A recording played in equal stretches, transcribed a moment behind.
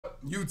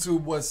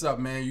YouTube, what's up,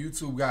 man?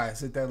 YouTube guys,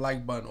 hit that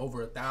like button.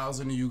 Over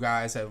 1,000 of you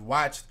guys have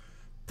watched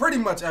pretty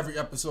much every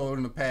episode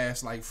in the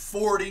past, like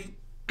 40.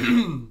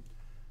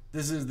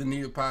 This is the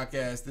Needed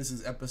Podcast. This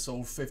is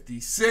episode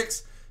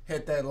 56.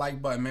 Hit that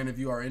like button, man. If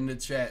you are in the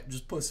chat,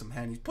 just put some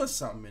handies, put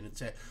something in the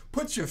chat.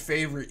 Put your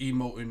favorite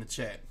emote in the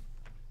chat.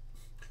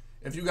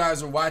 If you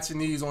guys are watching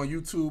these on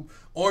YouTube,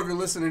 or if you're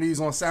listening to these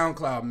on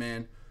SoundCloud,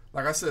 man,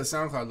 like I said,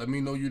 SoundCloud, let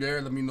me know you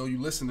there. Let me know you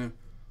listening.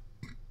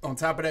 On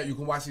top of that, you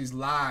can watch these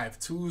live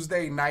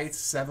Tuesday nights,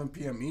 7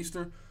 p.m.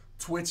 Eastern,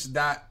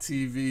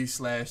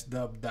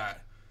 twitch.tv/dub.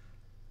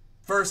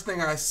 First thing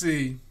I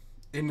see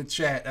in the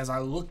chat, as I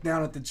look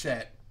down at the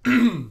chat,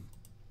 the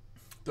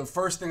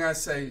first thing I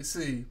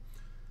see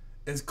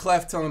is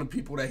Clef telling the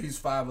people that he's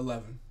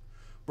 5'11".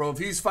 Bro, if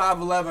he's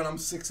 5'11", I'm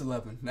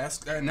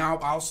 6'11". Now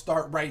I'll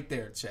start right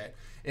there, chat.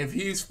 If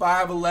he's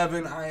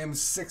 5'11", I am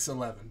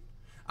 6'11".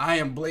 I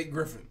am Blake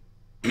Griffin.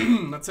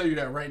 I'll tell you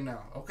that right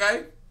now,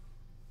 okay?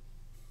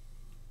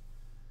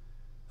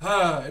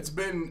 It's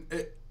been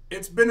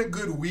a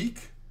good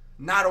week.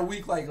 Not a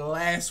week like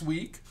last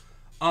week.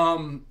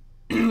 I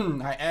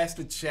asked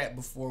the chat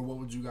before, what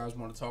would you guys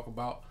want to talk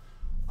about?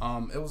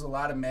 It was a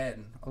lot of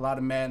Madden.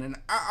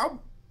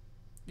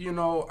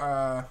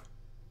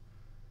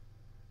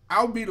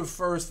 I'll be the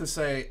first to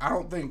say I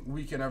don't think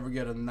we can ever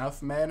get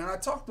enough Madden. And I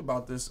talked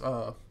about this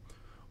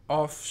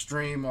off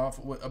stream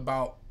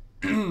about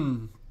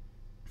kind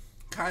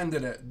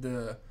of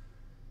the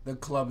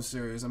club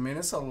series. I mean,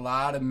 it's a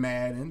lot of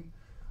Madden.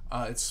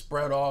 It's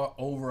spread all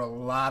over a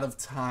lot of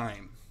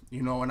time,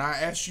 and I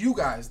asked you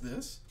guys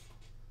this.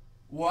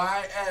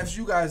 Why I asked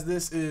you guys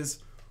this is,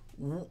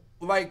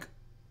 like,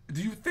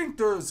 do you think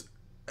there's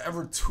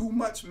ever too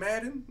much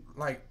Madden?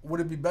 Like,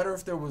 would it be better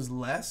if there was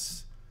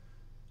less?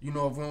 If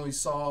we only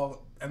saw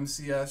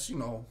MCS,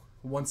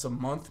 once a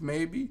month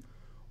maybe?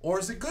 Or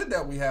is it good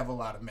that we have a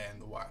lot of Madden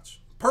to watch?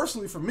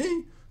 Personally, for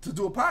me, to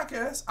do a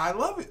podcast, I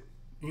love it.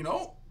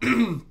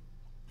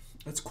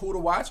 It's cool to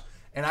watch,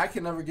 and I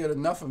can never get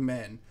enough of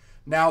Madden.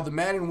 Now, the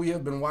Madden we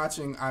have been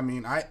watching,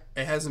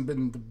 it hasn't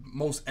been the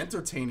most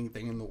entertaining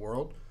thing in the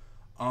world.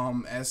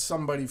 As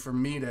somebody, for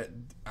me, we're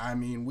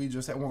going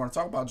to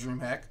talk about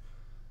DreamHack.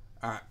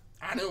 I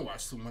didn't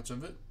watch too much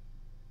of it.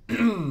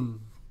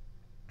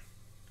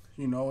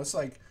 It's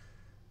like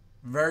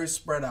very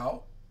spread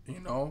out,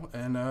 and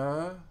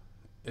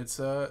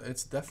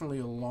it's definitely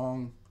a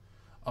long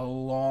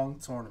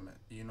tournament,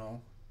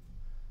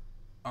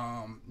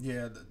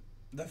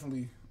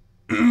 definitely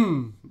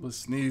was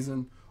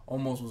sneezing,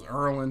 almost was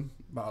Erling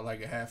about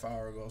like a half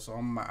hour ago, so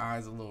my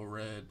eyes a little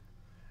red,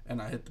 and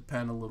I hit the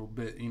pen a little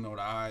bit, the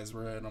eyes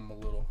red, I'm a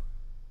little,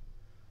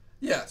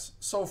 yes,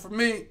 so for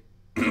me,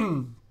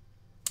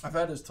 I've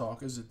had this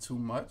talk, is it too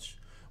much?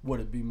 Would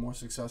it be more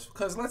successful?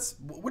 Because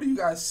what do you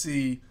guys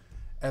see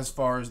as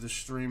far as the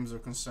streams are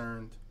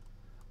concerned?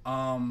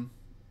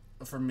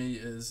 For me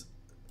is,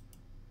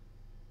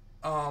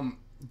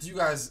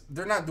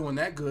 they're not doing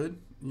that good.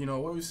 What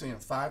are we saying?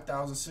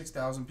 5,000,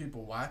 6,000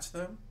 people watch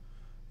them?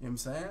 You know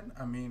what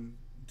I'm saying?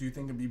 Do you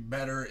think it'd be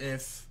better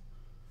if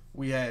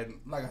we had,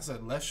 like I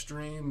said, less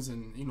streams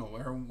and,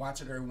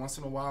 watch it every once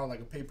in a while, like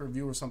a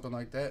pay-per-view or something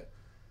like that?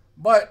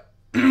 But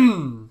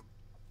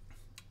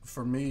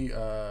for me,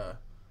 the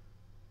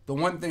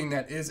one thing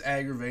that is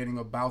aggravating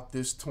about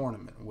this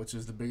tournament, which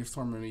is the biggest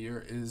tournament of the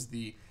year, is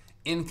the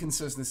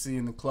inconsistency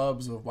in the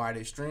clubs of why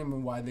they stream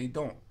and why they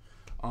don't.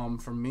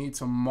 For me,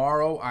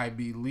 tomorrow, I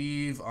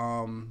believe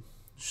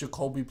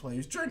Shakobi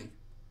plays Journey.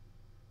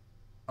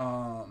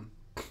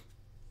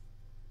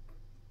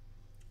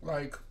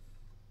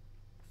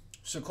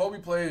 Shakobi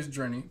plays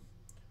Journey,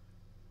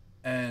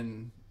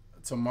 and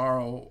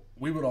tomorrow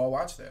we would all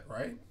watch that,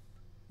 right?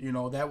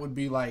 That would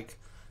be like,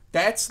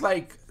 that's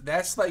like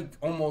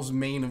almost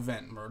main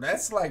event, bro.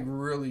 That's like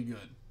really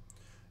good.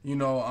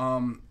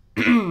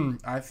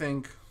 I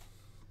think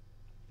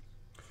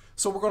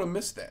so. We're gonna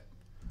miss that.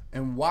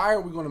 And why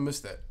are we gonna miss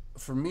that?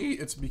 For me,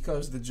 it's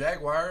because the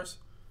Jaguars,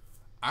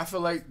 I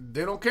feel like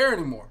they don't care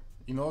anymore.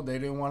 They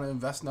didn't want to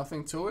invest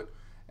nothing to it,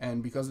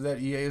 and because of that,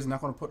 EA is not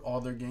gonna put all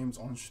their games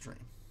on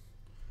stream.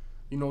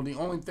 The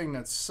only thing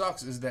that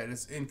sucks is that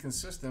it's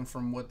inconsistent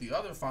from what the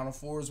other Final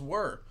Fours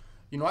were.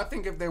 I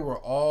think if they were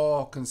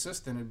all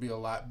consistent, it'd be a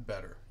lot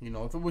better.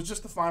 If it was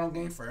just the final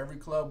game for every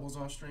club was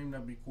on stream,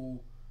 that'd be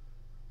cool.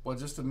 But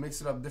just to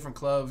mix it up, different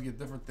clubs get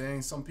different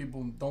things. Some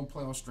people don't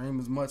play on stream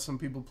as much. Some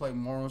people play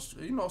more on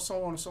stream.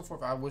 So on and so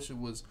forth. I wish it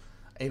was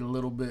a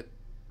little bit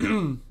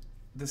the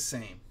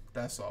same.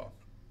 That's all.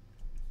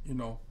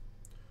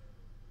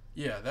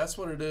 Yeah, that's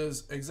what it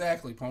is.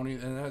 Exactly, Pony.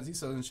 And as he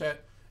says in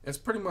chat, it's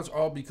pretty much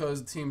all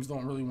because teams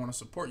don't really want to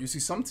support you. See,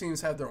 some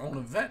teams have their own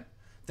event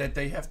that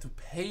they have to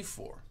pay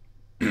for.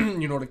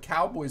 The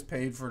Cowboys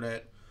paid for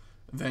that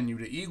venue.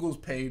 The Eagles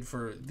paid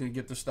to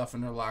get the stuff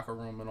in their locker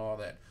room and all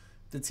that.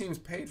 The teams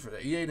paid for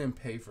that. EA didn't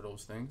pay for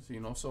those things,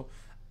 So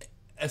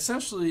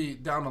essentially,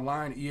 down the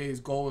line, EA's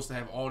goal is to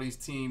have all these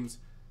teams,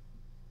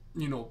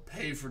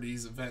 pay for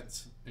these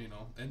events,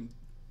 and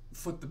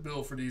foot the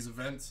bill for these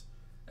events.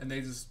 And they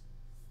just,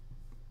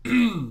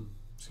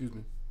 excuse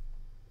me,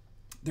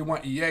 they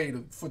want EA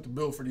to foot the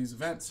bill for these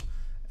events,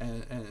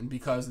 and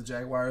because the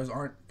Jaguars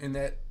aren't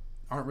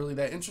really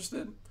that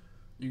interested,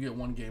 you get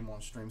one game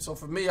on stream. So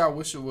for me, I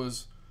wish it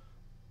was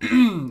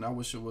I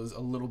wish it was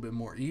a little bit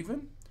more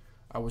even.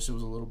 I wish it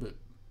was a little bit,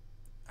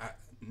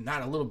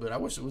 not a little bit. I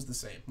wish it was the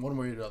same, one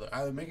way or the other.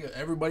 Either make it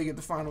everybody get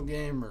the final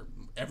game or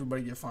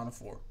everybody get Final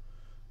Four,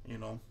 you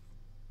know.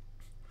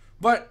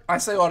 But I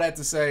say all that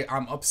to say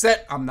I'm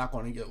upset. I'm not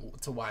going to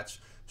get to watch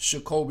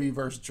Jacoby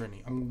versus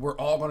Trini. I mean, we're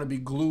all going to be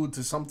glued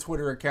to some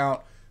Twitter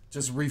account,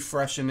 just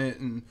refreshing it.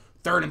 And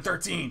 3rd and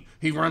 13,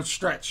 he runs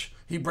stretch,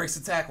 he breaks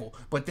the tackle,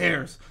 but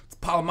there's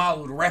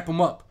Palomalu to wrap him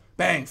up.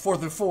 Bang,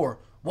 4th and 4.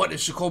 What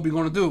is Jacoby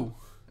going to do?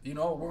 You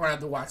know, we're going to have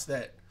to watch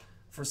that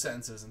for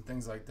sentences and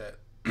things like that.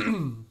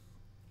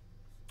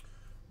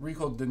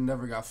 Rico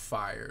never got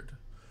fired.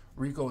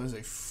 Rico is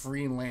a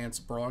freelance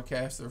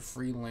broadcaster,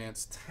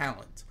 freelance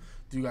talent.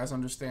 Do you guys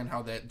understand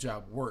how that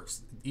job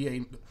works?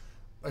 EA,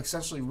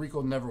 essentially,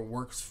 Rico never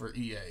works for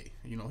EA.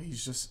 You know,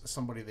 he's just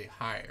somebody they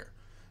hire.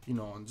 You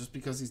know, and just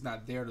because he's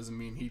not there doesn't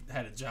mean he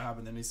had a job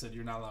and then they said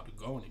you're not allowed to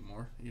go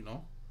anymore. You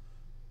know.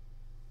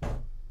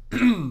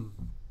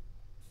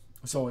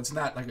 So it's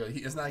not like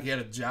it's not like he had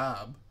a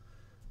job,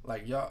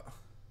 like y'all.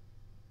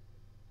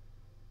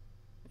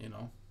 You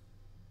know.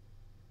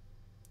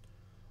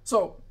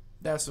 So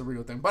that's the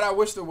real thing. But I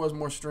wish there was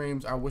more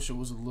streams. I wish it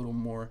was a little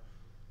more.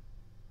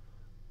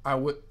 I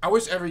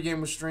wish every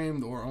game was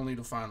streamed or only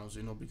the finals,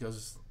 you know,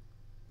 because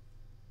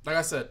like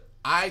I said,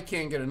 I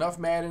can't get enough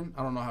Madden.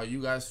 I don't know how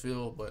you guys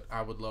feel, but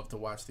I would love to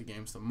watch the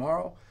games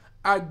tomorrow.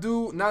 I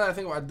do, now that I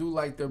think about it, I do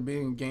like there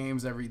being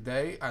games every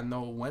day. I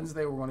know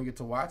Wednesday we're going to get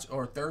to watch,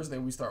 or Thursday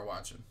we start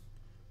watching.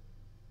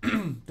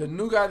 The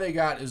new guy they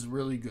got is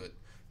really good.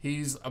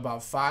 He's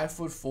about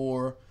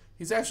 5'4".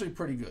 He's actually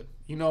pretty good.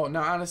 You know,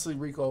 now honestly,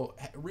 Rico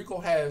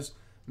has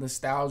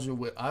nostalgia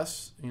with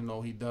us. You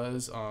know, he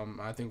does.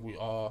 I think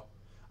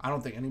I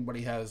don't think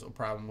anybody has a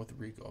problem with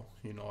Rico.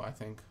 You know, I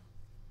think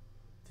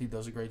he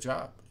does a great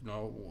job. You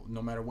know,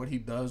 no matter what he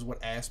does,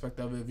 what aspect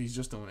of it, if he's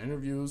just doing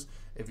interviews,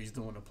 if he's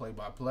doing a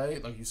play-by-play,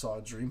 like you saw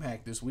a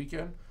DreamHack this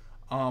weekend.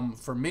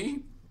 For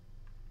me,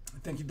 I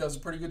think he does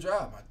a pretty good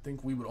job. I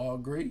think we would all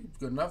agree,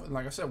 good enough. And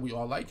like I said, we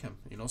all like him.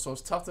 You know, so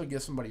it's tough to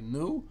get somebody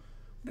new.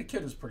 The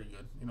kid is pretty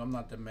good. You know, I'm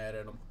not that mad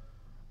at him.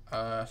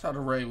 Shout out to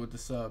Ray with the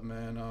sub,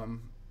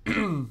 man.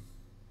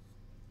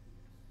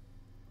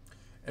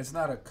 It's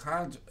not a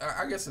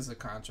I guess it's a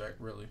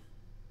contract, really.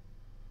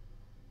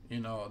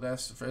 You know, I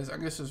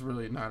guess it's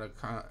really not a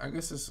I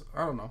guess it's,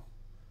 I don't know.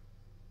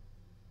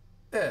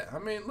 Yeah, I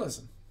mean,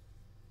 listen.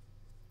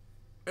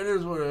 It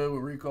is what it is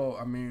with Rico.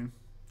 I mean,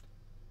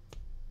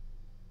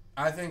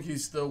 I think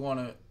he's still going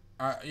to,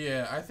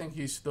 I think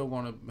he's still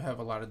going to have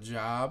a lot of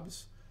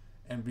jobs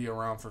and be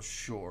around for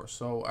sure.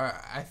 So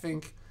I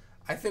think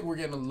we're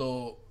getting a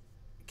little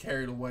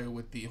carried away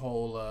with the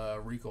whole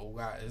Rico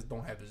guys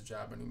don't have his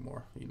job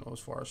anymore, you know, as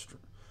far as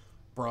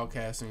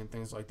broadcasting and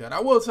things like that. I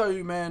will tell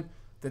you, man,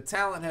 the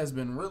talent has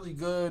been really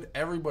good.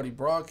 Everybody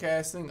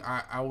broadcasting.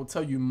 I will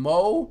tell you,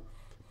 Mo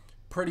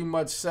pretty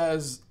much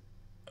says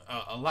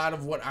a lot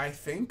of what I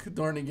think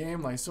during the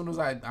game. Like, as soon as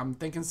I'm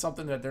thinking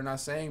something that they're not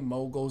saying,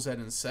 Mo goes ahead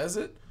and says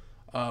it.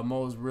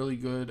 Mo is really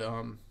good.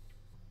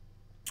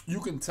 You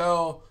can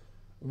tell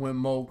when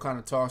Mo kind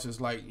of talks,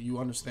 it's like you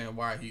understand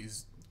why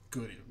he's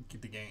good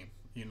at the game.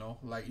 You know,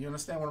 like, you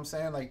understand what I'm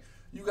saying? Like,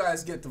 you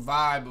guys get the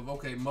vibe of,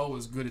 okay, Mo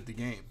is good at the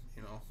game,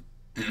 you know.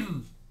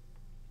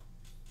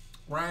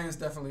 Ryan's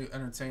definitely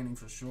entertaining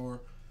for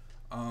sure.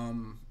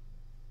 Like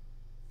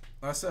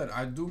I said,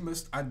 I did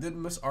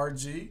miss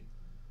RG.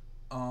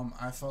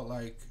 I felt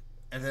like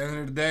at the end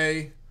of the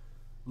day,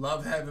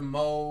 love having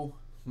Mo,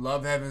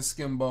 love having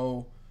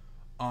Skimbo.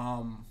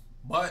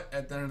 But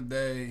at the end of the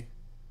day,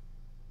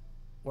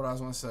 what I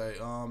was gonna say,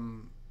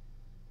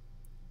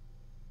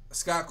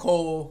 Scott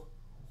Cole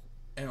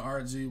and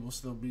RG will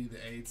still be the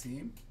A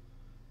team.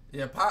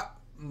 Yeah,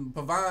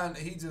 Pavon,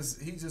 he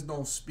just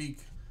don't speak.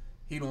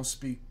 He don't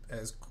speak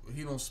as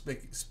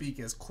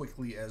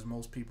quickly as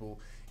most people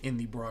in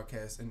the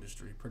broadcast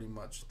industry. Pretty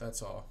much,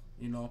 that's all.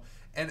 You know,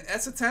 and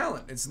that's a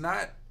talent. It's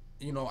not,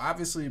 you know,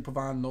 obviously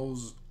Pavon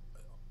knows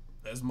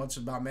as much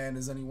about man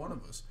as any one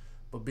of us,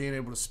 but being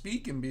able to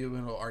speak and be able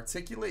to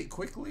articulate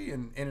quickly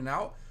and in and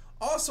out.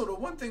 Also, the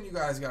one thing you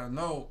guys gotta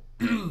know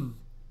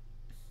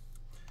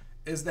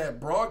is that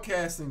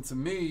broadcasting, to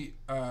me,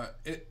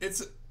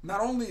 it's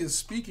not only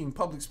is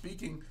public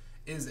speaking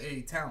is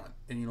a talent,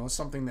 and you know, it's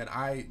something that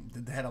I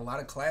had a lot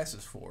of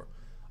classes for,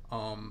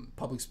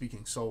 public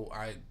speaking, so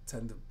I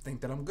tend to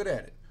think that I'm good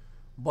at it.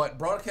 But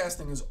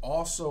broadcasting is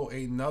also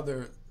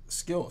another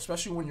skill,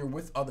 especially when you're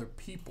with other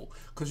people,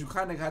 because you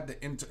kind of have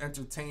to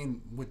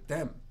entertain with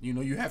them. You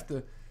know, you have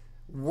to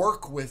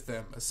work with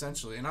them,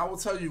 essentially. And I will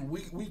tell you,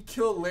 we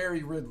killed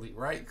Larry Ridley,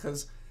 right?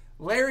 Because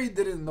Larry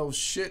didn't know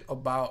shit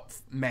about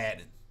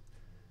Madden.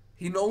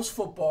 He knows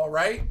football,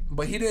 right?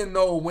 But he didn't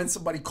know when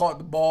somebody caught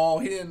the ball.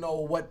 He didn't know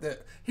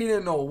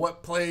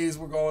what plays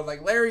were going.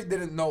 Like, Larry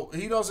didn't know.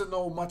 He doesn't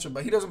know much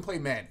about. He doesn't play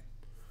Madden,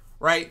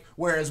 right?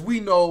 Whereas we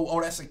know,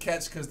 oh, that's a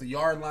catch because the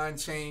yard line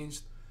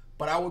changed.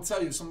 But I will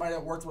tell you, somebody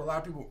that worked with a lot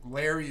of people,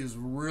 Larry is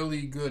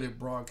really good at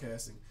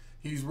broadcasting.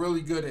 He's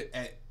really good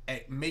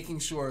at making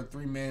sure a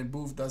 3-man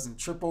booth doesn't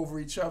trip over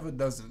each other,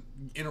 doesn't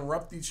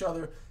interrupt each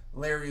other.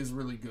 Larry is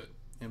really good.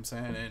 You know what I'm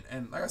saying?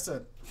 And like I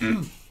said,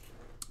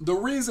 the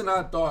reason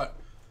I thought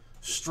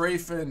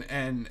Strafen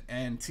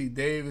and T.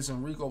 Davis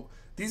and Rico,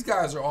 these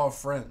guys are all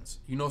friends.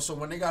 You know, so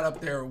when they got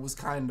up there, it was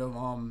kind of,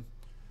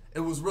 it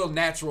was real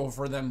natural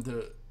for them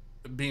to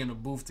be in a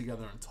booth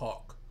together and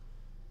talk.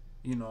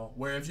 You know,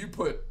 where if you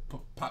put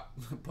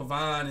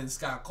Pavon and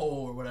Scott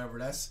Cole or whatever,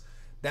 let's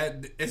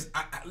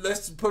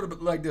put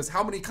it like this: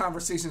 how many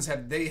conversations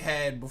have they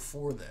had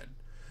before then?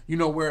 You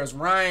know, whereas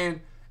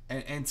Ryan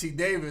and T.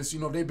 Davis, you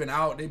know, they've been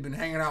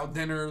hanging out,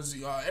 dinners,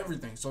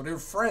 everything. So they're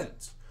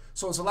friends.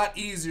 So it's a lot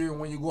easier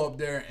when you go up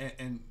there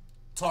and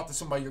talk to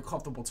somebody you're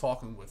comfortable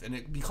talking with, and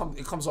it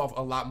comes off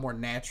a lot more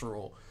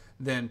natural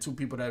than two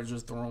people that are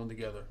just thrown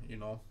together. You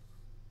know.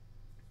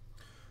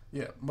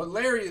 Yeah, but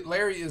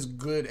Larry is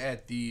good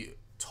at the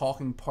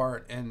talking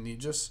part and the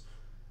just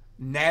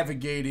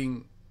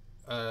navigating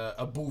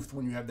a booth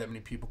when you have that many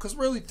people. Because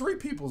really, 3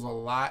 people's a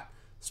lot,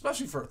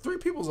 especially for 3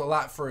 people's a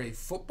lot for a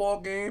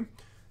football game.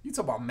 You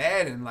talk about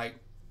Madden, like,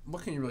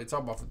 what can you really talk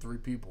about for 3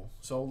 people?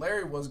 So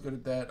Larry was good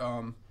at that.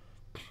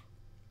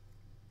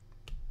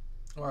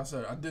 Like I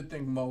said, I did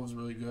think Mo was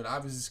really good.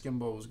 Obviously,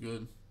 Skimbo was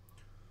good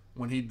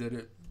when he did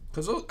it.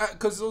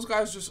 Because those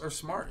guys just are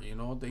smart, you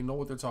know. They know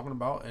what they're talking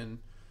about, and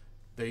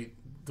they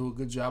do a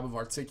good job of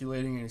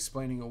articulating and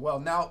explaining it well.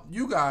 Now,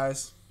 you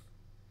guys,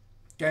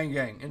 gang,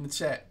 in the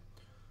chat.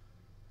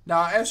 Now,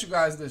 I ask you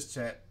guys this,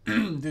 chat.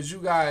 Did you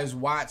guys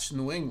watch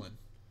New England?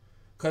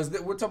 Because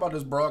we're talking about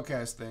this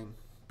broadcast thing.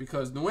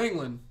 Because New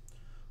England,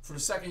 for the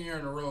 2nd year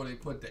in a row, they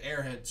put the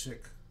airhead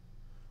chick,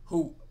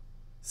 who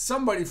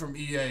somebody from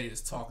EA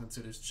is talking to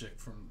this chick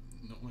from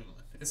New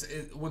England. It's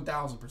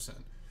 1,000%.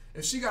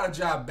 If she got a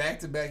job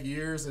back-to-back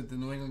years at the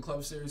New England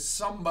Club Series,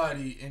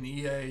 somebody in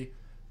EA,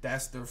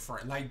 that's their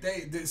friend. Like,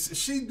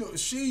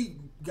 she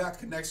got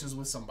connections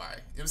with somebody.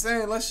 You know what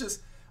I'm saying?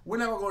 We're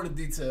not going to go into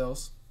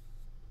details.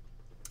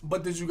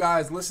 But did you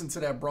guys listen to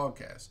that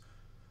broadcast?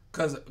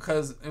 Because you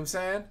know what I'm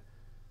saying?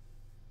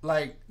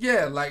 Like,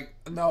 yeah, like,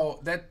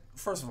 no, that,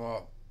 first of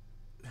all,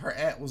 her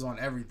ad was on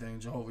everything,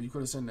 Jehovah. You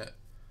could have seen that.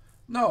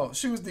 No,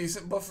 she was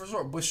decent, but for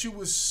sure. But she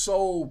was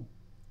so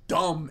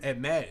dumb at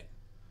Madden.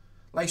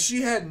 Like,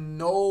 she had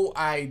no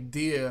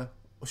idea.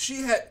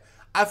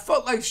 I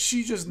felt like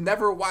she just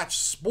never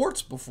watched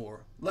sports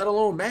before, let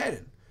alone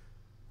Madden.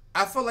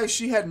 I felt like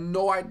she had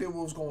no idea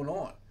what was going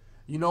on.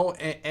 You know,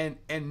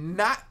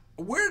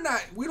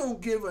 we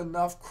don't give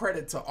enough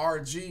credit to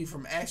RG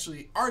from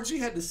RG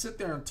had to sit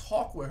there and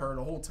talk with her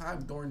the whole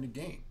time during the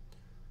game.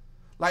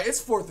 Like, it's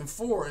 4th and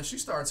 4, and she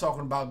started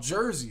talking about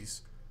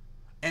jerseys.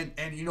 And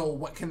you know,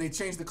 what can they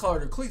change the color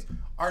of the cleats?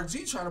 RG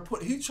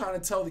he's trying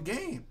to tell the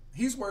game.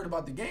 He's worried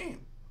about the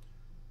game.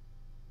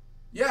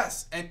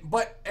 Yes, and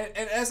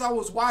as I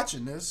was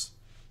watching this,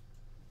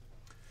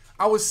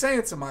 I was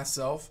saying to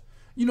myself,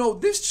 you know,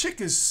 this chick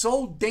is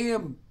so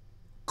damn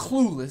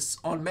clueless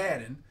on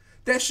Madden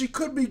that she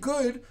could be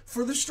good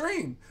for the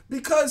stream.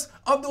 Because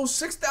of those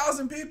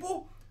 6,000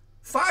 people,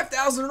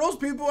 5,000 of those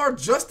people are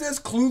just as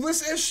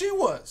clueless as she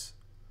was.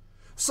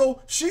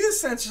 So she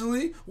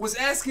essentially was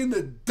asking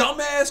the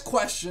dumbass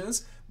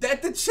questions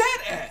that the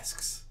chat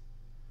asks.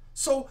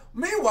 So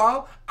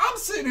meanwhile, I'm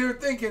sitting here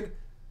thinking,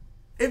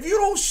 if you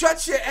don't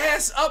shut your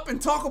ass up and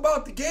talk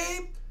about the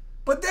game,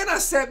 but then I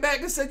sat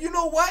back and said, you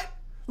know what?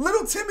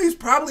 Little Timmy's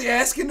probably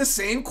asking the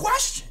same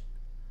question.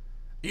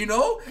 You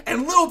know?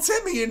 And little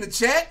Timmy in the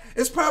chat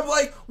is probably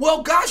like,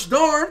 well, gosh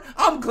darn,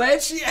 I'm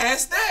glad she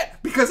asked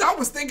that. Because I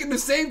was thinking the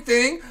same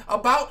thing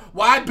about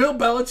why Bill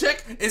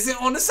Belichick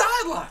isn't on the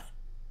sideline.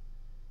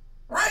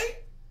 Right?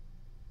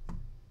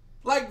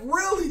 Like,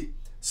 really?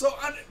 So,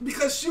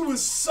 because she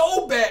was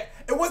so bad.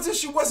 It wasn't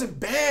she wasn't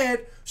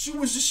bad. She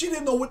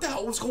didn't know what the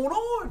hell was going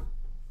on.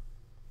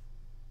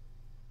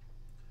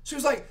 She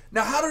was like,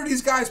 now how do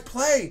these guys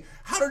play?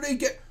 How do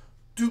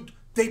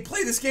they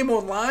play this game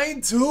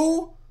online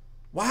too?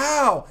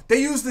 Wow. They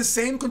use the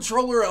same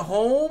controller at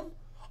home?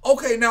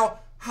 Okay, now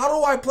how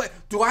do I play?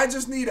 Do I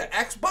just need an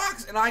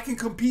Xbox and I can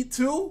compete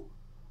too?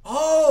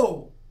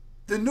 Oh,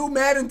 the new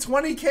Madden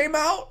 20 came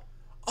out?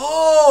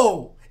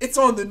 Oh, it's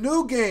on the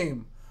new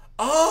game.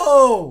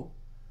 Oh,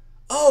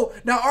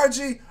 now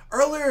RG,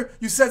 earlier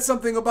you said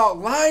something about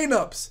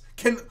lineups.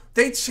 Can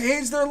they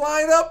change their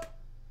lineup?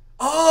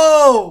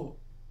 Oh,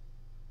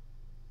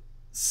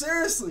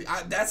 seriously,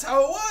 that's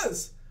how it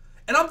was.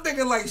 And I'm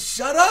thinking like,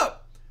 shut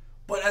up.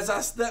 But as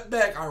I stepped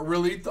back, I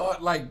really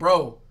thought like,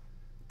 bro,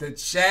 the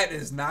chat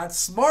is not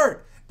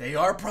smart. They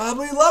are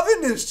probably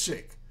loving this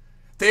chick.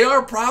 They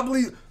are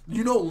probably,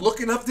 you know,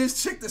 looking up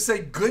this chick to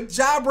say, good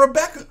job,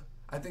 Rebecca.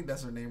 I think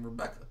that's her name,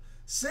 Rebecca.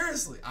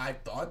 Seriously, I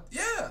thought,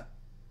 yeah,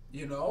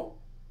 you know,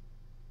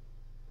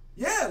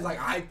 yeah, like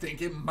I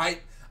think it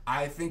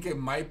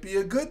might be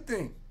a good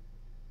thing.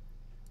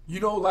 You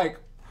know, like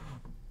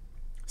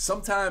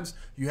sometimes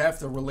you have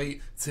to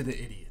relate to the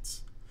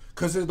idiots,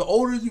 because the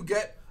older you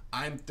get,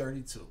 I'm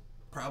 32.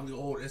 probably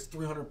old. It's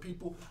 300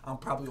 people. I'm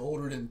probably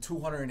older than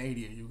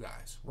 280 of you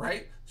guys,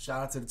 right?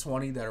 Shout out to the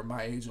 20 that are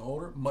my age and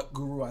older. Mutt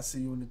Guru, I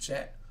see you in the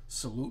chat.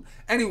 Salute.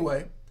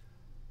 Anyway,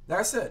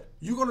 that said,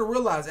 you're going to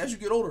realize as you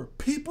get older,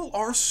 people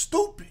are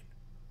stupid.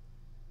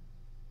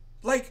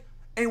 Like,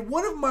 and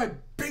one of my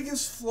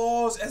biggest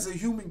flaws as a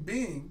human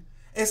being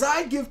is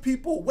I give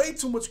people way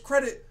too much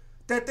credit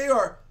that they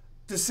are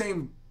the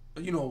same,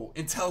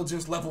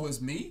 intelligence level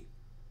as me.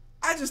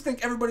 I just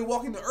think everybody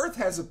walking the earth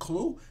has a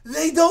clue.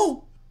 They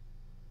don't.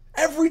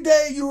 Every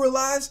day you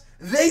realize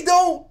they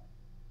don't.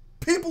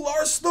 People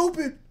are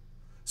stupid.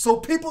 So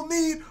people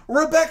need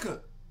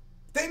Rebecca.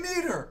 They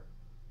need her.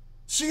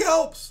 She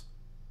helps.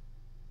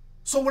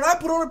 So when I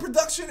put on a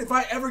production, if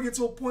I ever get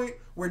to a point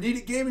where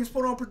Needed Gaming's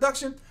put on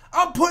production,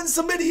 I'm putting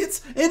some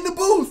idiots in the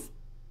booth.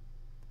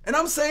 And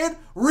I'm saying,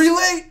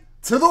 relate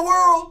to the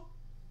world.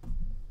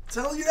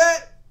 Telling you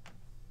that.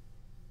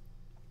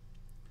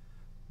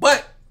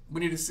 But we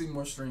need to see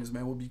more streams,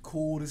 man. It would be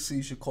cool to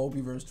see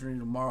Jacoby versus Trini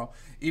tomorrow,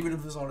 even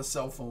if it's on a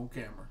cell phone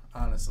camera,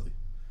 honestly.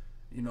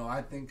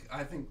 I think,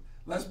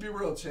 let's be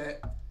real,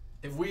 chat.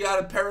 If we got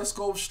a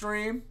Periscope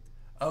stream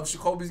of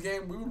Jacoby's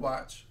game, we would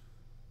watch.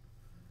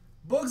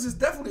 Bugs is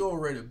definitely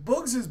overrated.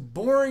 Bugs is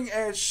boring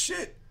as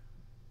shit.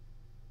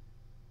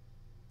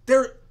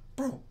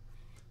 Bro,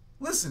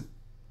 listen.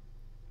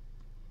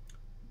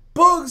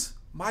 Bugs,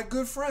 my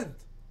good friend.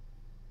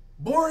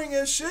 Boring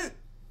as shit.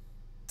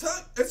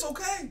 It's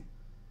okay.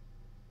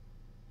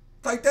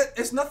 Like that,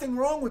 it's nothing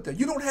wrong with that.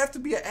 You don't have to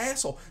be an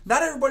asshole.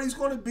 Not everybody's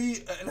going to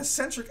be an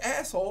eccentric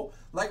asshole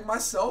like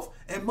myself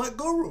and Mutt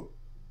Guru.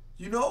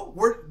 They're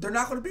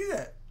not going to be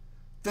that.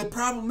 The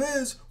problem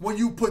is when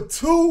you put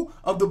two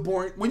of the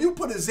boring, when you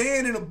put a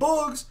Zan and a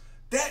Bugs,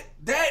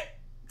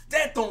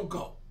 that don't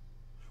go.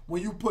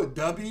 When you put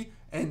Dubby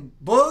and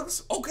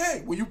Bugs,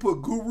 okay. When you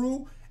put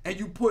Guru and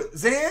you put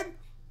Zan,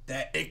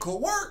 that it could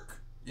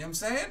work. You know what I'm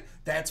saying?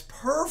 That's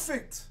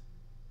perfect.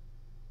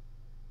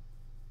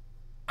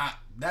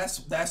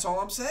 That's all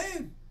I'm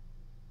saying.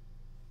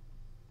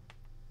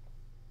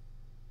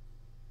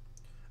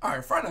 All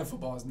right, Friday Night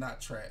Football is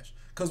not trash.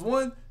 Because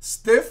one,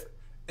 stiff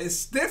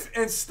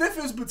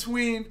is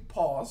between,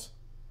 pause.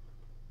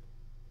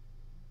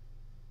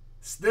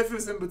 Stiff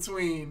is in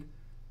between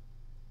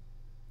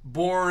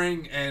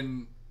boring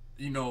and,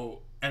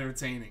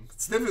 entertaining.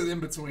 Stiff is in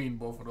between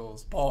both of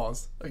those.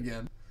 Pause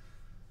again.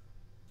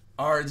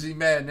 RG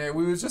Madden,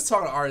 we was just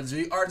talking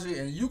to RG,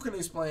 and you can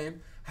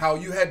explain how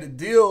you had to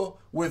deal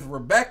with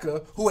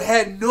Rebecca, who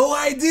had no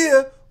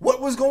idea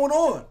what was going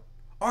on.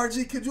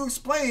 RG, could you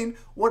explain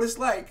what it's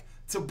like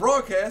to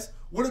broadcast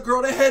with a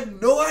girl that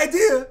had no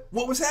idea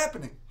what was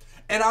happening?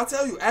 And I'll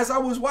tell you, as I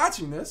was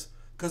watching this,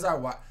 because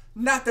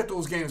not that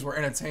those games were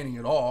entertaining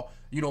at all,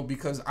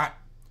 because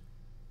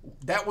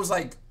that was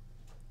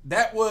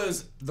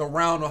the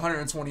round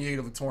 128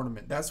 of a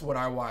tournament. That's what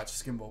I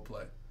watched Skimbo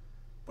play.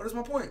 But it's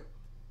my point.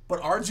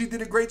 But RG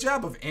did a great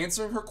job of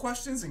answering her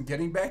questions and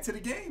getting back to the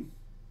game.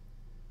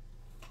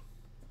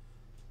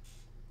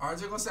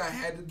 RG gonna say I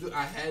had to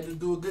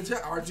do a good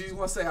job. RG's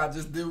gonna say I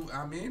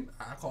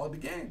called the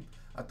game.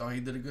 I thought he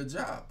did a good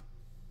job.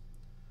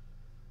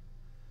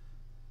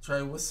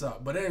 Trey, what's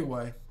up? But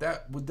anyway,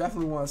 we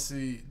definitely want to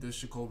see the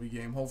Jacoby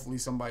game. Hopefully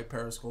somebody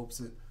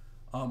periscopes it.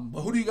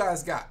 But who do you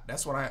guys got?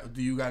 That's what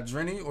do you got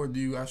Drenny or do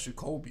you got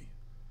Jacoby?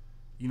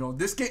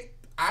 This game,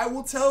 I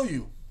will tell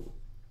you,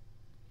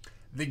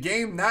 the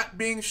game not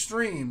being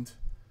streamed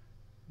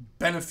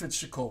benefits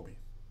Jacoby.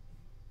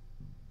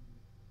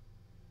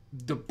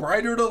 The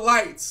brighter the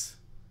lights,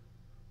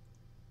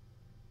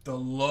 the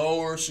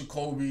lower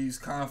Jacoby's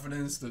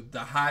confidence, the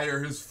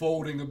higher his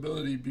folding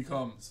ability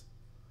becomes.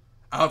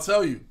 I'll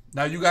tell you.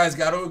 Now you guys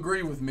got to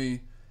agree with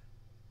me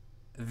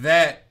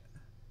that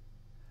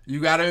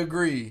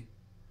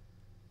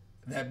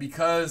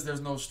because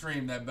there's no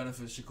stream, that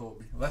benefits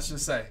Jacoby. Let's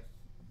just say.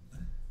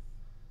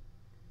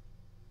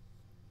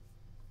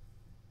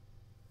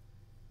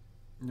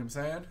 You know what I'm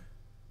saying?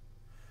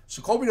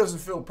 Jacoby doesn't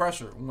feel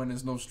pressure when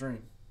there's no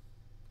stream.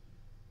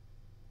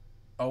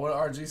 Oh, what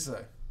did RG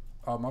say?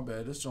 Oh, my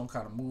bad. This joint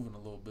kind of moving a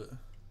little bit.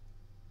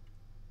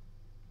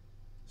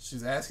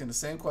 She's asking the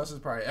same questions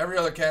probably every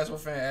other Caswell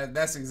fan.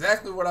 That's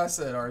exactly what I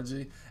said,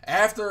 RG.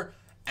 After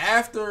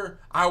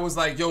I was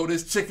like, yo,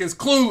 this chick is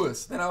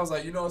clueless. Then I was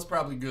like, it's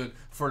probably good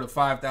for the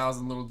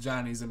 5,000 little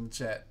Johnnies in the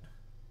chat.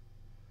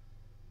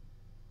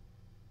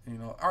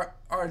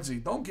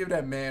 RG, don't give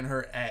that man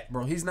her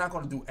bro. He's not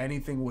going to do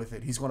anything with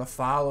it. He's going to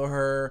follow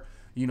her.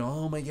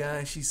 Oh my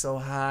God, she's so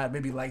hot.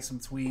 Maybe like some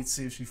tweets,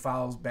 see if she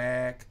follows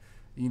back.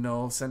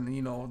 Send,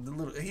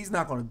 he's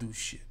not going to do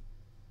shit.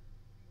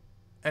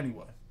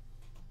 Anyway.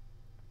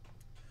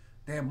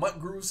 Damn, Mutt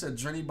Guru said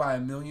Drenny by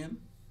 1 million.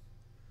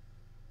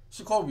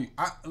 Jacoby,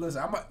 I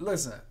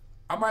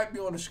might be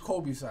on the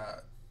Jacoby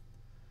side.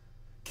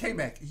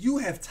 K-Mac, you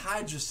have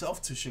tied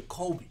yourself to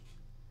Jacoby.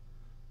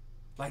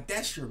 Like,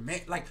 that's your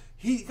man. Like,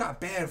 he got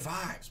bad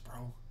vibes,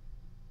 bro.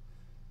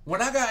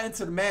 When I got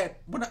into the man,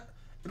 when I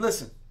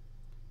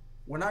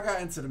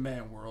got into the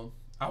man world,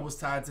 I was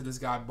tied to this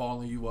guy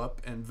balling you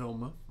up in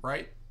Vilma,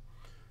 right?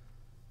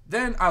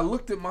 Then I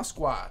looked at my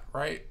squad,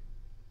 right?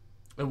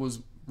 It was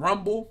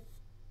Rumble,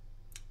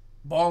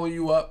 Balling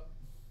You Up,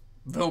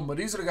 Vilma.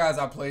 These are the guys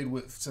I played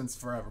with since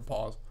forever,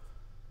 pause.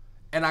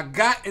 And I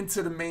got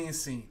into the main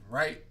scene,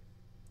 right?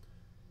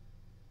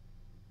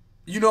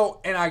 You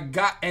know,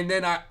 and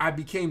then I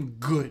became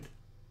good.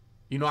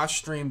 You know, I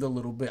streamed a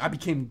little bit. I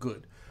became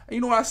good. And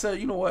you know what I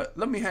said? You know what?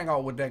 Let me hang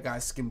out with that guy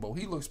Skimbo.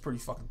 He looks pretty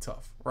fucking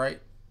tough, right?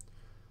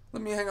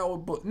 Let me hang out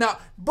with Bugs. Now,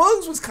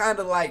 Bugs was kind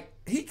of like,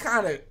 he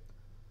kind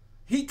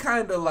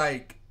of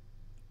like,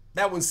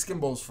 that was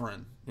Skimbo's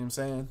friend. You know what I'm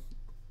saying?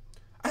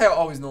 I had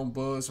always known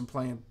Bugs from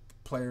playing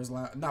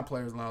not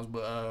Players Lounge,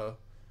 but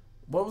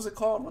what was it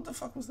called? What the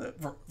fuck was that?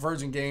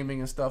 Virgin Gaming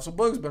and stuff. So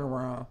Bugs been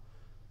around.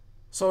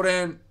 So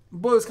then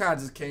Bugs kind of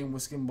just came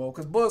with Skimbo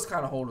because Bugs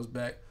kind of hold us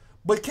back.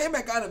 But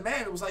K-Mac got him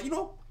mad. It was like, you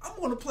know, I'm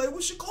going to play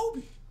with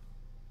Jacoby.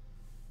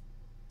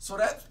 So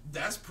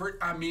that's pretty,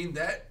 I mean,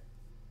 that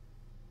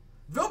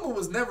Vilma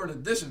was never an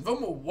addition.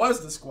 Vilma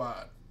was the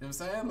squad. You know what I'm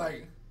saying?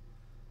 Like,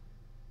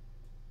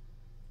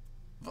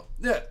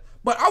 yeah.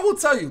 But I will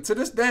tell you, to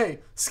this day,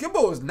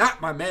 Skimbo is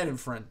not my Madden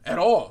friend at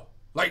all.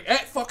 Like,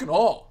 at fucking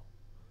all.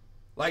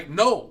 Like,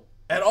 no.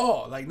 At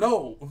all. Like,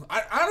 no.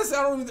 Honestly,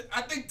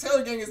 I think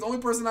Taylor Gang is the only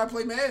person I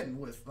play Madden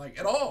with. Like,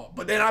 at all.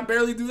 But then I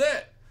barely do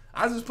that.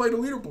 I just play the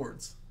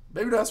leaderboards.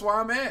 Maybe that's why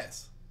I'm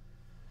ass.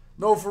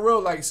 No, for real,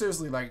 like,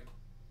 seriously, like,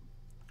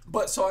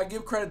 but so I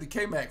give credit to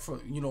K-Mac for,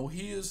 you know,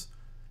 he is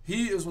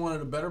one of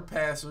the better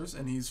passers,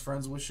 and he's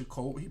friends with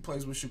Jacoby. He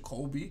plays with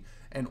Jacoby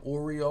and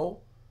Oreo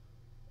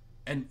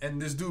and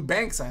this dude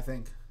Banks, I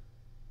think.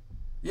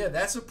 Yeah,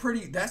 that's a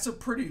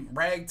pretty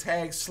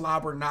ragtag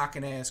slobber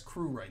knocking ass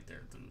crew right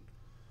there, dude.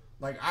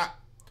 Like,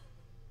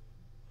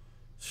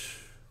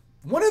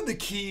 one of the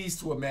keys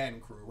to a Madden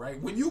crew,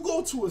 right? When you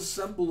go to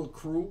assemble a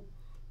crew,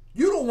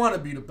 you don't want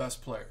to be the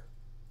best player.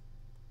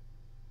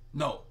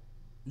 No.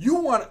 You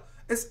want to...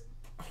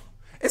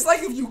 It's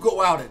like if you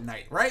go out at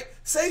night, right?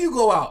 Say you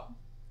go out,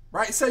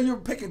 right? Say you're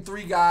picking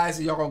 3 guys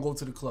and y'all going to go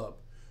to the club.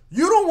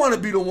 You don't want to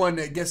be the one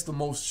that gets the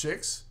most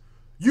chicks.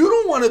 You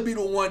don't want to be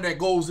the one that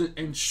goes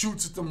and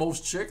shoots at the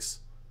most chicks.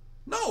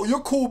 No,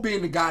 you're cool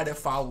being the guy that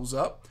follows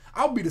up.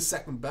 I'll be the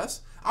second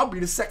best. I'll be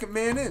the second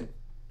man in. You know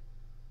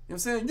what I'm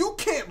saying?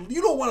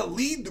 You don't want to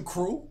lead the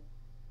crew. You know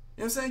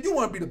what I'm saying? You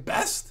want to be the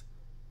best.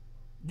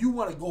 You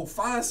want to go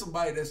find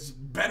somebody that's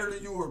better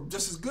than you or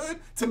just as good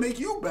to make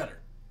you better. You know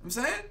what I'm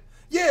saying?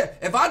 Yeah,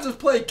 if I just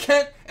play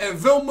Kent and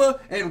Vilma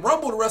and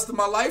Rumble the rest of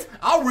my life,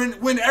 I'll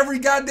win every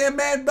goddamn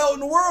Madden belt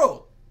in the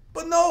world.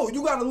 But no,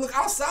 you got to look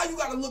outside. You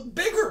got to look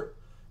bigger,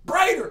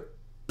 brighter,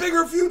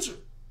 bigger future. You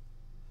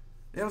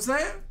know what I'm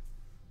saying?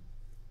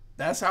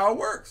 That's how it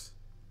works.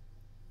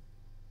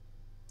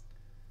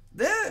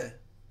 Yeah.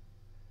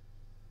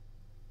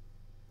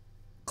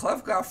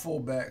 Clef got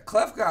fullback.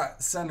 Clef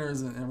got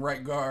centers and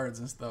right guards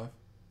and stuff.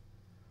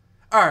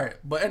 All right,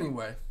 but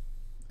anyway,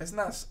 it's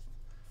not...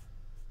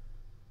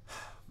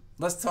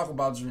 Let's talk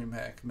about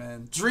DreamHack,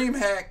 man.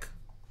 DreamHack.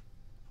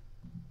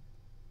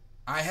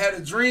 I had a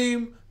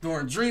dream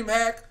during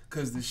DreamHack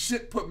because the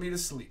shit put me to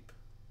sleep.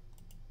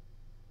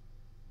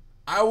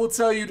 I will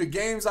tell you the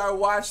games I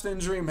watched in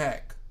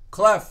DreamHack.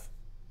 Clef.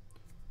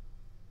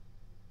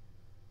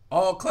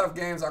 All Clef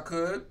games I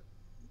could.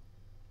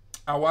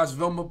 I watched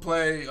Vilma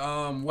play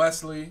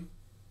Wesley.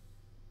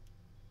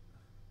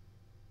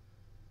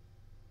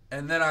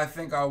 And then I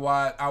think I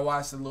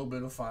watched a little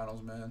bit of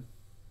finals, man.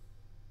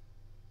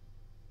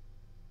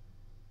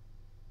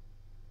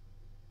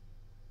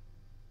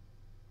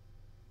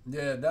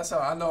 Yeah, that's how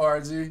I know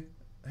RG.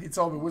 He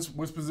told me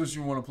which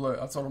position you want to play.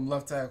 I told him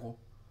left tackle.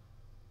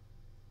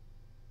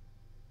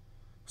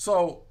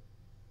 So,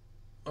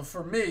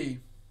 for me,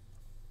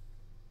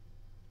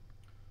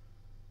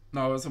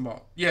 no, it's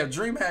about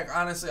DreamHack.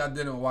 Honestly, I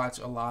didn't watch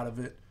a lot of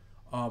it.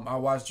 I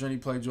watched Jenny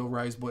play Joe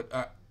Rice, but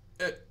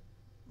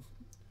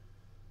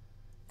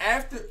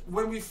after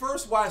when we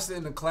first watched it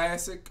in the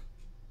classic,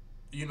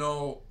 you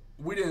know,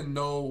 we didn't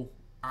know.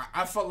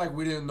 I felt like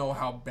we didn't know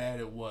how bad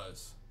it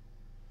was.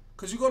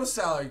 Because you go to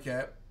salary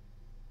cap,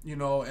 you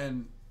know,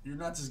 and you're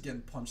not just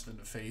getting punched in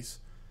the face.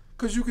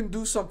 Because you can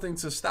do something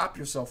to stop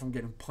yourself from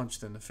getting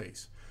punched in the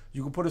face.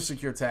 You can put a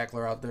secure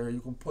tackler out there. You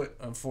can put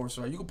an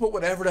enforcer. You can put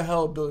whatever the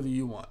hell ability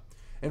you want.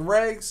 In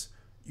regs,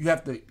 you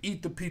have to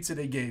eat the pizza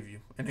they gave you.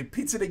 And the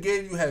pizza they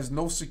gave you has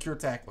no secure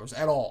tacklers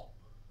at all.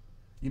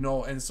 You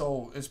know, and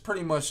so it's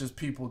pretty much just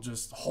people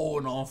just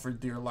holding on for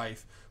dear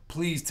life.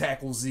 Please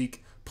tackle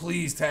Zeke.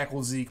 Please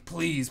tackle Zeke.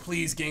 Please,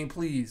 game,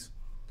 please.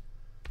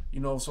 You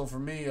know, so for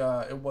me,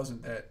 it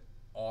wasn't that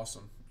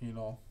awesome, you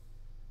know.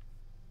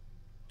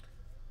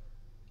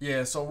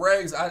 Yeah, so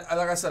Regs, I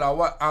like I said, I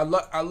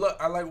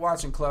like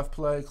watching Clef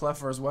play. Clef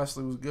versus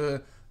Wesley was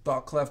good.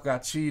 Thought Clef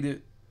got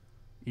cheated,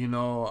 you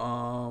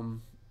know.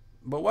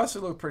 But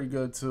Wesley looked pretty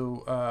good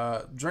too.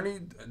 Journey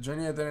at the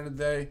end of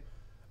the day,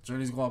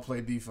 Journey's going to play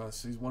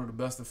defense. He's one of the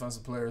best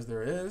defensive players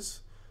there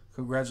is.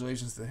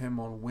 Congratulations to him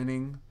on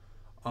winning.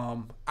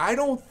 I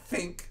don't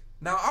think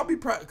now I'll be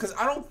proud because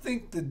I don't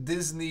think the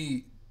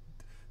Disney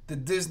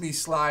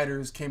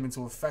sliders came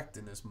into effect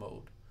in this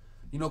mode.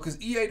 You know,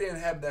 because EA didn't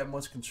have that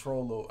much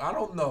control over. I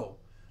don't know.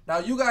 Now,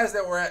 you guys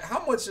that were at,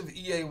 how much of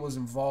EA was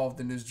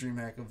involved in this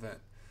DreamHack event?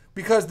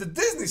 Because the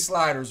Disney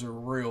sliders are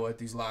real at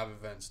these live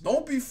events.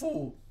 Don't be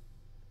fooled.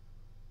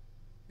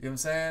 You know what I'm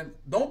saying?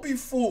 Don't be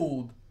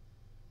fooled.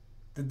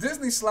 The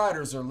Disney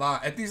sliders are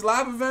live. At these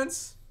live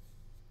events,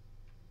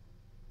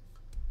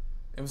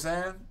 you know what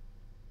I'm saying?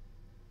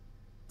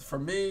 For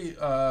me,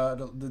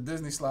 the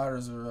Disney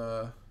sliders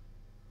are...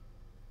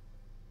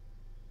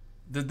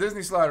 the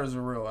Disney sliders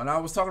are real. And I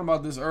was talking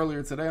about this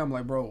earlier today. I'm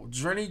like, bro,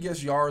 Drenny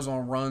gets yards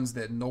on runs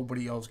that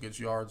nobody else gets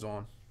yards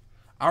on.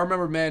 I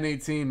remember Madden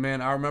 18,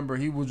 man. I remember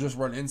he would just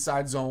run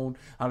inside zone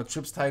out of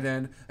trips tight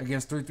end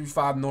against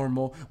 3-3-5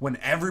 normal. When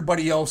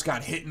everybody else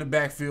got hit in the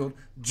backfield,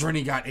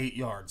 Drenny got 8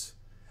 yards.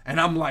 And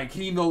I'm like,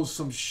 he knows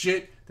some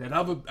shit that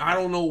I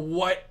don't know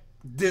what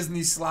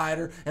Disney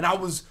slider. And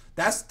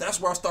that's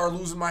where I started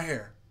losing my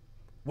hair.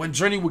 When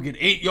Drenny would get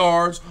 8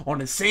 yards on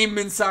the same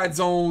inside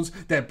zones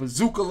that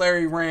Bazooka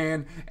Larry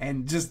ran,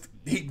 and just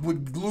he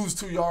would lose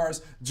 2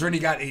 yards, Drenny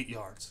got 8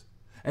 yards.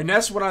 And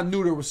that's when I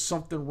knew there was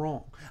something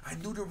wrong. I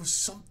knew there was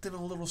something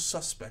a little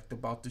suspect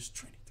about this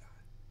Drenny guy.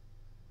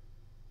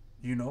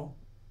 You know?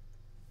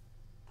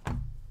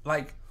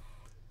 Like,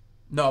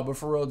 no, but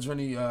for real,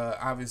 Drenny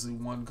obviously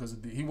won because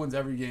he wins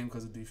every game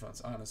because of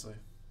defense, honestly.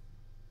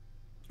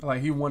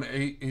 Like,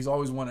 he's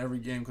always won every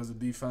game because of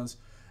defense.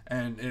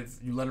 And if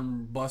you let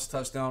him bust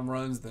touchdown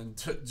runs, then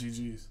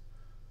GG's.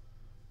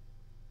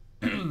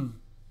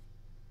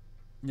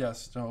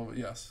 Yes, Jehovah,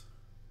 yes.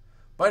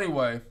 But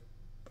anyway,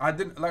 I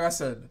didn't, like I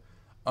said,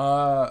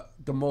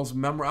 the most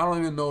memorable, I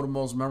don't even know the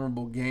most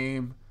memorable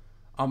game.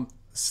 I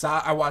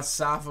watched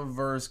Safa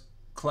versus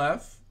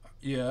Clef.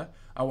 Yeah.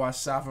 I watched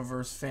Safa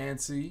versus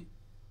Fancy.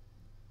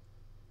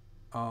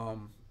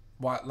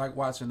 Like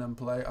watching them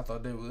play. I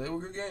thought they were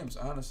good games,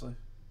 honestly.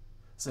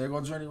 So they're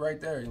going to Drenny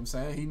right there. You know what I'm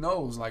saying? He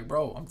knows. Like,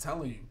 bro, I'm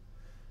telling you.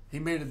 He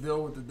made a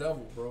deal with the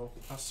devil, bro.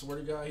 I swear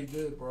to God he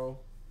did, bro.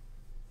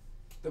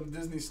 Them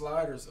Disney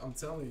sliders, I'm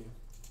telling you.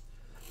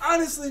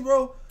 Honestly,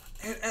 bro,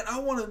 and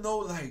I want to know,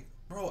 like,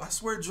 bro, I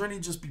swear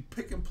Drenny just be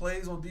picking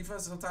plays on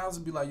defense sometimes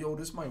and be like, yo,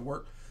 this might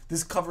work.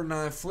 This cover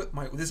 9 flip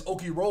this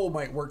Okie roll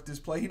might work this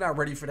play. He not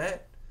ready for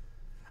that.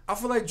 I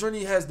feel like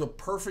Drenny has the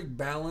perfect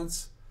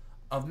balance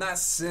of not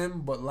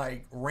sim, but,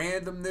 like,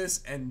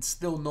 randomness and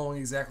still knowing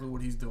exactly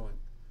what he's doing.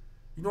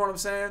 You know what I'm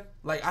saying?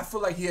 Like, I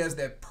feel like he has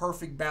that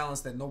perfect balance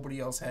that nobody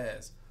else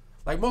has.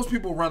 Like, most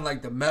people run,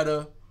 like, the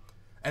meta,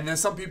 and then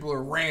some people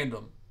are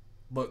random.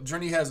 But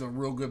Drenny has a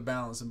real good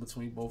balance in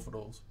between both of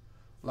those.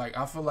 Like,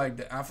 I feel like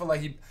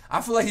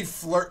he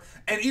flirt,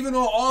 and even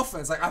on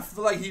offense, like, I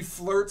feel like he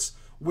flirts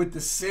with the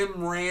sim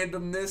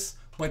randomness,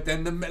 but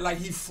then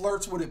he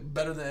flirts with it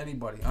better than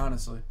anybody,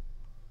 honestly.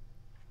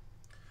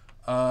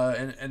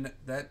 And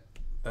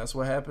that's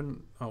what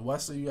happened.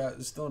 Wesley, you got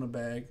is still in the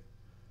bag.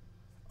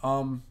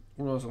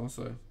 What else I want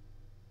to say?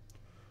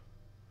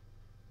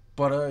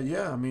 But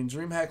yeah, I mean,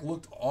 DreamHack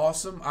looked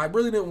awesome. I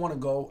really didn't want to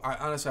go.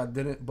 I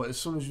didn't. But as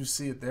soon as you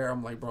see it there,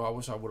 I'm like, bro, I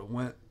wish I would have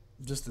went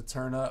just to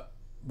turn up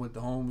with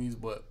the homies.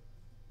 But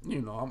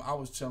you know, I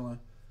was chilling.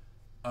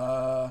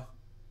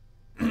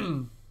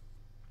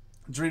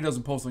 Drenny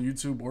doesn't post on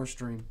YouTube or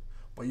stream.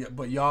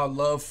 But y'all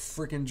love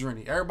freaking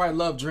Drenny. Everybody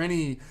love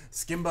Drenny,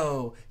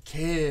 Skimbo,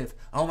 Kiv.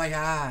 Oh my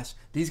gosh,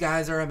 these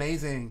guys are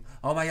amazing.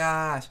 Oh my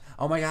gosh.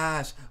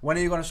 When are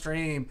you gonna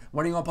stream?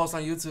 When are you gonna post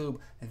on YouTube?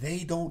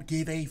 They don't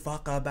give a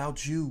fuck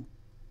about you. You know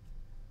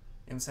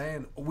what I'm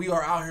saying? We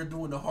are out here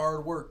doing the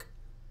hard work.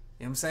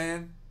 You know what I'm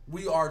saying?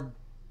 We are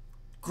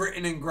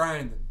gritting and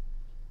grinding. You know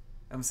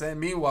what I'm saying?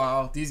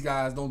 Meanwhile, these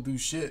guys don't do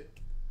shit.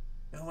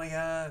 Oh my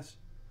gosh.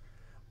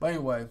 But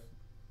anyway,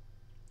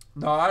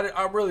 no,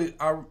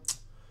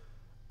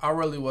 I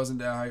really wasn't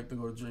that hyped to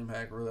go to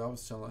DreamHack. Really, I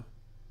was chilling.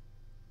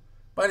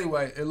 But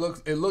anyway, it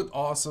looked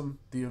awesome.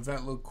 The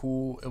event looked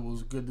cool. It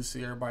was good to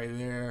see everybody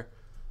there.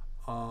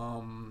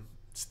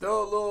 It's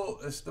still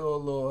a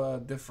little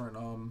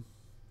different.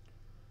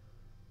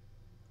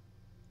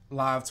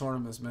 Live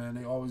tournaments, man,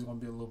 they always gonna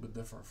be a little bit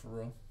different for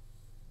real.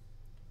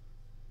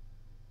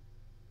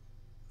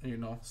 You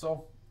know,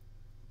 so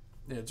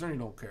yeah, Drenny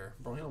don't care,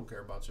 bro. He don't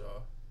care about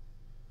y'all.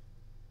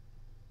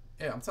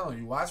 Yeah, I'm telling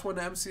you, watch when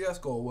the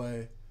MCS go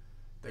away.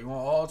 They gonna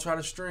all try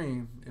to stream. You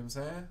know what I'm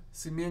saying?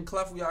 See, me and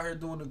Clef, we out here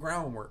doing the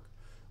groundwork.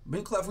 Me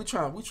and Clef, we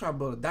trying to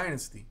build a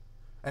dynasty,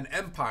 an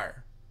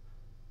empire.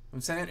 You know what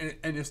I'm saying?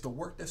 And it's the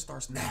work that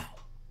starts now.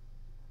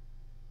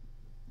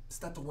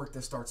 It's not the work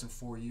that starts in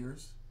 4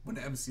 years when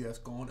the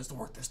MCS going. It's the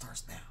work that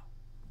starts now. You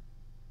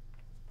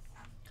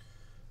know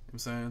what I'm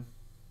saying?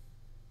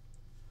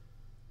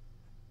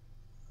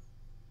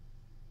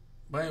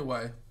 But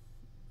anyway,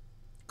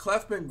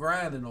 Clef been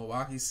grinding though,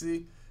 Waki.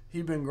 See,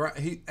 he been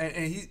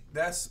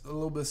that's a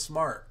little bit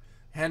smart.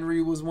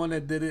 Henry was one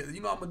that did it.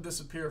 You know, I'm gonna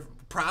disappear.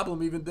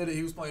 Problem even did it.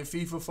 He was playing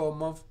FIFA for a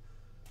month.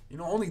 You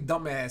know, only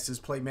dumbasses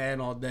play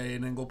Madden all day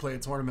and then go play a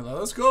tournament. Like,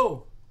 let's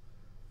go.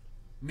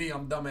 Me,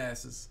 I'm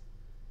dumbasses.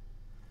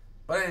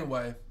 But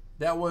anyway,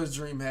 that was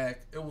DreamHack.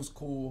 It was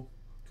cool.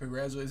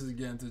 Congratulations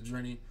again to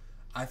Drenny.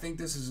 I think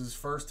this is his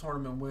first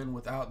tournament win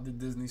without the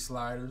Disney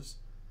sliders.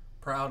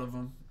 Proud of him.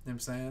 You know what I'm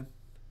saying?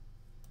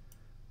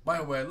 By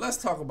the way, let's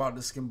talk about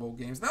the Skimbo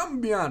games. Now, I'm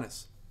going to be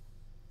honest.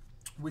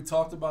 We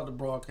talked about the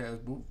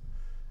broadcast booth.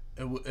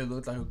 It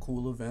looked like a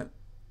cool event.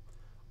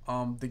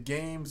 The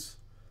games...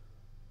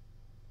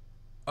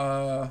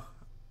 I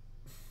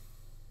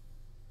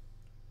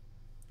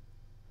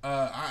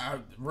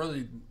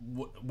really,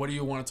 what do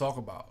you want to talk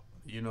about?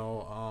 You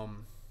know,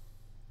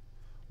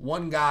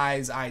 one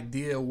guy's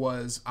idea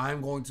was,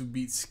 I'm going to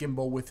beat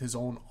Skimbo with his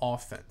own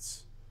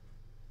offense.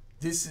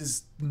 This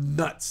is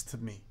nuts to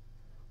me.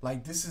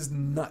 Like, this is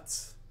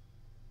nuts.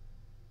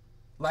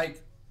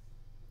 Like,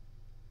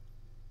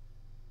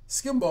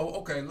 Skimbo,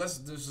 okay,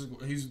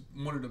 he's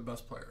one of the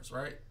best players,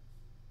 right?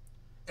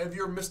 If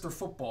you're Mr.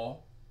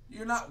 Football,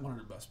 you're not one of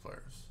the best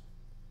players.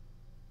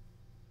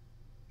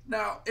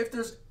 Now, if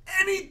there's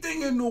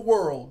anything in the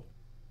world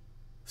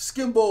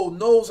Skimbo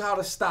knows how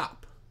to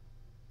stop,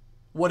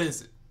 what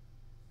is it?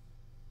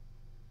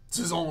 It's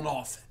his own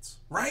offense,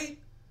 right?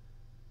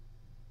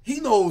 He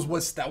knows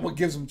what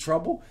gives him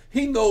trouble.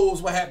 He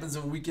knows what happens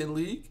in weekend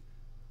league,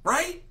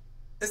 right?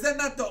 Is that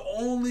not the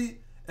only?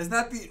 Is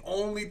that the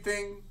only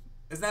thing?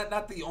 Is that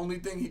not the only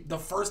thing? The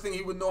first thing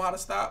he would know how to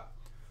stop.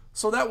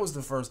 So that was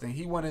the first thing.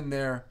 He went in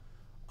there.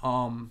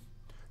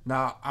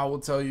 Now I will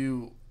tell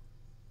you,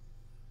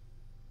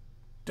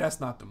 that's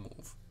not the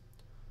move.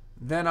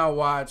 Then I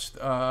watched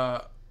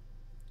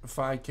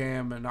Five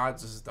Cam, and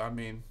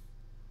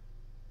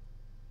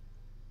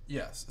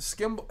yes,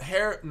 Skimbo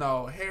hair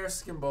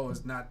Skimbo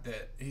is not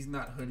that. He's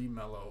not Hoodie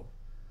Mellow.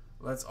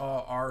 Let's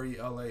all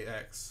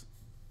RELAX.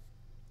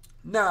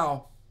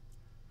 Now,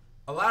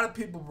 a lot of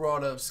people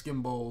brought up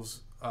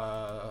Skimbo's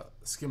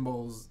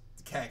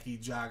khaki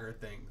jogger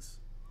things.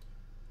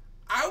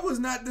 I was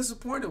not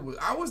disappointed with.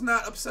 I was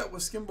not upset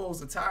with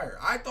Skimbo's attire.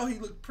 I thought he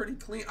looked pretty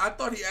clean. I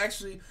thought he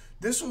actually.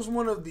 This was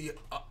one of the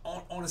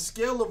on a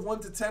scale of 1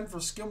 to 10 for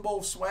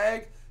Skimbo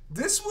swag.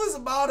 This was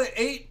about an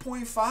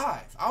 8.5.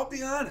 I'll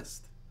be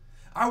honest.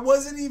 I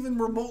wasn't even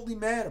remotely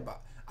mad about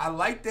it. I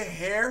like the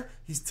hair.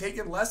 He's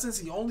taking lessons.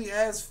 He only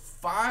has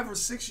 5 or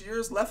 6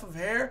 years left of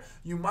hair.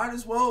 You might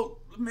as well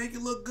make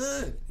it look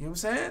good. You know what I'm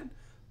saying?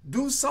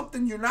 Do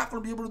something you're not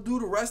going to be able to do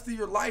the rest of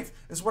your life.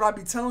 Is what I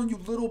be telling you,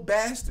 little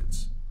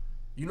bastards.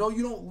 You know,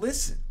 you don't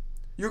listen.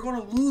 You're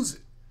going to lose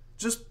it.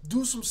 Just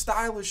do some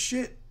stylish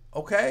shit,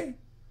 okay?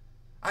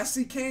 I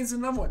see Kane's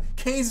another one.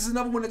 Kane's is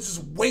another one that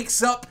just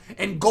wakes up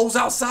and goes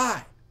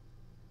outside.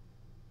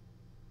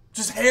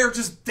 Just hair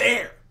just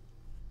there.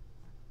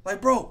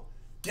 Like, bro,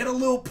 get a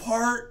little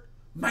part.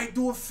 Might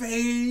do a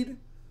fade.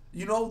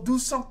 You know, do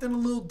something a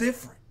little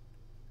different.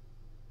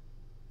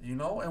 You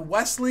know, and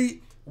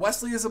Wesley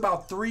is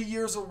about 3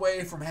 years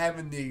away from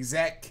having the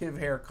exact Kiv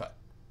haircut.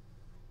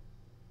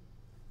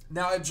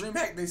 Now at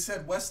DreamHack they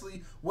said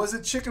Wesley was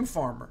a chicken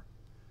farmer,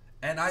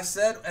 and I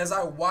said as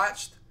I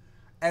watched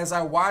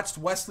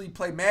Wesley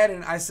play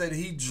Madden, I said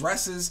he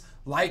dresses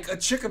like a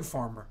chicken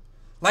farmer.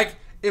 Like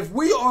if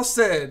we all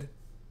said,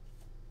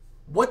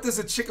 what does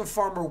a chicken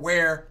farmer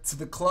wear to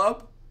the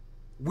club?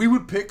 We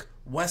would pick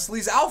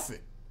Wesley's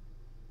outfit.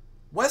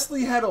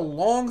 Wesley had a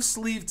long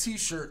sleeve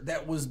t-shirt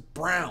that was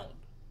brown.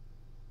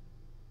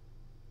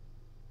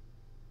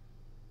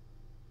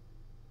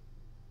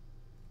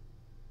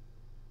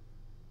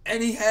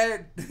 And he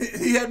had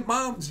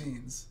mom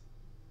jeans.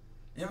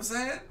 You know what I'm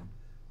saying?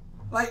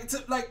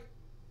 Like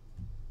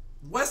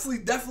Wesley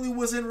definitely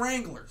was in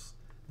Wranglers.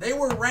 They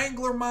were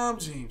Wrangler mom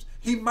jeans.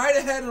 He might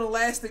have had an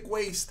elastic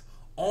waist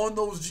on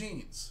those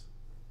jeans.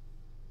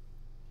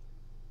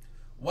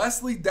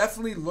 Wesley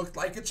definitely looked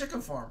like a chicken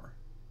farmer.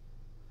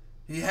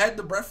 He had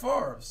the Brett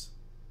Favre's.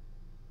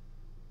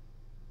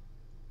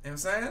 You know what I'm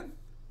saying?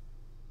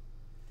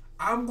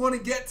 I'm going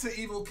to get to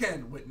Evil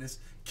Ken, witness.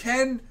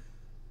 Ken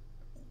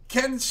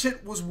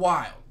shit was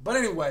wild. But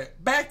anyway,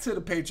 back to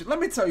the Patriots. Let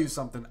me tell you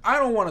something. I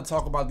don't want to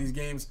talk about these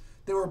games.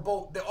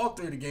 All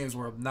three of the games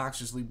were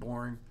obnoxiously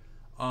boring.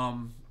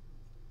 That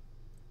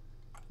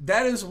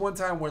is one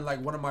time when like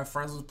one of my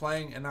friends was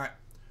playing and I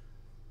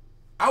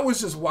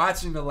was just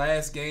watching the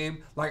last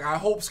game. Like I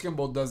hope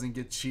Skimbo doesn't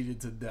get cheated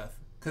to death.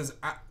 Cause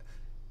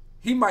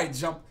he might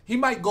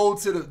go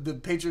to the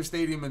Patriot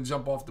Stadium and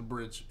jump off the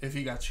bridge if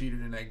he got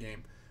cheated in that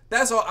game.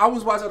 That's all. I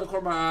was watching out the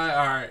corner of my eye.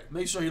 All right,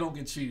 make sure you don't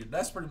get cheated.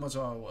 That's pretty much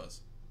all it was.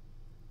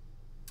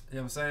 You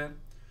know what I'm saying?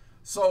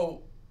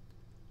 So,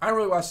 I don't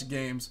really watch the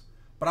games,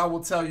 but I will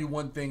tell you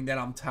one thing that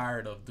I'm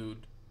tired of,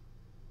 dude.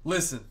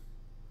 Listen,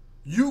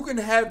 you can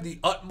have the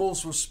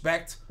utmost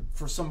respect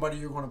for somebody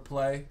you're going to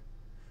play,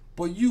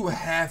 but you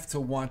have to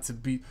want to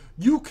be.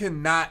 You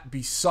cannot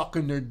be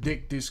sucking their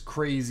dick this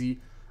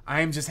crazy.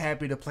 I am just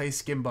happy to play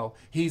Skimbo.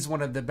 He's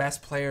one of the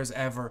best players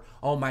ever.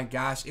 Oh my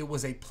gosh, it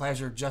was a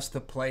pleasure just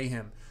to play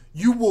him.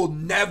 You will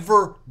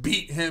never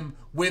beat him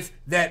with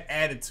that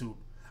attitude.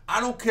 I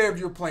don't care if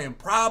you're playing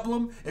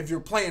Problem, if you're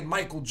playing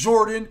Michael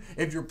Jordan,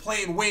 if you're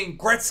playing Wayne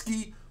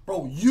Gretzky.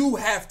 Bro, you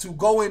have to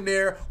go in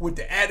there with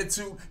the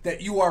attitude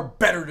that you are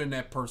better than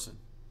that person.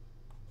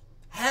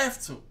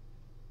 Have to.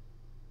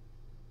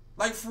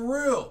 Like, for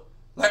real.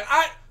 Like,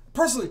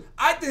 Personally,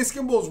 I think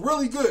Skimbo's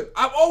really good.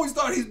 I've always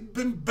thought he's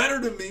been better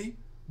than me.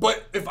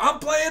 But if I'm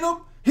playing him,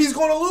 he's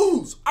going to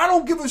lose. I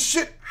don't give a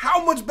shit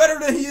how much better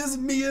than he is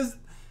than me is.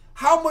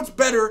 How much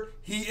better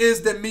he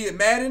is than me at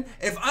Madden.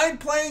 If I'm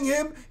playing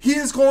him, he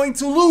is going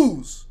to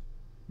lose.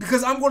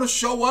 Because I'm going to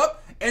show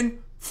up and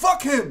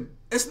fuck him.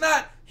 It's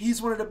not,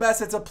 he's one of the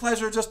best. It's a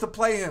pleasure just to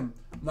play him.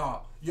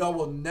 Nah, y'all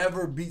will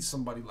never beat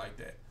somebody like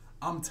that.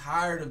 I'm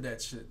tired of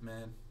that shit,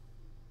 man.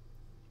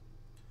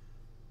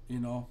 You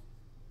know?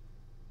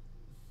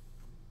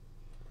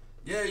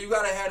 Yeah, you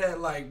got to have that,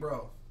 like,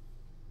 bro.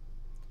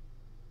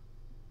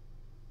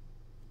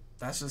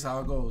 That's just how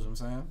it goes, you know what I'm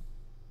saying?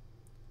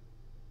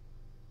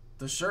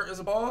 The shirt is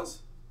a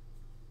pause.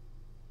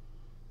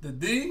 The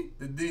D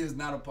is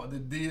not a pause. The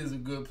D is a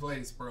good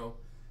place, bro.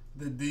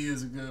 The D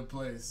is a good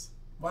place.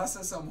 Why I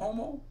said something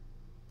homo?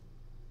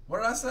 What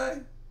did I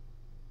say?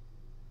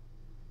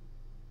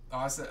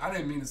 Oh, I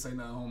didn't mean to say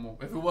nothing homo.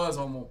 If it was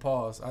homo,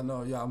 pause. I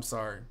know, yeah, I'm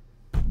sorry.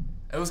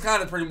 It was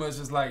kind of pretty much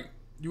just like,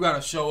 you got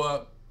to show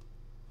up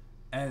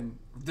and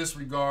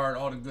disregard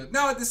all the good.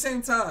 Now, at the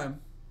same time,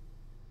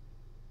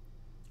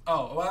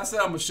 oh, well, I said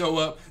I'm going to show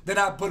up. Then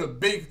I put a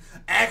big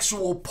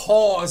actual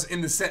pause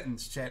in the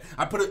sentence, chat.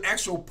 I put an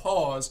actual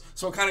pause,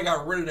 so it kind of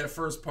got rid of that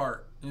first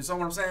part. You know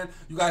what I'm saying?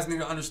 You guys need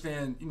to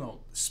understand, you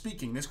know,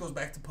 speaking. This goes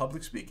back to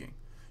public speaking.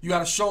 You got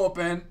to show up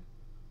and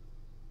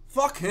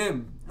fuck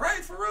him.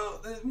 Right? For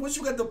real. Once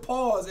you get the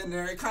pause in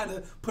there, it kind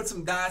of puts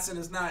some dots and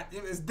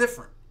it's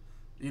different.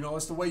 You know,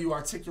 it's the way you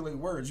articulate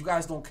words. You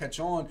guys don't catch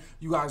on.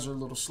 You guys are a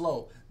little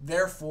slow.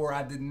 Therefore,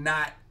 I did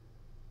not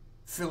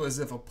feel as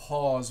if a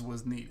pause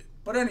was needed.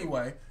 But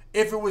anyway,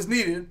 if it was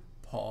needed,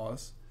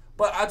 pause.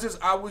 But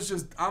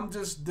I'm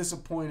just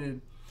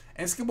disappointed.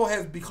 And Skimbo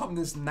has become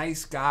this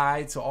nice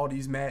guy to all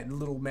these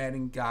little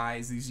Madden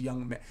guys, these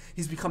young men.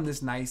 He's become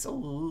this nice,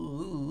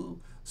 ooh.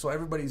 So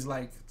everybody's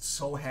like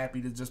so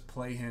happy to just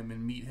play him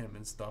and meet him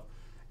and stuff.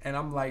 And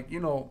I'm like, you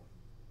know,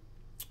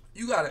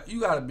 you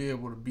gotta be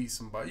able to beat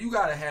somebody. You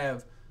gotta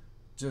have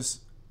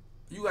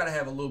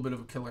a little bit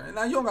of a killer. And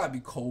now you don't gotta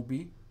be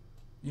Kobe,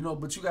 you know,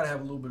 but you gotta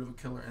have a little bit of a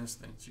killer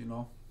instinct, you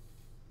know.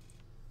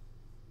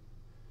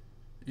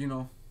 You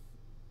know,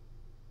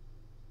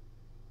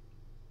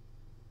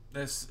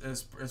 it's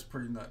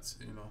pretty nuts,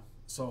 you know.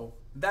 So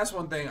that's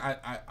one thing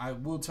I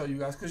will tell you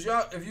guys, because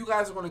y'all, if you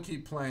guys are going to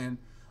keep playing,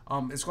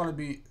 it's going to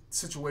be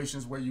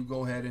situations where you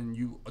go ahead and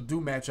you do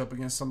match up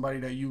against somebody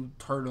that you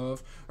heard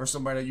of, or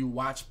somebody that you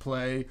watch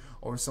play,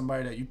 or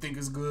somebody that you think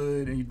is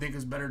good and you think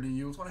is better than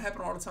you. It's going to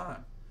happen all the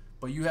time.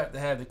 But you have to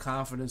have the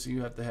confidence, and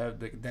you have to have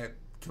that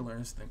killer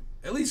instinct.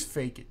 At least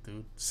fake it,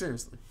 dude.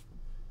 Seriously.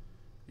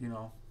 You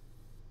know.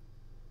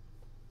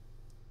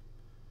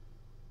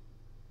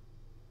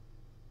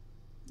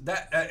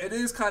 That it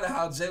is kind of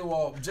how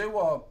J-Wall,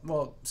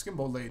 well,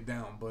 Skimbo laid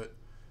down, but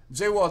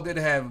J-Wall did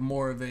have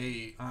more of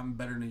a I'm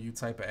better than you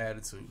type of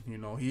attitude. You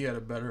know, he had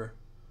a better,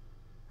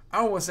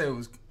 I don't want to say it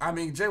was, I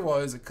mean, J-Wall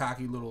is a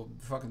cocky little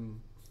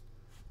fucking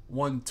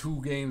won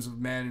 2 games of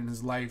Madden in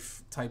his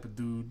life type of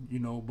dude, you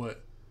know,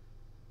 but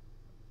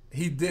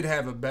he did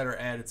have a better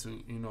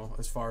attitude, you know,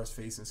 as far as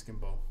facing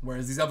Skimbo.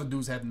 Whereas these other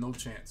dudes had no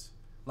chance.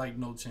 Like,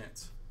 no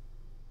chance.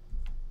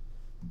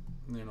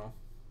 You know.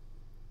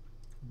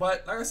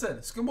 But like I said,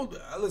 Skimbo.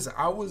 Listen,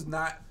 I was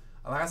not.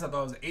 Like I said, I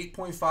thought it was an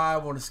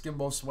 8.5 on the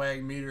Skimbo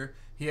swag meter.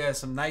 He had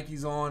some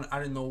Nikes on. I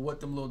didn't know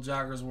what them little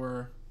joggers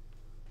were.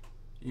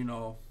 You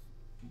know,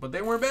 but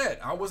they weren't bad.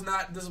 I was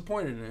not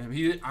disappointed in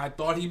him. I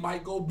thought he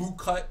might go boot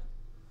cut,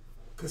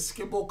 because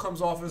Skimbo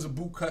comes off as a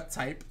boot cut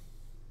type.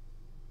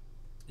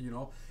 You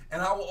know,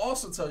 and I will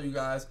also tell you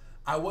guys,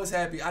 I was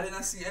happy. I did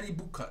not see any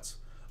boot cuts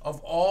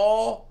of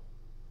all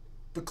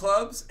the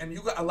clubs, and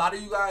a lot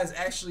of you guys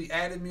actually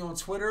added me on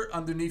Twitter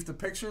underneath the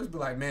pictures, be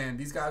like, man,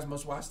 these guys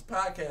must watch the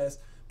podcast,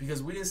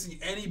 because we didn't see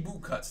any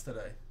boot cuts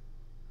today.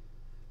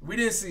 We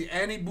didn't see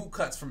any boot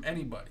cuts from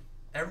anybody.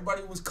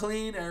 Everybody was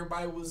clean.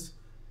 Everybody was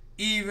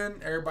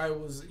even. Everybody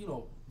was, you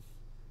know,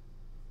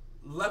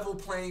 level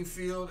playing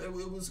field. It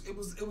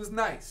was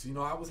nice. You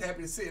know, I was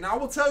happy to see it. And I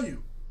will tell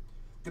you,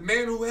 the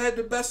man who had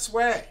the best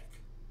swag,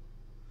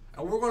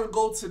 and we're going to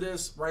go to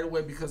this right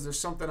away because there's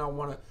something I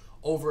want to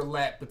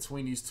overlap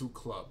between these two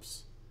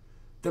clubs.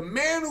 The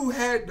man who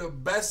had the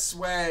best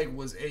swag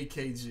was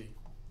AKG.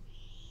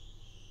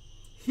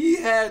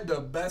 He had the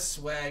best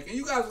swag. And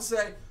you guys will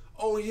say,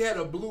 oh, he had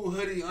a blue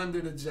hoodie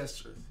under the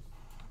gesture.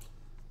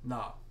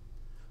 Nah.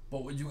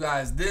 But what you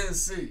guys didn't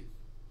see,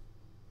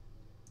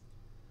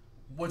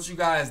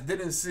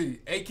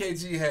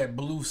 AKG had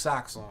blue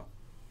socks on.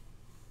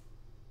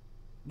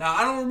 Now,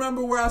 I don't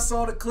remember where I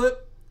saw the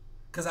clip,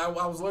 because I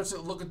was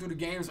looking through the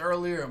games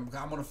earlier. I'm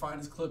going to find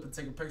this clip and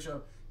take a picture of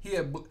it. He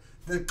had,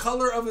 the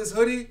color of his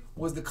hoodie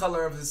was the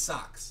color of his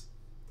socks.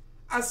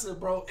 I said,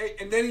 bro,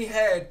 and then he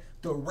had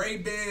the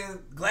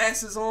Ray-Ban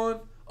glasses on.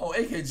 Oh,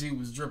 AKG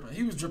was dripping.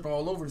 He was dripping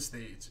all over the stage.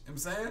 You know what I'm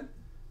saying?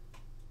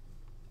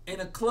 In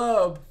a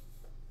club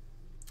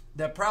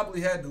that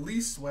probably had the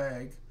least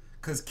swag,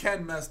 because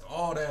Ken messed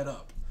all that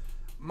up.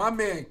 My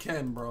man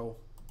Ken, bro.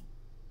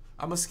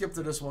 I'm gonna skip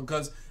to this one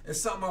because it's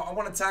something I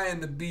want to tie in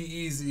the Be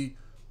Easy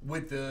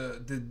with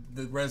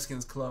the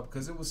Redskins club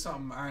because it was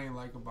something I ain't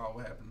like about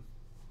what happened.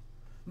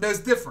 No, it's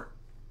different.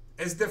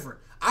 It's different.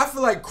 I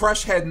feel like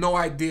Crush had no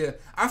idea.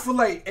 I feel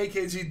like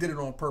AKG did it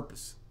on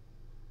purpose.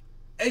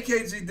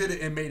 AKG did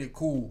it and made it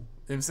cool. You know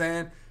what I'm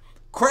saying?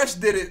 Crush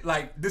did it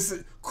like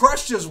this.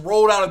 Crush just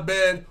rolled out of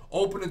bed,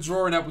 opened a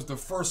drawer, and that was the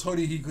first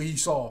hoodie he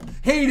saw.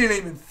 He didn't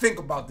even think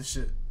about the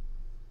shit.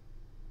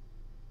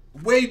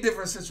 Way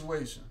different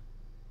situation.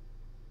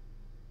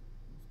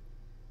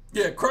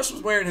 Yeah, Crush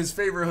was wearing his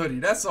favorite hoodie.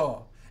 That's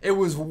all. It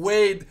was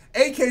way.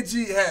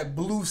 AKG had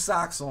blue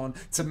socks on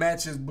to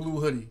match his blue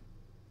hoodie.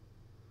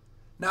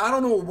 Now I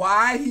don't know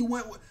why he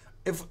went.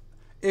 If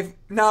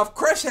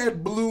Crush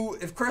had blue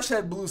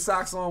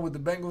socks on with the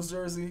Bengals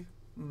jersey.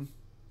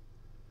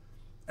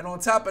 And on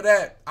top of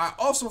that, I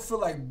also feel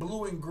like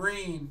blue and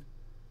green,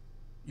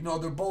 you know,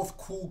 they're both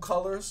cool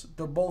colors.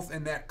 They're both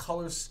in that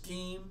color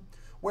scheme.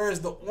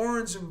 Whereas the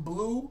orange and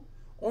blue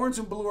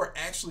are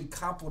actually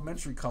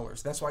complementary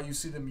colors. That's why you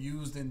see them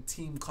used in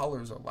team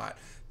colors a lot.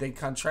 They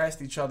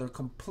contrast each other.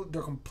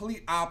 They're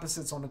complete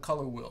opposites on the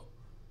color wheel.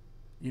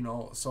 You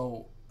know,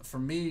 so for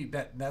me,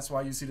 that's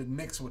why you see the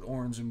Knicks with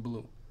orange and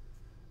blue.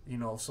 You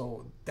know,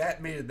 so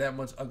that made it that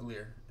much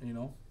uglier, you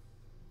know.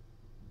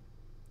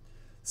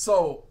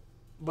 So,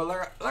 but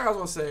like I was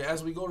gonna say,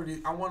 as we go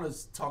to I want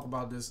to talk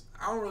about this.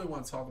 I don't really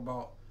want to talk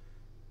about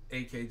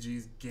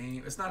AKG's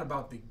game. It's not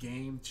about the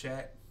game,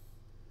 chat.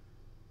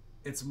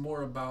 It's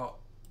more about,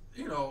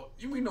 you know,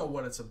 we know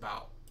what it's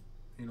about.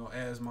 You know,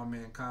 as my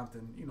man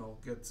Compton, you know,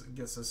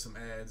 gets us some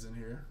ads in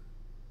here.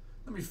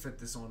 Let me fit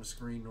this on the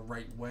screen the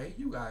right way.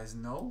 You guys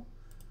know.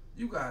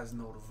 You guys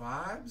know the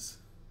vibes.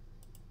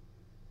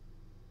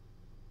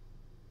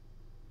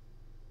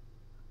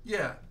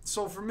 Yeah,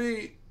 so for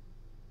me,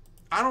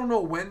 I don't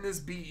know when this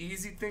Be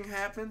Easy thing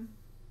happened.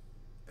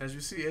 As you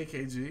see,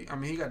 AKG, I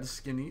mean, he got the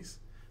skinnies.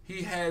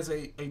 He has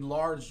a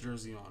large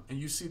jersey on. And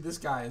you see this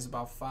guy is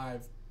about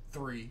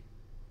 5'3".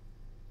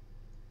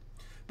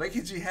 But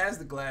AKG has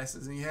the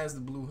glasses and he has the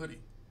blue hoodie. You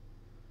know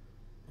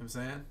what I'm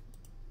saying?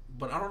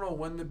 But I don't know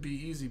when the Be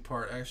Easy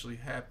part actually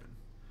happened.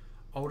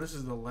 Oh, this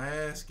is the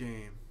last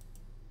game.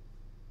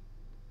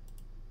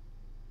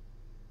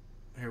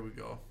 Here we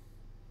go.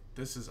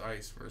 This is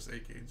Ice versus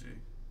AKG.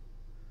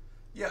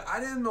 Yeah,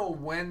 I didn't know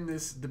when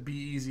the Be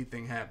Easy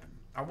thing happened.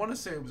 I want to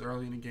say it was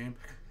early in the game.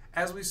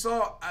 As we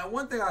saw,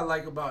 one thing I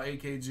like about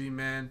AKG,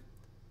 man,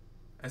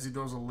 as he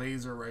throws a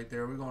laser right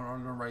there, we're going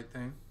on the right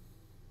thing.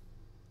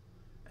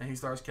 And he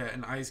starts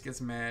and Ice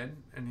gets mad,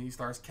 and he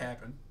starts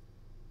capping.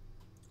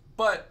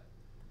 But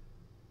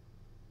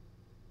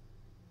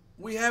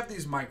we have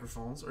these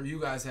microphones, or you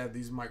guys have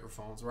these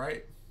microphones,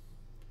 right?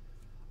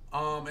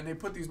 And they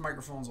put these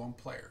microphones on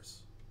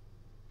players.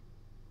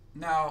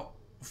 Now,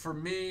 for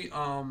me,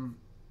 the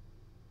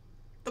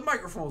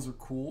microphones are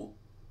cool,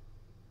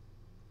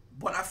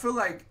 but I feel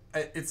like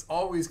it's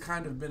always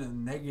kind of been a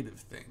negative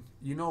thing.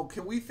 You know,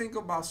 can we think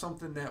about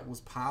something that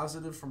was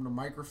positive from the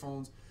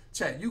microphones?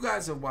 Chat, you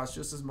guys have watched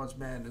just as much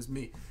Madden as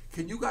me.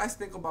 Can you guys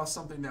think about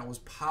something that was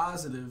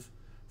positive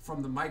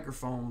from the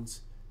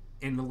microphones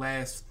in the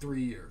last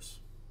 3 years?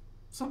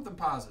 Something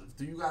positive.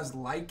 Do you guys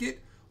like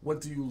it?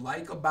 What do you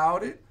like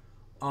about it?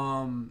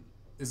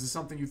 Is it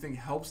something you think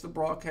helps the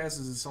broadcast?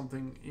 Is it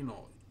something, you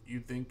know, you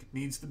think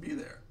needs to be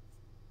there?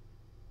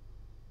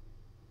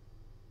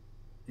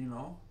 You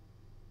know?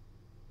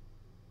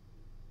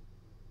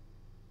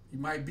 You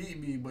might beat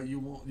me, but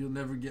you'll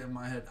never get in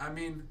my head. I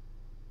mean,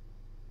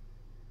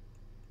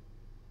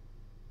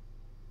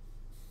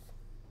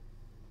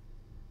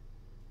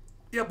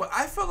 yeah, but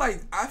I feel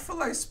like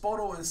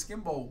Spoto and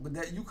Skimbo, but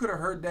that you could have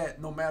heard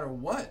that no matter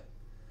what.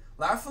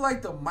 Like I feel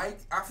like the mic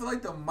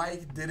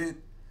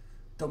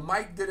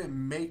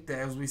didn't make that,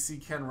 as we see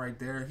Ken right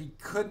there. He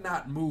could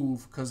not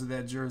move because of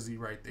that jersey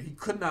right there. He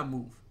could not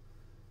move.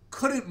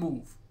 Couldn't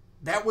move.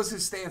 That was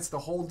his stance the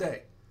whole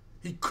day.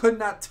 He could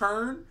not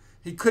turn.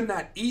 He could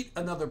not eat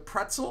another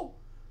pretzel.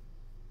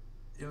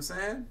 You know what I'm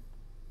saying?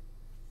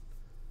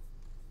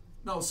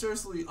 No,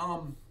 seriously,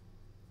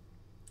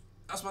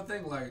 that's my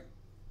thing, like,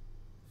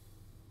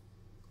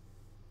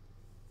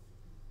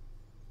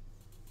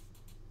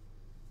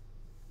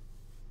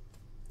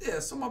 yeah,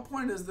 so my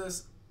point is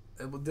this.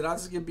 Did I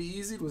just get Be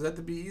Easy? Was that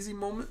the Be Easy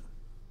moment?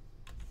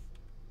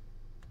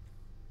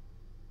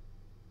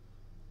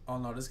 Oh,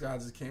 no, this guy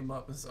just came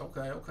up and said,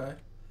 okay.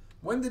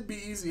 When did Be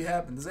Easy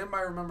happen? Does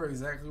anybody remember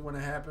exactly when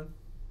it happened?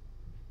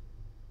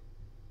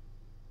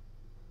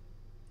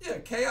 Yeah,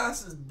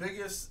 Chaos's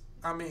biggest...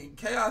 I mean,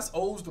 Chaos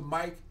owes the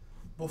mic.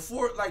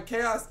 Before, like,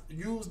 Chaos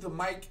used the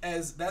mic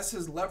as... That's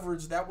his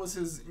leverage. That was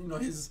his, you know,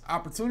 his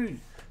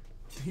opportunity.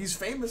 He's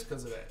famous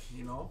because of that,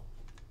 you know?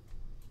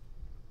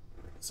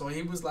 So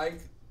he was like...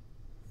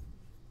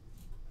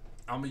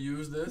 I'm going to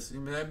use this. I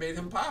mean, that made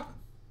him popping.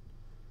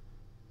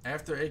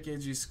 After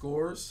AKG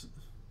scores.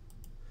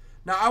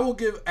 Now, I will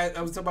give...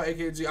 I was talking about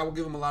AKG. I will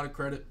give him a lot of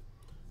credit.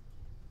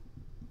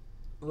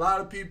 A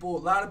lot of people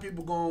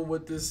going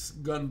with this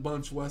gun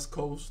bunch West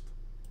Coast.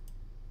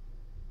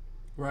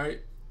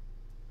 Right?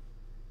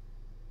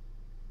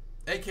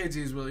 AKG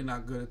is really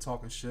not good at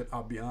talking shit,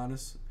 I'll be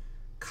honest.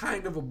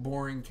 Kind of a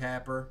boring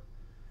capper.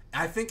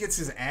 I think it's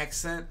his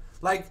accent.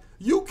 Like,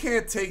 you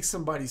can't take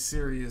somebody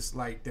serious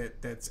like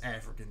that's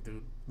African,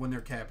 dude, when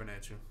they're capping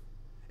at you.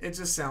 It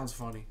just sounds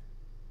funny.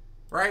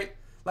 Right?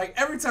 Like,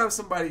 every time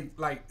somebody,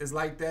 like, is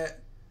like that,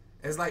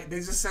 it's like, they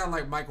just sound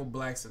like Michael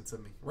Blackson to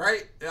me.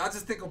 Right? I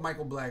just think of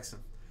Michael Blackson.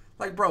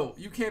 Like, bro,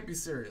 you can't be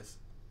serious.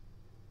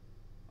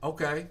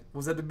 Okay.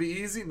 Was that to be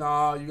easy?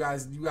 Nah, you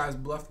guys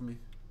bluffed me.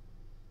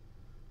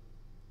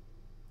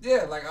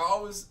 Yeah, like, I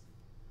always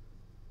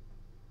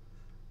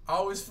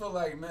feel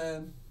like,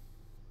 man,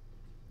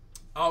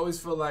 I always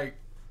feel like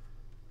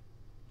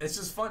it's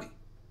just funny,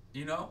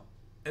 you know?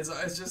 It's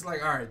just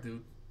like, all right,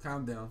 dude,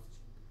 calm down.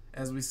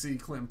 As we see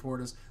Clinton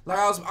Portis. Like,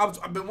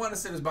 I've been wanting to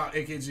say this about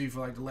AKG for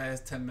like the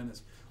last 10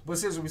 minutes. But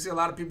seriously, we see a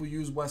lot of people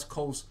use West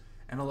Coast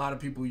and a lot of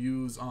people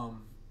use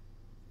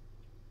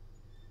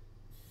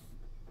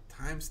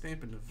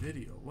timestamp in the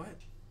video.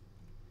 What?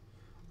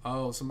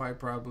 Oh, somebody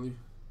probably.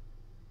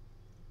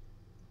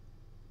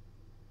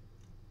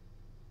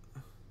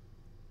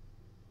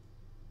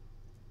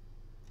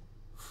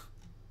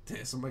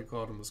 Damn, somebody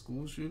called him a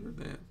school shooter.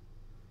 Damn.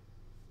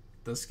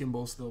 Does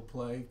Skimbo still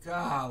play?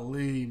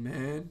 Golly,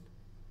 man.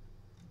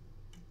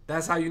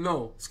 That's how you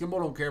know. Skimbo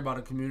don't care about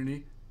the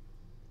community.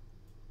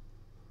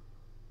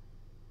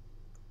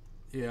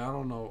 Yeah, I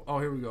don't know. Oh,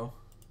 here we go.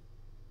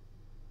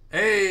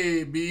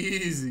 Hey, be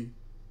easy.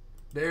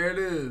 There it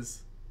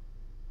is.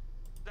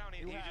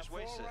 You just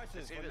wasted.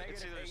 It's either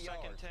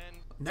second 10.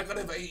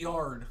 Negative 8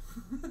 yard.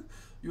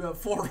 You have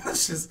 4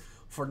 rushes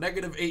for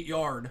negative 8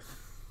 yard.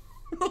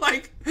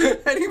 Like,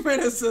 any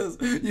man that says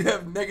you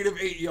have negative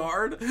 8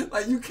 yard,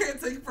 like, you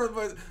can't take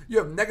it you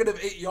have negative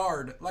 8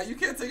 yard. Like, you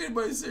can't take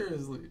anybody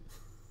seriously.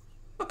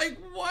 Like,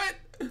 what?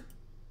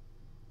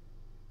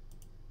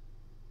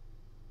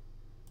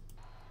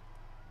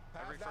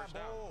 Every first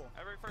down.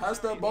 Pass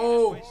that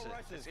ball.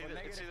 It's either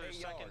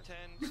second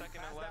 10,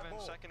 second 11,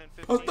 second and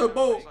 15. Pass that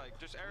ball. It's like,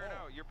 just air it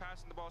out. You're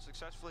passing the ball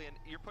successfully, and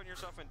you're putting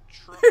yourself in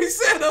trouble. He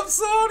said, I'm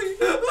sorry.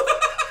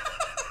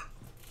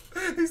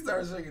 He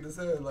started shaking his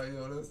head like,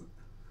 yo, this.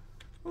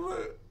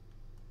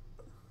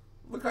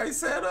 Look how he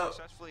sat up.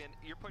 And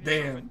you're putting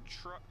yourself in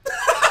trouble.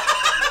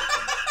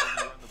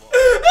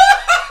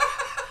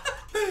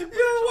 Yo,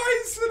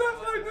 why he sit up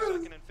like this?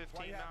 Second and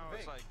 15 now.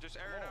 It's like, just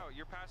air it out.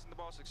 You're passing the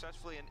ball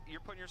successfully, and you're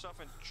putting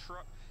yourself in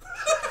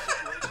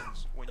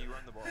situations when you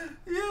run the ball.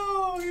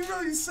 Yo, he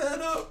really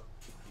sat up.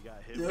 You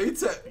got hit. Yo, he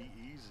tapped. Be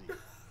easy.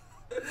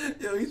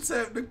 Yo, he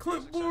tapped the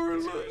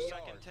clipboard. Look.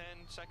 Second 10,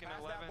 second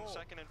 11,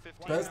 second and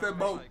 15. Pass that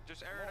ball. Like,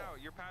 just air it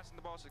out. You're passing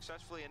the ball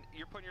successfully, and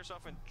you're putting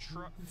yourself in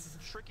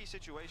tricky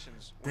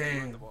situations when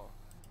you run the ball.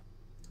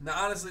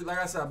 Now, honestly, like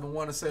I said, I've been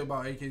wanting to say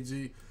about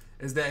AKG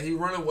is that he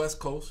running West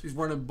Coast. He's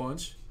running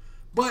bunch.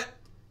 But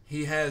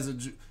he has a...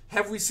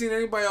 Have we seen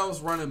anybody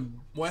else running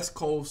West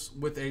Coast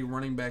with a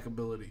running back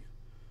ability?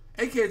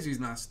 AKG's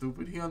not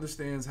stupid. He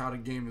understands how the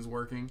game is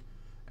working.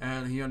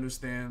 And he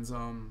understands,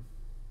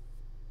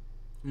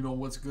 you know,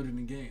 what's good in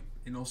the game.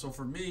 You know, so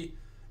for me,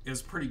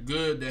 it's pretty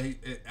good that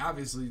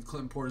obviously,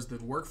 Clinton Portis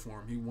did work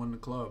for him. He won the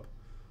club.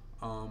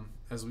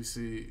 As we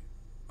see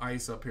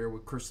Ice up here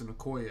with Christian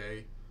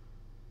Okoye.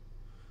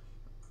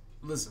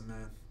 Listen,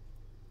 man.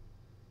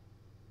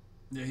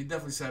 Yeah, he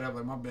definitely sat up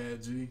like, my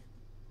bad, G.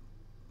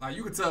 Like,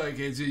 you could tell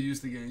AKG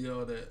used to getting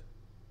yelled at.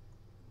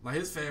 Like,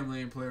 his family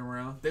ain't playing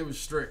around. They was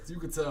strict. You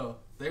could tell.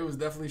 They was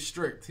definitely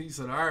strict. He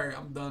said, all right,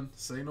 I'm done.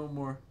 Say no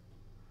more.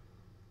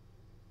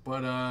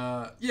 But,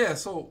 yeah,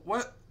 so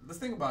what? Let's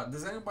think about it.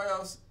 Does anybody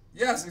else?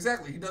 Yes,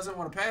 exactly. He doesn't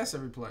want to pass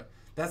every play.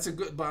 That's a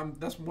good, but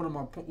that's one of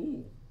my,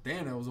 ooh,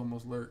 damn, that was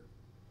almost lurk.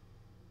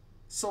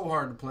 So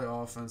hard to play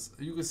offense.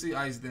 You can see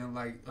Ice then,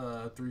 like,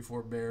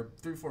 3-4 bear.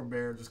 3-4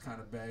 bear just kind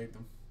of bagged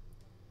him.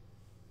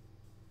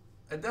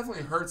 It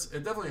definitely hurts.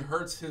 It definitely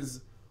hurts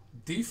his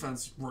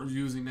defense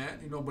using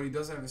that, you know. But he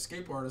doesn't have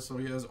escape artists, so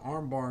he has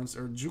arm bars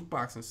or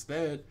jukebox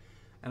instead.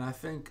 And I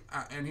think,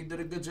 and he did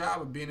a good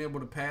job of being able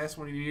to pass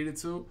when he needed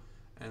to,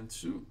 and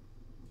shoot.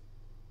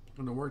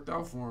 And it worked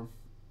out for him,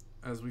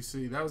 as we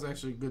see. That was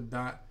actually a good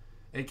dot.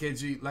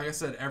 AKG, like I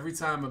said, every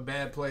time a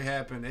bad play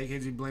happened,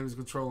 AKG blamed his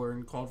controller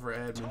and called for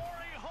admin. Torrey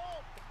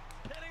Holt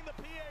hitting the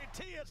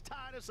PAT has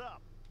tied us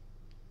up.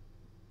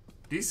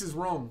 This is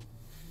wrong.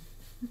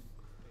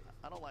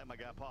 I don't like my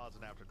guy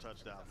pausing after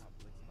touchdown.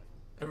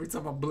 Every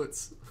time I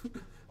blitz,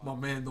 my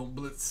man don't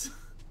blitz.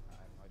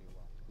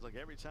 It's like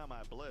every time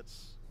I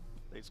blitz,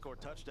 they score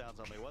touchdowns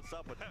on me. What's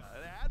up with that?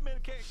 The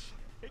admin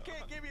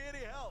can't give you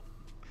any help.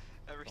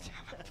 Every time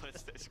I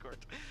blitz, they scored.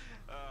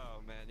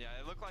 Oh man, yeah,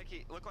 it looked like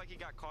he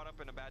got caught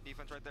up in a bad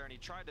defense right there, and he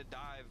tried to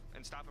dive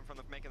and stop him from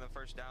making the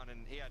first down,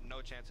 and he had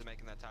no chance of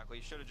making that tackle.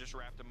 He should have just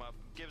wrapped him up,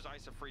 gives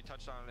Ice a free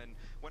touchdown, and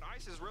when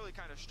Ice is really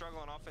kind of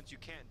struggling on offense, you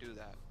can't do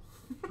that.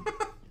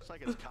 Looks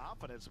like his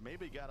confidence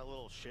maybe got a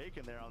little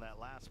shaken there on that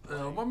last play.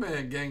 My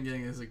man Gang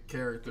Gang is a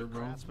character,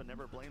 bro. Craftsman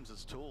never blames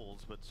his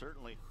tools, but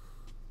certainly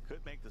could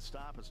make the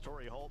stop as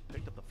Torrey Holt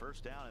picked up the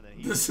first down, and then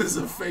he. This is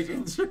a fake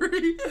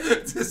injury.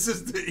 This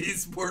is the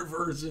esport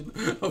version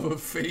of a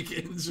fake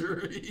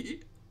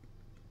injury.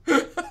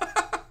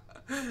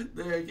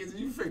 Damn,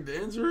 you faked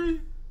the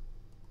injury?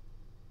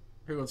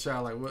 Here go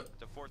Chow, like what?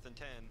 To 4th and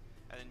 10,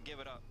 and then give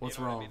it up. What's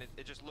you know wrong? What I mean?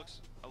 It just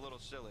looks a little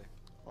silly.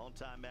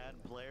 Longtime Madden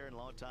player and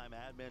longtime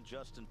admin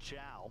Justin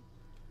Chow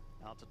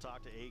out to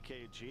talk to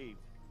AKG.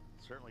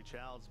 Certainly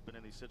Chow's been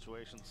in these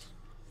situations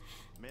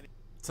many.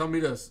 Tell me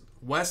this.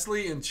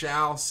 Wesley and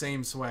Chow,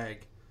 same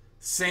swag.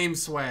 Same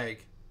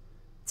swag.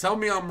 Tell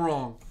me I'm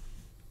wrong.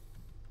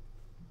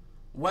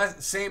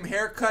 Same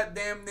haircut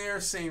damn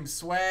near, same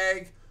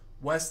swag.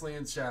 Wesley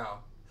and Chow.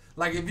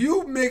 Like if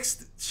you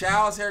mixed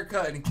Chow's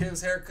haircut and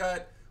Kiv's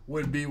haircut,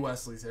 would be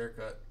Wesley's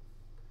haircut.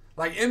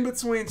 Like in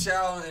between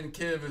Chow and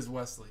Kiv is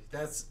Wesley.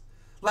 That's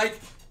like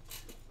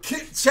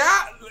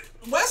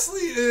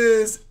Wesley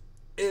is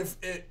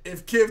if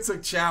Kiv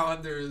took Chow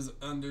under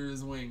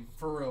his wing,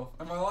 for real.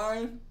 Am I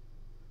lying?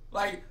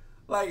 Like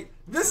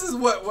this is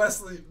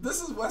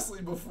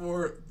Wesley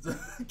before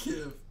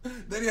Kiv.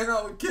 Then he hung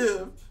out with Kiv. You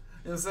know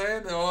what I'm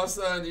saying? Then all of a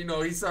sudden, you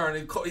know, he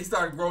started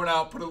growing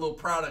out, put a little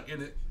product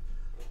in it.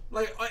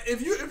 Like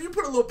if you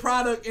put a little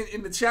product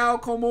in the Chow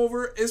comb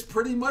over, it's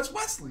pretty much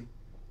Wesley.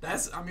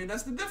 That's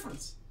the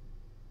difference.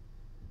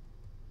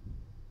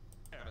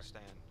 I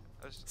understand.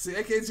 See,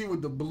 AKG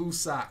with the blue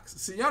socks.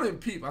 See, y'all didn't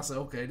peep. I said,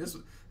 okay, his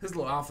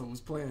little outfit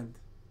was planned.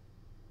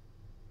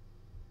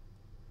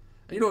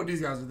 And you know what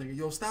these guys are thinking?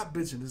 Yo, stop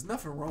bitching. There's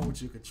nothing wrong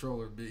with your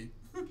controller, B.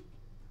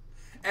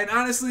 And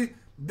honestly,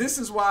 this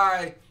is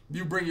why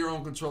you bring your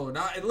own controller.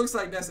 Now, it looks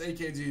like that's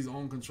AKG's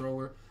own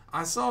controller.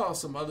 I saw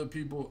some other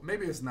people.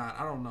 Maybe it's not.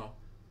 I don't know.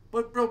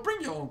 But, bro,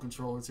 bring your own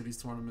controller to these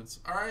tournaments.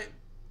 All right?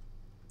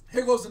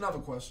 Here goes another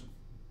question.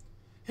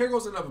 Here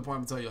goes another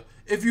point I'm telling you.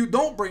 If you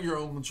don't bring your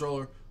own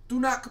controller,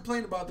 do not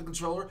complain about the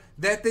controller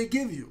that they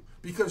give you.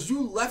 Because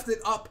you left it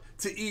up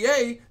to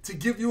EA to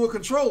give you a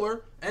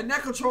controller, and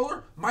that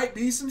controller might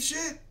be some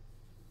shit.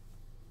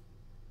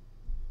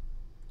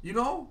 You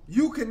know?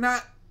 You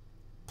cannot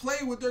play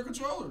with their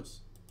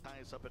controllers.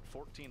 Ties up at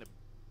 14.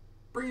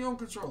 Bring your own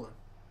controller.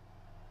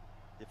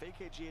 If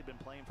AKG had been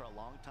playing for a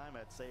long time,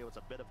 I'd say it was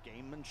a bit of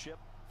gamemanship.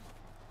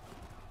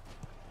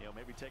 You know,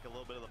 maybe take a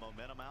little bit of the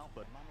momentum out,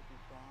 but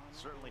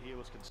certainly he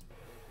was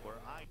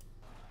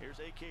here's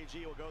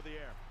AKG will go the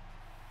air.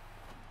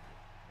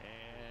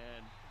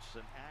 And just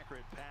an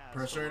accurate pass.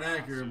 Pressure and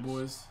accurate,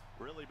 boys.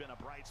 Really been a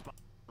bright spot.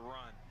 Run.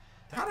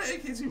 How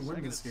did AKG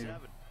win this game?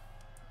 7.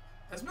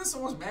 It's been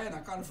so much Madden, I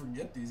kind of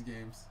forget these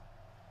games.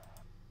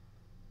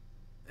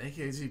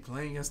 AKG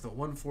playing against the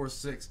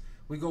 1-4-6.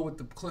 We go with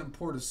the Clinton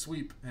Porter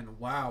sweep, and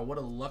wow, what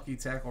a lucky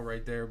tackle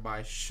right there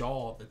by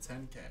Shaw, the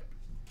 10 cap.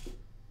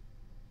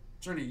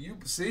 Journey, you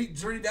see,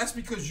 Journey, that's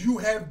because you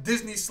have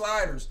Disney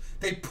sliders.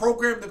 They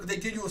they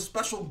give you a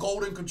special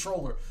golden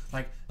controller.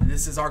 Like,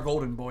 this is our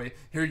golden boy.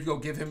 Here you go,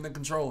 give him the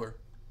controller.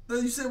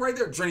 Then you sit right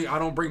there, Journey, I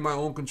don't bring my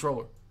own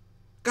controller.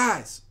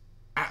 Guys,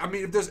 I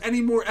mean, if there's any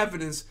more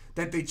evidence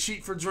that they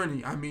cheat for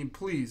Journey, I mean,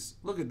 please,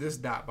 look at this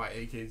dot by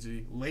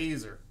AKG.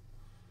 Laser.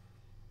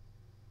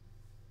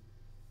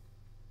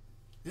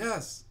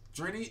 Yes,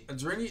 Journey,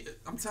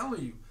 I'm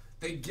telling you,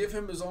 they give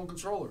him his own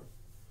controller.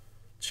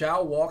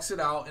 Chow walks it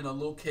out in a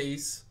little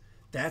case.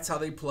 That's how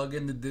they plug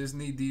in the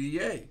Disney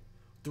DDA,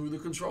 through the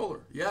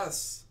controller.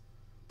 Yes,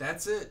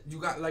 that's it. You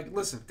got, like,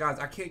 listen, guys,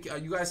 I can't.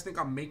 You guys think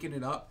I'm making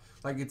it up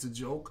like it's a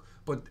joke,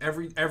 but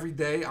every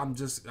day I'm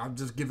just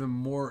giving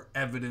more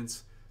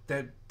evidence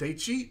that they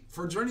cheat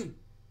for Journey.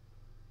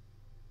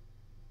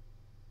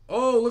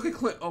 Oh, look at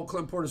Clint. Oh,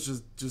 Clint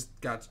Porter's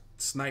just got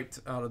sniped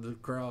out of the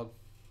crowd.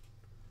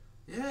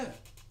 Yeah, I'm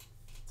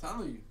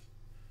telling you.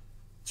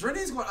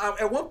 Journey's going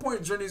at one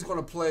point. Journey's going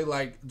to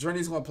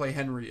play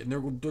Henry, and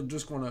they're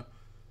just going to.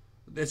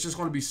 It's just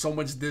going to be so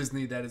much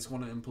Disney that it's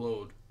going to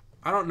implode.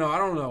 I don't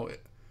know.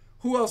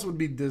 Who else would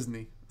be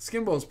Disney?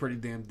 Skimbo's pretty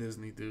damn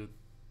Disney, dude.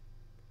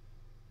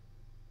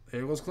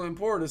 There goes Clint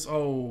Portis.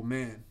 Oh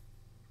man.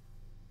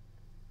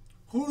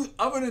 Who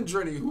other than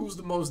Journey? Who's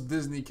the most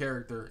Disney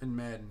character in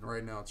Madden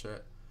right now,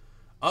 chat?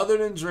 Other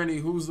than Journey,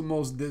 who's the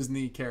most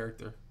Disney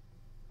character?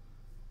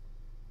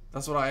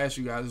 That's what I asked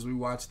you guys as we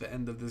watched the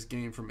end of this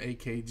game from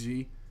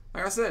AKG.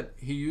 Like I said,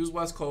 he used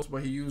West Coast,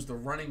 but he used the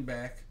running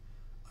back.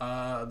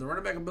 The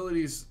running back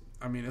abilities,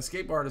 I mean,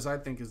 Escape Artist I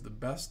think is the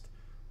best,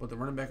 but the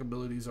running back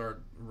abilities are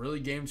really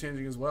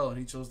game-changing as well, and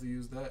he chose to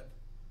use that.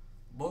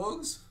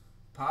 Bugs?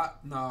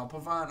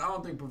 Pavon, I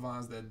don't think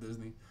Pavon's that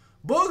Disney.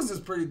 Bugs is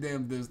pretty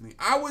damn Disney.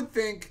 I would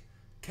think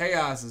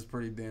Chaos is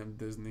pretty damn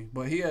Disney,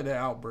 but he had that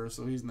outburst,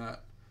 so he's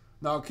not.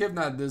 No, Kiv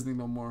not Disney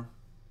no more.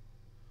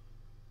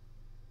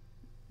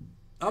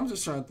 I'm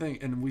just trying to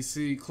think, and we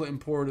see Clinton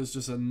Portis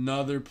just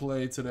another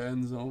play to the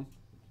end zone.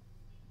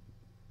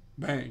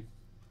 Bang.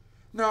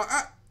 Now,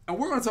 and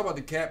we're going to talk about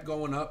the cap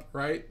going up,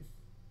 right?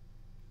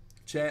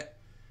 Chat.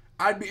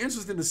 I'd be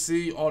interested to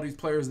see all these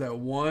players that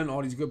won,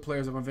 all these good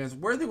players of my fans,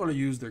 where they're going to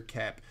use their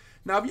cap.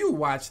 Now, if you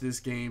watch this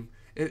game,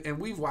 and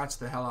we've watched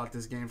the hell out of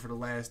this game for the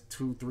last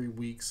 2-3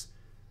 weeks,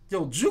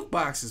 yo,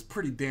 Jukebox is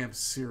pretty damn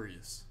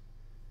serious.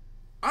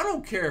 I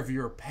don't care if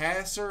you're a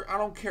passer. I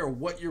don't care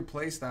what your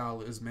play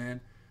style is, man.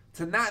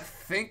 To not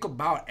think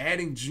about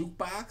adding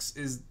Jukebox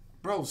is,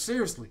 bro,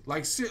 seriously.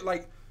 Like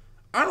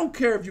I don't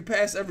care if you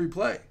pass every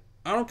play.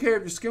 I don't care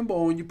if you're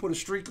skimbo and you put a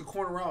streak, a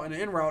corner route, and an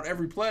in route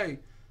every play.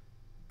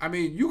 I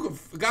mean, you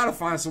gotta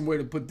find some way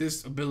to put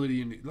this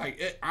ability in.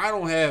 I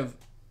don't have.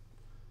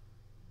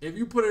 If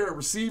you put it at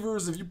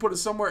receivers, if you put it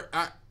somewhere,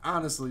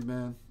 honestly,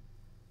 man,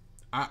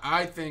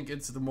 I think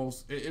it's the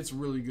most. It's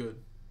really good.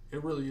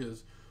 It really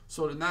is.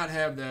 So to not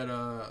have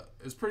that,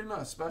 is pretty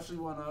nice, especially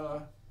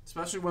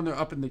when they're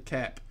up in the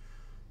cap.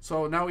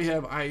 So now we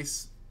have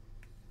Ice.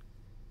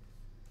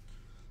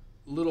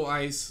 Little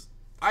Ice.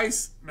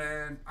 Ice,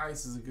 man.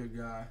 Ice is a good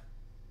guy.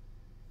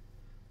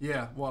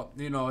 Yeah, well,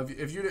 you know,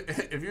 if you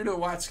didn't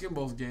watch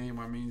Skimbo's game,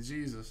 I mean,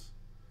 Jesus.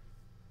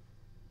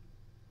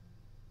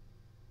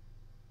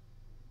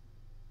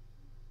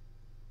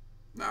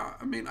 Now,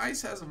 I mean,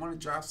 Ice has a money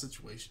drop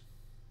situation.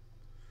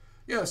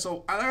 Yeah,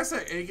 so like I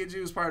said,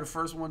 AKG was probably the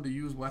first one to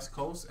use West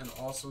Coast and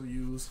also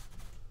use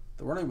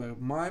the running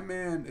back. My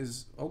man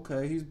is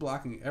okay. He's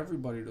blocking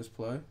everybody this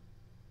play.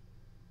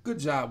 Good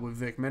job with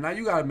Vic, man. Now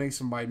you got to make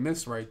somebody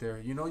miss right there.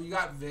 You know, you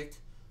got Vic.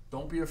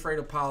 Don't be afraid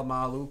of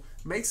Palomalu.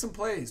 Make some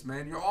plays,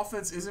 man. Your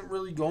offense isn't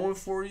really going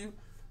for you.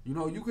 You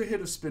know, you could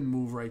hit a spin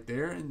move right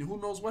there, and who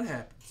knows what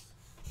happens.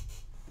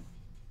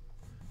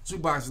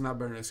 Jukebox is not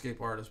better than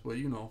Escape Artist, but,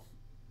 you know.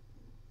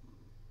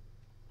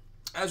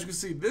 As you can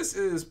see, this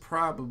is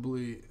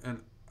probably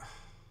an...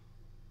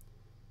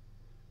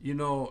 You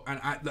know,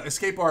 the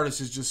Escape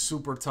Artist is just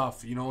super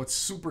tough. You know, it's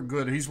super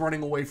good. He's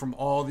running away from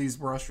all these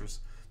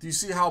rushers. Do you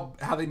see how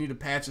they need to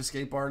patch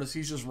Escape Artist?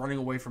 He's just running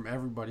away from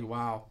everybody.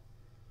 Wow.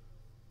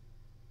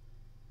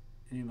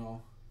 You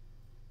know,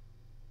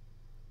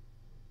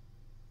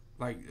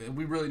 like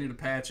we really need to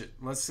patch it.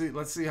 Let's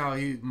see how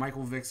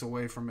Michael Vick's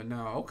away from it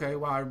now. Okay,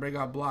 wow, everybody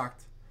got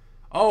blocked.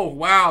 Oh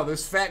wow,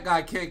 this fat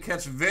guy can't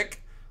catch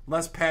Vic.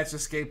 Let's patch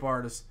Escape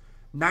Artist.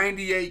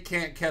 98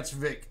 can't catch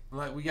Vic.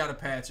 Like we gotta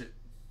patch it.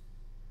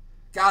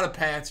 Gotta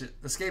patch it.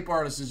 Escape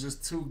Artist is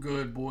just too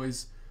good,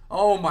 boys.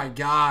 Oh my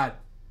God.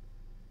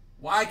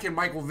 Why can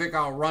Michael Vick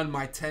outrun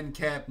my 10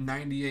 cap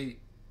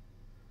 98?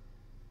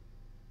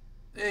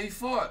 Yeah, he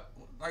fought.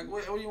 Like,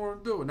 what do you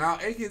want to do? Now,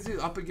 AKZ is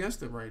up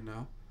against it right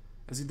now.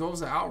 As he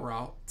throws the out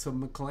route to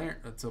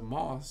McLaren, to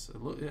Moss.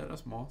 Yeah,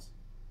 that's Moss.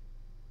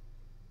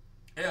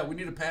 Yeah, we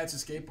need to patch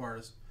Escape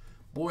Artist.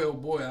 Boy, oh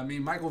boy. I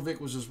mean, Michael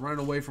Vick was just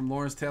running away from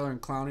Lawrence Taylor and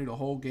Clowney the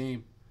whole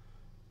game.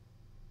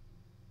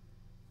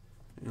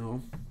 You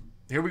know.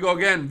 Here we go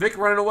again. Vick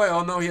running away.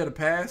 Oh, no, he had a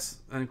pass.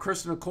 And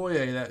Christian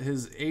Okoye, that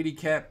his 80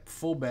 cap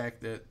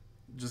fullback that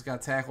just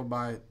got tackled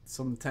by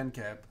some 10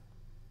 cap.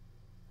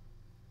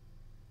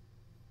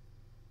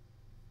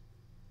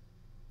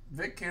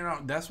 Vic can't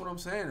out. That's what I'm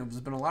saying.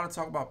 There's been a lot of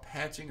talk about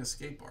patching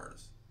Escape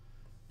Artists.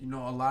 You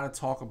know, a lot of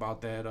talk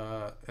about that.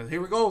 Here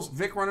we goes.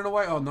 Vic running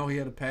away. Oh, no, he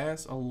had a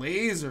pass. A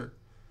laser.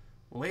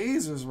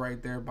 Lasers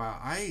right there by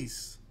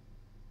Ice.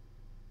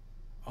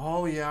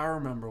 Oh, yeah, I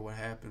remember what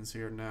happens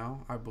here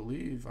now. I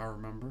believe I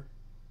remember.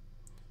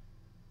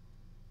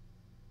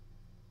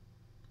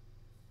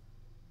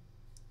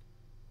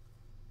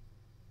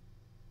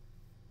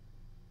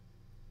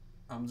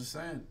 I'm just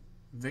saying.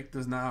 Vic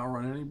does not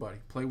outrun anybody.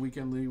 Play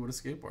weekend league with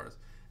Escape Artist.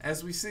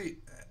 As we see,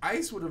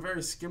 Ice with a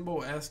very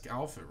Skimbo-esque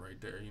outfit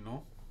right there, you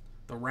know?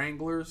 The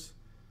Wranglers,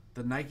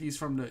 the Nikes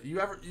from the... You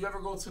ever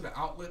go to the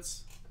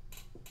outlets?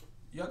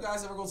 Y'all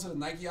guys ever go to the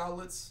Nike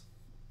outlets?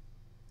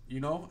 You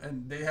know?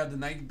 And they have the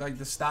Nike, like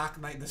the stock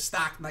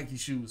Nike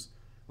shoes.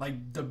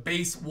 Like the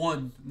base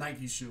one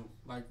Nike shoe.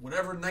 Like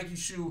whatever Nike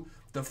shoe,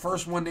 the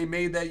first one they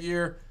made that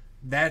year,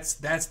 that's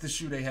the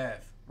shoe they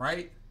have,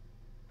 right?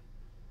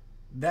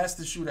 That's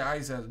the shoe that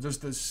Ice has.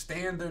 Just the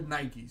standard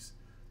Nikes.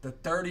 The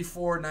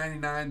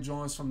 $34.99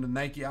 joints from the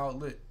Nike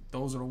outlet,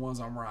 those are the ones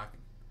I'm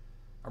rocking.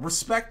 I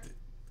respect it.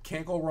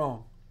 Can't go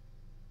wrong.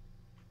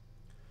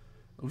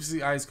 We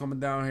see Ice coming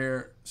down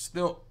here.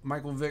 Still,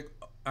 Michael Vick.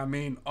 I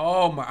mean,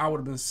 oh my, I would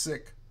have been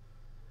sick.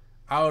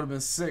 I would have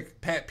been sick.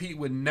 Pat Pete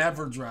would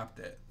never drop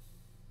that.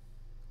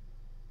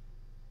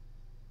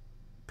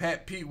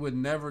 Pat Pete would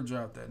never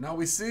drop that. Now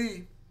we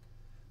see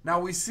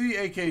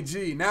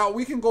AKG. Now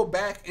we can go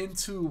back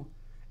into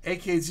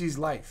AKG's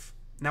life.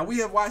 Now we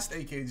have watched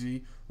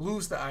AKG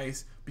lose to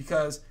Ice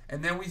because,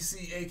 and then we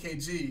see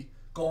AKG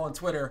go on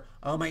Twitter.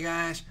 Oh my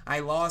gosh, I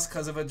lost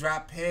because of a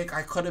drop pick.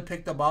 I could have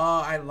picked the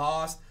ball. I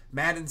lost.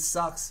 Madden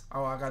sucks.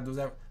 Oh, I gotta do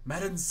that.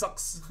 Madden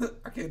sucks.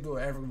 I can't do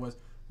it. Everyone's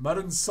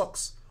Madden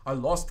sucks. I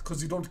lost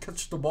because he don't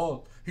catch the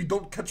ball. He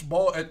don't catch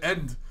ball at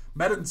end.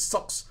 Madden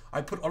sucks.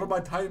 I put all of my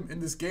time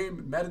in this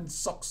game. Madden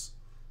sucks.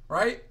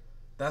 Right?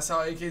 That's how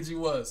AKG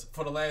was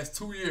for the last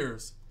 2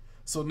 years.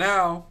 So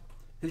now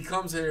he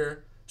comes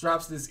here,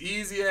 drops this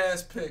easy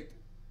ass pick.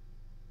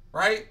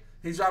 Right?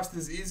 He drops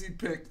this easy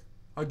pick.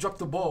 I dropped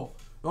the ball.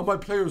 All my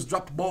players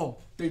drop the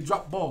ball. They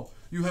drop ball.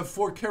 You have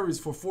 4 carries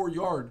for 4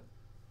 yards.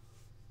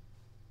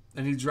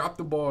 And he dropped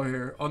the ball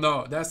here. Oh,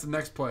 no. That's the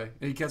next play.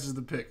 And he catches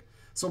the pick.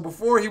 So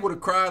before he would have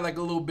cried like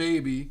a little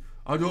baby.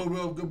 I don't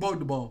know about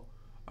the ball.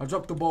 I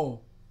dropped the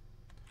ball.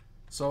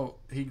 So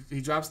he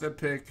drops that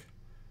pick.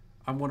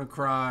 I'm going to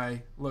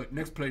cry. Look,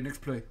 next play,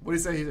 next play. What did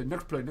he say? He said,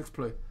 next play, next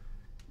play.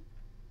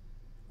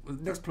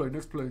 Next play,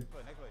 next play.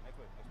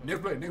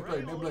 Nick play, Nick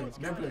play, Nick play,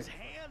 Nick play,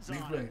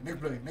 Nick play, Nick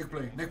play, Nick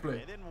play, Nick play.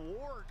 And then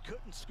Ward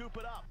couldn't scoop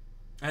it up.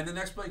 And the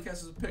next play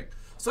catches a pick.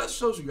 So that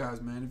shows you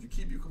guys, man, if you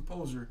keep your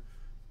composure,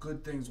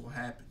 good things will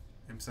happen. You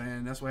know what I'm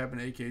saying? That's what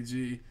happened to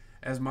AKG.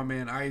 As my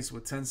man Ice,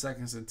 with 10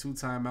 seconds and 2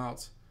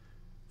 timeouts,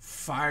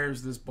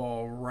 fires this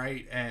ball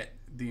right at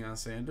Deion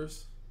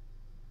Sanders.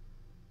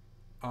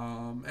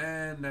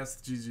 And that's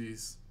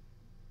GG's.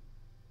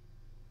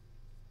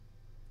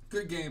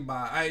 Good game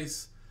by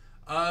Ice.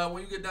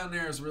 When you get down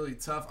there, it's really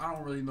tough. I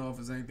don't really know if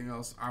there's anything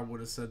else I would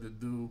have said to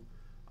do,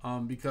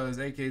 because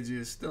AKG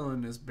is still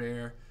in this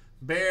Bear.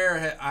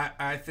 Bear,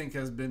 I think,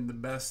 has been the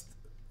best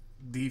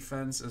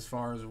defense as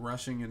far as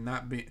rushing and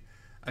not being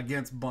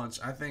against bunch.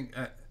 I think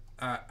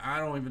I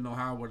don't even know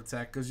how I would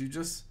attack, because you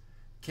just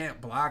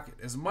can't block it.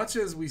 As much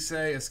as we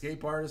say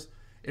escape artists,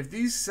 if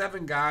these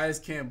 7 guys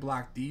can't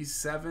block these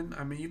 7,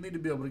 I mean, you need to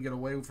be able to get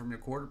away from your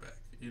quarterback,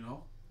 you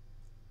know?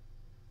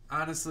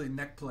 Honestly,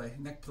 neck play,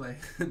 neck play,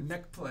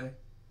 neck play. You know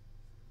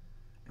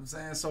what I'm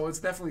saying? So it's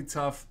definitely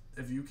tough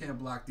if you can't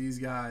block these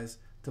guys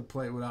to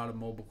play without a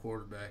mobile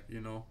quarterback,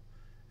 you know?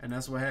 And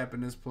that's what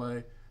happened this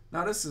play.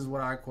 Now, this is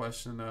what I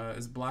question,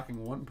 is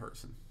blocking one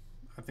person.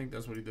 I think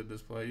that's what he did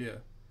this play, yeah.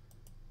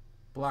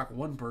 Block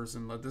one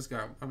person, let this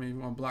guy, I mean, if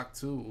you want to block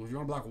 2, if you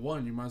want to block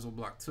 1, you might as well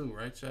block 2,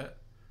 right, chat?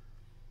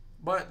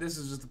 But this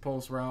is just a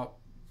post route.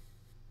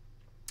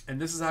 And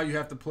this is how you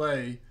have to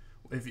play.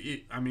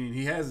 I mean,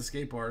 he has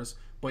escape artists,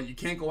 but you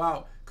can't go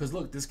out because,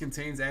 look, this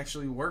contain's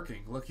actually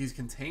working. Look, he's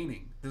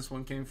containing. This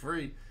one came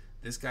free.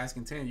 This guy's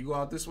contained. You go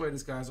out this way,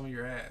 this guy's on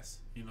your ass,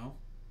 you know?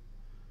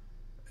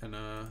 And,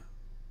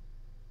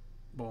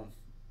 boom.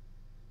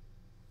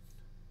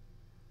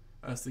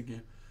 That's the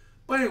game.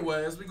 But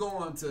anyway, as we go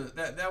on to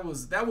that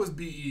was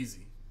Be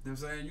Easy. You know what I'm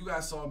saying? You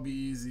guys saw Be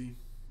Easy.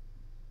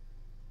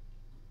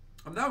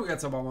 Now we got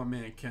to talk about my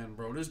man Ken,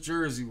 bro. This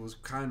jersey was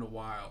kind of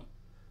wild.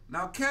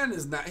 Now, Ken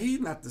is he's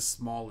not the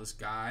smallest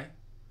guy.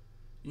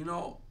 You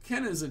know,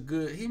 Ken is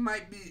he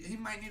might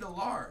need a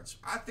large.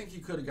 I think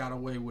he could have got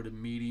away with a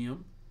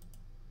medium.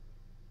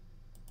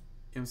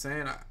 You know what I'm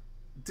saying?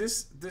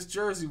 This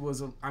jersey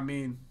was, I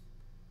mean,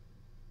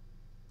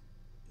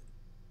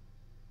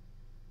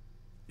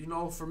 you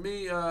know, for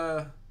me,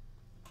 I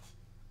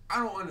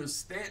don't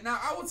understand. Now,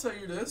 I will tell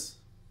you this.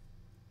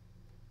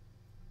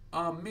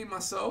 Me,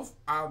 myself,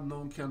 I've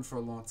known Ken for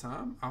a long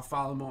time. I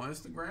follow him on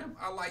Instagram.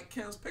 I like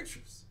Ken's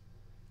pictures.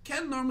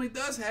 Ken normally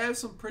does have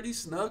some pretty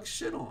snug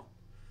shit on.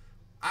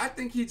 I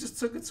think he just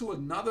took it to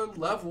another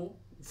level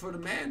for the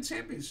Madden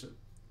Championship.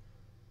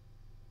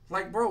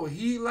 Like, bro,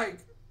 he, like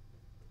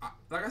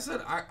I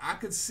said, I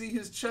could see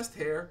his chest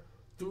hair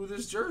through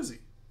this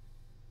jersey.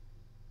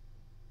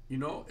 You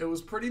know, it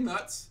was pretty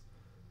nuts.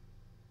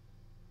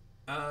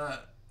 Yeah,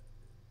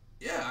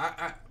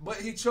 but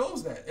he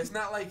chose that. It's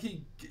not like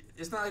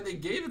they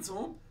gave it to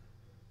him.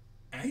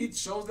 And he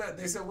chose that.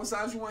 They said, what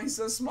size you want? He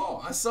said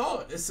small. I saw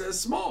it. It says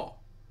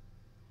small.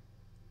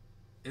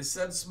 It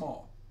said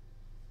small.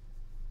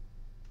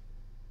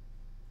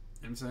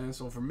 You know what I'm saying?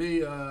 So for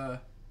me,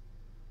 a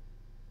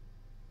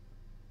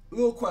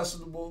little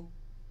questionable.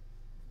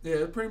 Yeah,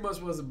 it pretty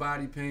much was a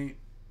body paint.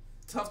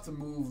 Tough to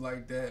move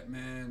like that,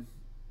 man.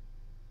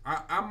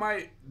 I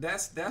might,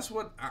 that's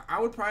what, I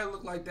would probably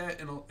look like that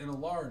in a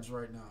large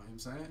right now, you know what I'm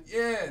saying?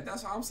 Yeah,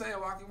 that's how I'm saying,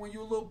 Rocky. When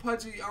you're a little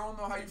pudgy, I don't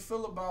know how I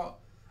feel about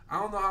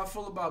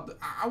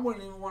I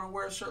wouldn't even want to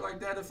wear a shirt like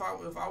that if I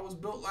was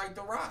built like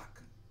The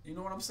Rock. You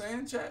know what I'm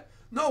saying, chat?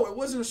 No, it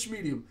wasn't a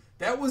medium.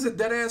 That was a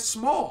dead ass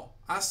small.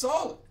 I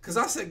saw it. Because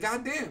I said,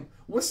 goddamn,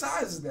 what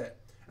size is that?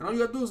 And all you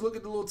gotta do is look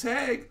at the little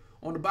tag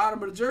on the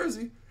bottom of the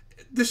jersey.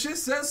 The shit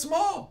says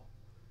small.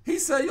 He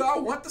said, yo, I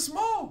want the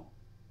small.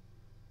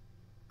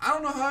 I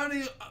don't know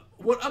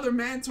what other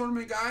man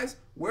tournament guys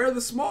wear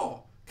the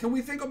small. Can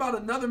we think about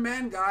another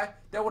man guy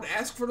that would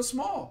ask for the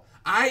small?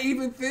 I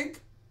even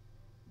think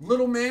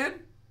little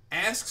man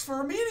asks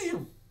for a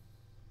medium.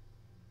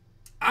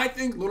 I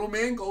think little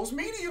man goes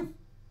medium.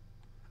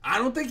 I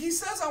don't think he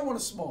says I want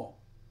a small.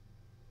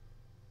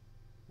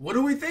 What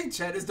do we think,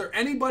 Chad? Is there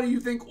anybody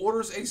you think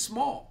orders a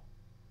small?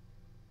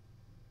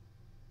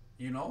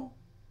 You know?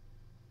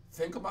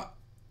 Think about...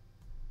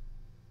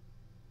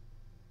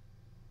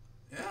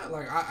 Yeah,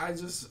 like I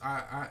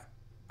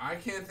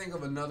can't think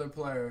of another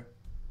player.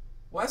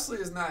 Wesley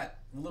is not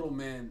little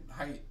man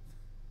height.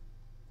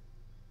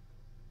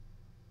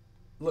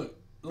 Look,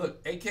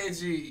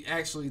 AKG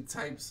actually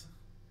types.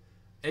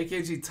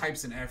 AKG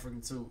types in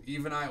African too.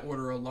 Even I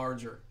order a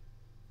larger.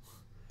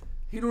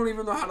 He don't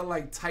even know how to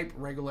like type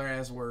regular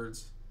ass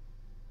words.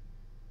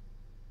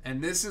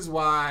 And this is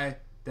why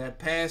that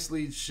pass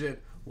lead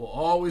shit will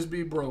always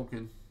be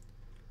broken.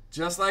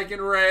 Just like in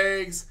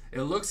regs,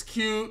 it looks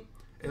cute.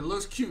 It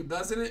looks cute,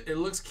 doesn't it? It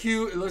looks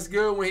cute. It looks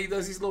good when he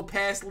does these little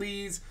pass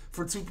leads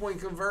for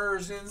 2-point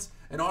conversions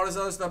and all this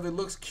other stuff. It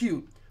looks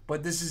cute.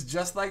 But this is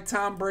just like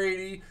Tom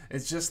Brady.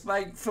 It's just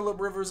like Phillip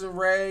Rivers and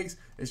regs.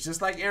 It's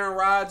just like Aaron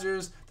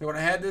Rodgers. They're going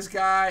to have this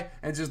guy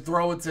and just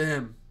throw it to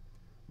him.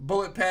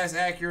 Bullet pass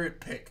accurate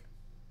pick.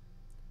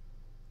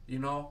 You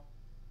know?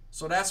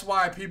 So that's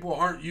why people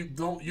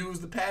don't use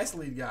the pass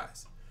lead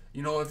guys.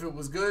 You know, if it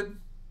was good,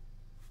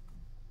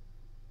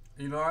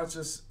 you know, it's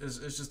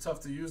just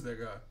tough to use that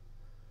guy.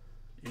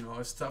 You know,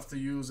 it's tough to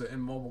use an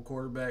immobile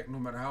quarterback no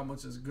matter how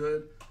much it's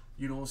good.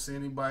 You don't see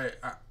anybody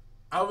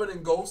other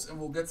than Ghost, and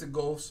we'll get to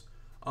Ghost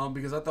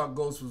because I thought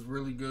Ghost was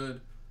really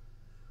good.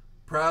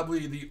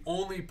 Probably the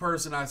only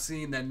person I've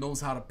seen that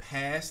knows how to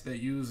pass that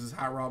uses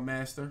Hot Route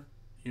Master.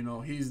 You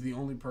know, he's the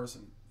only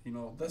person. You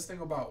know, let's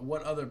think about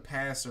what other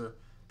passer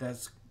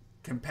that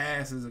can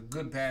pass is a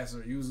good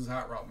passer uses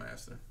Hot Route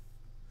Master.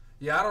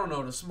 Yeah, I don't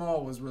know. The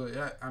small was really,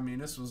 I mean,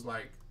 this was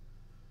like,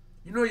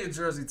 you know your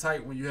jersey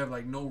tight when you have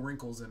like no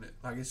wrinkles in it.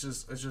 Like it's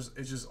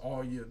just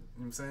all you know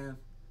what I'm saying?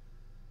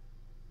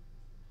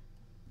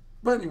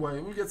 But anyway,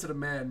 when we get to the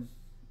Madden,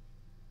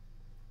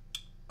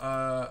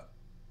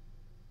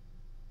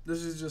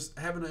 this is just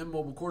having an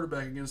immobile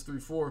quarterback against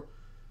 3-4.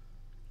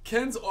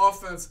 Ken's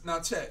offense, now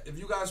chat, if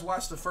you guys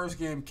watched the first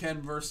game,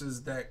 Ken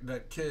versus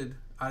that kid,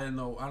 I didn't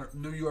know,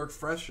 New York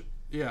Fresh,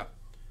 yeah.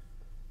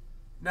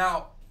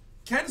 Now,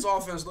 Ken's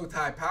offense looked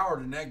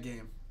high-powered in that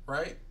game,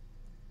 right?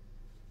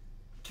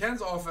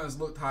 Ken's offense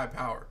looked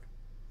high-powered.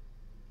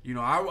 You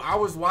know, I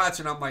was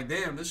watching, I'm like,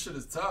 damn, this shit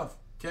is tough.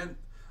 Ken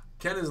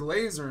is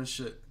laser and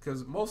shit,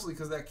 mostly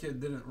because that kid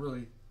didn't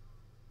really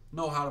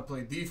know how to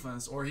play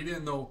defense, or he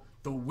didn't know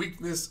the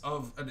weakness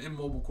of an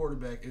immobile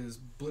quarterback is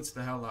blitz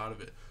the hell out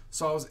of it.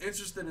 So I was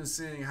interested in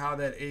seeing how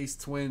that Ace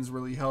Twins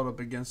really held up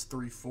against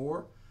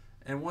 3-4.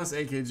 And once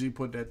AKG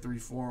put that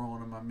 3-4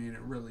 on him, I mean,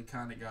 it really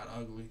kind of got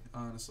ugly,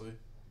 honestly.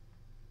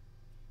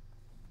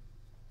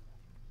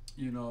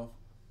 You know,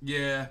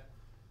 yeah.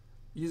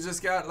 You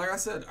just got, like I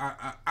said,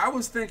 I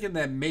was thinking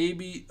that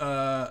maybe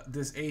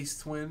this Ace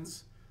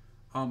Twins,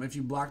 if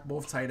you block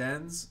both tight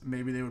ends,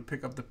 maybe they would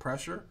pick up the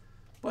pressure.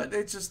 But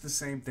it's just the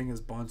same thing as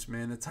Bunch,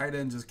 man. The tight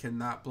end just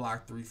cannot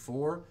block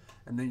 3-4.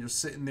 And then you're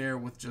sitting there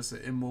with just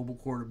an immobile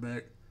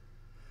quarterback.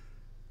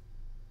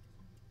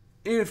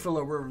 And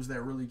Phillip Rivers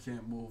that really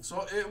can't move.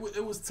 So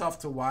it was tough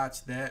to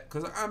watch that.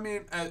 Because, I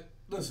mean,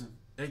 listen,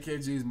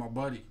 AKG is my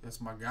buddy.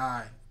 That's my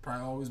guy.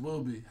 Probably always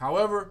will be.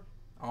 However,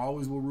 I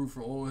always will root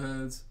for old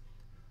heads.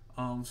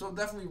 So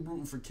definitely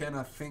rooting for Ken.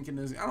 I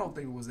don't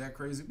think it was that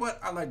crazy. But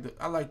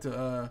I like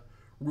to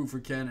root for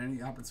Ken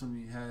any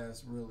opportunity he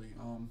has, really.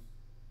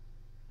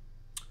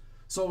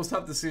 So it was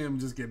tough to see him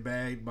just get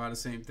bagged by the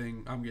same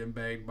thing I'm getting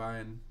bagged by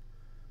in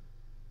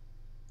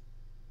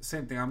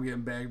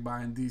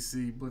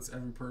DC. Blitz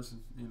every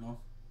person, you know.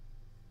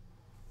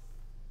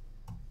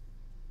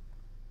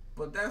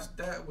 But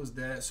that was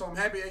that. So I'm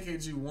happy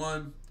AKG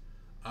won.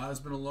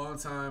 It's been a long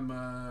time.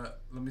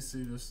 Let me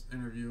see this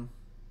interview.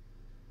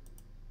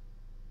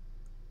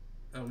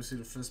 Let me see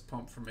the fist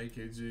pump from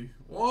AKG.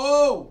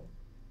 Whoa!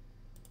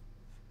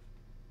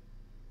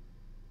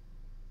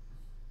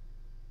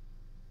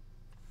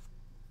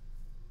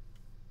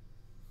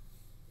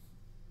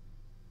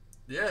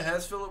 Yeah,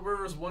 has Phillip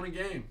Rivers won a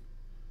game?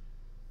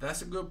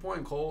 That's a good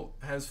point, Cole.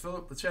 Has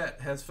Phillip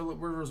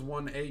Rivers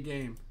won a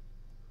game?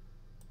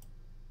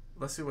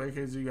 Let's see what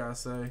AKG got to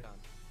say. And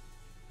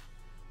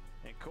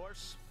of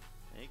course,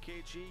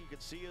 AKG, you can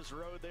see his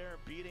road there,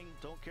 beating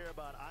Don't Care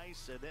About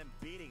Ice, and then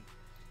beating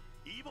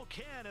Evil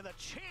Ken, and the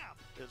champ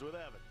is with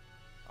Evan.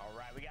 All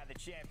right, we got the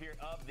champ here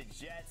of the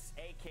Jets,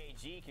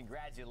 AKG.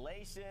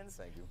 Congratulations.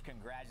 Thank you.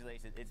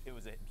 Congratulations. It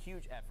was a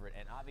huge effort,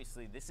 and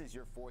obviously this is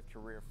your 4th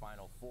career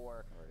Final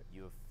Four. Right.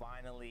 You have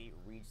finally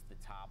reached the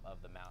top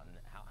of the mountain.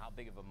 How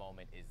big of a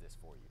moment is this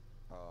for you?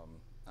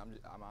 I'm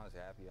honestly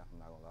happy. I'm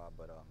not gonna lie,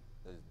 but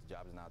the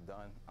job is not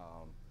done.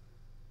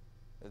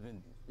 It's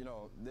been, you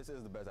know, this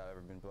is the best I've ever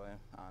been playing,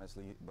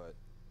 honestly, but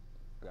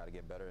I got to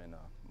get better and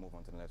move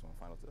on to the next one,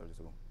 Final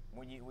 32.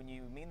 When you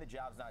mean the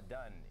job's not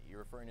done, you're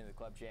referring to the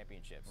club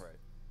championships, right?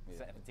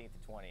 Yeah. 17th to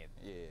 20th.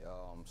 Yeah.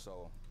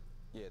 So,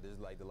 yeah, this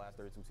is like the last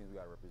 32 teams we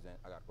got to represent.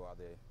 I got to go out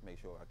there,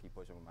 make sure I keep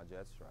pushing with my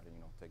Jets, try to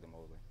take them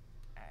over.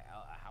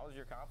 How is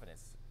your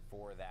confidence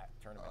for that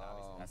tournament?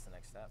 Obviously, that's the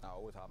next step. I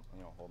always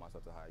hold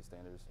myself to high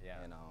standards.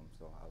 Yeah. And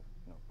so I'll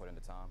put in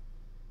the time,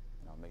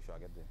 and I'll make sure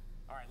I get there.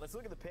 All right, let's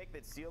look at the pick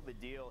that sealed the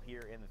deal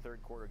here in the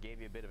 3rd quarter. Gave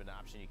you a bit of an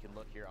option. You can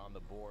look here on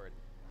the board.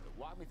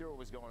 Walk me through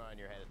what was going on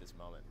in your head at this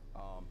moment.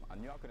 I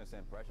knew I couldn't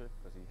send pressure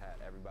because he had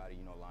everybody,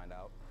 lined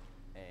out,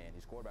 and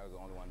his quarterback was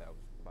the only one that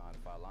was behind the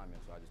 5 linemen,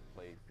 so I just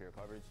played pure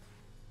coverage.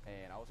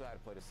 And I also had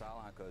to play the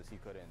sideline because he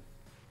couldn't,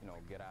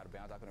 get out of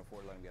bounds. I couldn't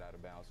afford to let him get out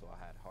of bounds, so I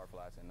had hard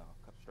flats and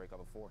straight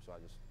cover 4, so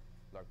I just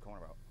lurked the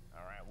corner out.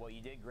 All right, well,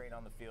 you did great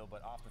on the field,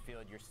 but off the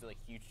field, you're still a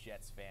huge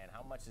Jets fan.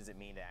 How much does it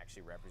mean to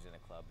actually represent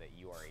a club that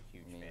you are a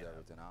huge fan of? It means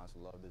everything. I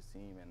honestly love this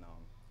team, and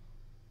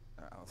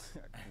I'm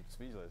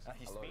speechless. I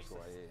love the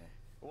squad, yeah.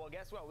 Well,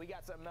 guess what? We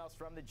got something else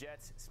from the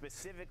Jets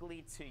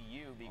specifically to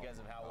you because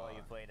of how well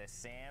you played. A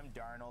Sam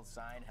Darnold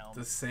signed helmet.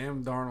 The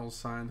Sam Darnold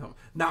signed helmet.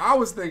 Now, I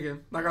was thinking,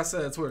 like I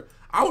said, Twitter,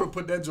 I would have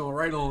put that joint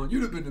right on.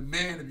 You'd have been the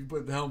man if you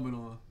put the helmet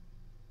on.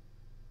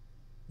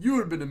 You would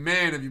have been the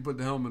man if you put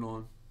the helmet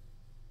on.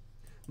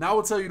 Now, I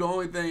will tell you the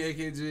only thing,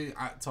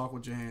 AKG, talk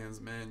with your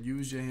hands, man.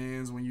 Use your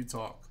hands when you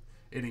talk.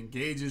 It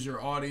engages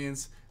your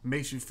audience,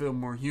 makes you feel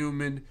more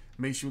human,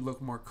 makes you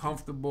look more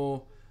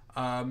comfortable.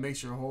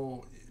 Makes your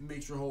whole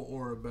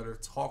aura better.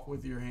 Talk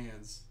with your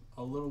hands.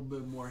 A little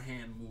bit more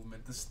hand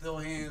movement. The still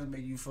hands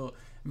makes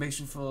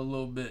you feel a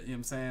little bit, you know what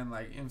I'm saying?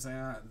 Like, you know what I'm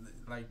saying?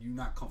 Like you're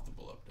not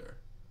comfortable up there.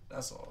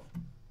 That's all.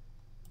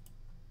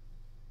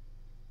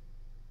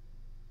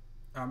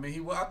 I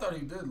mean, I thought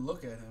he did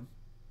look at him.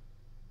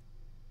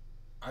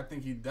 I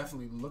think he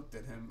definitely looked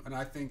at him, and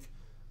I think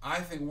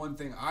one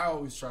thing I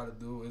always try to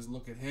do is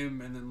look at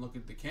him and then look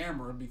at the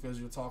camera, because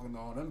you're talking to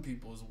all them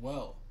people as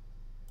well.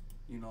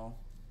 You know,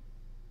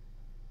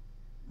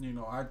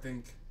 I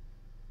think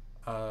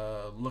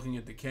looking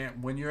at the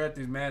when you're at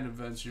these Madden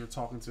events, you're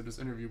talking to this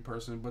interview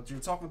person, but you're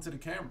talking to the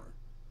camera.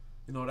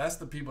 You know, that's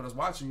the people that's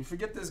watching. You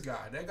forget this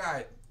guy. That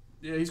guy,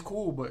 yeah, he's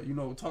cool, but, you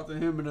know, talk to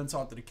him and then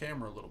talk to the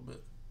camera a little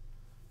bit.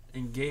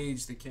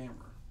 Engage the camera. You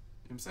know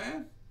what I'm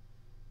saying?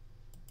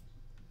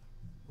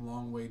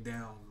 Long way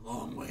down.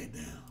 Long way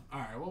down. All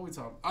right, what are we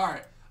talking? All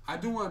right, I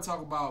do want to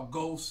talk about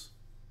Ghost.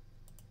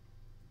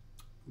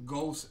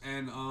 Ghost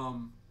and,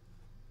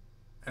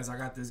 as I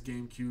got this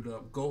game queued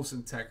up, Ghost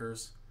and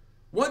Techers.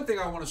 One thing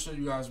I want to show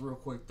you guys real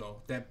quick,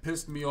 though, that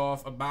pissed me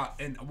off about,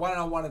 and what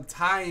I want to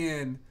tie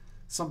in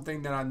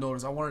something that I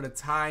noticed. I wanted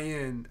to tie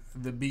in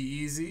the Be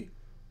Easy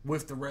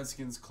with the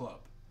Redskins club.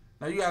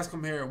 Now, you guys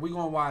come here. We're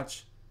going to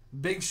watch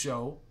Big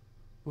Show,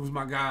 who's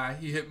my guy.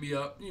 He hit me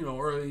up, you know,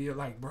 earlier,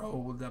 like, bro,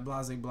 with that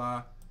blah, blah,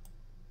 blah.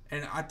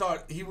 And I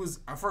thought he was,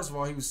 first of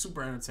all, he was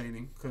super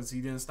entertaining because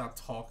he didn't stop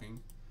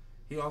talking.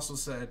 He also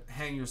said,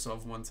 hang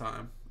yourself one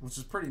time, which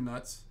is pretty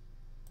nuts.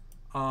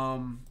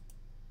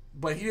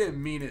 But he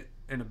didn't mean it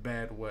in a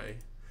bad way.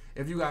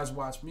 If you guys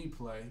watch me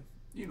play,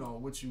 you know,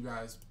 which you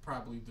guys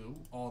probably do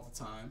all the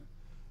time,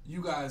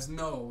 you guys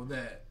know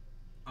that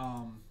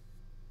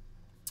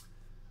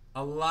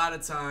a lot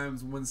of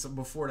times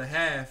before the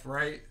half,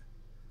 right?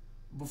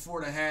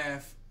 Before the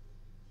half,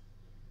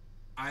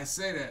 I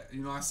say that,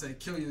 you know, I say,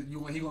 kill you,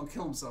 he gonna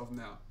kill himself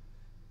now.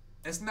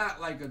 It's not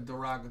like a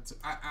derogatory,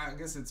 I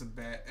guess it's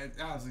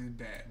obviously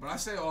bad, but I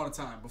say it all the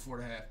time before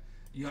the half.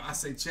 You know, I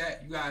say,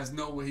 chat, you guys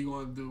know what he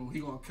gonna do. He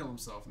gonna kill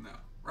himself now,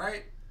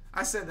 right?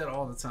 I said that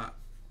all the time.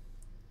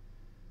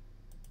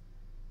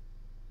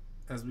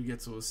 As we get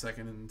to a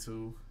 2nd and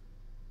 2.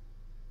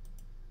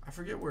 I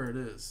forget where it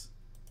is.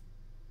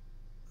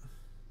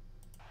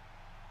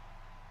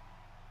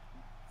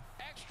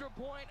 Extra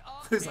point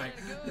up. It's like,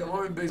 yeah,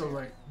 one Big Show was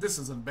like, this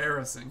is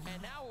embarrassing.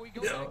 And now we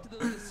go back to the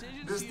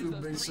decisions. This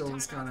dude Big Show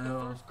is kind of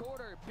hell.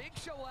 Big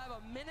Show will have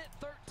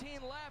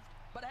 1:13 left,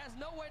 but has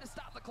no way to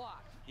stop the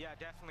clock. Yeah,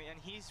 definitely, and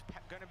he's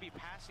going to be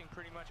passing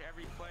pretty much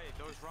every play.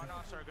 Those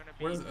runoffs are going to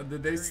be.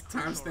 Did they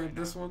timestamp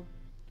this one?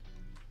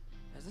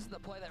 As this is the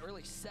play that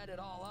really set it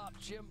all up.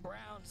 Jim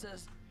Brown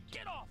says,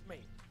 "Get off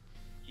me."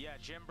 Yeah,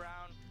 Jim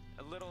Brown,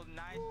 a little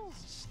nice,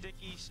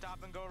 sticky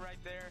stop and go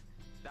right there.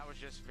 That was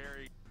just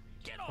very.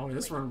 Get off me.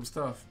 This run was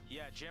tough.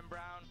 Yeah, Jim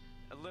Brown,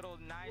 a little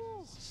nice,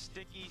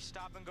 sticky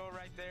stop and go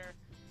right there.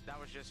 That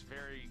was just a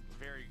very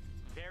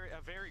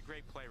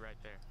great play right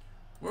there.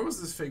 Where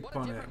was this fake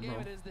punt at, bro? What a different game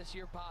it is this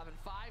year, Bob. In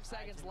 5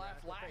 seconds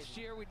left. Last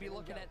year, we'd be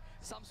looking at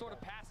some sort of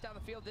pass down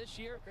the field. This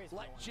year,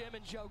 let Jim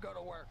and Joe go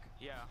to work.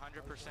 Yeah,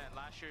 100%.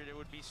 Last year, there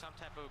would be some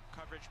type of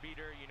coverage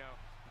beater, you know,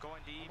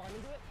 going deep,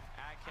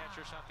 ad catch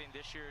or something.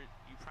 This year,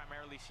 you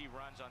primarily see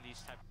runs on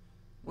these type.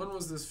 When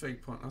was this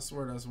fake punt? I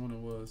swear that's when it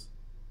was.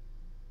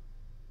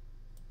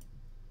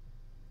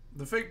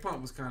 The fake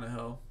punt was kind of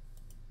hell.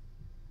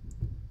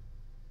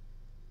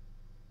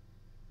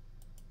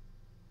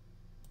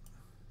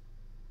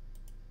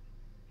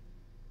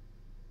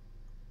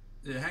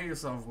 Yeah, hang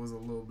yourself was a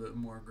little bit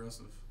more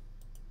aggressive.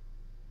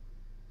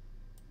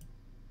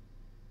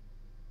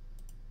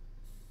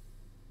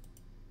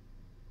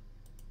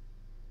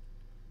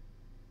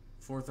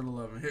 Fourth and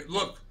 11. Here,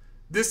 look,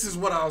 this is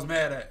what I was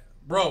mad at,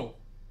 bro.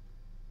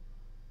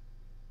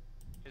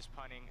 Is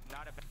punting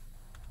not a.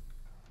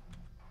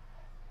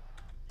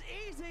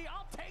 Easy,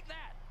 I'll take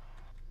that.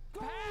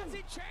 Pass,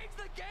 he changed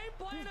the game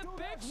plan, and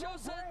Big Show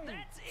said,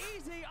 "That's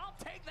easy, I'll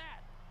take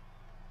that."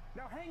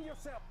 Now hang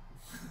yourself.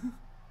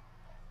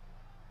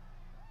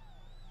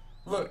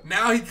 Look,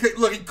 now he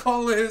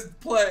calling his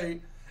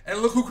play, and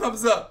look who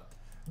comes up.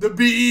 The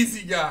Be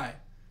Easy guy.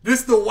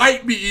 This the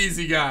white Be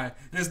Easy guy.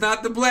 It's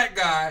not the black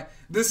guy.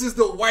 This is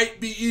the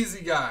white Be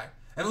Easy guy.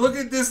 And look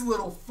at this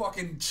little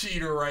fucking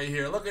cheater right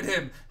here. Look at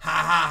him. Ha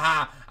ha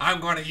ha.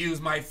 I'm going to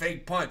use my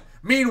fake punt.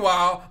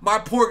 Meanwhile, my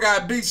poor guy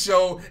Big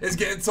Show is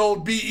getting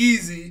told Be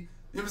Easy.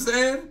 You know what I'm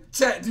saying?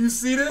 Chat, do you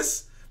see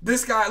this?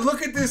 This guy,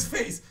 look at this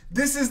face.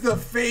 This is the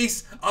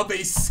face of a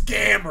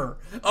scammer,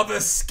 of a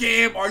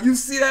scam. Or you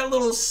see that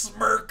little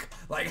smirk?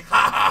 Like,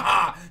 ha ha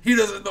ha. He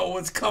doesn't know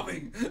what's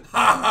coming.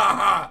 Ha ha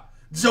ha.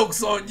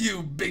 Joke's on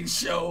you, Big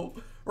Show.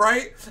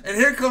 Right? And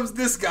here comes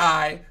this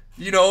guy,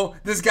 you know,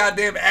 this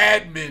goddamn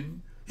admin.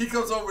 He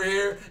comes over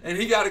here, and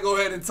he got to go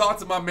ahead and talk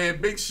to my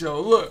man Big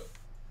Show. Look.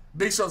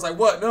 Big Show's like,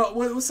 what? No,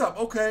 what's up?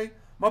 Okay,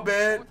 my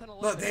bad.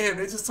 Look, damn,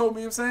 they just told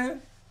me, you know what I'm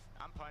saying?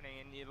 I'm punting,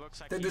 and it looks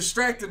like they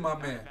distracted my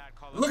man.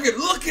 Look at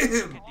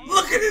him.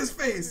 Look at his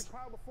face.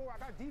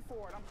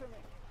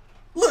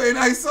 Look, and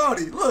I saw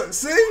it. Look,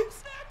 see?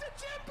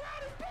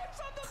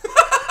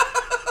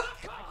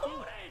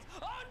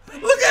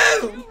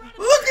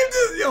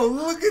 Yo,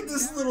 look at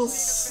this little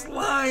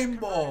slime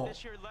ball.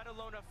 This year, let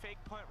alone a fake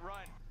punt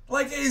run.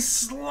 Like a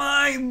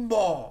slime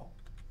ball.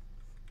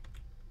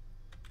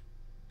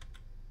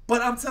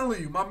 But I'm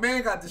telling you, my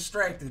man got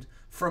distracted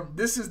from,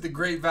 this is the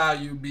great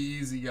value, be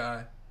easy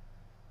guy.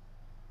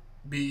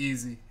 Be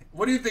easy.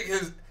 What do you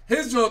think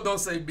his joke don't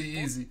say be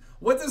easy?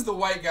 What does the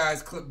white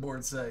guy's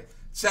clipboard say?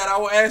 Chat, I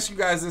will ask you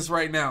guys this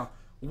right now.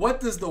 What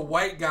does the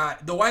white guy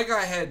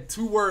had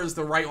 2 words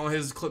to write on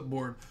his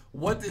clipboard.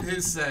 What did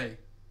his say?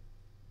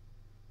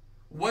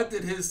 What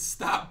did his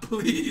stop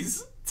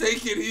please?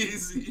 Take it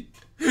easy.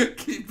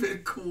 Keep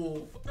it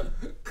cool.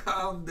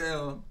 Calm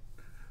down.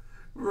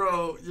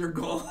 Bro, you're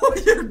gone.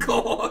 You're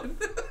gone.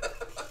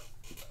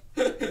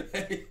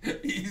 Hey,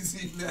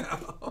 easy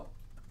now.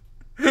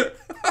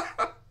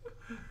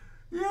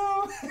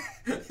 Yo,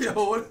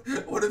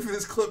 what if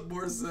his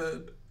clipboard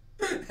said,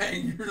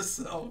 hang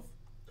yourself?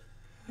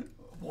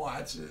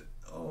 Watch it.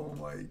 Oh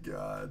my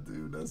god,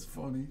 dude, that's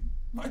funny.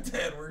 My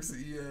dad works at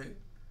EA.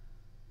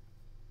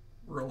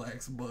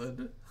 Relax,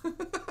 bud.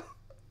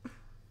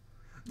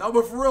 No,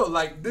 but for real,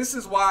 like, this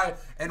is why,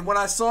 and when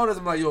I saw this,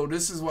 I'm like, yo,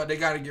 this is why they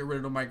got to get rid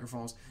of the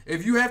microphones.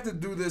 If you have to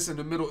do this in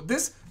the middle,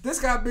 this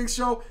guy, Big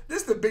Show,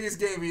 this is the biggest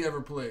game he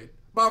ever played.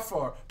 By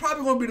far.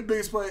 Probably going to be the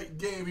biggest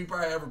game he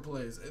probably ever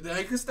plays.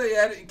 He can stay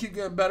at it and keep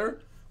getting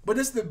better, but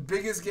this is the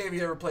biggest game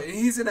he ever played. And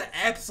he's in an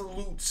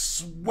absolute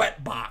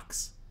sweat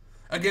box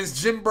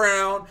against Jim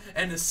Brown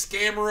and the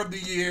scammer of the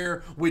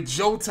year with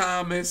Joe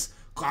Thomas.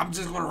 I'm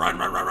just going to run.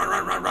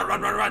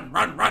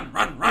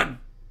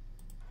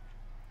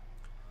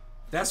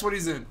 That's what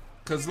he's in.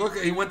 Because look,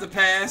 he went to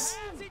pass.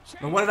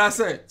 And what did I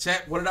say?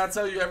 Chat, what did I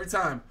tell you every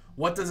time?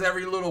 What does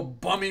every little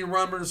bummy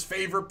runner's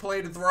favorite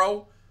play to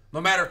throw?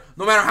 No matter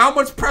how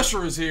much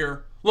pressure is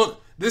here.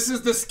 Look, this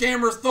is the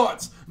scammer's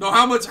thoughts.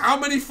 How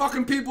many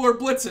fucking people are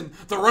blitzing?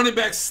 The running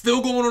back's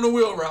still going on the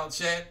wheel route,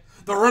 chat.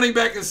 The running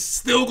back is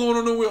still going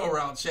on the wheel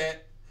route,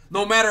 chat.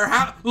 No matter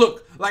how,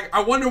 look, like,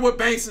 I wonder what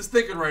Banks is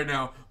thinking right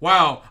now.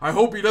 Wow, I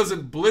hope he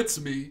doesn't blitz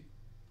me.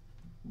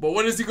 But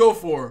what does he go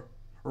for?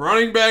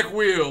 Running back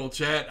wheel,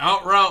 chat.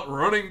 Out route,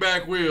 running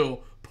back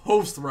wheel.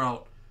 Post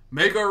route.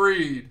 Make a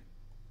read.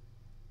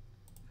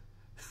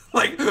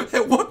 Like,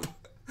 at what,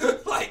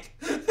 like,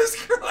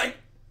 this girl, like,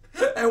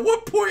 at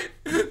what point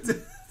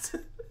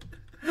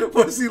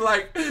was he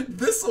like,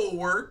 this'll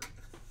work?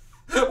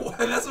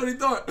 That's what he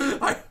thought.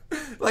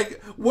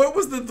 Like, what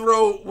was the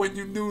throw when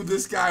you knew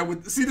this guy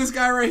would see this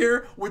guy right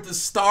here with the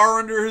star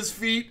under his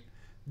feet?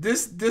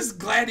 This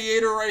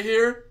gladiator right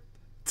here,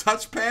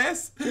 touch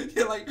pass.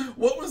 Yeah, like,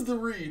 what was the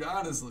read?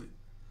 Honestly,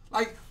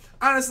 like,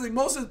 honestly,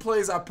 most of the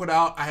plays I put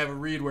out, I have a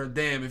read where,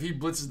 damn, if he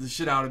blitzes the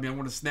shit out of me, I'm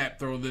gonna snap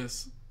throw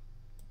this.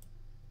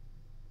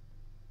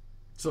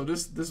 So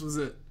this was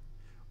it.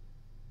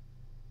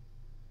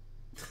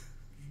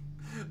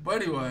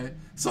 But anyway,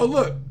 so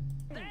look.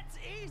 That's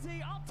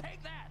easy. I'll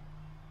take that.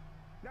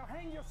 Now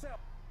hang yourself.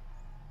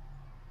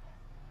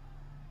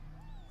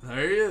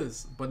 There he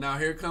is. But now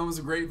here comes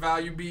a great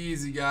value be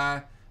easy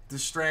guy.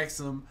 Distracts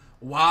him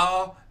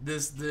while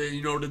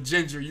the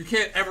ginger. You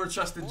can't ever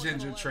trust the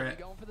ginger trap.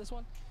 Going for this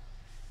one?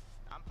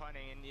 I'm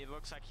punting, and it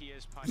looks like he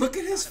is punting. Look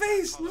at his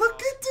face.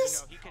 Look at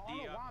this. He could I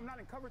don't know why I'm not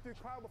in cover 3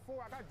 cloud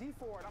before. I got D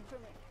for it. I'm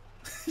feeling.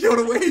 Yo,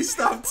 the way he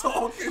stopped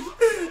talking.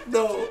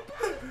 No.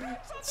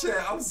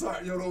 Chat, I'm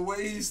sorry. Yo, the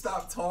way he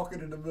stopped talking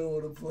in the middle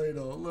of the play,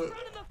 though. Look.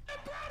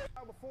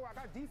 Before I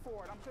got D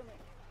for it. I'm feeling.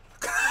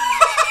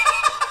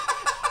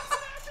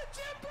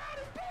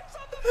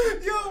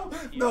 Yo,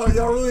 no,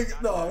 y'all really,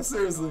 no,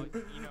 seriously.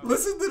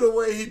 Listen to the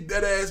way he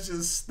deadass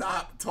just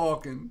stopped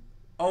talking.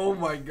 Oh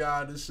my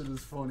god, this shit is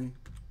funny.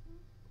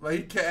 Like,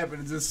 he capping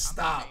and just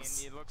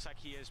stops. It looks like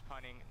he is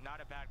punting.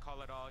 Not a bad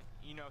call at all.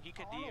 You know, he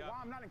could I don't know why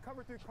I'm not in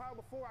cover 3 cloud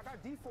before. I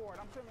got D for it.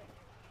 I'm feeling.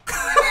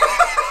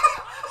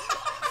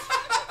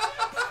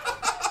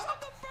 On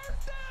the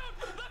first down,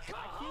 the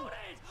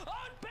cojones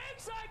on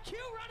Banks IQ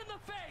running the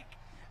fake.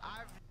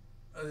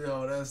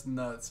 Yo, that's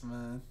nuts,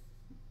 man.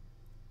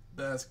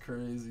 That's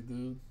crazy,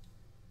 dude.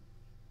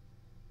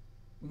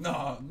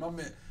 Nah, my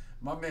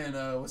man,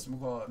 what's him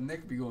called?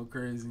 Nick be going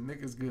crazy.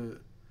 Nick is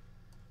good.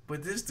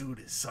 But this dude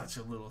is such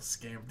a little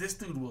scam. This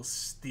dude will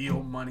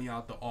steal money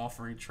out the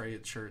offering tray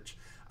at church.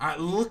 I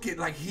look at,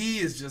 like, he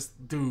is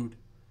just, dude.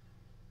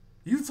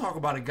 You talk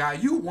about a guy,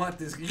 you want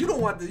this, you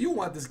want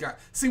this guy.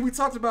 See, we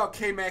talked about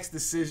K-Mac's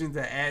decision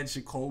to add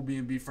Jacoby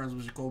and be friends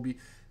with Jacoby.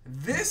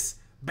 This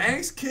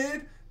Banks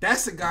kid,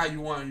 that's the guy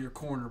you want in your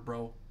corner,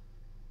 bro.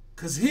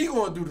 Because he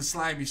going to do the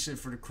slimy shit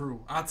for the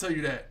crew. I'll tell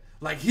you that.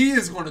 Like, he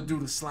is going to do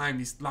the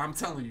slimy, I'm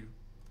telling you.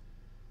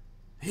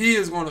 He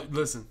is going to,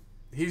 listen,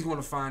 he's going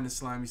to find the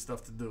slimy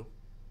stuff to do.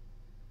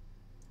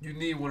 You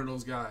need one of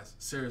those guys.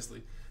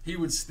 Seriously. He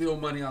would steal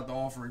money out the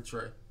offering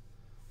tray. I'm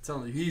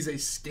telling you, he's a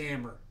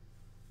scammer.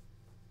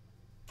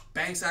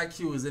 Banks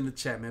IQ is in the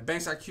chat, man.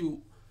 Banks IQ,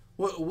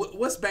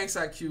 what's Banks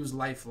IQ's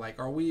life like?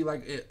 Are we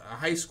like a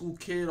high school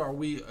kid? Are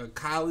we a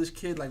college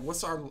kid? Like,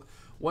 what's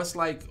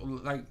like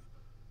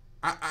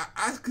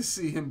I could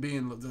see him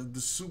being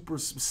the super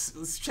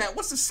chat.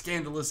 What's a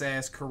scandalous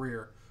ass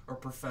career or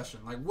profession?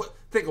 Like, what?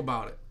 Think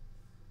about it.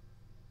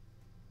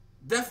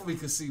 Definitely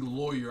could see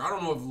Lawyer. I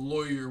don't know if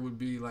Lawyer would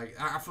be like.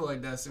 I feel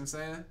like that's what I'm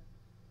saying.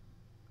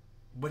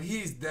 But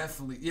he's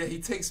definitely, yeah, he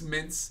takes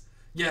mints.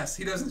 Yes,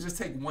 he doesn't just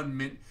take one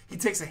mint. He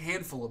takes a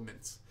handful of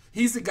mints.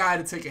 He's the guy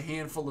to take a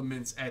handful of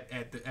mints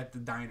at the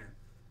diner. You know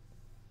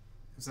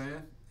what I'm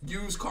saying?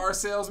 Used car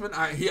salesman.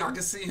 I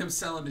can see him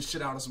selling the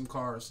shit out of some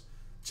cars.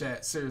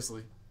 Chat,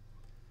 seriously.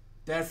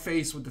 That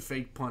face with the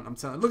fake punt, I'm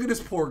telling you. Look at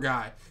this poor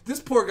guy. This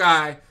poor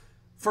guy,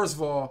 first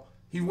of all,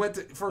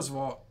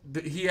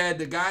 he had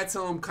the guy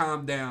tell him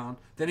calm down.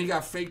 Then he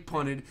got fake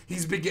punted.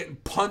 He's been getting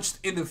punched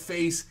in the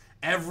face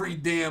every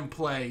damn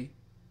play.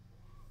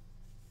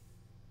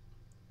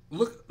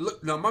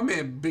 Look, now my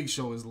man Big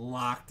Show is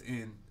locked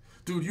in.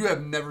 Dude, you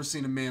have never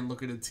seen a man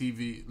look at a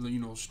TV, you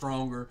know,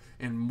 stronger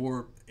and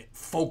more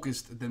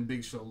focused than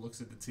Big Show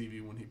looks at the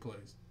TV when he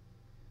plays.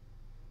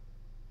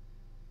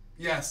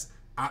 Yes,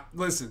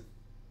 listen,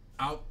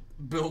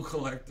 bill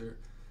collector.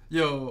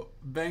 Yo,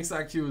 Banks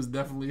IQ is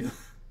definitely...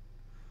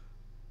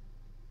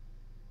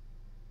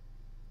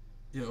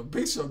 Yo,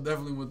 Big Show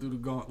definitely went through the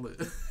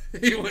gauntlet.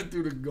 He went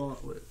through the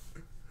gauntlet.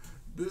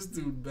 This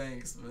dude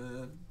Banks,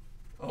 man.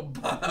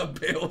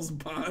 Bale's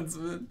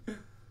bondsman.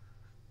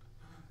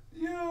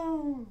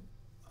 Yo.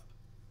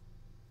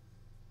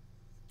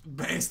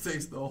 Banks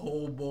takes the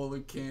whole bowl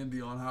of candy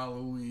on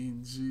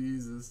Halloween.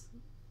 Jesus.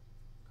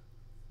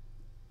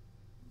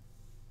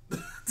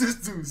 This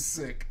dude's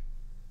sick.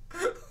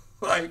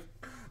 Like,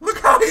 look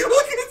how he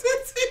looking at the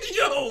TV.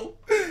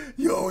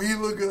 Yo, he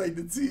looking like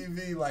the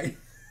TV. Like,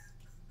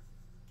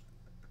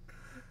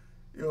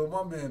 yo,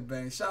 my man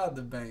Banks. Shout out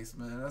to Banks,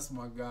 man. That's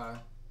my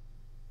guy.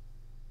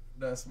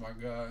 That's my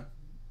guy.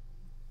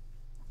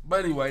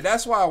 But anyway,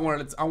 that's why I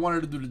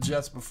wanted to do the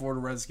Jets before the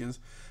Redskins,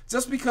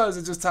 just because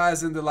it just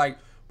ties into, like,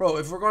 bro,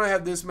 if we're gonna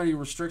have this many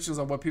restrictions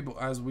on what people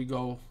as we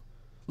go,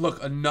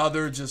 look,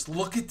 just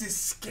look at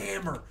this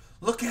scammer.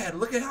 Look at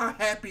how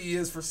happy he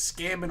is for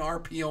scamming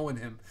RPOing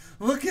him.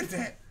 Look at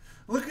that.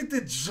 Look at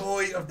the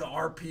joy of the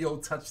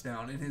RPO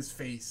touchdown in his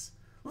face.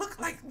 Look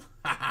like,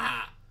 ha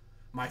ha.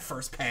 My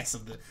first pass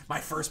of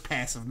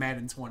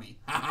Madden 20.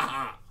 Ha ha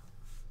ha.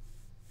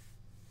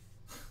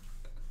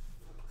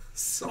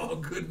 Saul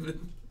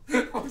Goodman.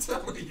 I'm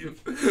telling you,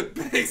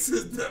 Banks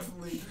is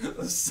definitely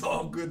a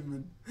Saul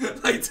Goodman.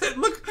 Like that,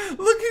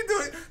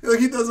 look,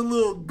 he does a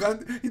little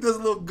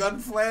gun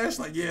flash.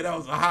 Like, yeah, that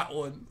was a hot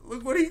one.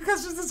 Look what he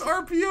catches this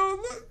RPO.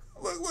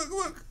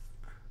 Look.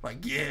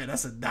 Like, yeah,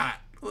 that's a dot.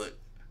 Look.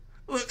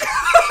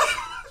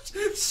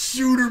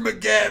 Shooter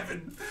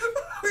McGavin.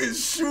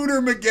 It's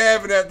Shooter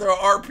McGavin after an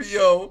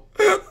RPO.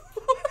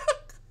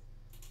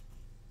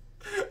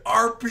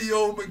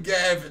 RPO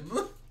McGavin.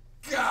 Look.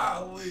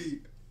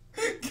 Golly.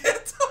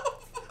 Get the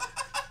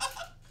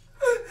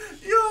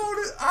Yo,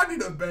 I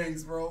need a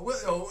Banks, bro.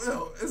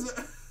 Yo, is it...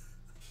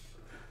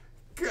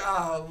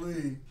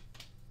 Golly.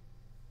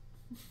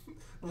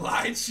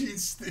 Line sheet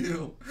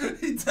steal.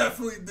 He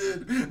definitely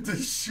did the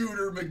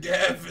Shooter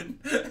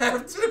McGavin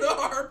after the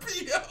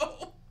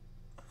RPO.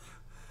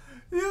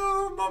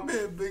 Yo, my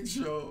man Big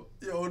Show.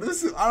 Yo,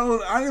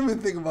 I didn't even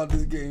think about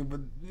this game, but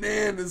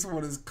man, this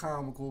one is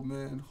comical,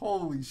 man.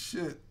 Holy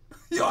shit.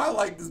 Yo, I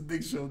like this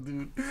Big Show,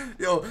 dude.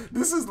 Yo,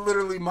 this is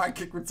literally my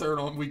kick return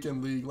on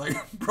Weekend League. Like,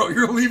 bro,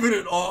 you're leaving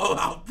it all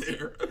out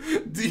there.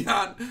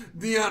 Dion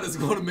is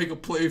going to make a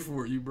play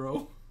for you,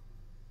 bro.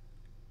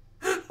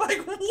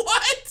 Like,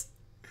 what?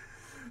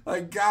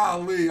 Like,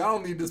 golly, I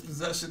don't need this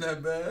possession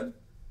that bad.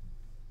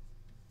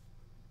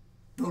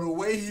 Yo, the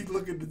way he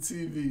look at the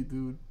TV,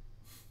 dude.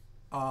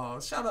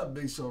 Shout out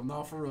Big Show.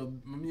 No, for real.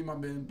 Me and my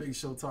man Big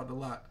Show talked a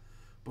lot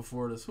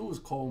before this. Who was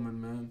Coleman,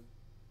 man?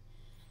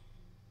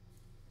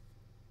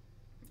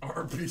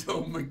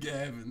 RPO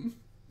McGavin.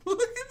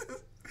 Look at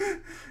this.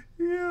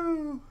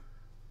 Yo.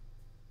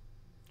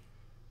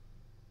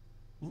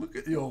 Look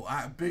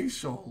at, Big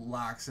Show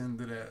locks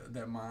into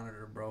that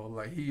monitor, bro.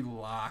 Like, he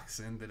locks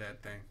into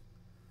that thing.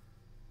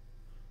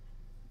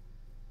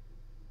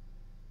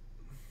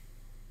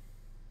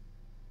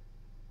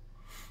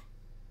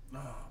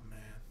 Oh,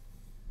 man.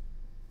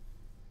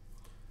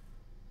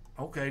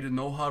 Okay, the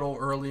no huddle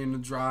early in the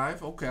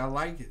drive. Okay, I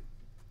like it.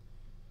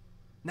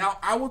 Now,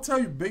 I will tell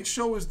you, Big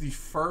Show is the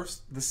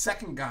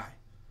second guy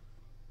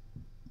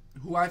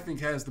who I think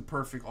has the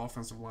perfect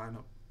offensive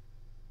lineup.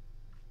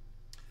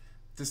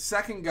 The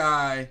second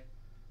guy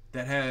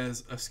that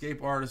has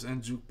Escape Artist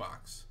and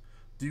Jukebox.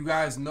 Do you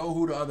guys know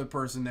who the other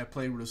person that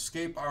played with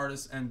Escape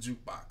Artist and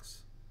Jukebox?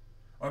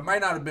 Or it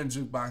might not have been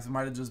Jukebox. It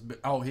might have just been...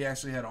 Oh, he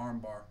actually had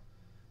Armbar.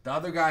 The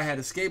other guy had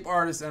Escape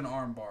Artist and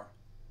Armbar.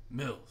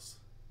 Mills.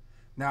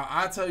 Now,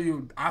 I tell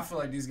you, I feel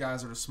like these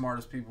guys are the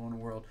smartest people in the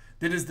world.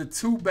 That is the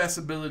two best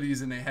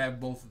abilities, and they have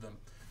both of them.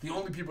 The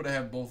only people that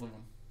have both of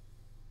them.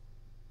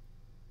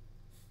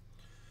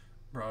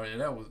 Bro, yeah,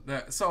 that was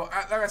that. So,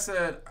 like I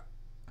said,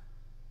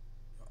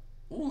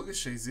 ooh, look at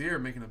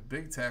Shazier making a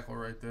big tackle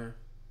right there.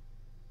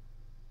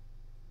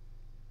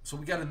 So,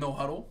 we got a no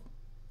huddle.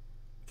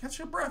 Catch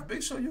your breath,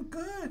 Big Show. You're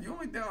good. You're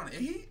only down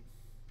 8.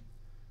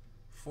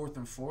 4th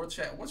and 4.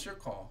 Chat, what's your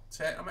call?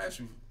 Chat, I'm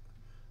asking you.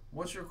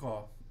 What's your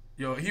call?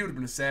 Yo, he would have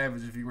been a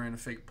savage if he ran a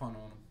fake punt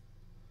on him.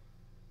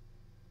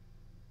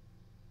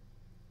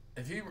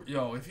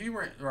 If he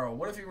ran, bro,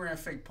 what if he ran a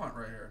fake punt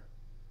right here?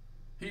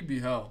 He'd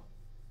be hell.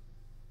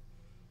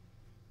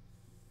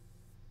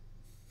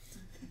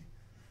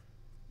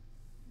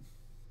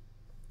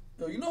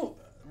 Yo, you know,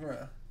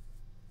 bro,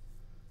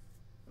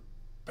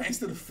 Banks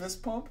to the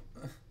fist pump?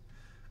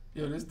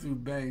 Yo, this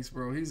dude Banks,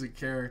 bro, he's a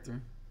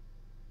character.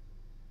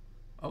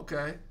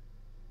 Okay.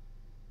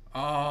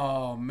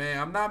 Oh, man,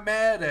 I'm not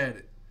mad at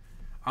it.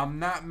 I'm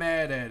not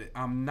mad at it.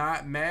 I'm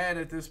not mad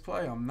at this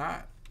play. I'm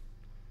not.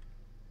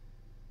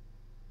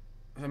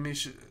 I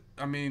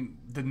mean,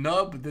 the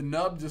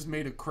nub just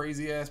made a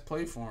crazy ass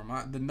play for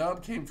him. The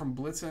nub came from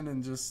blitzing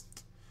and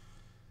just.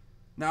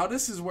 Now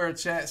this is where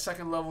chat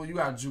second level you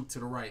got juke to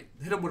the right.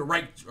 Hit him with a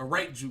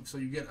right juke so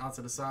you get out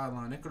to the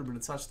sideline. That could have been a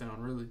touchdown,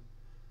 really.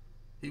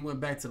 He went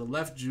back to the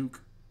left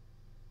juke.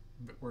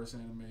 Worse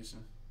animation.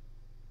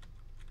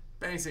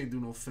 Banks ain't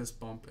do no fist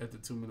bump at the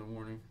 2-minute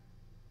warning.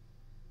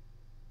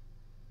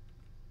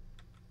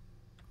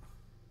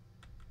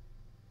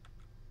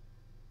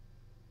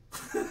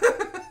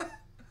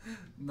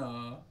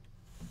 Nah.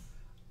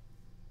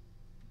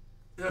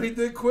 Yo, he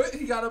did quit?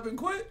 He got up and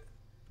quit?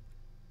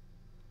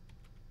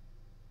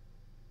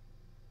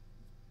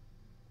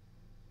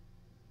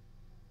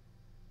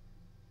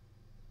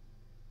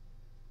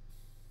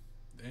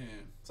 Damn.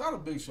 It's not a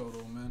big show,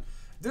 though, man.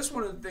 This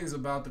one of the things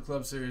about the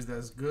Club Series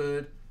that's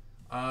good.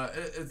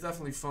 It's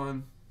definitely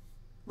fun.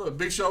 Look,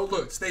 Big Show,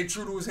 look, stay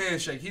true to his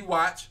handshake. He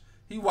watch.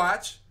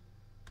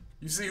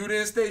 You see who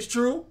didn't stay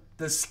true?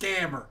 The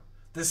scammer.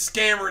 The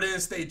scammer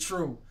didn't stay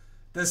true.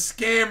 The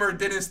scammer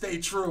didn't stay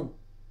true.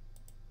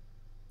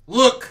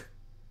 Look.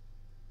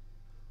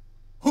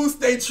 Who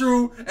stayed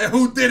true and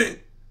who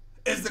didn't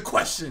is the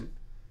question.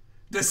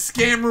 The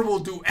scammer will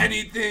do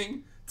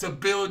anything to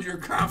build your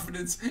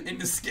confidence in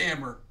the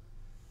scammer.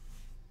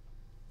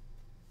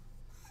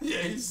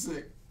 Yeah, he's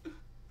sick.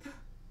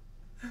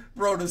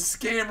 Bro, the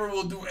scammer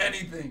will do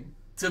anything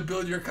to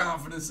build your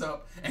confidence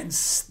up and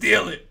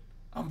steal it.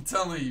 I'm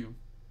telling you.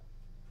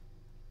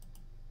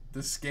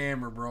 The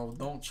scammer, bro.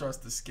 Don't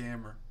trust the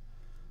scammer.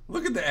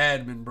 Look at the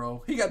admin,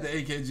 bro. He got the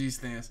AKG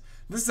stance.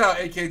 This is how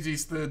AKG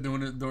stood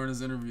during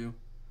his interview.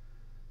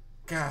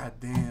 God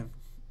damn.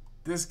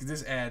 This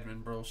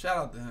admin, bro. Shout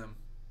out to him.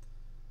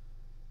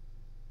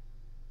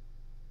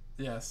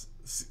 Yes.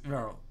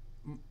 Bro.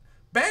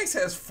 Banks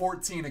has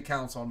 14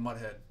 accounts on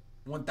Mudhead.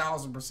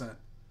 1,000%.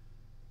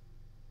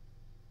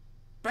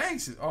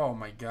 Banks is, oh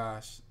my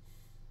gosh.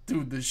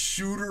 Dude, the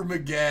shooter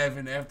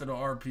McGavin after the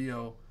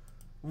RPO.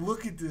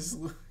 Look at this.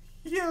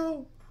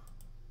 Yo.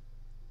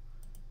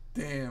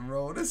 Damn,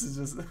 bro. This is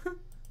just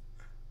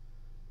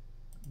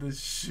the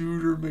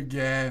shooter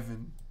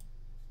McGavin.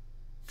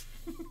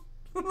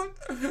 look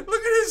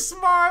at his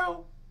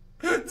smile.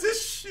 The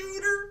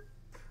shooter.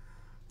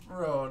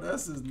 Bro,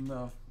 this is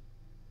enough.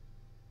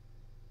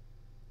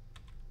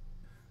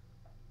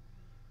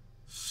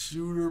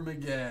 Shooter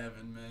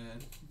McGavin, man.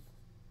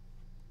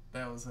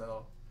 That was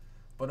hell.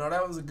 But no,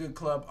 that was a good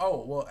club.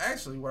 Oh, well,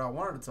 actually, what I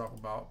wanted to talk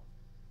about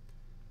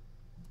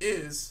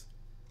is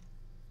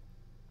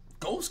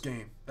Ghost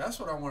Game. That's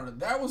what I wanted.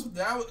 That was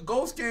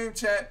Ghost Game,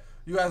 chat.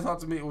 You guys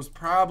talked to me. It was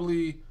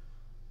probably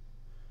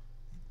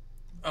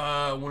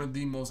one of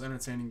the most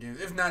entertaining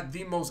games, if not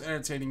the most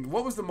entertaining.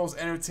 What was the most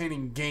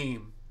entertaining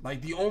game?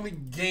 Like the only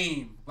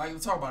game. Like,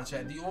 let's talk about it,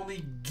 chat. The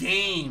only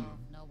game,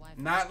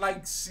 not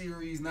like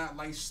series, not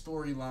like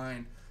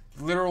storyline,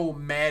 literal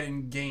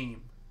Madden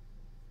game.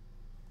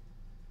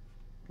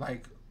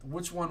 Like,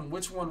 which one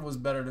was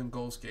better than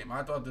Ghost Game?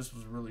 I thought this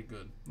was really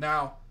good.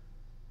 Now,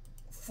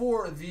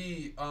 for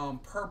the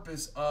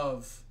purpose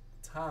of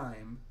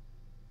time,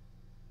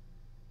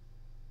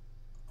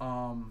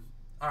 all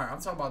right,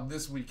 I'm talking about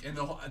this week in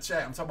the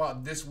chat. I'm talking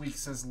about this week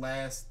since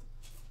last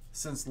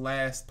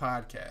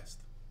podcast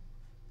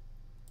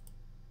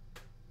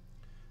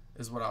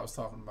is what I was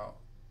talking about.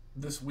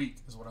 This week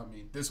is what I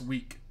mean. This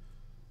week,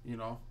 you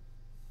know.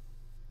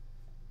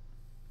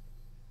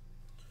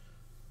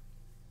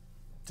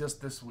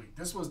 Just this week.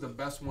 This was the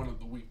best one of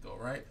the week, though,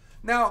 right?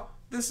 Now,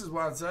 this is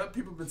what's up.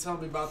 People have been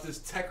telling me about this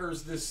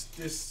Techers,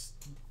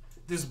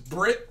 this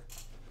Brit.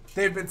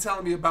 They've been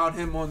telling me about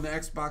him on the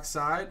Xbox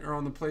side or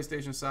on the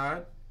PlayStation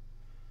side.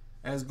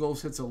 As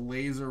Ghost hits a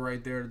laser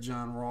right there to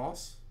John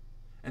Ross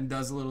and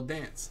does a little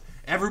dance.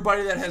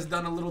 Everybody that has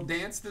done a little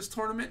dance this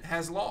tournament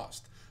has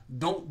lost.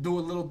 Don't do a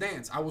little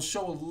dance. I will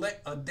show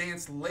a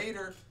dance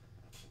later.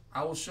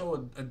 I will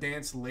show a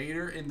dance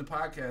later in the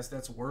podcast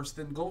that's worse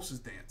than Ghost's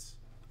dance.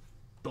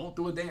 Don't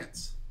do a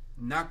dance.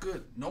 Not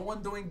good. No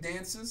one doing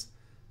dances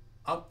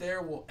up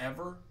there will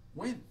ever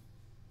win. You know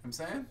what I'm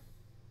saying?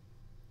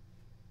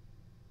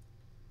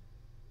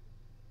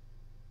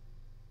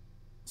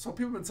 So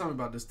people have been telling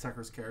me about this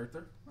Techers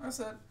character. I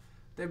said,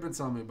 they've been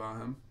telling me about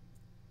him.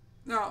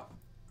 Now,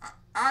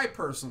 I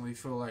personally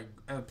feel like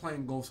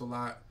playing Ghost a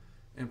lot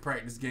in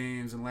practice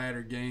games and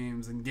ladder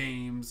games and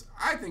games,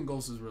 I think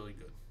Ghost is really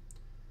good.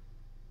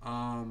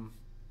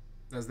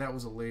 As that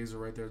was a laser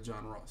right there,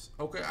 John Ross.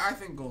 Okay, I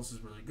think Ghost is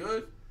really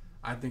good.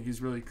 I think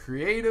he's really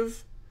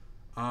creative.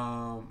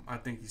 I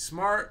think he's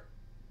smart.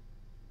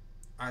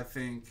 I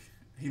think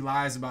he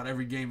lies about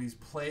every game he's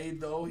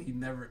played, though. He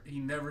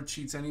never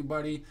cheats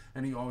anybody,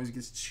 and he always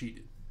gets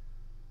cheated.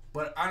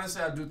 But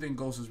honestly, I do think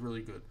Ghost is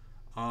really good.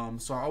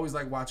 So I always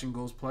like watching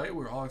Ghost play.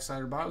 We were all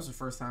excited about it. It was the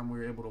first time we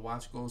were able to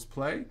watch Ghost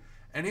play.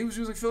 And he was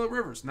using Phillip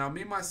Rivers. Now,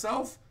 me,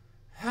 myself,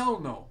 hell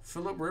no.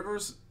 Phillip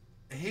Rivers,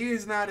 he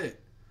is not it.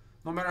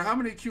 No matter how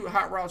many cute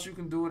hot routes you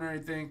can do and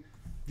everything,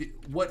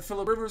 what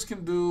Phillip Rivers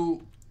can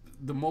do,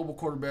 the mobile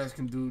quarterbacks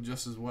can do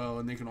just as well,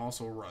 and they can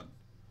also run.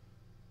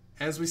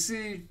 As we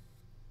see,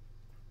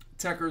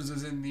 Techers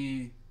is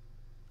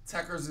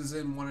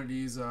in one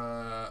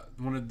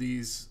of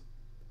these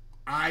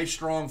eye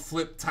strong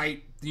flip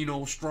tight,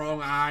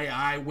 strong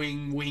eye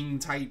wing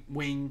tight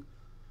wing,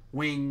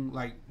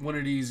 like one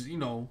of these,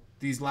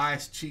 these lie,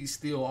 cheat,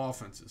 steal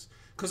offenses.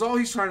 Because all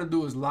he's trying to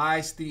do is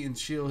lie, steal, and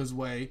chill his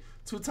way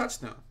to a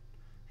touchdown.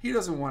 He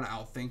doesn't want to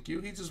outthink you.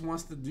 He just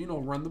wants to,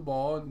 run the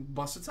ball and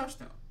bust a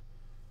touchdown.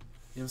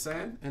 You know what I'm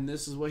saying? And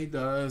this is what he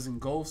does.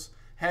 And Ghost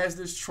has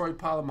this Troy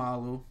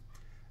Polamalu,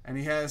 and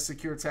he has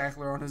secure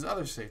tackler on his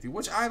other safety,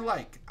 which I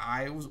like.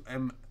 I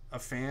am a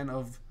fan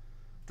of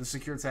the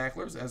secure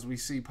tacklers, as we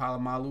see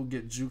Polamalu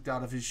get juked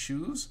out of his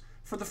shoes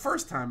for the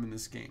first time in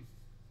this game.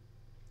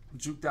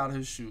 Juked out of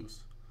his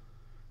shoes.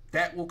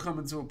 That will come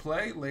into a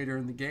play later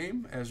in the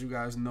game, as you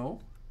guys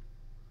know.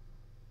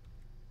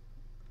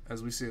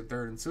 As we see a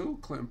 3rd and 2,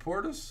 Clinton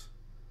Portis,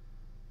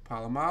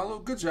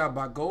 Polamalu. Good job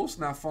by Ghost,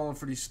 not falling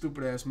for these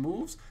stupid-ass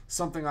moves.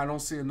 Something I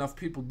don't see enough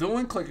people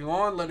doing. Clicking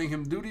on, letting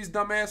him do these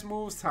dumbass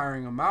moves,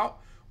 tiring him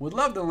out. Would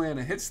love to land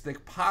a hit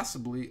stick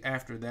possibly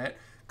after that.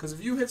 Because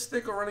if you hit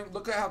stick or running,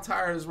 look at how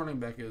tired his running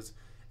back is.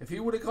 If he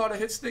would have caught a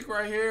hit stick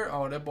right here,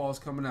 oh, that ball's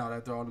coming out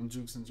after all them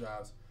jukes and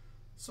jobs.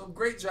 So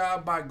great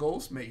job by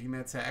Ghost making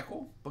that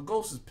tackle. But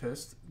Ghost is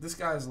pissed. This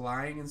guy is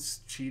lying and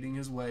cheating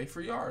his way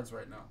for yards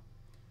right now.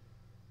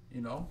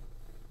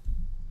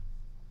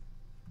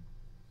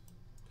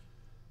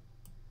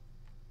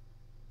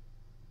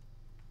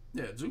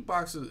 Yeah,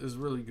 Jukebox is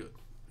really good,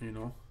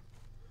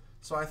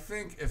 So I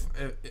think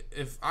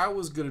if I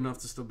was good enough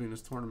to still be in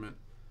this tournament,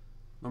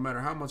 no matter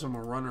how much I'm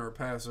a runner or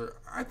passer,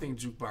 I think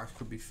Jukebox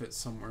could be fit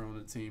somewhere on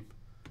the team.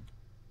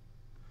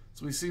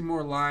 So we see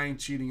more lying,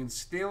 cheating, and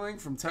stealing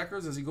from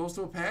Techers as he goes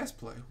to a pass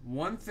play.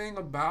 One thing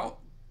about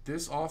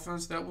this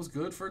offense that was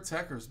good for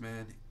Techers,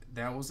 man,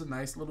 that was a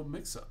nice little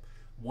mix-up.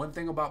 One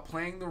thing about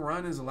playing the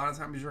run is a lot of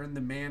times you're in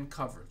the man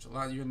coverage.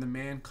 You're in the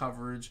man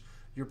coverage.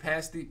 You're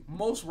past the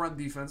most run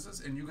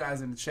defenses, and you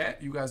guys in the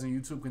chat, you guys on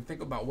YouTube can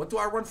think about, what do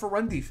I run for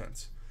run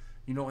defense?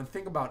 And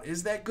think about,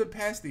 is that good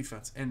pass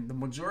defense? And the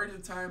majority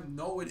of the time,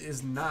 no, it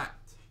is not.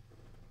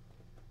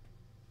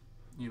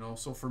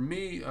 So for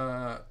me,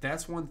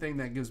 that's one thing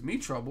that gives me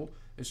trouble,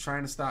 is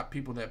trying to stop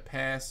people that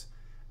pass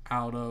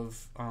out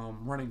of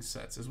running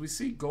sets. As we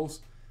see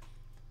Ghost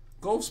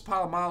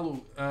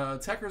Polamalu,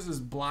 Techers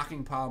is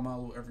blocking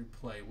Polamalu every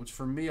play, which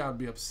for me, I'd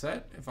be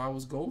upset if I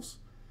was Ghost.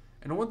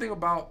 And the one thing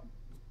about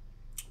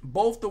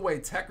both the way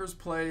Techers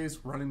plays,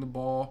 running the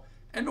ball,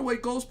 and the way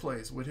Ghost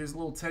plays with his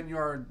little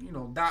 10-yard,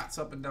 dots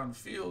up and down the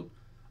field,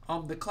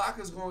 the clock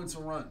is going to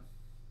run.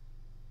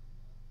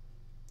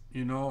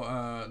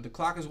 The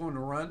clock is going to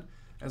run.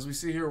 As we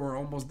see here, we're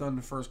almost done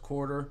the first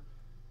quarter.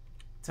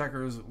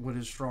 Techers with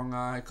his strong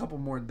eye. A couple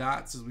more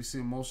dots as we see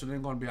motion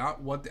ain't going to be out.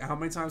 How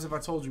many times have I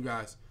told you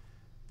guys?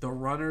 The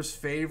runner's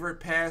favorite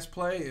pass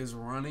play is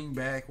running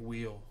back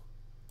wheel.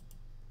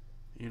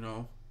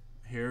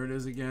 Here it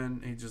is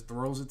again. He just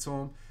throws it to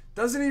him.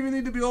 Doesn't even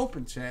need to be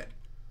open, chat.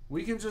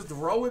 We can just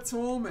throw it to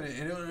him, and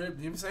you know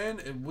what I'm saying?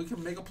 And we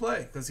can make a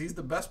play because he's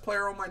the best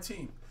player on my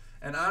team.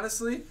 And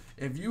honestly,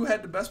 if you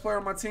had the best player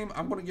on my team,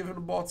 I'm going to give him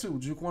the ball too.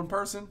 Juke one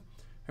person.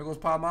 Here goes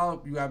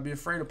Polamalu. You got to be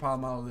afraid of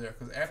Polamalu there.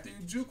 Because after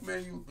you juke,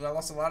 man, you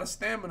lost a lot of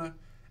stamina.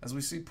 As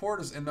we see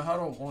Portis in the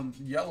huddle on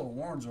yellow,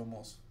 orange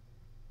almost.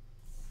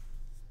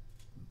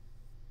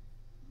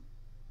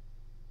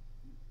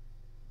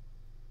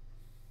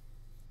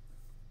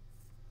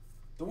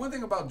 The one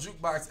thing about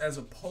Jukebox as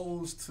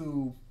opposed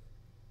to,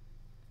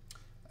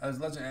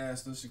 as Legend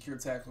asked, the secure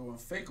tackle and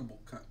fakeable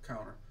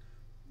counter.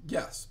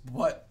 Yes,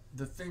 but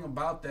the thing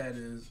about that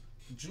is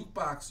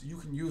Jukebox, you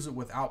can use it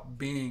without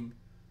being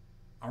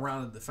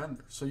around the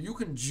defender. So you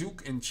can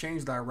juke and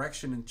change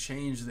direction and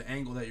change the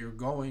angle that you're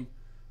going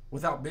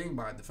without being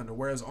by a defender.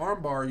 Whereas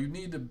armbar, you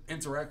need to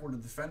interact with the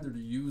defender to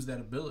use that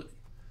ability.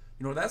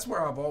 That's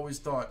where I've always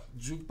thought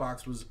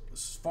Jukebox was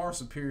far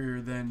superior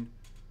than,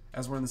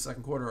 as we're in the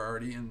second quarter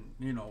already, and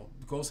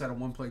Ghost had a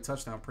one-play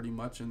touchdown pretty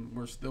much, and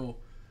we're still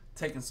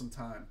taking some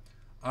time.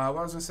 What I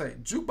was gonna say,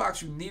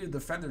 Jukebox, you need a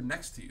defender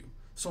next to you.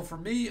 So for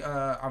me,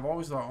 I've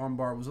always thought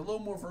armbar was a little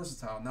more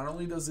versatile. Not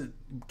only does it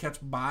catch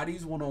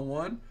bodies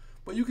one-on-one,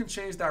 but you can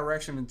change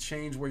direction and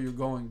change where you're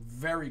going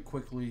very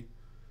quickly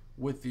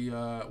with the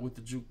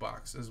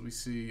Jukebox. As we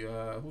see,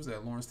 who's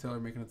that? Lawrence Taylor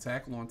making a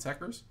tackle on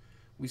Techers.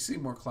 We see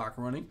more clock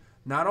running.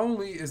 Not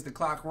only is the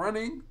clock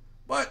running,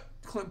 but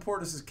Clinton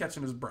Portis is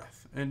catching his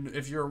breath. And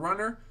if you're a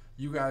runner,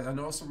 you guys, I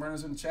know some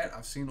runners in the chat.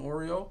 I've seen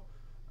Oreo.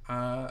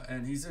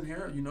 And he's in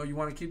here. You know, you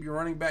want to keep your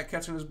running back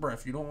catching his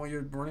breath. You don't want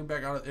your running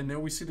back out. And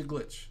then we see the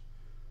glitch.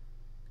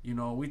 You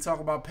know, we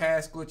talk about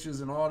pass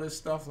glitches and all this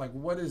stuff. Like,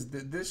 what is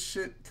this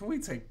shit? Can we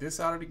take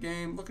this out of the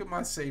game? Look at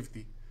my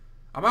safety.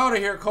 I'm out of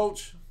here,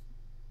 coach.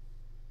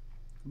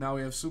 Now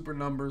we have super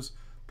numbers.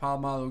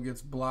 Palomalu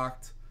gets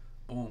blocked.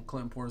 Boom.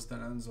 Clinton Portis to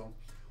the end zone.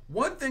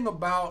 One thing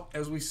about,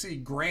 as we see,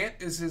 Grant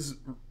is his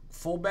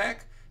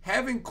fullback.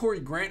 Having Corey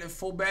Grant at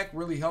fullback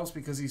really helps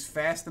because he's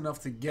fast enough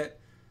to get.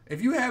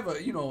 If you have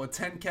a, you know, a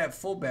 10-cap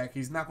fullback,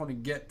 he's not going to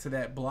get to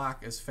that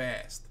block as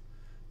fast.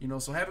 You know,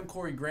 so having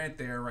Corey Grant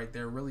there, right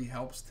there, really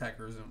helps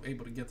Techers and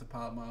able to get to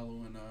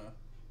Palomalu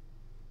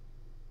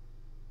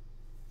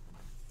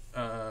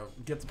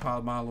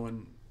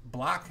and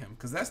block him,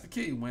 because that's the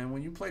key.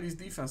 When you play these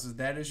defenses,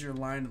 that is your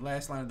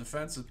last line of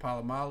defense is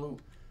Palomalu,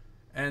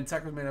 and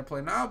Techers made that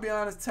play. Now I'll be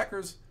honest,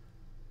 Techers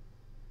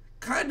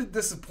kind of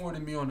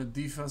disappointed me on the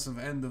defensive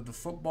end of the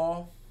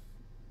football.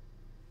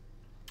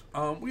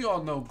 We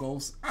all know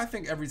Ghost. I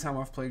think every time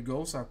I've played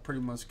Ghost, I've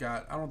pretty much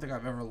got. I don't think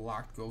I've ever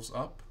locked Ghost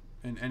up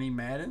in any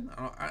Madden.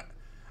 I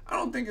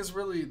don't think it's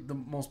really the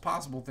most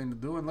possible thing to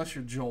do unless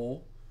you're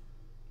Joel.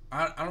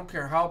 I don't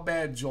care how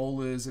bad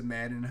Joel is at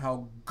Madden,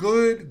 how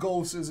good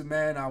Ghost is at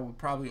Madden. I would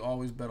probably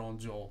always bet on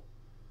Joel.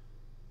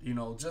 You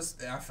know,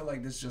 I feel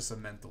like this is just a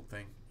mental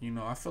thing. You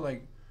know, I feel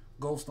like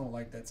Ghost don't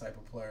like that type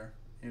of player.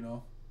 You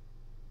know.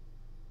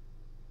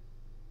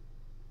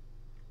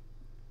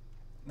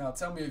 Now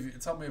tell me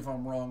if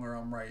I'm wrong or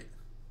I'm right.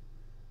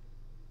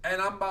 And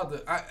I'm about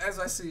to, as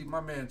I see, my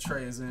man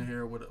Trey is in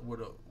here with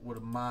a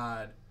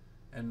mod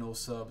and no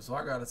sub, so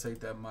I gotta take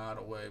that mod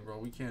away, bro.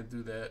 We can't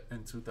do that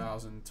in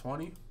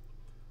 2020.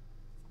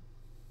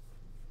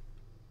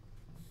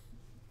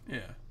 Yeah.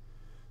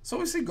 So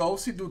we see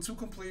Ghost. He do 2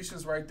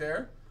 completions right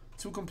there,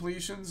 2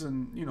 completions,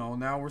 and you know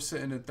now we're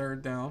sitting at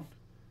 3rd down.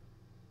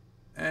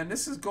 And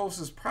this is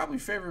Ghost's probably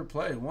favorite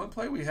play. One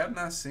play we have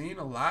not seen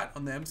a lot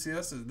on the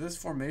MCS is this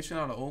formation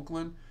out of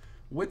Oakland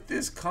with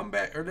this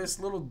comeback or this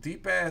little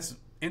deep ass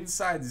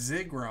inside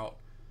zig route.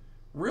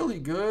 Really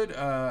good.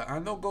 I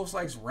know Ghost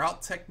likes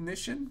route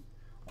technician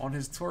on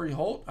his Torrey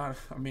Holt. I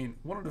mean,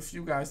 one of the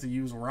few guys to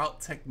use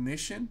route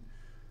technician.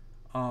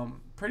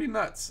 Pretty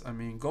nuts. I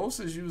mean, Ghost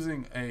is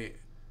using a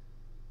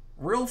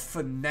real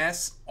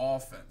finesse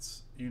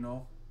offense, you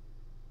know.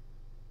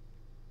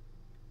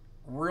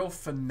 Real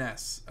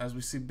finesse as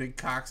we see Big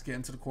Cox get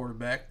into the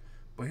quarterback.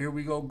 But here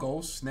we go,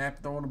 Ghost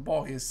snap throwing the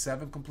ball. He has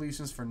 7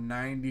 completions for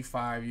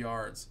 95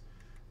 yards.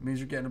 It means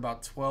you're getting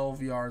about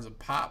 12 yards a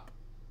pop,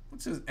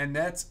 which is, and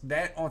that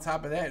on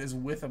top of that is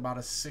with about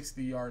a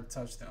 60-yard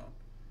touchdown.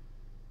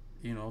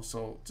 You know,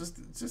 so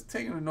just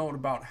taking a note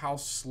about how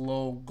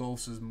slow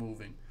Ghost is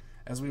moving,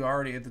 as we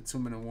already at the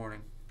 2-minute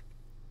warning.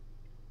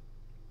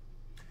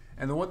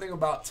 And the one thing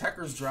about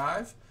Techers'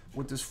 drive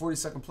with this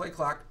 40-second play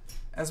clock,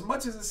 as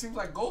much as it seems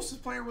like Ghost is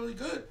playing really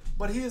good,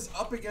 but he is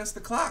up against the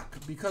clock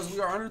because we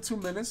are under 2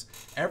 minutes.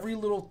 Every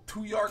little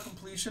 2-yard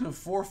completion and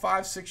 4,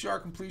 5,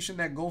 6-yard completion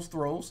that Ghost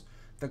throws,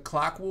 the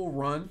clock will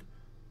run.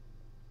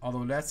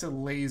 Although that's a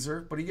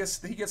laser, but he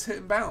gets hit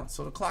and bounce.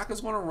 So the clock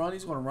is going to run.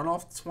 He's going to run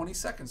off 20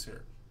 seconds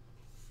here.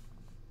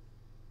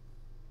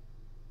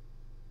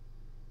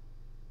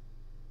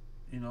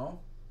 You know?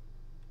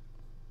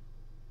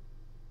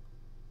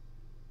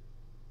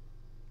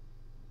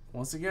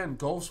 Once again,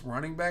 Ghost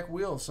running back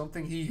wheel,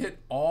 something he hit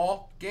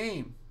all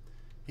game.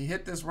 He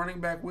hit this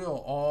running back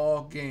wheel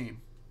all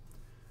game.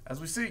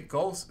 As we see,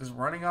 Ghost is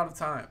running out of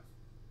time.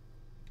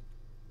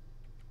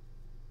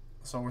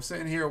 So we're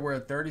sitting here, we're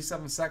at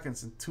 37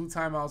 seconds and 2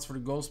 timeouts for the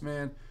Ghost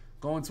man,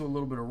 going to a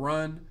little bit of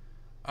run.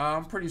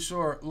 I'm pretty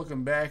sure,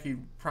 looking back,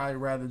 he'd probably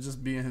rather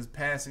just be in his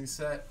passing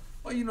set.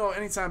 But, you know,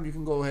 anytime you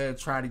can go ahead and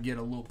try to get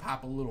a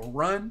little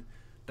run,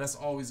 that's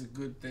always a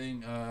good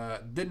thing.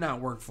 Did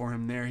not work for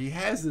him there. He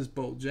has this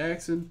Bo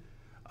Jackson.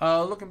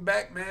 Looking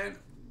back, man,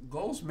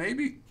 Ghost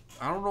maybe.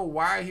 I don't know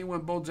why he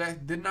went Bo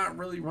Jackson. Did not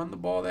really run the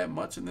ball that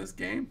much in this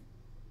game.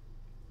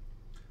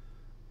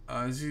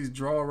 As he's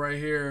draw right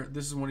here.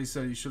 This is when he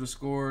said he should have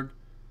scored,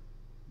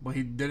 but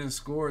he didn't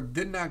score.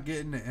 Did not get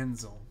in the end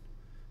zone.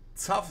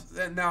 Tough.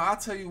 Now, I'll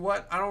tell you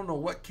what. I don't know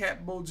what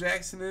cap Bo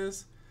Jackson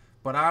is,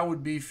 but I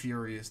would be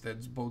furious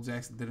that Bo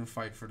Jackson didn't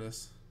fight for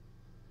this.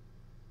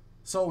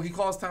 So he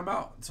calls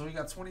timeout. So he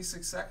got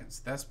 26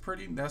 seconds. That's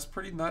pretty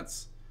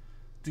nuts.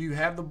 Do you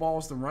have the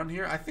balls to run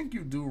here? I think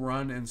you do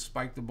run and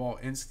spike the ball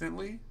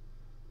instantly.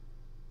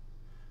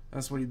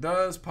 That's what he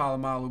does.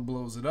 Palomalu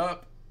blows it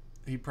up.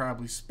 He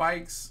probably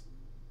spikes.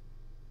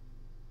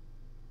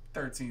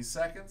 13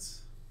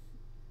 seconds.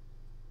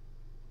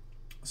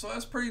 So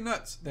that's pretty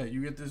nuts that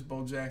you get this.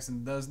 Bo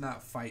Jackson does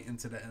not fight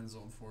into the end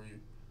zone for you.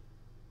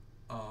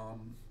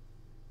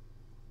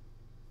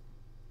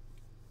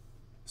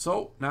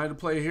 So now to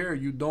play here,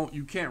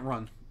 you can't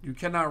run. You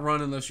cannot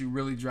run unless you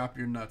really drop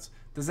your nuts.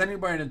 Does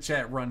anybody in the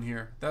chat run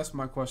here? That's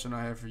my question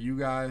I have for you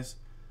guys.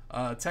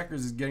 Techers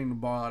is getting the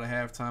ball out of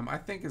halftime. I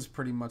think it's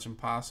pretty much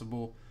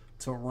impossible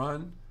to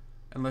run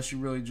unless you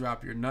really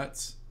drop your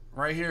nuts.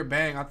 Right here,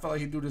 bang. I felt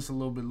like he do this a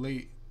little bit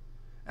late.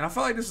 And I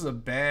felt like this is a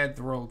bad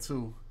throw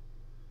too.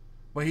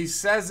 But he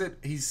says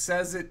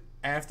it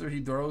after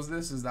he throws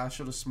this, is I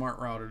should have smart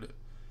routed it.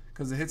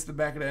 Because it hits the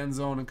back of the end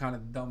zone and kind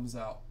of dumbs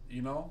out,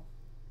 you know?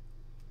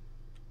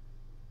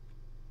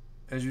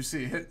 As you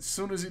see, as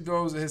soon as he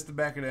throws, it hits the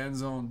back of the end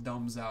zone,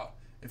 dumbs out.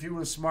 If he would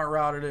have smart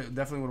routed it,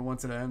 definitely would have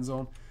went to the end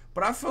zone.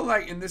 But I feel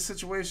like in this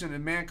situation,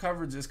 in man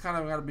coverage, it's kind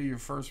of got to be your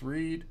first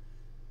read.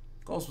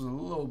 Ghost was a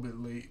little bit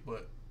late,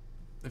 but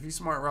if he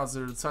smart routes it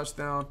to the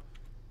touchdown.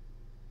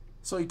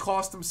 So he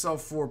cost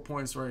himself 4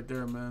 points right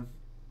there, man.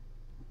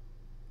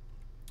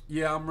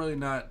 Yeah, I'm really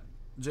not.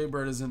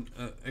 Jay-Bird isn't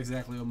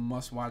exactly a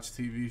must-watch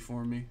TV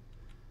for me.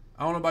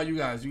 I don't know about you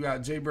guys. You got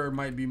Jay-Bird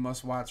might be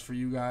must-watch for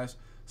you guys.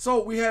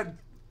 So we had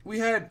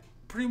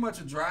pretty much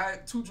a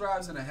drive, 2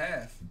 drives and a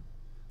half.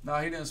 No,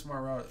 he didn't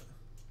smart route it.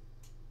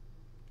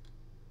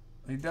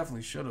 He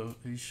definitely should have.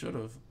 He should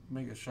have.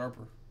 Make it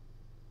sharper.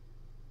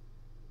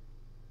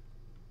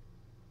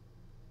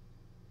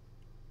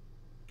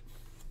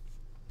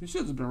 He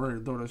should have been ready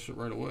to throw that shit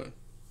right away.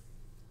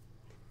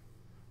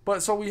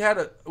 But so we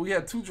had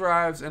 2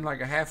 drives and like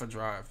a half a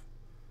drive.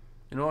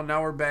 You know,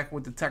 now we're back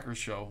with the Tecker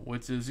show,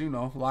 which is, you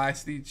know, lie,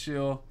 steep,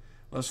 chill.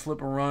 Let's flip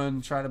a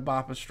run, try to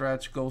bop a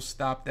stretch. Ghost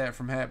stop that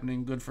from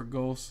happening. Good for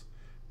Ghost.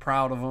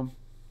 Proud of him.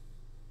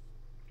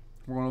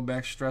 We're going to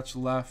back stretch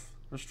left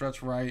or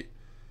stretch right.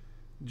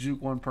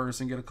 Juke one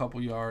person, get a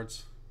couple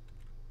yards.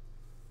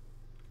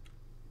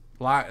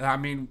 I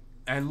mean,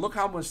 and look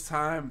how much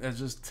time it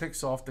just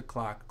ticks off the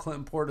clock.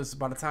 Clinton Portis,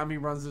 by the time he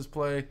runs this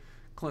play,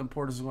 Clinton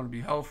Portis is going to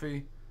be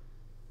healthy.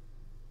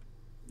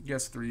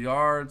 Gets 3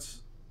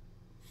 yards.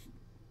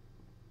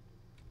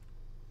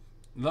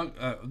 Look,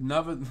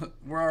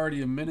 we're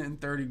already a minute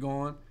and 30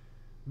 gone.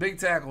 Big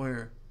tackle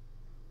here.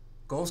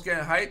 Ghost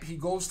getting hype. He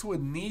goes to a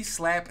knee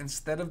slap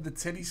instead of the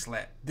titty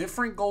slap.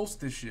 Different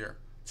Ghost this year,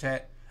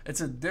 chat. It's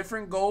a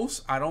different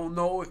Ghost. I don't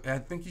know. I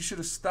think he should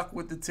have stuck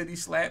with the titty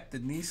slap. The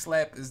knee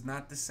slap is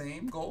not the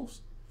same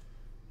Ghost.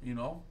 You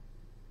know.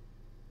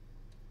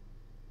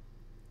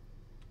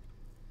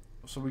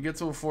 So we get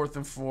to a 4th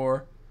and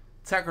 4.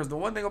 Teckers. The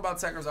one thing about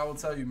Teckers, I will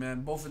tell you,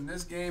 man, both in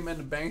this game and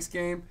the Banks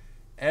game,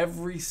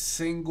 every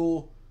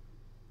single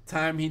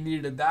time he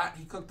needed a dot,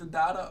 he cooked the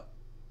dot up.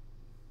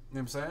 You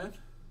know what I'm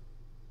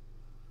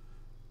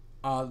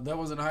saying? That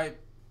wasn't hype.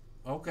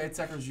 Okay,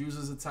 Teckers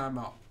uses a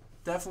timeout.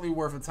 Definitely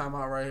worth a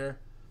timeout right here.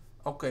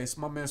 Okay,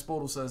 so my man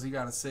Spodel says he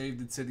got to save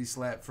the titty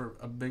slap for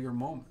a bigger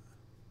moment.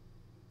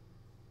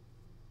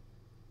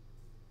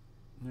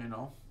 You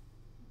know?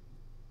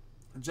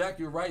 Jack,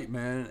 you're right,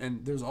 man.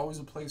 And there's always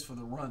a place for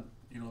the run.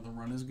 You know, the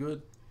run is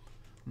good.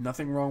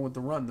 Nothing wrong with the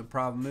run. The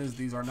problem is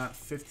these are not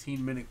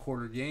 15-minute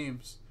quarter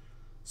games.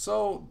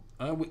 So,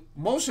 we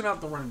motion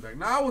out the running back.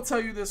 Now, I will tell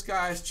you this,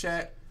 guys,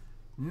 chat.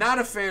 Not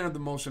a fan of the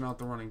motion out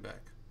the running back.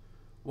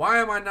 Why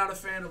am I not a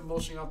fan of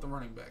motion out the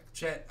running back?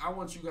 Chat, I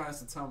want you guys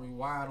to tell me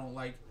why I don't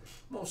like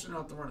motion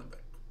out the running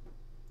back.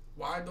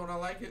 Why don't I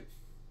like it?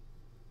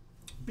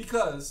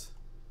 Because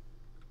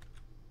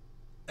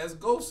as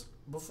Ghost,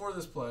 before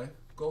this play,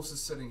 Ghost is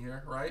sitting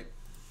here, right?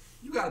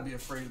 You got to be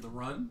afraid of the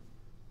run.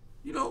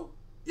 You know,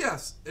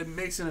 yes, it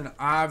makes it an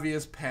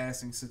obvious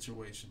passing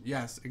situation.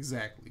 Yes,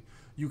 exactly.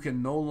 You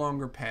can no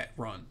longer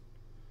run.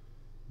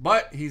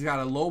 But he's got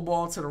a low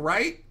ball to the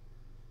right.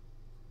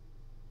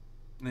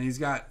 And he's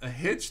got a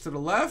hitch to the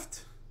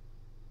left.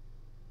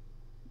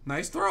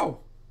 Nice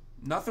throw.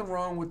 Nothing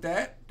wrong with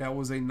that. That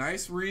was a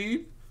nice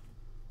read.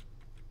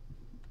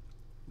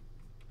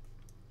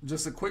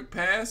 Just a quick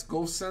pass.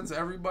 Ghost sends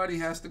everybody.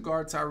 Has to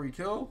guard Tyreek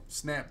Hill.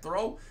 Snap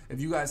throw. If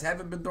you guys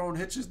haven't been throwing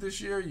hitches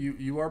this year,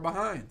 you are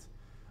behind.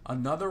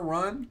 Another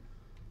run.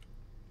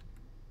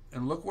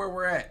 And look where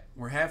we're at.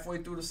 We're halfway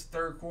through this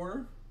 3rd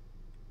quarter.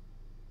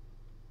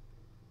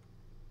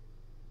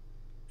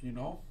 You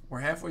know, we're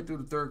halfway through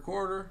the 3rd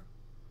quarter.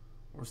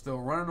 We're still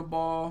running the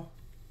ball.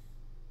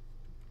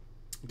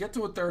 Get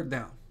to a 3rd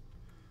down.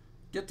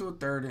 Get to a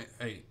 3rd and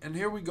 8. And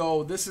here we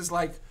go. This is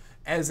like,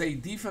 as a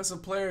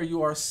defensive player,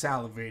 you are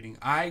salivating.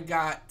 I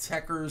got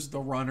Teckers,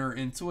 the runner,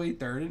 into a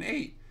 3rd and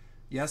 8.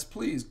 Yes,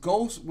 please.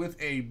 Ghost with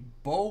a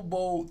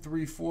Bobo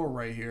 3-4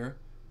 right here.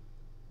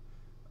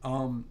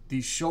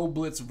 The show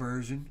blitz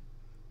version.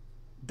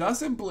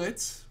 Doesn't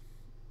blitz.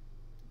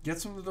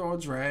 Gets him to throw a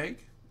drag.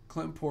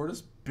 Clinton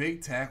Portis,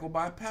 big tackle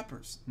by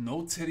Peppers.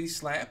 No titty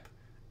slap.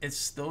 It's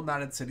still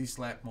not a titty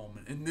slap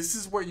moment. And this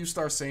is where you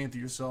start saying to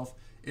yourself,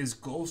 is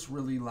Ghost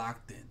really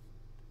locked in?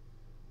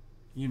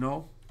 You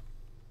know?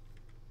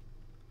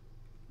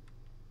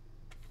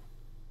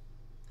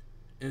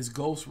 Is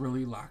Ghost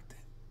really locked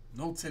in?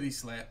 No titty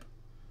slap.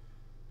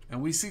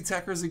 And we see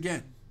Teckers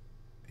again.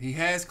 He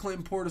has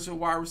Clinton Portis at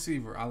wide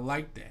receiver. I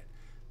like that.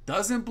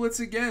 Doesn't blitz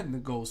again, the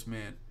Ghost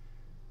man.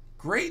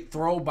 Great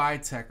throw by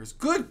Teckers.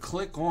 Good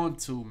click on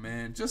too,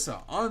 man. Just an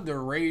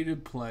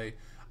underrated play.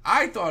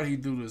 I thought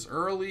he'd do this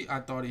early. I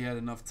thought he had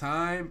enough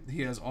time.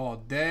 He has all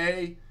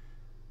day.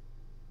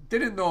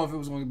 Didn't know if it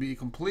was going to be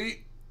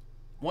complete.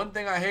 One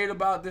thing I hate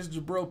about this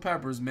Jabril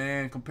Peppers,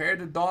 man, compared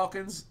to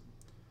Dawkins,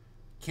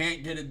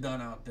 can't get it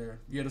done out there.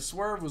 Yeah, the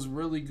swerve was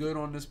really good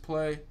on this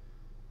play.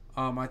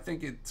 I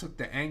think it took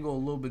the angle a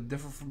little bit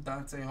different from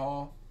Dante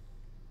Hall.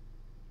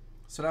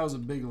 So that was a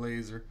big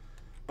laser.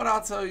 But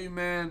I'll tell you,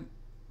 man,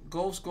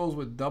 Ghost goes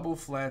with double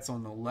flats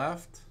on the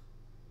left.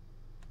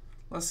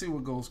 Let's see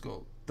what Ghost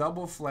goes.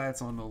 Double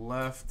flats on the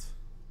left.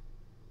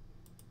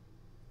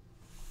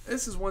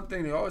 This is one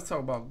thing they always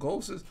talk about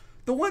Ghost is.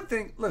 The one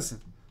thing, listen,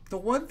 the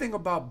one thing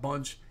about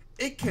Bunch,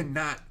 it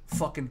cannot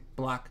fucking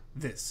block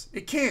this.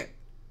 It can't.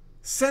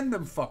 Send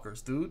them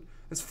fuckers, dude.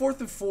 It's 4th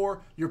and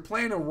 4. You're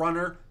playing a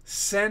runner.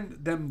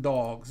 Send them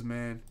dogs,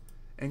 man.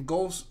 And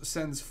Ghost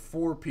sends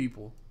 4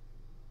 people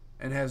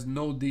and has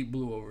no deep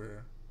blue over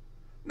here.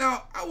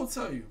 Now, I will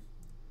tell you,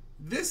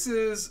 this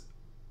is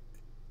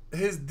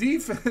his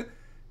defense.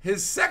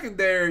 His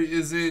secondary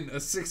is in a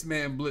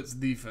 6-man blitz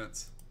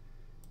defense.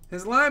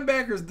 His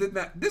linebackers did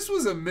not. This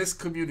was a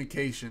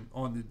miscommunication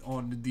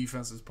on the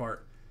defense's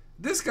part.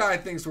 This guy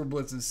thinks we're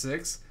blitzing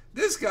 6.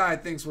 This guy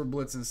thinks we're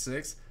blitzing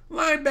 6.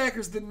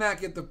 Linebackers did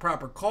not get the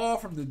proper call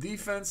from the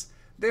defense.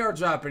 They are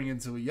dropping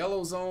into a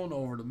yellow zone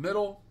over the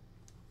middle.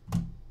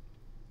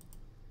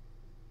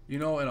 You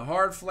know, in a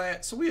hard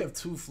flat. So we have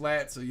 2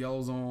 flats, a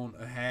yellow zone,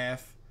 a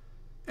half,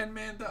 and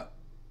manned up.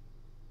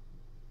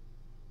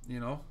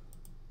 You know,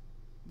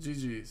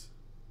 GG's.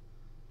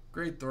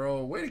 Great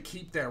throw. Way to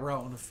keep that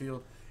route on the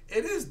field.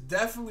 It is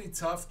definitely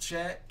tough,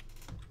 chat,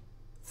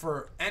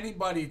 for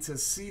anybody to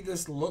see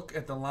this look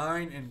at the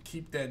line and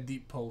keep that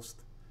deep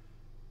post.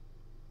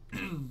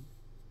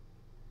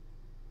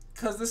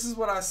 Because this is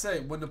what I say.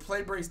 When the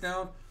play breaks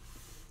down,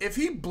 if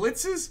he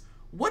blitzes,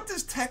 what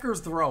does Teckers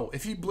throw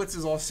if he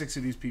blitzes all 6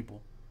 of these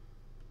people?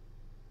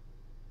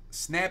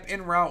 Snap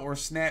in route or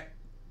snap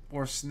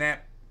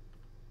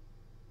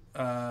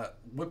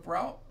whip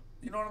route?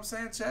 You know what I'm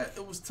saying, chat?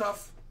 It was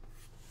tough.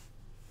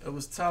 It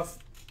was tough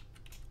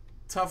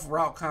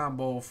route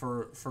combo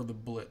for the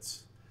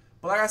blitz.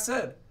 But like I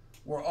said,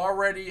 we're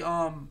already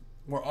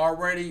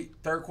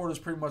third quarter's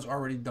pretty much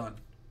already done.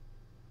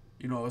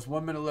 You know, it's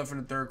 1 minute left in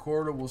the third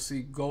quarter. We'll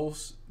see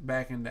Ghost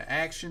back into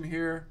action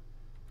here.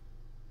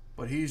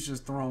 But he's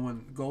just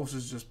throwing. Ghost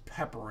is just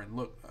peppering.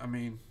 Look, I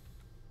mean,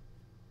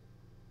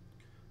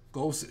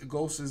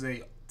 Ghost is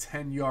a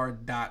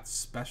 10-yard dot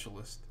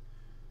specialist.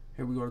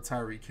 Here we go to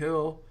Tyreek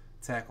Hill.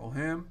 Tackle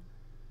him.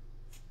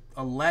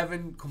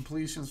 11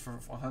 completions for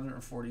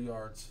 140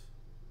 yards.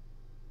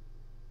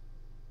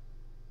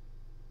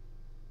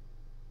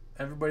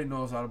 Everybody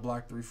knows how to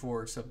block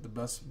 3-4 except the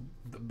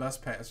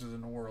best passers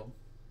in the world.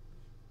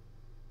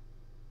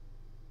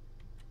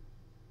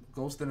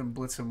 Ghost didn't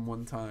blitz him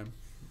one time.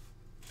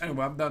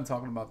 Anyway, I'm done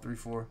talking about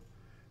 3-4.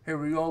 Here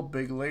we go.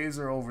 Big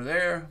laser over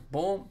there.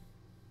 Boom.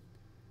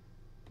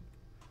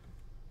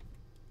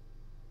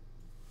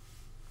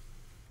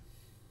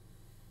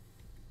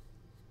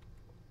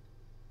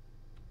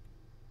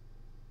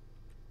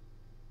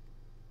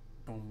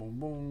 Boom, boom,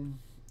 boom.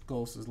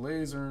 Ghost is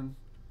lasering.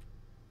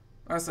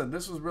 Like I said,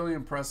 this was really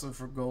impressive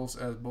for Ghost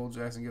as Bo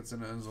Jackson gets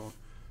in the end zone.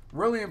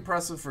 Really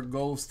impressive for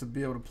Ghost to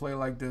be able to play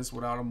like this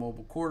without a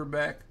mobile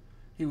quarterback.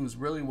 He was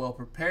really well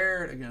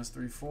prepared against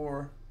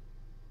 3-4.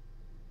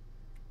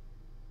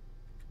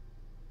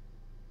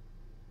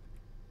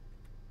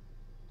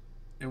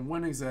 And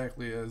when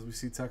exactly, as we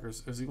see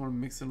Tucker's, is he going to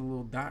mix in a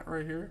little dot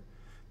right here?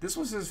 This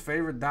was his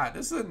favorite dot.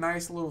 This is a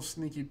nice little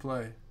sneaky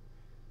play.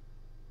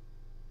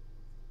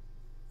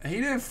 And he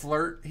didn't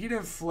flirt. He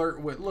didn't flirt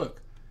with,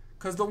 look,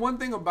 because the one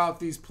thing about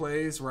these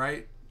plays,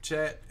 right,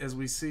 chat, as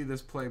we see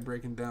this play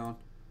breaking down,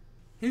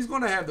 he's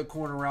going to have the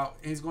corner out.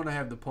 He's going to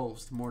have the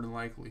post, more than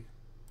likely.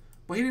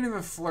 But he didn't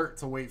even flirt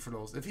to wait for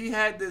those. If he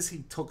had this,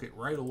 he took it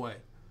right away.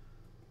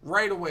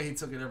 Right away, he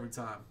took it every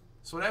time.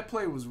 So that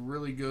play was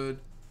really good.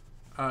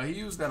 He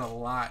used that a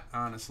lot,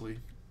 honestly.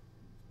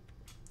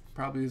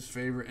 Probably his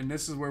favorite. And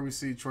this is where we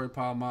see Troy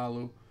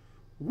Polamalu.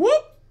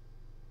 Whoop!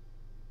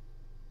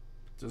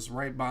 Just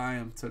right by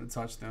him to the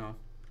touchdown.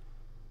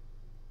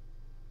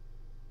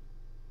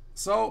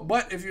 So,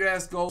 but if you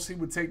ask Ghost, he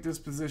would take this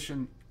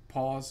position,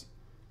 pause,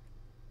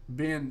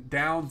 being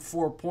down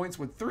 4 points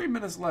with 3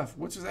 minutes left,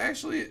 which is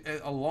actually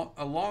a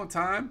long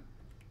time.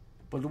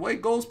 But the way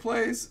Ghost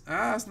plays,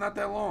 it's not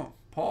that long.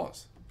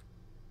 Pause.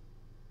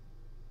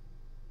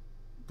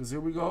 Because here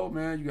we go,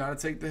 man. You got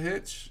to take the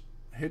hitch.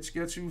 Hitch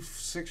gets you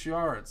 6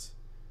 yards.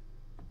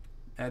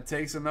 That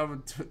takes another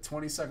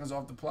 20 seconds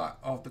off the clock.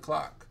 You know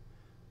what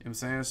I'm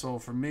saying? So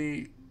for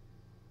me,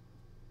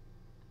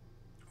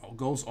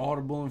 Ghost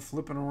audible and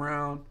flipping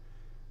around.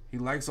 He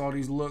likes all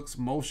these looks.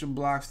 Motion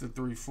blocks the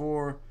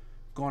 3-4.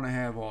 Going to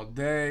have all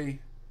day.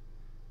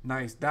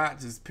 Nice dot.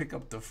 Just pick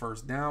up the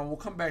first down. We'll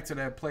come back to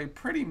that play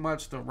pretty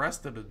much the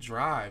rest of the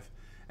drive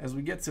as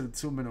we get to the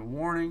 2-minute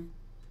warning.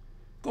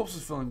 Ghost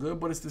is feeling good,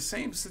 but it's the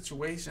same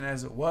situation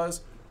as it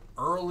was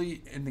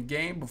early in the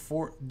game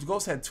before.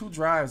 Ghost had 2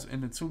 drives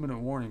in the 2-minute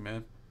warning,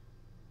 man.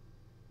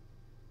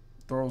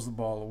 Throws the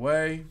ball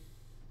away.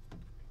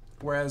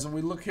 Whereas when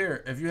we look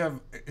here, if you have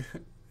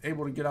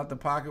able to get out the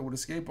pocket with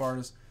escape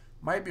artist,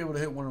 might be able to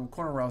hit one of them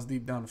corner routes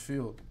deep down the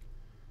field.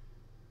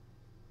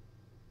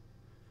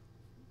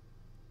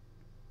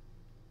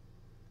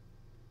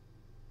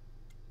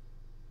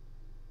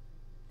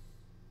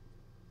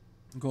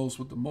 Goes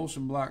with the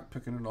motion block,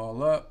 picking it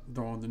all up,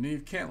 throw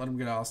underneath. Can't let him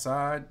get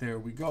outside. There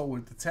we go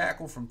with the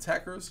tackle from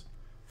Techers.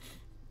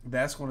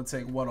 That's going to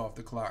take what off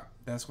the clock?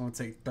 That's going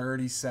to take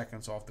 30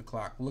 seconds off the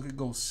clock. Look at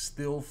Ghost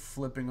still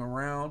flipping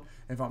around.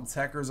 If I'm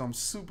Techers, I'm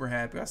super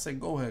happy. I say,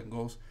 go ahead,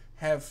 Ghost.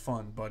 Have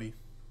fun, buddy.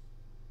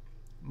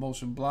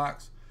 Motion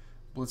blocks.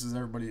 Blitzes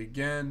everybody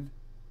again.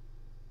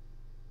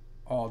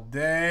 All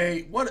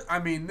day. What? I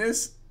mean,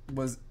 this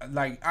was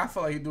like, I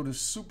felt like he do this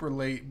super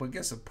late, but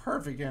gets a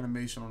perfect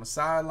animation on the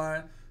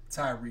sideline.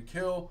 Tyreek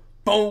Hill.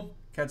 Boom.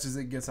 Catches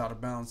it, gets out of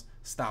bounds.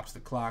 Stops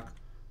the clock.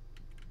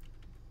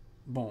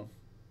 Boom.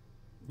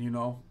 You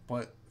know,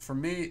 but for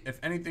me, if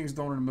anything's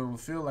thrown in the middle of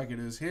the field like it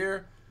is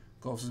here,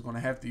 Ghost is going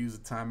to have to use a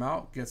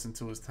timeout. Gets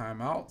into his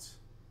timeouts.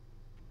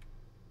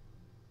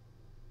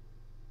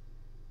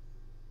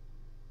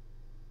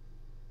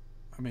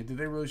 I mean, did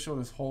they really show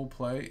this whole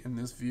play in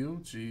this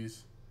view?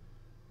 Jeez.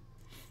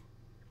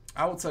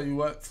 I will tell you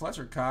what,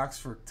 Fletcher Cox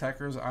for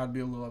Techers, I'd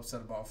be a little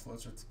upset about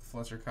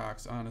Fletcher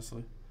Cox,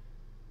 honestly.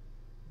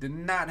 Did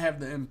not have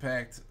the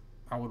impact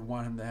I would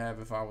want him to have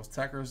if I was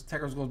Techers.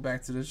 Techers goes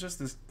back to this, just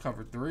this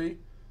cover 3.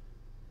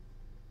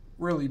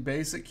 Really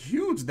basic.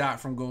 Huge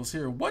dot from Ghost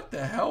here. What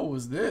the hell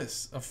was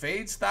this? A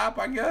fade stop,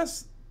 I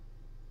guess?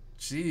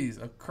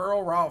 Jeez. A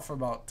curl route for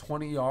about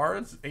 20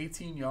 yards?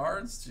 18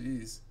 yards?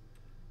 Jeez.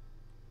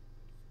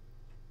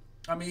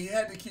 I mean, he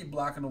had to keep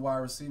blocking the wide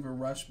receiver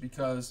rush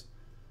because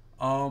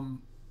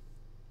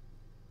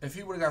if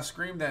he would have got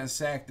screamed at and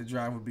sacked, the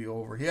drive would be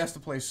over. He has to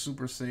play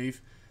super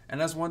safe.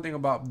 And that's one thing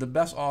about the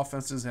best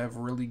offenses have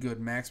really good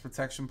max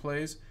protection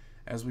plays.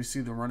 As we see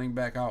the running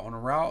back out on a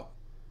route.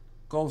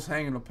 Goes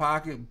hang in the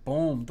pocket.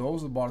 Boom.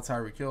 Throws the ball to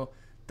Tyreek Hill.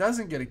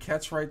 Doesn't get a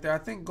catch right there. I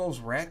think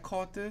Ghost Rat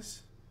caught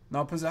this.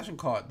 No, possession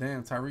caught.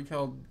 Damn, Tyreek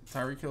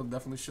Hill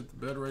definitely shit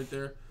the bed right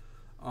there.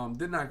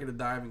 Did not get a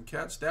diving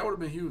catch. That would have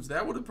been huge.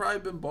 That would have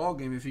probably been ball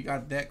game if he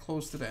got that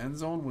close to the end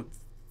zone with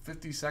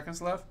 50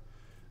 seconds left.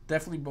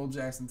 Definitely Bo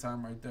Jackson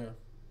time right there.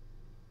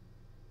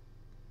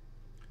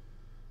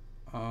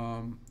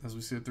 As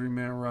we see a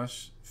 3-man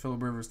rush.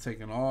 Phillip Rivers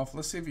taking off.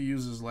 Let's see if he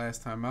uses his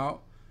last time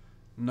out.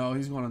 No,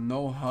 he's going to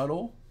no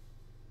huddle.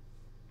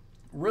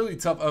 Really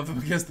tough up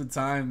against the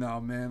time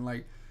now, man.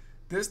 Like,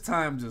 this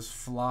time just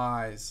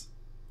flies.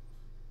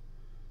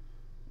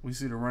 We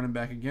see the running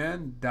back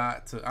again.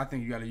 Dot to, I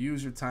think you got to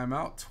use your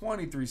timeout.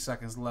 23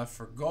 seconds left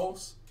for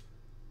Ghost.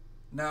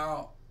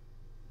 Now,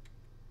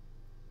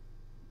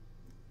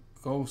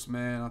 Ghost,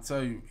 man, I'll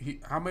tell you.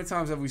 How many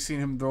times have we seen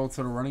him throw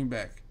to the running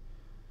back?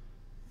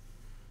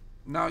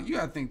 Now, you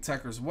got to think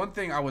Techers. One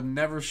thing I would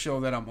never show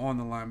that I'm on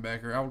the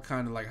linebacker. I would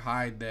kind of like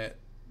hide that.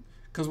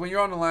 Because when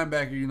you're on the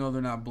linebacker, you know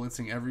they're not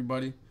blitzing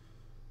everybody.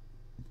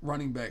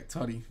 Running back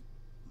Tutty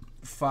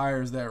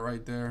fires that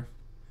right there.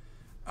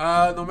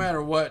 No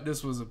matter what,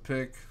 this was a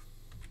pick.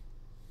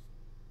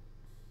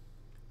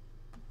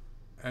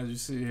 As you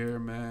see here,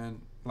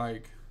 man,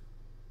 like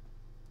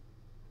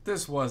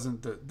this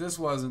wasn't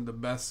the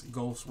best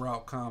Ghost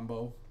route combo.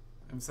 You know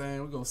what I'm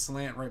saying, we go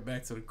slant right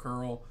back to the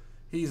curl.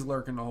 He's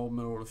lurking the whole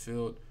middle of the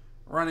field.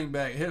 Running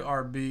back hit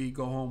RB,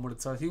 go home with a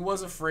touch. He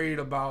was afraid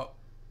about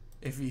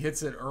if he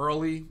hits it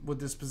early with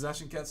this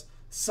possession catch.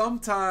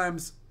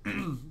 Sometimes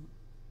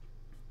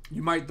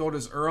you might throw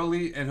this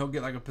early and he'll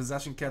get like a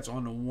possession catch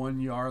on the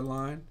 1-yard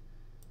line.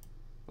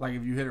 Like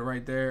if you hit it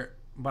right there.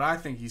 But I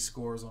think he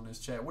scores on this,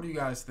 chat. What do you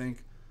guys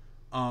think?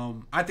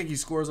 I think he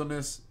scores on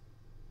this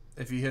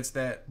if he hits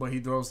that, but he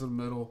throws to the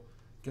middle,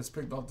 gets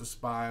picked off the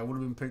spy. Would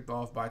have been picked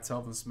off by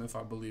Telvin Smith,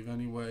 I believe,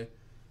 anyway.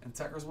 And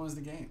Techers wins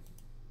the game.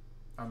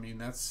 I mean,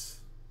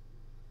 that's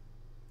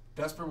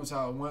pretty much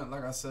how it went.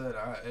 Like I said,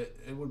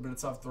 it would have been a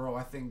tough throw.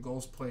 I think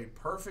Ghost played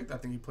perfect. I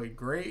think he played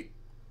great.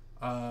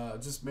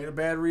 Just made a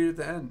bad read at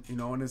the end, you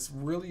know. And it's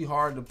really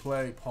hard to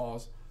play,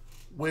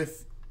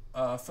 with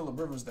Phillip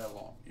Rivers that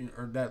long,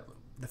 or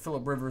the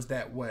Phillip Rivers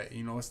that way.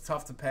 You know, it's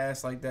tough to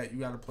pass like that. You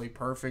got to play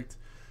perfect.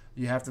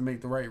 You have to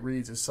make the right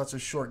reads. It's such a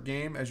short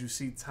game. As you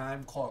see,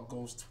 time clock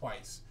goes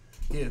twice.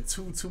 He had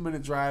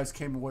 2-minute drives,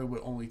 came away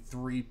with only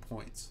 3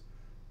 points.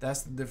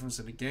 That's the difference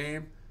in the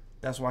game.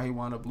 That's why he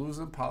wound up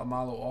losing.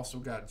 Palomalo also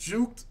got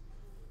juked.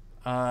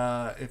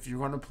 If you're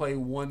going to play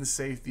one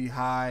safety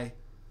high,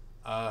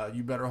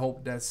 you better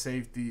hope that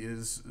safety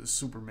is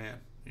Superman.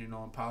 You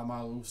know, and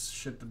Palomalo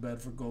shit the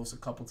bed for Ghost a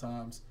couple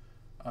times.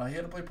 He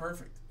had to play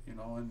perfect, you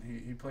know, and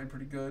he played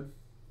pretty good.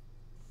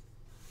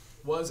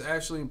 Was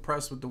actually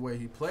impressed with the way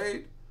he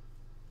played.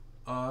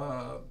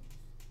 But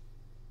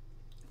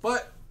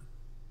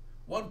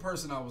one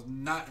person I was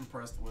not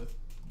impressed with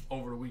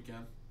over the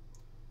weekend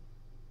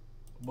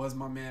was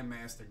my man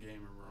Master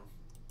Gamer, bro.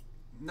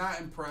 Not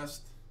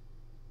impressed.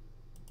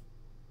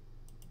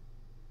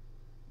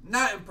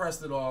 Not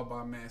impressed at all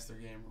by Master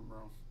Gamer,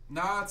 bro.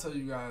 Now I'll tell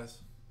you guys.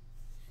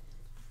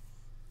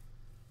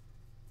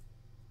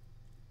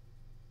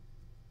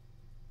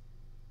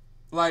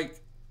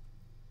 Like,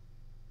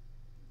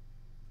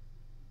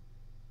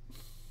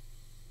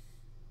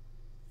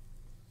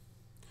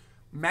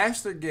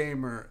 Master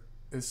Gamer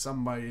is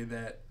somebody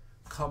that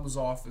comes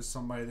off as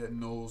somebody that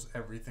knows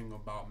everything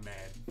about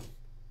Madden.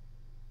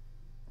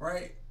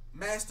 right?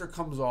 Master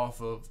comes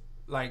off of,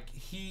 like,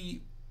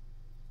 he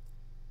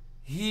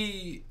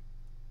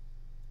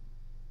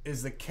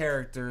is the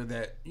character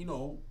that, you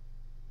know,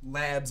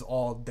 labs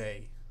all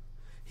day.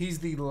 He's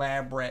the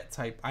lab rat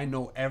type. I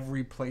know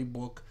every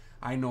playbook.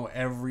 I know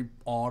every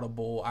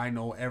audible. I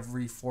know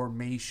every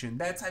formation.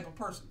 That type of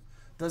person.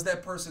 Does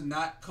that person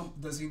not come?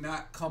 Does he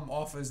not come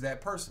off as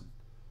that person?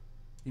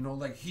 You know,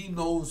 like, he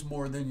knows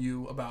more than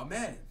you about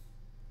Madden.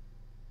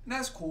 And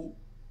that's cool.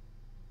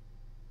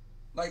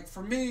 Like,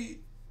 for me,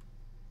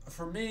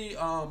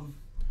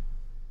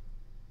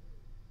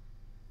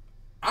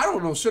 I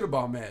don't know shit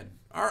about Madden.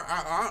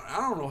 I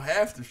don't know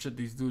half the shit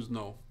these dudes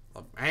know.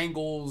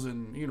 Angles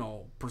and, you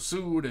know,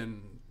 pursuit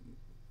and,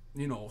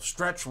 you know,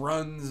 stretch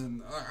runs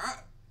and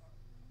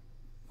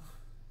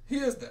he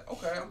is that.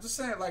 Okay, I'm just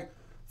saying, like,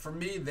 for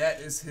me, that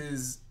is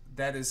his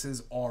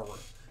aura.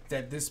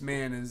 That this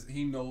man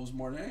he knows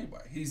more than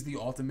anybody. He's the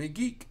ultimate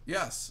geek.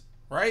 Yes,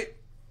 right?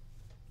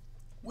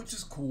 Which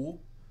is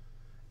cool.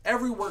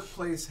 Every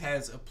workplace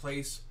has a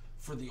place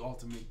for the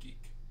ultimate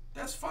geek.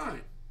 That's fine. You know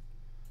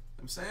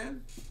what I'm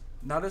saying?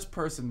 Now this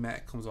person,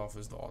 Matt, comes off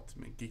as the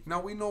ultimate geek.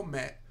 Now we know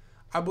Matt.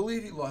 I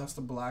believe he lost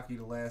to Blocky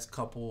the last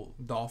couple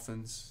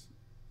Dolphins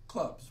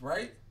clubs,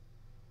 right?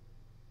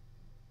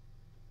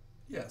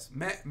 Yes,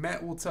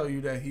 Matt will tell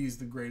you that he's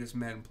the greatest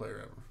Madden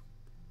player ever.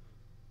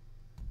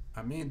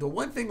 I mean, the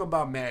one thing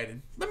about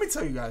Madden, let me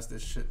tell you guys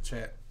this shit,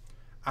 chat.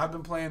 I've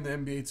been playing the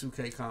NBA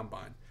 2K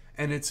Combine,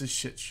 and it's a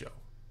shit show.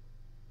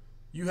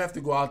 You have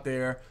to go out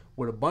there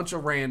with a bunch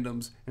of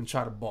randoms and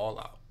try to ball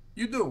out.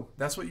 You do.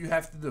 That's what you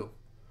have to do,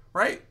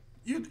 right?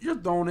 You're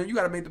throwing in. You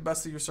got to make the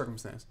best of your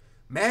circumstance.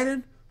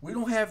 Madden, we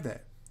don't have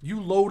that.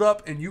 You load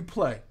up and you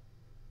play.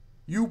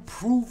 You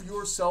prove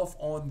yourself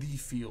on the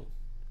field.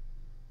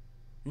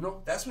 You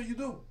know, that's what you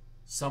do.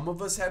 Some of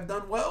us have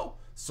done well.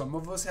 Some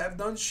of us have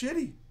done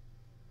shitty.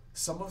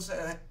 Some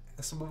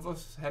of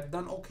us have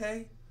done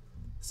okay.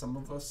 Some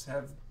of us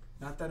have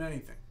not done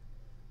anything.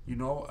 You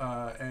know,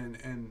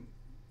 and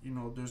you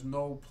know, there's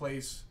no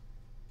place.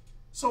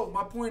 So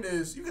my point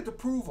is, you get to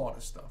prove all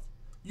this stuff.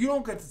 You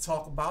don't get to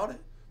talk about it.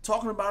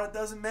 Talking about it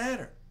doesn't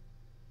matter.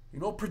 You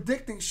know,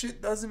 predicting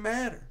shit doesn't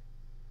matter.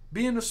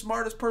 Being the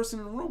smartest person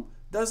in the room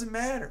doesn't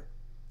matter.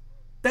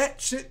 That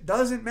shit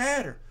doesn't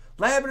matter.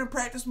 Labbing in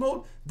practice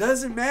mode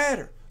doesn't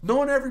matter.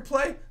 Knowing every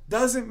play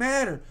doesn't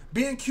matter.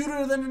 Being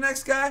cuter than the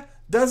next guy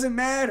doesn't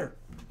matter.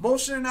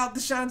 Motioning out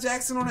Deshaun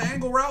Jackson on an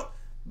angle route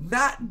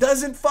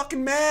doesn't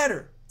fucking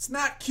matter. It's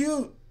not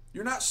cute.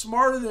 You're not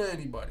smarter than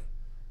anybody.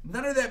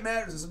 None of that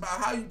matters. It's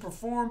about how you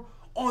perform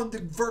on the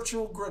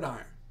virtual gridiron. You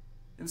know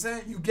what I'm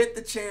saying? You get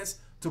the chance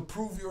to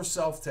prove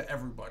yourself to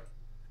everybody.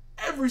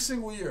 Every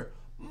single year.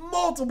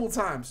 Multiple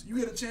times. You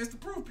get a chance to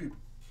prove people.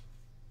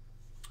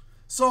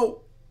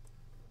 So,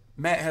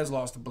 Matt has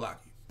lost to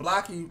Blocky.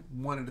 Blocky,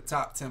 one of the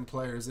top 10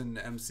 players in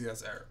the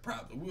MCS era.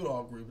 Probably. We would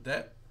all agree with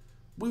that.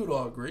 We would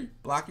all agree.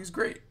 Blocky's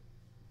great. You know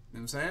what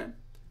I'm saying?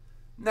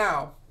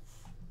 Now,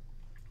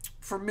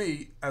 for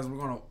me, as we're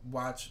going to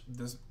watch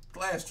this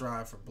last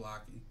drive for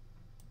Blocky,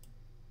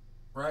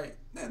 right?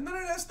 None of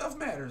that stuff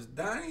matters.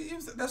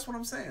 That's what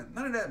I'm saying.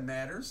 None of that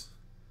matters.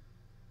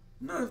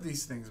 None of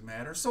these things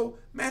matter. So,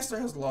 Master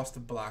has lost to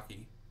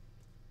Blocky.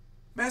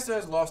 Master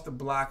has lost to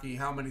Blocky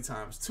how many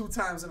times? 2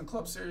 times in the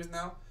club series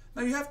now?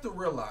 Now, you have to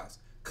realize,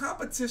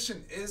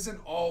 competition isn't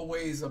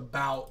always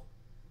about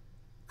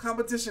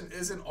X's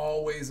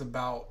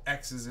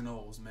and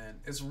O's, man.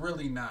 It's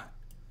really not.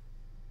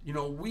 You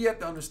know, we have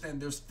to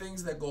understand there's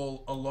things that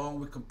go along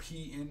with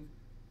competing,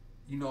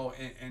 you know,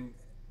 and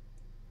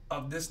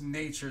of this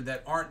nature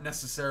that aren't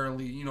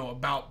necessarily, you know,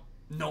 about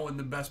knowing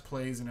the best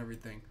plays and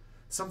everything.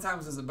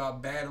 Sometimes it's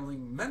about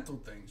battling mental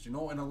things, you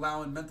know, and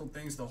allowing mental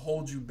things to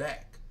hold you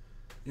back.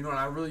 You know, and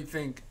I really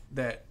think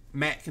that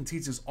Matt can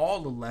teach us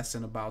all a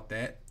lesson about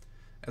that.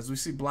 As we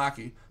see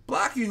Blocky.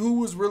 Blocky, who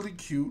was really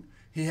cute.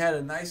 He had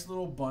a nice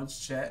little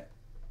bunch, chat.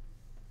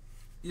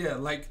 Yeah,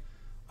 like,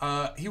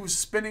 he was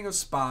spinning a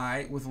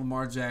spy with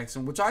Lamar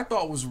Jackson, which I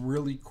thought was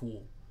really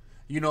cool.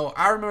 You know,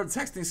 I remember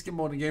texting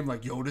Skimbo in the game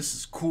like, yo, this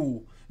is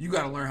cool. You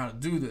got to learn how to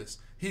do this.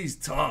 He's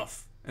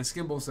tough. And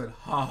Skimbo said,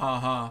 ha, ha,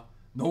 ha.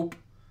 Nope.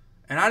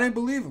 And I didn't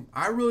believe him.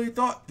 I really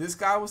thought this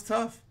guy was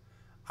tough.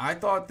 I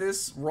thought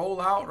this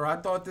rollout, or I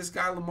thought this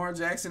guy, Lamar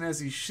Jackson, as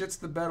he shits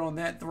the bed on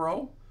that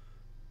throw,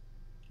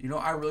 you know,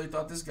 I really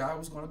thought this guy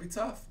was going to be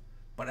tough.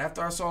 But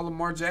after I saw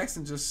Lamar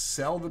Jackson just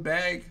sell the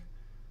bag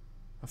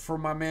for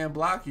my man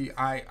Blocky,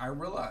 I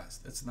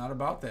realized it's not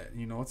about that.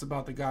 You know, it's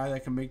about the guy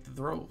that can make the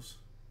throws.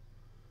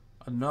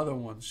 Another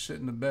one, shit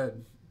in the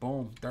bed.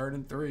 Boom, 3rd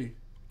and 3.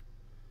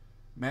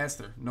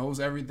 Master knows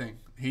everything.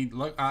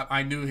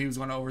 I knew he was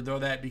going to overthrow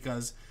that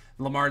because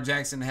Lamar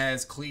Jackson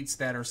has cleats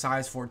that are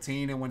size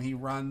 14, and when he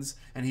runs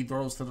and he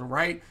throws to the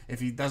right, if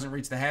he doesn't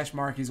reach the hash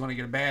mark, he's going to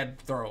get a bad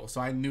throw.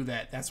 So I knew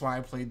that. That's why I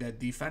played that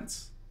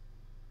defense.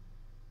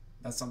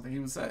 That's something he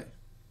would say.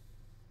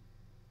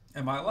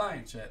 Am I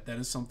lying, chat? That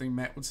is something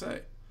Matt would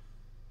say.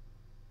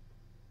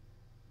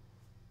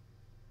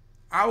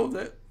 I will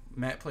admit,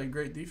 Matt played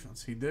great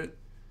defense. He did.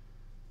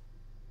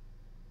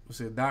 We'll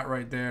see a dot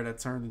right there that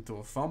turned into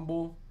a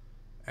fumble.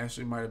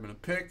 Actually might have been a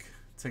pick.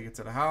 Take it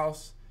to the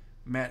house.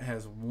 Matt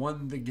has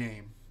won the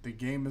game. The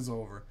game is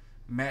over.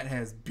 Matt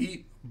has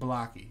beat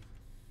Blocky.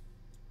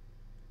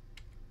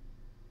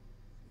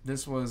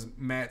 This was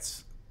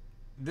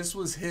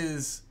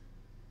his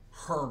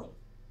hurdle.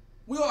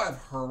 We all have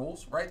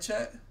hurdles, right,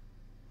 Chet?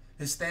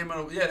 His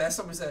stamina, yeah, that's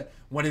something said.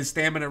 When his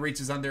stamina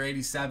reaches under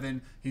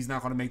 87, he's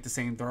not going to make the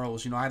same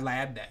throws. You know, I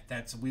labbed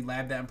that. We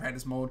labbed that in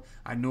practice mode.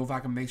 I knew if I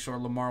could make sure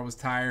Lamar was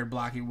tired,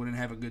 Blocky wouldn't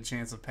have a good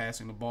chance of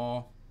passing the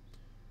ball.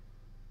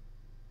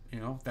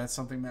 You know, that's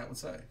something Matt would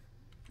say. You know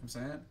what I'm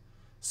saying?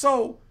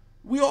 So,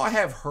 we all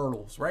have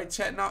hurdles, right,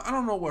 Chet? Now, I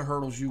don't know what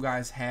hurdles you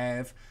guys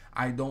have.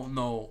 I don't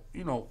know.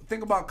 You know,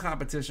 think about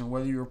competition,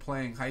 whether you're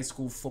playing high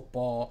school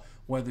football,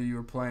 whether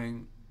you're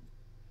playing...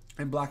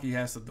 And Blocky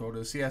has to throw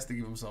this. He has to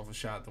give himself a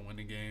shot to win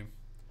the game.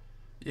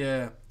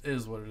 Yeah, it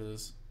is what it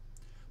is.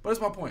 But that's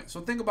my point. So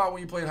think about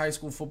when you played high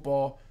school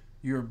football,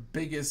 your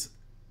biggest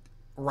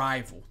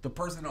rival, the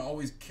person that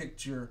always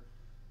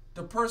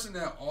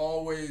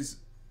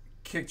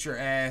kicked your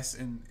ass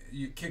and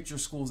you kicked your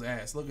school's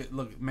ass. Look at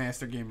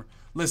Master Gamer.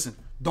 Listen,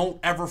 don't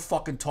ever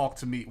fucking talk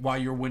to me while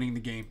you're winning the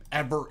game.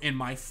 Ever in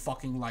my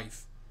fucking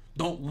life.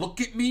 Don't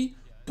look at me.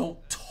 Don't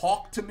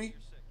talk to me.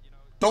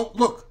 Don't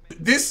look.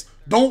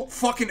 Don't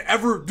fucking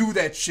ever do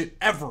that shit.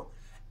 Ever.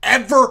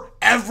 Ever,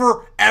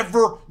 ever,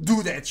 ever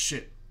do that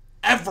shit.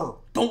 Ever.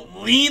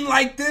 Don't lean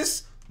like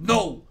this.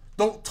 No.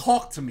 Don't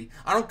talk to me.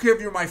 I don't care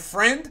if you're my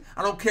friend.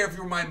 I don't care if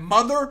you're my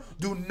mother.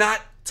 Do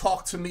not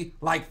talk to me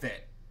like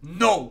that.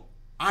 No.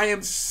 I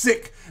am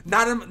sick.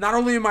 Not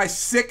only am I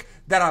sick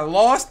that I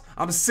lost,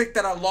 I'm sick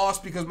that I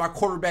lost because my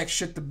quarterback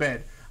shit the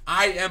bed.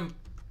 I am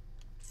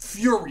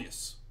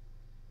furious.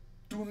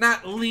 Do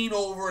not lean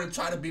over and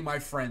try to be my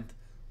friend.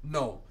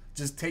 No.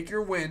 Just take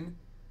your win.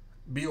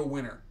 Be a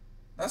winner.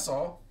 That's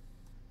all.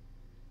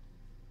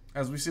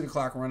 As we see the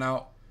clock run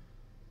out,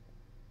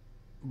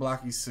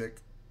 Blocky's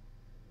sick.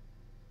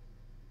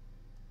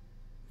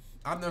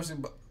 I've never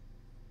seen...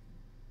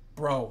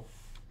 Bro.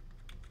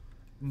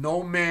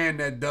 No man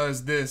that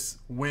does this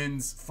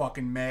wins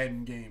fucking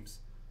Madden games.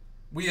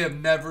 We have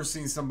never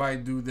seen somebody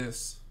do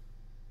this.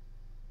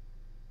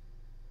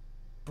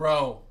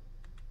 Bro.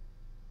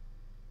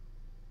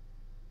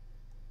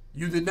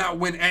 You did not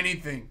win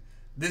anything.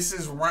 This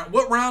is...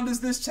 What round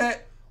is this,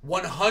 chat?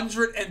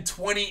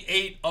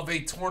 128 of a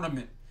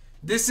tournament.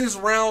 This is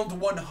round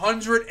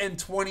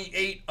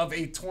 128 of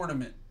a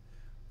tournament.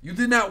 You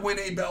did not win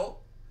a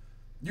belt.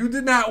 You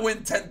did not win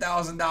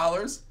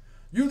 $10,000.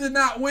 You did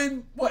not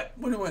win... What?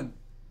 What did you win?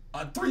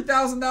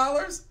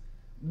 $3,000?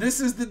 This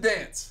is the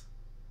dance.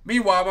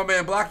 Meanwhile, my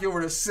man Blocky over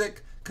there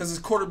sick because his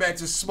quarterback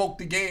just smoked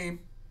the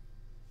game.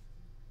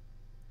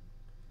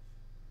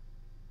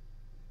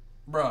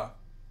 Bruh.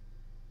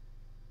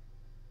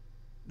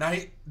 Now,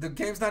 the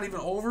game's not even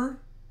over?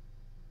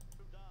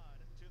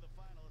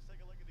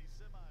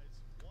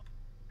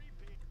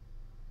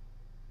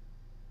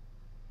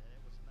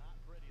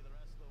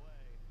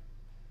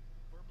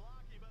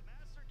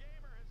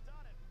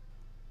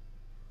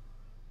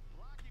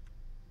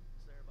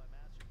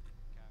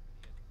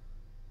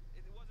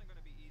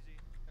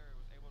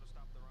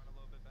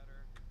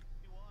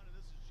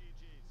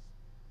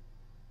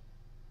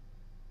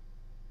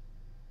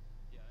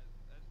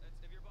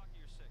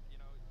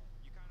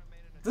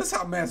 This is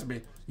how Master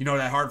be. You know,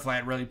 that hard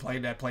flat really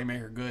played that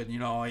playmaker good. You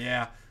know,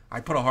 yeah,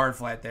 I put a hard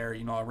flat there.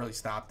 You know, I really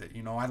stopped it.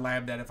 You know, I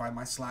labbed that. If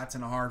my slot's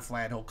in a hard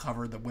flat, he'll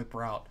cover the whip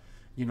route.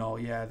 You know,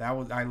 yeah,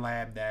 I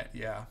labbed that.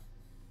 Yeah.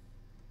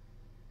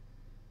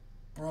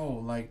 Bro,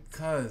 like,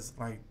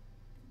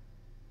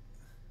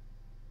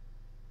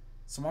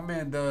 so my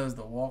man does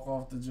the walk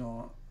off the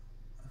joint.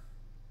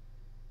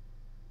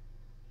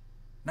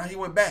 Now he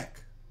went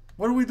back.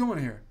 What are we doing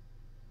here?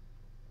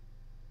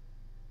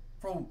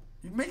 Bro,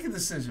 you make a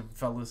decision,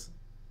 fellas.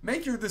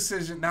 Make your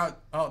decision. Now,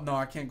 oh, no,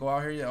 I can't go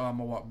out here yet. Oh, I'm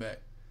going to walk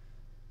back.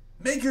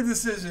 Make your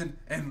decision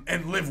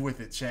and live with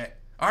it, chat.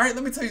 All right,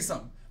 let me tell you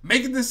something.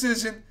 Make a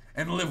decision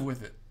and live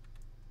with it.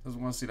 I just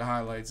want to see the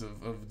highlights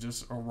of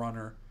just a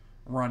runner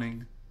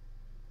running.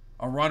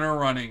 A runner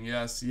running.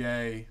 Yes,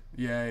 yay.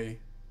 Yay.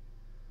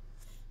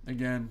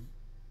 Again,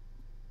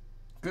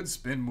 good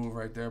spin move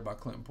right there by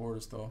Clinton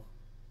Portis, though.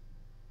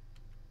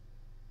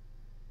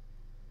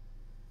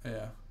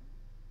 Yeah.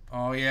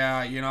 Oh,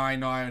 yeah, you know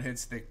I would hit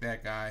stick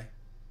that guy.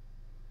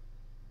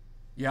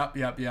 Yep,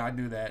 yeah, I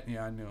knew that.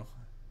 Yeah, I knew.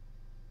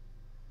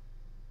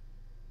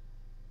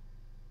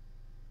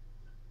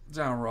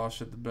 John Ross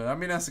shit the bed. I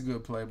mean, that's a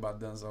good play by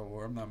Denzel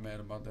Ward. I'm not mad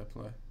about that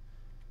play.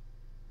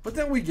 But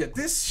then we get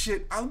this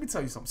shit. Let me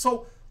tell you something.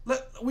 So,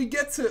 we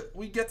get to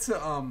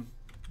come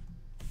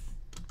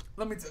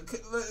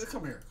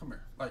here.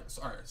 Like,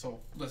 all right, so,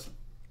 listen.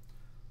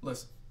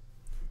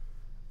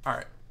 All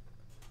right.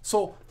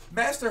 So,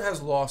 Master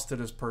has lost to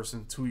this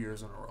person 2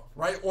 years in a row,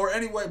 right? Or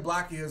anyway,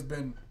 Blocky has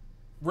been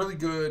really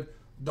good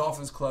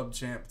Dolphins Club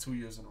champ 2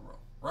 years in a row,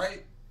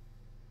 right?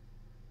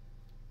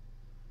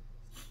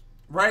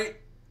 Right?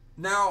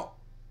 Now,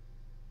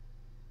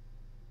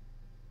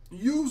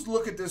 You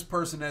look at this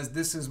person as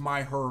this is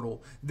my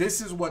hurdle.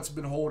 This is what's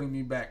been holding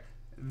me back.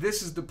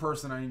 This is the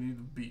person I need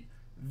to beat.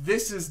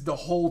 This is the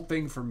whole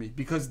thing for me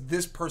because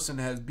this person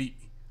has beat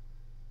me.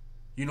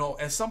 You know,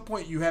 at some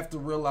point you have to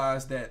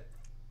realize that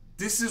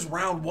this is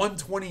round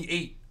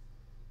 128.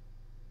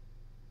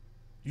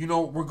 You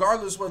know,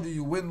 regardless whether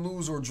you win,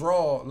 lose, or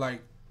draw,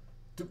 like,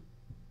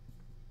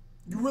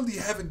 you really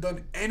haven't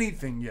done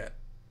anything yet.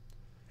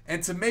 And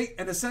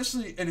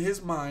essentially in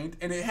his mind,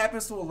 and it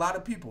happens to a lot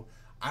of people,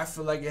 I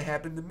feel like it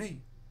happened to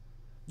me.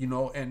 You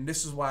know, and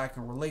this is why I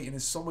can relate. And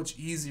it's so much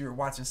easier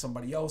watching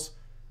somebody else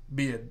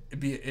be an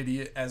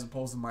idiot as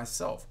opposed to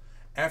myself.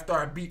 After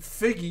I beat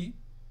Figgy,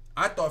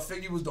 I thought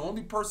Figgy was the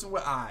only person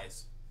with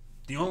eyes.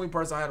 The only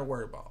person I had to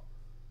worry about.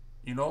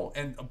 You know,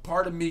 and a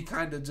part of me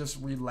kind of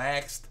just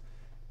relaxed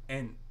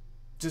and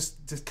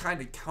just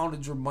kind of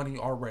counted your money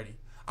already.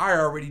 I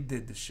already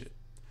did the shit.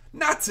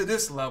 Not to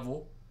this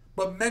level,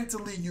 but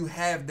mentally you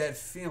have that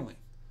feeling.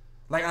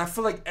 Like, I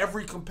feel like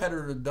every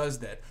competitor does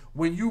that.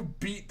 When you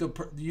beat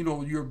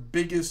your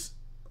biggest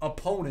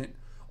opponent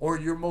or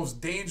your most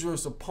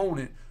dangerous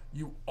opponent,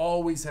 you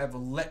always have a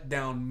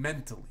letdown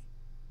mentally.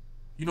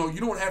 You know,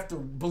 you don't have to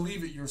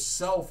believe it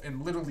yourself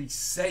and literally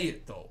say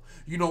it, though.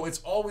 You know, it's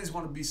always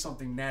going to be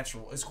something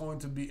natural. It's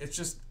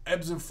just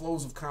ebbs and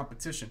flows of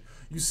competition.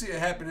 You see it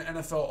happen in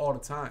NFL all the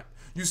time.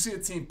 You see a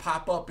team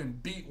pop up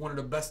and beat one of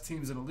the best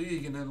teams in the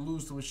league and then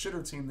lose to a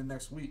shitter team the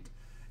next week.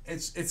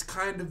 It's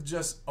kind of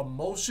just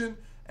emotion,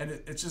 and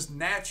it's just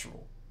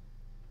natural.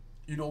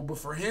 You know, but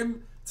for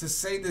him to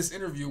say this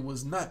interview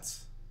was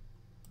nuts.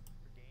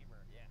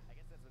 Gamer, yeah, I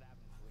guess that's what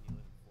happens when you live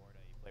in Florida.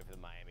 You play for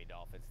the Miami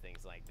Dolphins,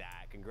 things like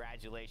that.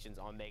 Congratulations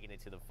on making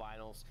it to the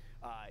finals.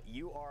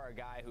 You are a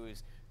guy who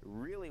is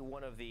really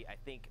one of the, I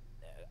think,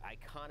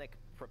 iconic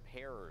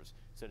preparers,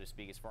 so to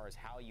speak, as far as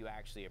how you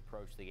actually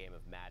approach the game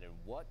of Madden.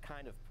 What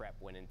kind of prep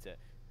went into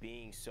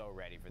being so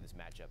ready for this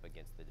matchup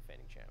against the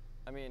defending champ?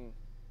 I mean,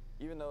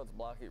 even though it's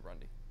blocky,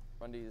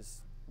 Rundy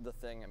is the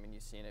thing. I mean,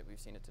 you've seen it. We've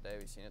seen it today.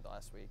 We've seen it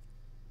last week.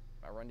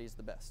 Rundy is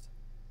the best.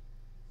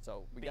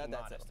 So we got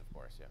that modest, of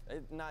course, yeah.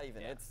 Not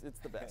even. Yeah. It's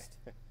the best.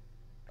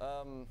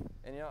 And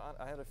you know,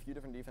 I had a few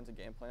different defensive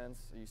game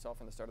plans. You saw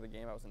from the start of the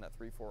game, I was in that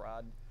 3-4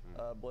 odd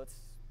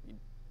blitz. He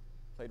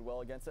played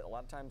well against it. A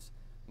lot of times,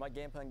 my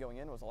game plan going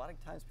in was a lot of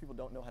times people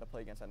don't know how to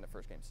play against that in the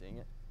first game. Seeing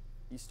it,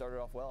 he started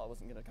off well. I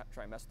wasn't going to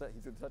try and mess with it.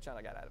 He threw the touchdown.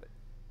 I got out of it.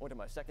 Went to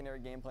my secondary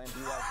game plan.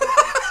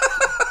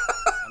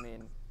 I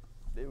mean,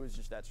 it was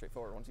just that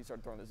straightforward. Once he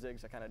started throwing the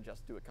zigs, I kind of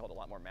just called a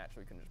lot more match,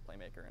 so we couldn't just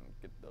playmaker and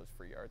get those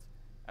free yards.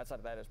 Outside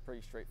of that, it's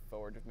pretty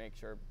straightforward. Just make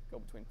sure go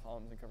between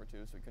palms and cover 2,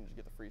 so we couldn't just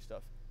get the free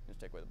stuff and just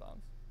take away the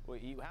bombs. Well,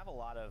 you have a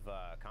lot of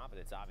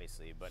confidence,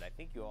 obviously, but I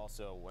think you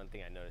also, one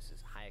thing I noticed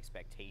is high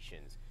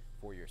expectations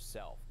for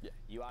yourself. Yeah.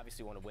 You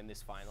obviously want to win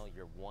this final.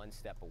 You're one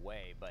step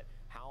away, but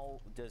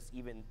how does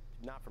even,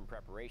 not from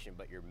preparation,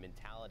 but your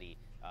mentality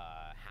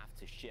have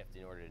to shift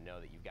in order to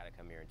know that you've got to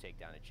come here and take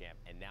down a champ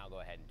and now go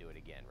ahead and do it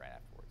again right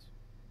afterwards?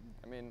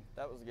 I mean,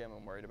 that was the game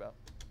I'm worried about.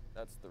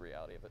 That's the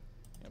reality of it.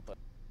 You know,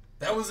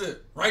 that was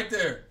it, right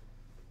there.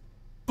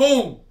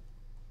 Boom.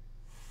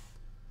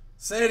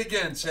 Say it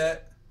again,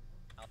 chat.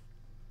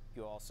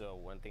 You also,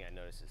 one thing I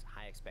noticed is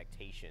high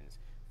expectations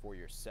for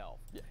yourself.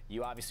 Yeah.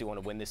 You obviously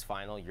want to win this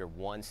final. You're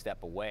one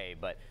step away,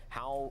 but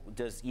how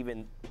does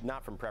even,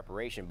 not from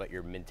preparation, but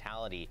your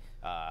mentality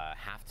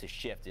have to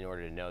shift in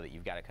order to know that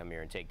you've got to come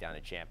here and take down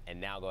a champ and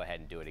now go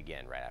ahead and do it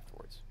again right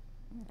afterwards?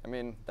 I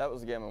mean, that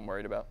was the game I'm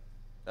worried about.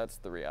 That's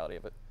the reality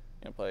of it.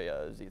 You know, play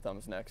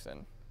Z-Thumbs next,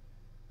 and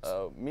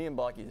me and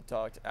Blocky had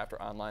talked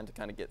after online to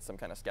kind of get some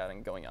kind of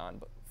scouting going on,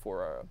 but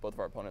for both of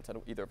our opponents,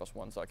 either of us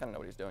won, so I kind of know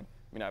what he's doing.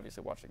 I mean,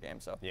 obviously watched the game,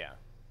 so. Yeah.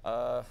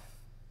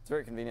 It's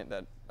very convenient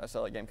that I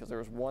saw that game because there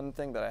was one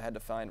thing that I had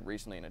to find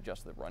recently and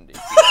adjust the run D.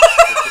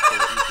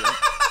 What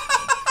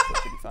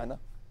should be fine though?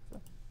 So.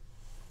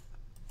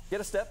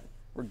 Get a step,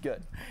 we're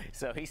good.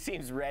 So he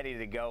seems ready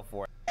to go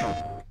for it.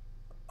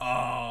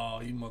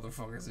 Oh, you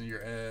motherfuckers in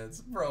your heads.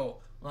 Bro,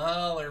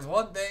 well, there's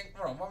one thing.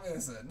 Bro, my man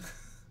said.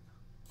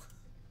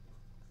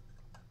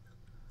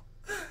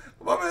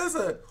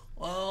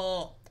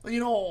 Well, you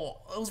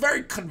know, it was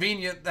very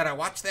convenient that I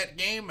watched that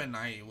game and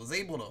I was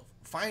able to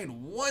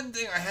find one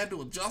thing I had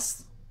to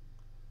adjust.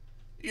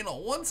 You know,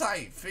 once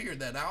I figured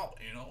that out,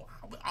 you know,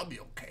 I'll be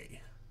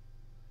okay.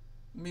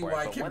 Meanwhile,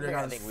 I kept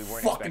got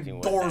his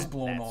fucking doors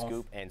blown off.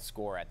 Scoop and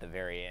score at the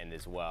very end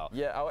as well.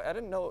 Yeah, I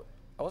didn't know.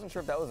 I wasn't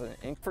sure if that was an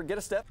ink. Forget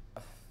a step.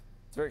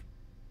 It's very.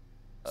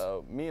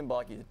 Me and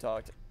Blocky had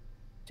talked.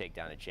 Take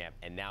down a champ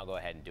and now go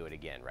ahead and do it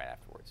again right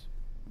afterwards.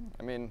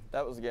 I mean,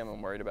 that was the game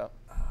I'm worried about.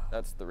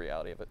 That's the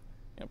reality of it.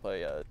 You know,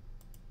 play.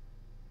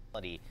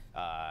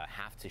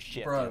 Have to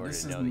shift in order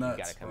to know that you've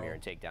got to come here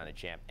and take down a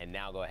champ and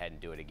now go ahead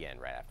and do it again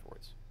right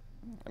afterwards.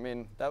 I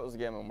mean, that was the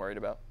game I'm worried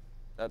about.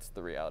 That's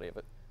the reality of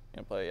it.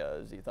 You know, play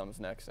Z-Thumbs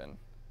next, and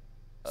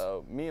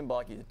me and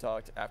Blocky had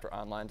talked after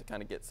online to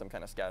kind of get some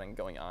kind of scouting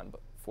going on,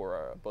 but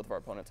before both of our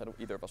opponents had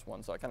either of us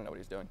won, so I kind of know what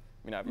he's doing.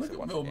 I mean, obviously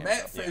Look at watching the game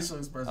Matt and stuff. facial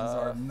expressions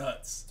are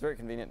nuts. It's very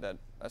convenient that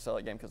I saw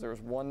that game because there was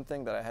one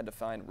thing that I had to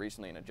find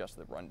recently and adjust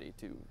the run D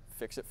to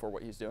fix it for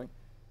what he's doing.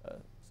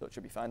 So it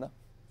should be fine though.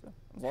 So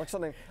as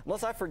long as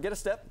unless I forget a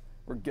step,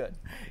 we're good.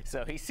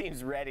 So he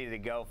seems ready to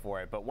go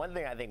for it. But one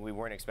thing I think we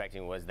weren't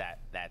expecting was that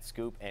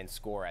scoop and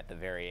score at the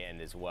very end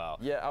as well.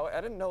 Yeah,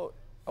 I didn't know.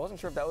 I wasn't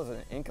sure if that was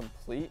an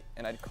incomplete,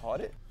 and I'd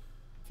caught it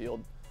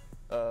field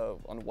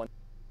on one.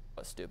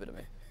 That was stupid of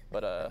me.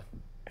 But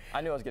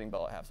I knew I was getting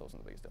ball at half, so it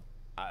wasn't the biggest deal.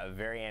 A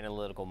very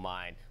analytical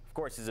mind. Of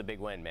course, it's a big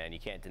win, man. You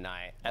can't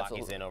deny it.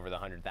 Lockie's in over the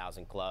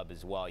 100,000 club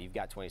as well. You've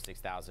got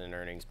 26,000 in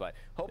earnings, but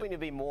hoping to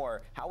be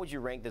more. How would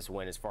you rank this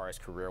win as far as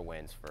career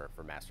wins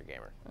for Master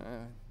Gamer?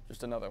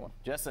 Just another one.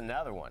 Just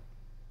another one.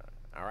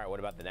 All right, what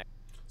about the next?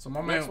 So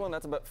my next one,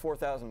 that's about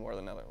 4,000 more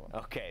than another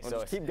one. Okay, we'll so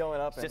just keep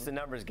going up. It's just a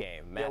numbers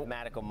game,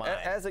 mathematical mind.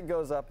 As it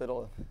goes up,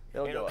 it'll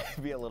go up.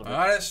 Be a little bit.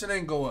 That shit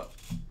ain't go up.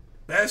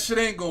 That shit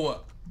ain't go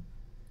up.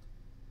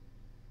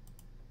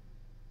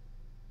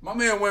 My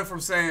man went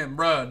from saying,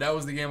 bruh, that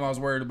was the game I was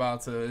worried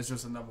about, to it's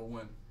just another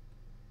win.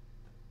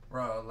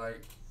 Bruh,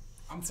 like,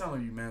 I'm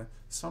telling you, man,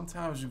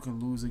 sometimes you can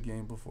lose a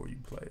game before you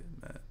play it,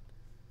 man.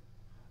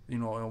 You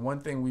know, and one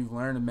thing we've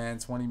learned in Madden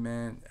 20,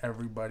 man,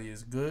 everybody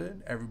is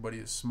good. Everybody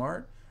is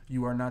smart.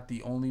 You are not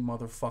the only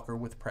motherfucker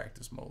with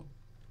practice mode.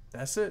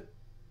 That's it.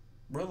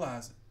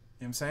 Realize it.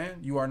 You know what I'm saying?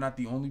 You are not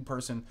the only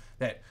person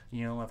that,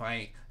 you know, if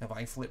I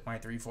flip my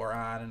 3-4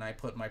 odd and I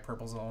put my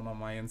purple zone on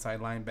my inside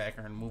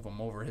linebacker and move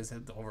him over his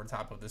head, over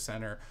top of the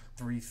center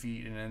 3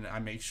 feet, and then I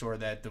make sure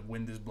that the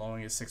wind is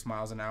blowing at 6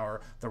 miles an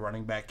hour, the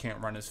running back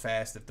can't run as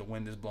fast if the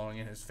wind is blowing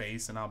in his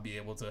face, and I'll be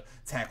able to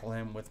tackle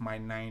him with my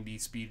 90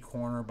 speed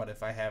corner, but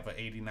if I have an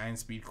 89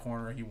 speed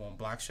corner, he won't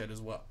block shit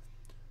as well.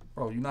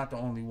 Bro, you're not the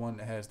only one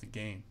that has the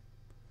game.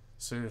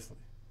 Seriously.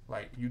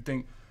 Like, you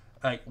think...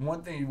 Like,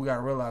 one thing we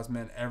gotta realize,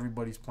 man,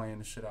 everybody's playing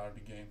the shit out of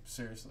the game.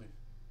 Seriously.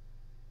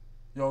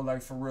 Yo,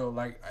 like, for real,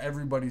 like,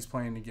 everybody's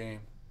playing the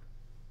game.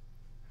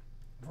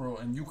 Bro,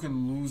 and you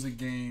can lose a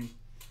game.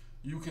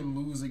 You can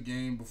lose a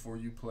game before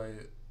you play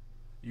it.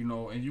 You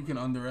know, and you can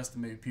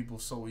underestimate people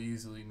so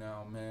easily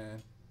now,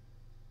 man.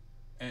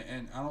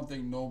 And I don't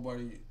think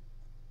nobody...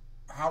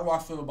 How do I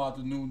feel about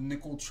the new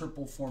nickel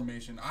triple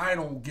formation? I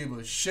don't give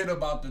a shit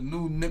about the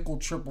new nickel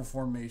triple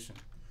formation.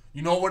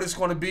 You know what it's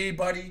going to be,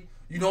 buddy?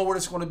 You know what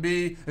it's going to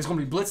be? It's going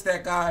to be blitz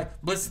that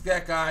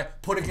guy,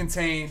 put it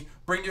contained,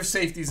 bring your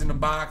safeties in the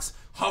box,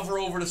 hover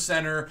over the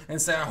center, and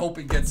say, I hope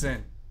it gets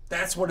in.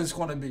 That's what it's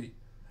going to be.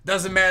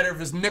 Doesn't matter if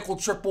it's nickel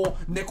triple,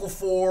 nickel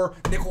 4,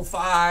 nickel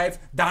 5,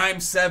 dime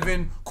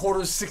 7,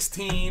 quarter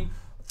 16,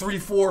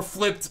 3-4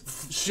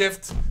 flipped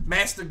shift,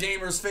 Master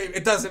Gamer's favorite.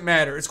 It doesn't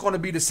matter. It's going to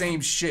be the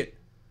same shit.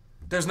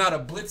 There's not a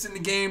blitz in the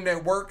game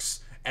that works.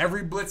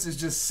 Every blitz is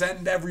just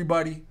send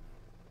everybody.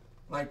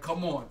 Like,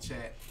 come on,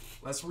 chat.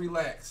 Let's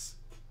relax.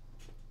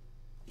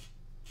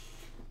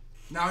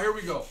 Now, here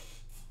we go.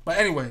 But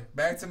anyway,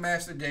 back to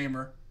Master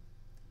Gamer.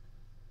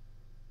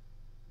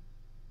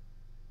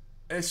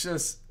 It's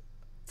just,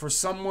 for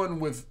someone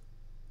with...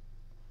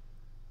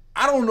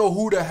 I don't know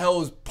who the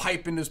hell is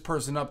piping this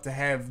person up to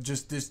have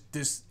just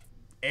this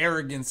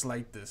arrogance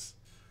like this.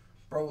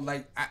 Bro,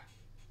 like,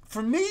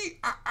 for me,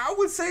 I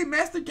would say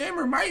Master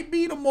Gamer might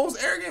be the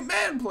most arrogant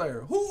Madden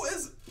player. Who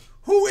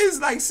is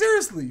like,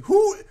 seriously,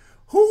 who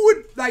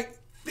would, like,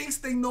 thinks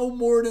they know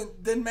more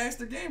than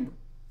Master Gamer?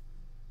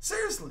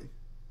 Seriously.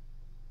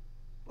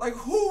 Like,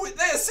 who,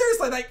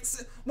 seriously, like,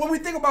 when we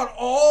think about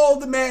all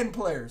the Madden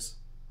players,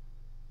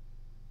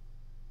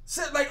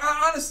 like,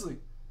 honestly,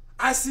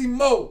 I see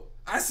Mo,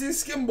 I see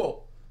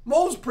Skimbo.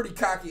 Mo's a pretty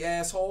cocky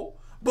asshole,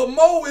 but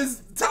Mo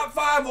is top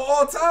 5 of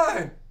all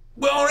time,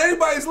 but on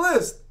anybody's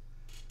list.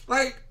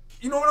 Like,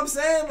 you know what I'm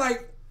saying?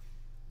 Like,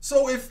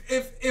 so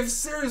if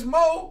Serious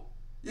Mo,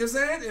 you know what I'm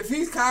saying? If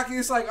he's cocky,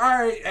 it's like, all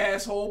right,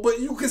 asshole. But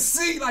you can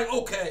see, like,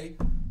 okay,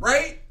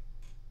 right?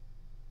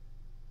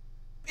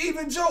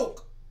 Even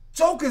Joke.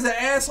 Joke is an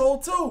asshole,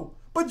 too.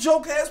 But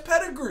Joke has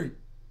pedigree.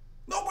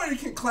 Nobody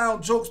can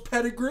clown Joke's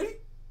pedigree. You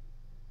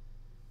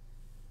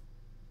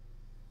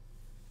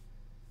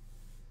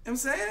know what I'm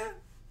saying?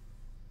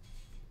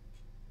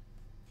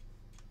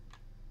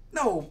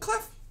 No,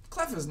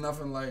 Clef is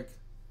nothing like...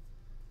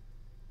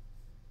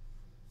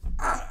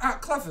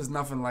 Clef is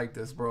nothing like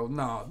this, bro.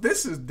 No,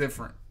 this is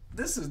different.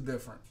 This is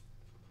different.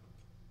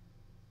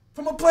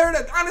 From a player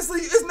that, honestly,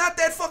 is not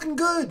that fucking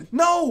good.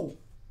 No.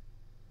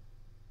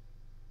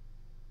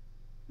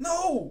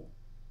 No.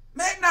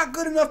 Matt not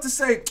good enough to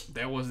say,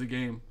 that was the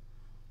game.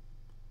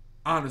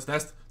 Honest,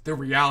 that's the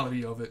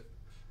reality of it.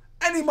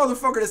 Any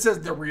motherfucker that says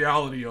the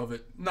reality of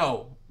it,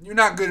 no. You're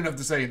not good enough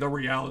to say the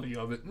reality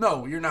of it.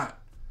 No, you're not.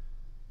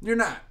 You're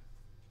not.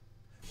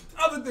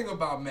 Other thing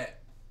about Matt.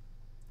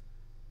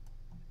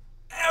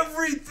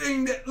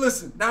 Everything that,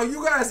 listen, now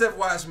you guys have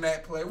watched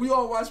Matt play. We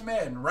all watch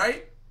Madden,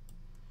 right?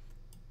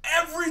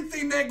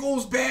 Everything that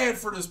goes bad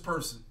for this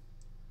person.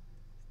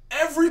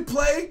 Every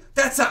play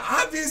that's an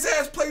obvious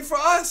ass play for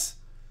us.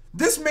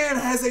 This man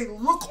has a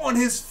look on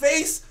his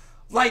face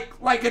like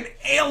an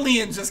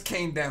alien just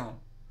came down.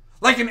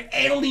 Like an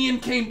alien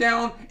came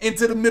down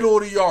into the middle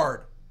of the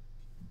yard.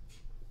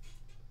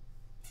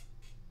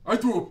 I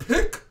threw a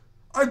pick?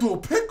 I threw a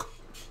pick?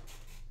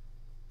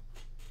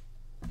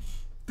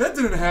 That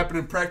didn't happen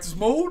in practice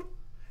mode.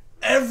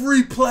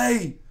 Every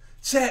play.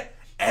 Chat,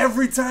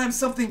 every time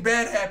something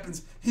bad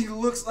happens, he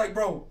looks like,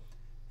 bro,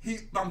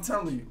 I'm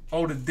telling you.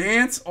 Oh, the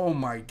dance? Oh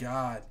my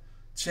God.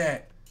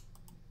 Chat,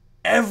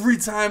 every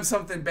time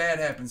something bad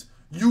happens,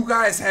 you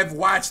guys have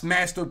watched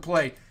Master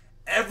play.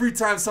 Every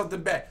time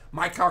something bad,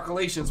 my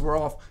calculations were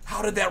off.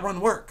 How did that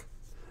run work?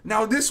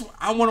 Now this,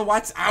 I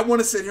want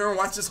to sit here and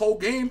watch this whole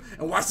game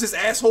and watch this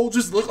asshole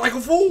just look like a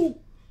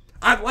fool.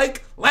 I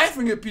like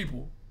laughing at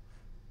people.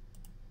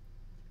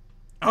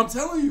 I'm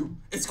telling you,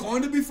 it's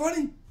going to be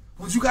funny.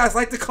 Would you guys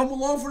like to come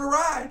along for the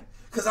ride?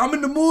 Because I'm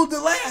in the mood to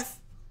laugh.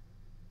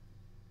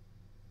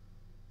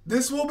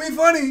 This will be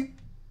funny.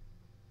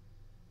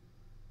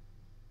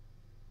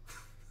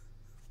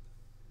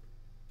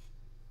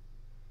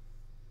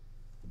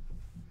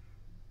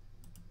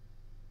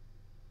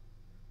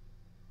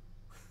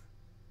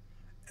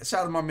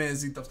 Shout out to my man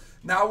Z-Thumbs.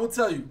 Now, I will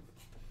tell you,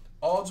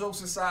 all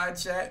jokes aside,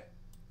 chat,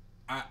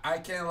 I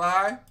can't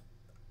lie.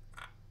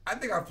 I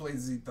think I've played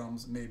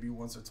Z-Thumbs maybe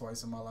once or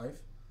twice in my life.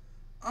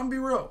 I'm be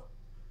real.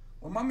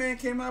 When my man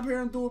came out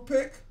here and threw a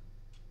pick,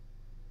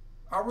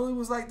 I really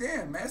was like,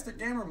 damn, Master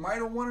Gamer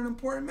might have won an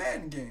important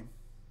Madden game.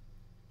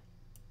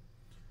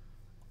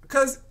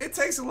 Because it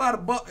takes a lot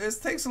of balls.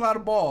 It takes a lot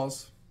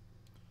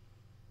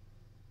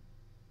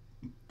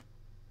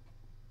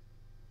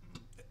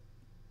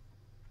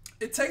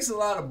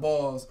of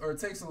balls, or it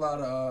takes a lot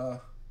of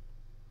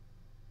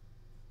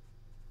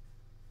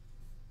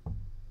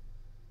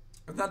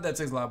it's not that it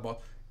takes a lot of balls.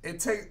 It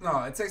takes a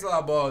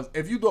lot of balls.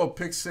 If you throw a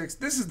pick six,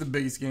 this is the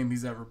biggest game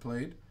he's ever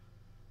played.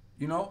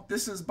 You know,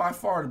 this is by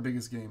far the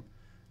biggest game.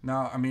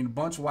 Now, I mean,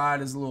 bunch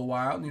wide is a little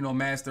wild. You know,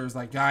 Master is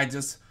like, I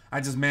just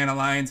man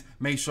aligns,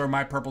 make sure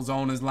my purple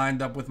zone is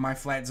lined up with my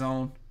flat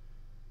zone.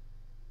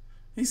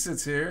 He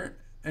sits here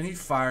and he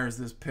fires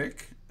this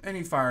pick, and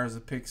he fires a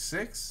pick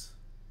six.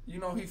 You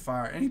know, he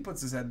fired, and he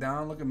puts his head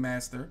down. Look at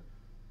Master,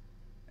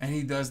 and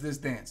he does this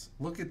dance.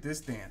 Look at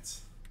this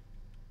dance.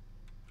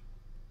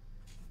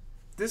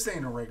 This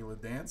ain't a regular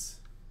dance.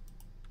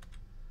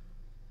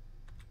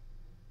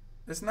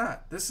 It's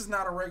not. This is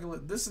not a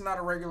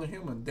regular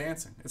human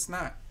dancing. It's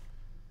not.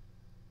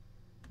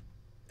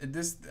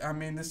 This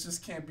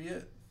just can't be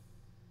it.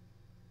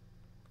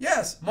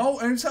 Yes, Mo,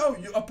 and so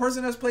you, a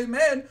person that's played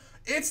Madden,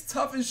 it's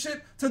tough as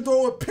shit to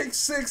throw a pick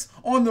six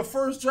on the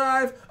first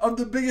drive of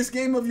the biggest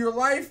game of your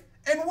life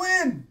and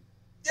win.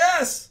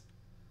 Yes.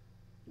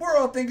 We're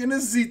all thinking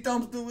this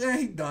Z-Thumbs dude,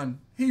 he done.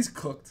 He's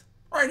cooked.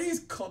 Right, he's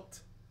cooked.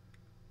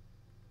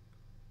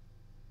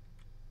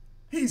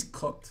 He's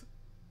cooked.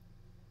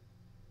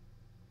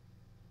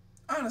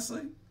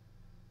 Honestly,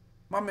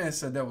 my man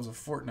said that was a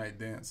Fortnite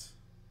dance.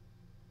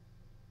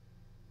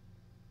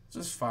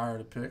 Just fire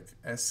the pick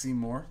at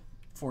Seymour.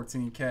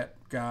 14 cat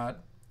God.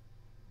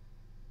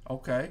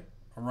 Okay.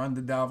 A run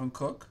to Dalvin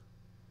Cook.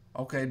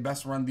 Okay,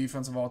 best run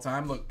defense of all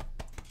time. Look.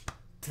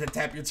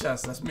 Tap your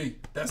chest. That's me.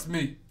 That's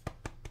me.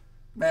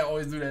 Matt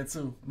always do that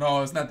too.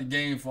 No, it's not the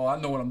game fault. I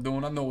know what I'm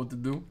doing. I know what to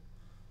do.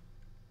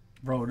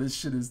 Bro, this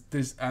shit is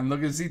this. And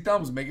look at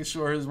Z-Thumbs making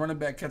sure his running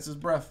back catches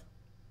breath.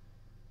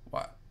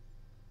 What?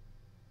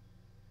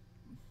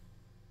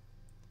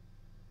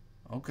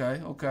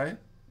 Okay, okay.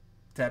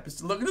 Tap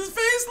his. Look at his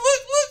face. Look.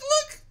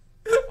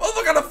 Oh,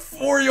 look at a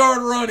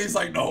 4-yard run. He's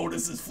like, no,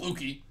 this is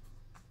fluky.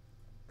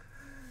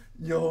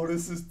 Yo,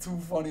 this is too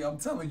funny. I'm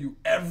telling you,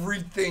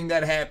 everything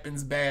that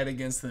happens bad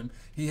against him,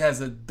 he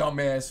has a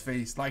dumbass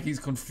face. Like he's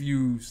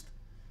confused.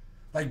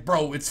 Like,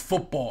 bro, it's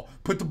football.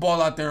 Put the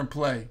ball out there and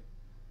play.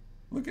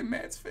 Look at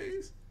Matt's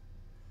face.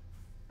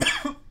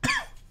 Look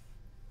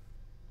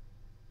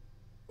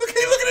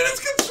at his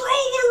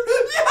controller.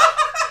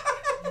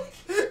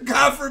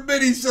 God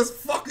forbid he's just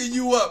fucking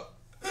you up.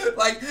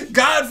 Like,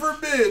 God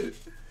forbid.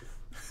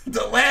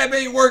 The lab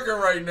ain't working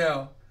right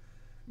now.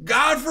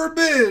 God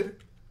forbid.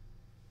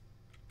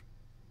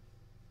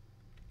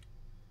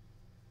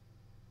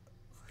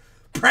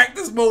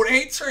 Practice mode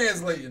ain't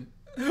translating.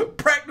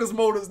 Practice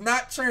mode is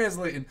not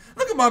translating.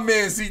 Look at my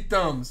man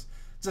Z-Thumbs.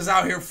 Just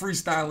out here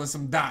freestyling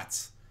some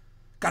dots.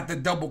 Got the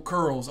double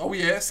curls. Oh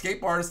yeah,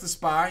 escape artist the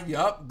spy.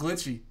 Yup,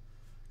 glitchy.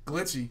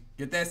 Glitchy.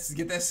 Get that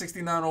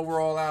 69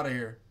 overall out of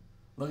here.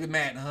 Look at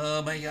Matt.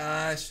 Oh my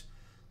gosh.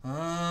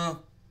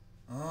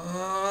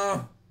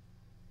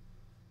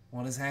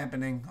 What is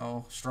happening?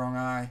 Oh, strong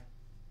eye.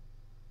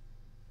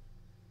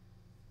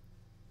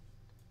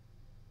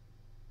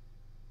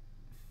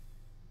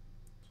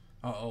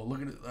 Uh-oh,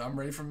 look at it. I'm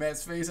ready for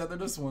Matt's face after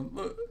this one.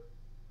 Look.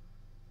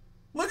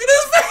 Look at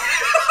his face!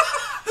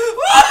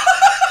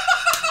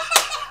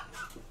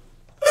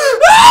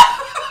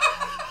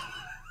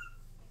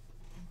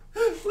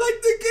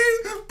 Like the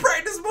game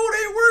practice mode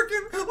ain't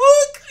working.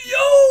 Look,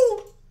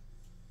 yo!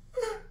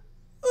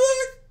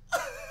 Look.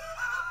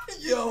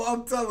 Yo,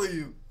 I'm telling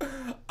you.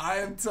 I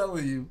am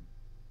telling you.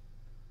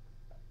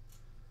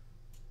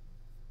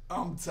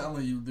 I'm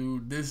telling you,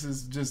 dude. This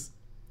is just...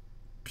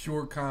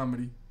 Pure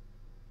comedy.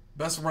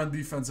 Best run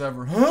defense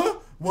ever. Huh?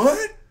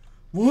 What?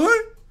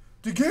 What?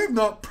 The game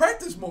not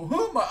practice mode.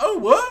 Huh?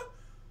 What?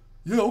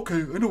 Yeah,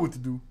 okay. I know what to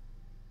do.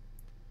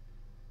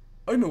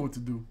 I know what to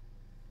do.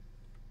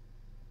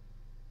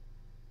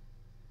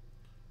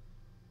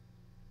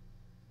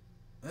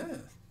 Yeah.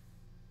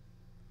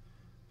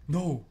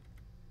 No.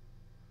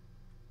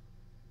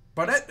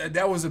 But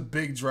that was a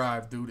big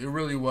drive, dude. It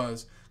really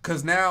was.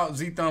 Cause now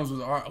Z Thumbs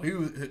was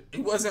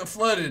he wasn't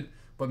flooded,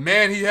 but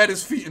man, he had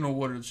his feet in the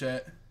water,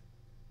 chat.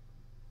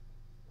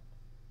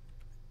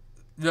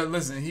 Yeah,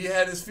 listen, he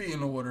had his feet in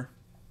the water.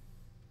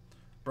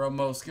 Bro,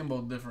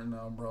 Skimbo different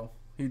now, bro.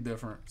 He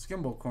different.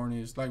 Skimbo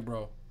corny is like,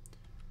 bro.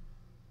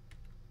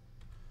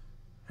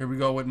 Here we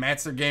go with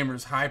Master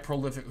Gamer's high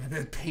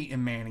prolific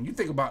Peyton Manning. You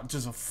think about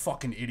just a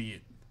fucking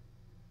idiot.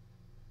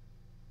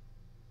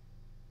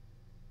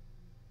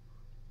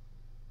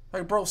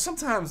 Like, bro,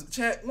 sometimes,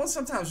 chat,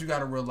 sometimes you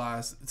gotta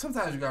realize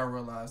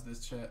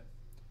this, chat.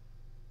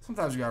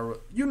 Sometimes you gotta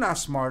you're not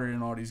smarter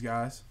than all these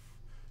guys.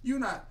 You're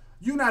not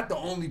the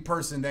only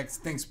person that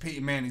thinks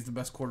Peyton Manning's the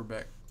best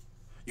quarterback.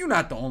 You're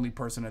not the only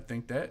person that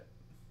think that.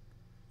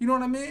 You know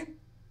what I mean?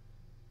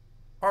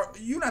 Or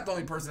you're not the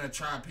only person that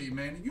tried Peyton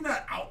Manning. You're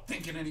not out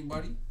thinking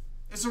anybody.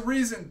 It's a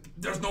reason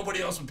there's nobody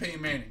else with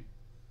Peyton Manning.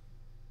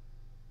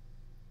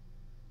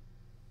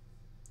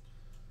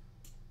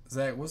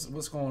 Zach, what's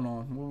going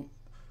on?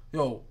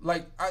 Yo,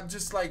 I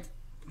just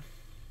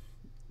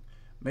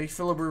make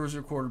Phillip Rivers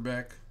your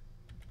quarterback.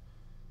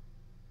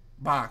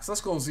 Box.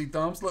 Let's go, Z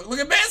Thumbs. Look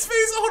at Matt's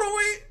face. Hold on,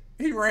 wait.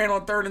 He ran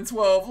on 3rd and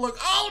 12. Look.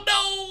 Oh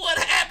no, what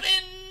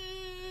happened?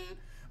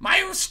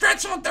 My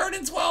stretch on 3rd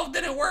and 12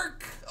 didn't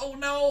work. Oh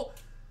no.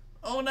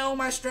 Oh no,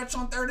 my stretch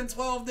on 3rd and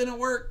 12 didn't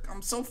work.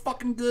 I'm so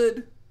fucking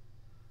good.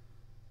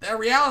 The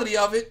reality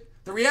of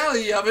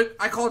it,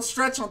 I called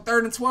stretch on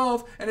 3rd and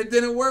 12 and it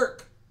didn't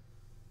work.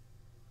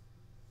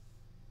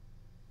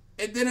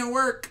 It didn't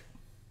work.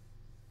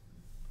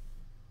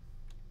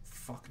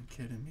 Fucking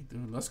kidding me,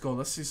 dude. Let's go.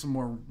 Let's see some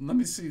more. Let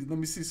me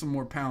see some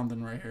more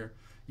pounding right here.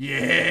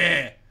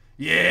 Yeah.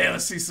 Yeah,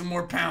 let's see some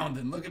more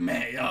pounding. Look at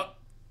me.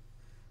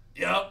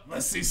 Yup.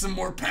 Let's see some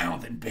more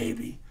pounding,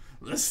 baby.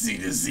 Let's see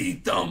the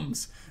Z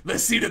thumbs.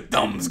 Let's see the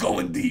thumbs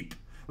going deep.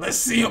 Let's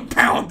see them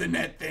pounding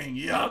that thing.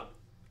 Yup.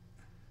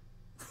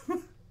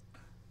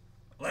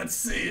 Let's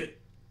see it.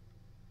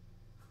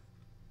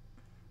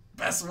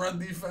 Best run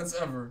defense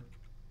ever.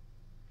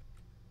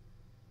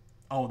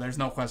 Oh, there's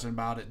no question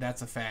about it.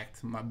 That's a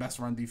fact. My best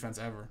run defense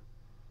ever.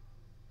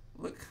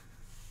 Look.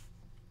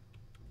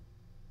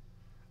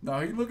 No,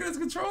 he look at his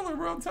controller,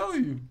 bro. I'm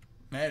telling you.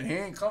 Man, he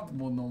ain't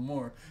comfortable no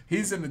more.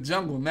 He's in the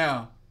jungle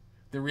now.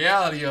 The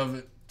reality of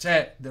it.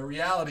 Chat, the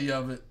reality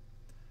of it.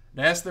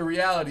 That's the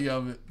reality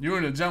of it. You're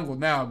in the jungle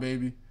now,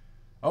 baby.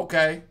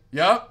 Okay.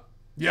 Yup.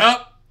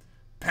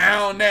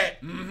 Pound that.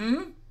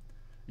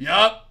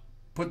 Yup.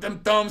 Put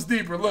them thumbs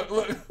deeper. Look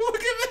at me.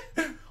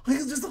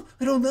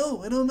 I don't know.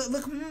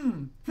 Look,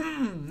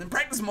 in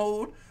practice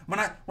mode, when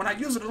I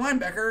use it a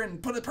linebacker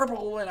and put it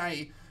purple and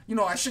I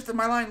shifted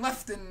my line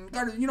left and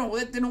guarded,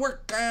 it didn't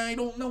work. I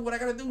don't know what I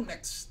gotta do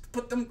next.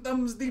 Put them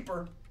thumbs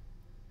deeper.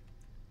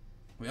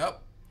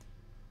 Yep.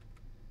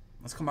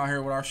 Let's come out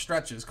here with our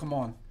stretches. Come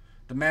on.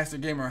 The Master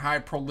Gamer high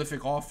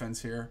prolific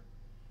offense here.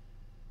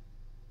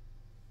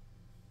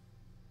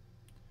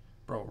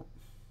 Bro.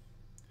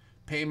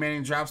 Peyton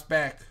Manning drops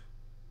back.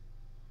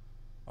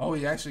 Oh,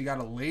 he actually got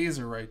a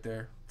laser right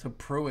there to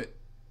Pruitt.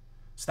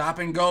 Stop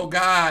and go,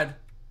 God.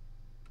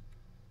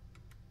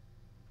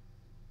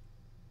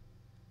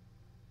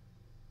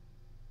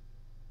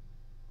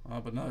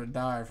 Up another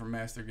dive from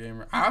Master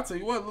Gamer. I'll tell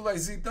you what, look like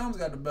Z Thumbs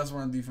got the best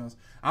run defense.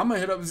 I'm going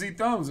to hit up Z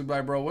Thumbs and be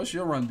like, bro, what's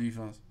your run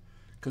defense?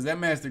 Because that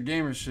Master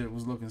Gamer shit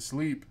was looking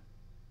sleep.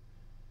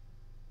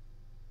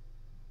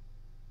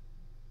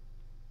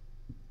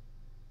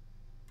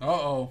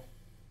 Uh-oh.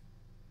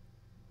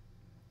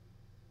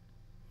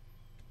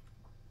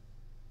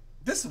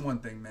 This is one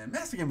thing, man.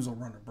 Master Gamer's a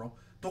runner, bro.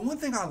 The one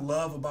thing I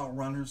love about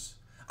runners,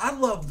 I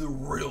love the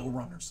real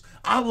runners.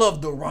 I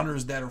love the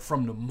runners that are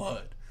from the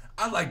mud.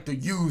 I like the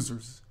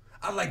users.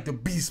 I like the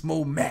Beast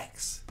Mode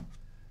Max.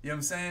 You know what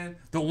I'm saying?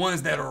 The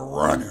ones that are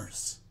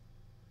runners.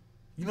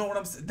 You know what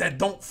I'm saying? That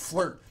don't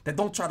flirt. That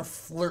don't try to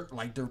flirt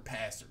like they're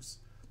passers.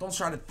 Don't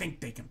try to think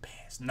they can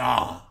pass.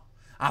 Nah.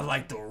 I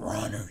like the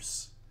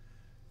runners.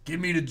 Give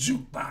me the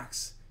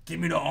jukebox. Give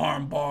me the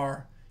arm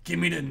bar. Give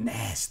me the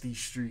nasty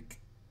streak.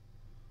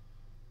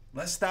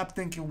 Let's stop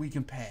thinking we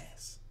can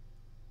pass.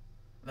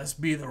 Let's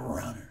be the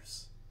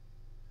runners.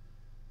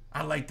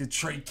 I like the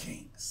Trey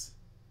Kings.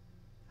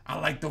 I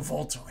like the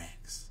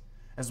Voltarangs.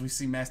 As we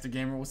see Master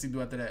Gamer, what's he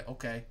do after that?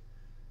 Okay.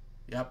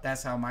 Yep,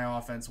 that's how my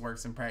offense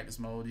works in practice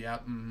mode.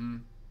 Yep,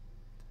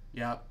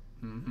 Yep,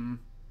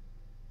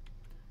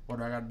 What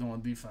do I got to do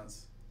on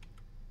defense?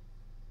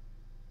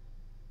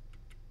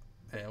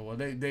 Yeah, well,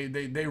 they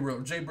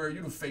real. Jay Bird,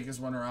 you the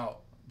fakest runner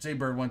out. Jay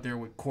Bird went there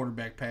with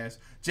quarterback pass.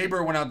 Jay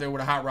Bird went out there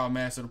with a hot route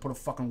master to put a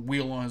fucking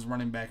wheel on his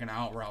running back and an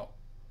out route.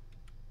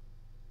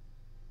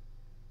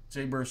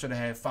 Jay Bird should have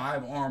had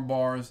 5 arm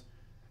bars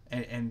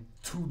and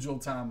 2 Joe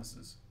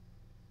Thomases.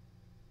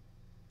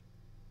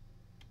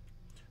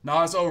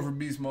 No, it's over for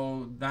Beast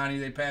Mode. Donnie,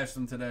 they patched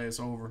them today. It's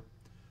over.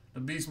 The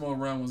Beast Mode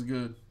run was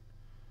good.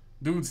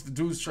 Dudes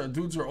are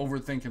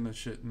overthinking this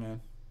shit,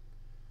 man.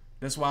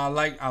 That's why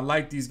I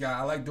like these guys.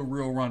 I like the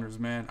real runners,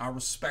 man. I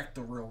respect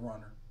the real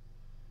runner.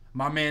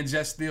 My man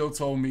Jet Steele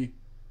told me,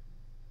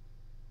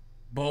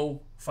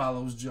 Bo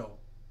follows Joe.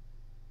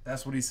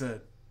 That's what he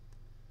said.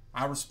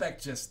 I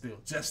respect Jet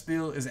Steele. Jet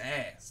Steele is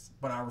ass,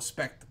 but I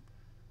respect him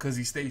because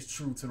he stays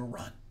true to the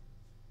run.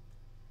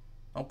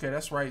 Okay,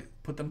 that's right.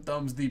 Put them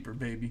thumbs deeper,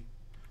 baby.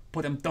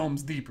 Put them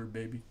thumbs deeper,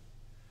 baby.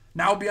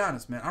 Now, I'll be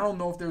honest, man. I don't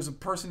know if there's a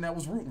person that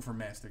was rooting for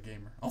Master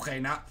Gamer. Okay,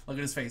 now, look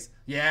at his face.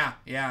 Yeah,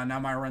 now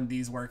my run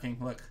D's working.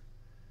 Look.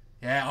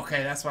 Yeah,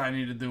 okay, that's what I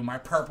need to do. My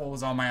purple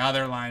was on my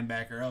other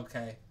linebacker.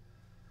 Okay.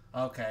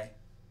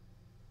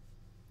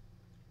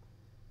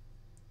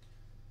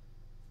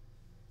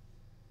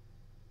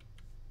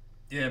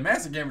 Yeah,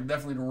 Master Gamer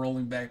definitely the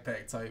rolling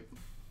backpack type.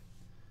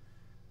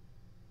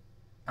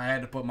 I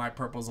had to put my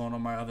purples on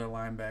my other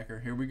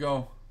linebacker. Here we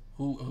go.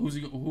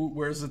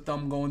 Where's the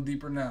thumb going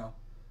deeper now?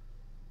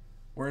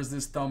 Where's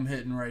this thumb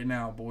hitting right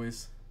now,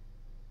 boys?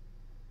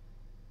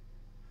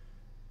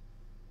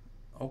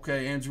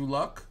 Okay, Andrew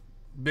Luck.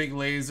 Big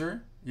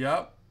laser.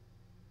 Yup.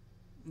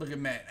 Look at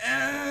Matt.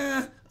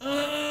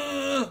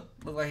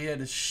 Look like he had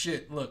the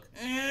shit. Look.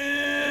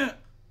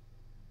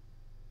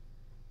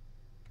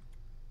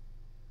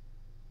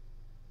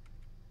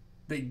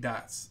 Big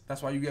dots.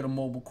 That's why you get a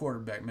mobile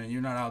quarterback, man.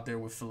 You're not out there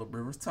with Phillip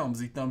Rivers. Tell him,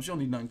 Z-Thumbs, you don't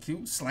need nothing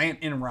cute.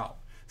 Slant in route.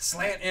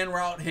 Slant in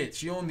route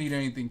hits. You don't need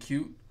anything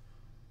cute.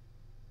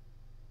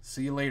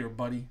 See you later,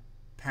 buddy.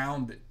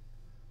 Pound it.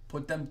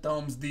 Put them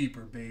thumbs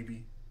deeper,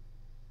 baby.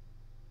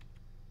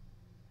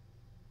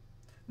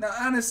 Now,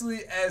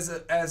 honestly, as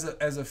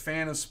a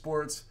fan of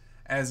sports,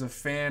 as a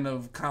fan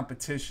of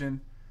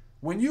competition,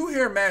 when you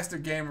hear Master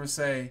Gamer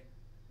say,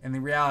 and the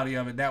reality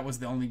of it, that was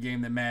the only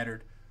game that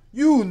mattered,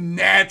 you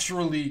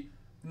naturally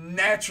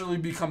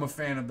become a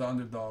fan of the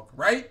underdog,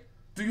 right?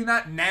 Do you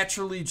not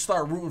naturally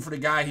start rooting for the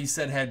guy he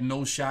said had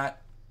no shot?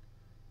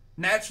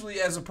 Naturally,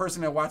 as a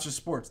person that watches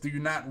sports, do you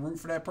not root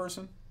for that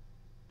person?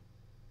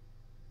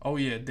 Oh,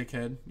 yeah,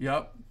 dickhead.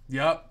 Yup.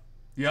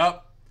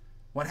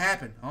 What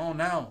happened? Oh,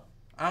 no.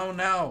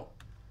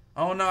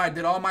 I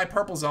did all my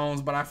purple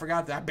zones, but I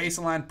forgot that I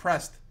baseline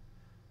pressed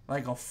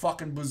like a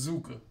fucking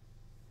bazooka.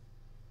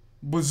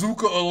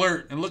 Bazooka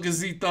alert. And look at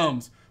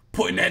Z-Thumbs.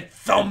 Putting that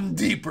thumb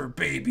deeper,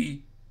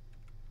 baby.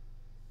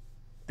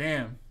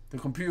 Damn. The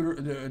computer,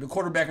 the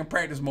quarterback in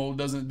practice mode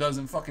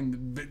doesn't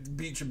fucking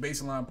beat your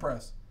baseline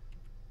press.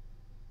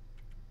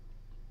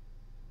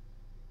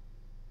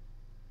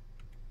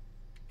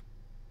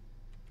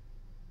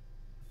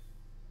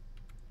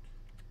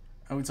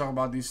 And we talk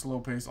about these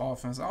slow-paced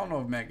offense. I don't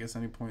know if Matt gets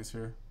any points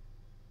here.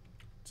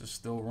 Just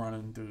still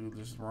running, dude.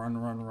 Just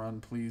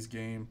run. Please,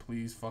 game.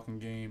 Please, fucking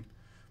game.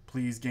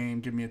 Please,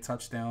 game. Give me a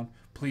touchdown.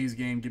 Please,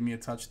 game. Give me a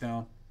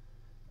touchdown.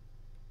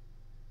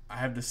 I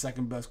have the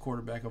second best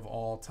quarterback of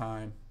all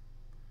time.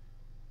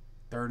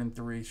 3rd and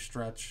 3,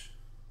 stretch.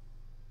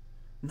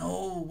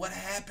 No, what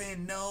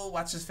happened? No,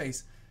 watch his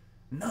face.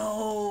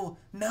 No,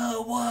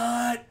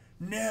 what?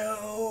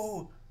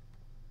 No.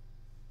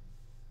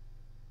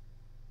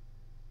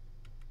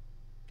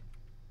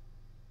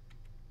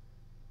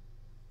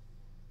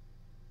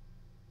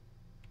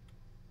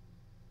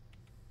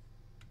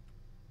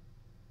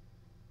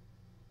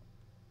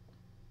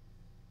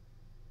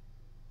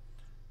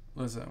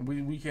 Listen,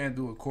 we can't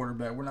do a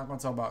quarterback. We're not going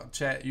to talk about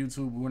chat,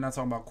 YouTube. We're not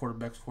talking about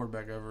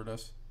quarterback ever.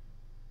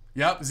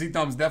 Yep,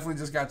 Z-Thumbs definitely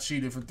just got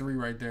cheated for 3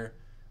 right there.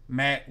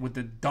 Matt with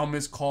the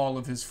dumbest call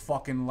of his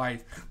fucking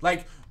life.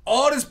 Like,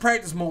 all this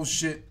practice mode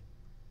shit,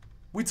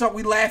 we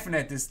laughing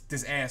at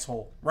this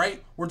asshole,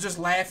 right? We're just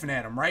laughing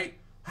at him, right?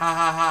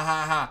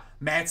 Ha.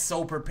 Matt's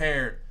so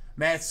prepared.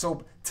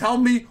 Tell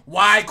me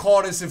why I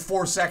call this in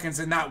 4 seconds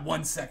and not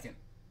 1 second.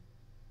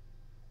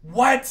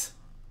 What?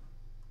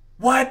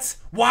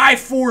 Why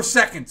 4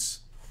 seconds?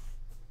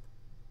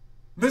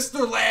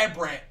 Mr.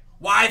 Labrat,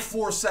 why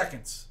 4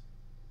 seconds?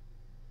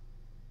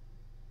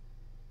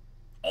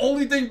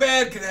 Only thing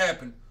bad could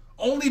happen.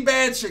 Only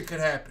bad shit could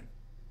happen.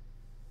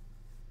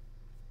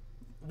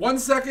 1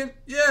 second?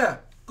 Yeah.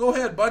 Go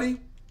ahead,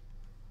 buddy.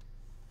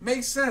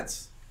 Makes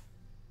sense.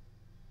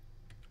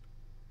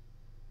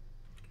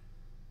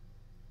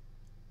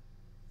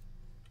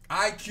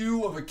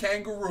 IQ of a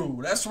kangaroo.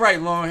 That's right,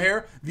 long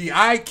hair. The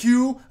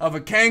IQ of a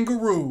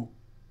kangaroo.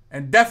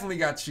 And definitely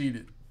got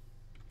cheated.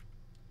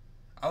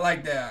 I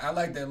like that. I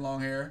like that, long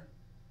hair.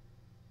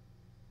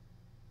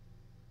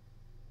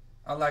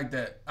 I like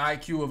that.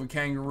 IQ of a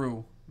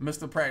kangaroo.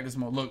 Mr. Practice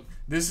Mode. Look,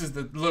 this is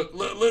the look.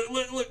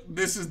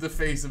 This is the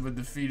face of a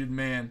defeated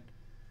man.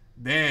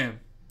 Damn.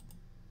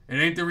 It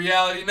ain't the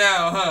reality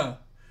now, huh?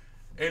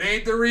 It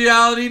ain't the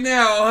reality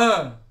now,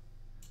 huh?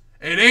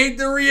 It ain't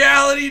the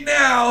reality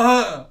now,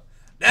 huh?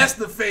 That's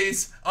the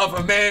face of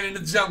a man in the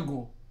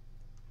jungle.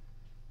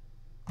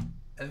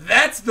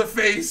 That's the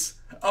face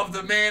of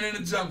the man in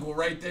the jungle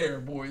right there,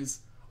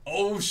 boys.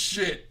 Oh,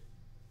 shit.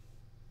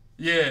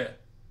 Yeah.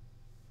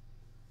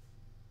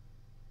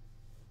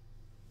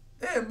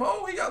 Yeah,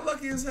 Mo, he got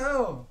lucky as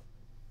hell.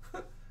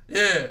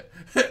 Yeah.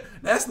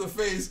 That's the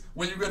face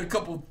when you got a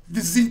couple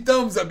Z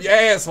thumbs up your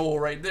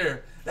asshole right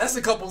there. That's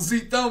a couple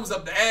Z thumbs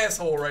up the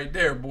asshole right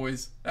there,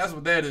 boys. That's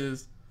what that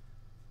is.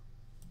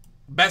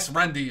 Best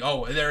Rundy.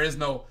 Oh, there is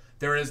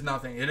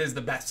nothing. It is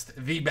the best.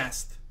 The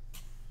best.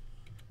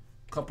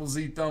 Couple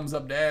Z thumbs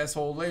up the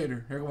asshole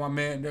later. Here go my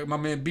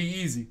man Be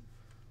Easy.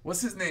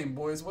 What's his name,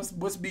 boys?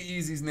 What's Be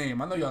Easy's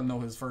name? I know y'all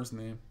know his first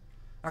name.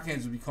 I can't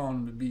just be calling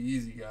him the Be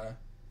Easy guy.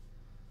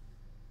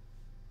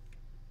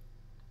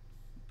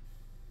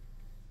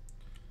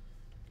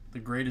 The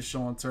greatest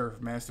show on turf.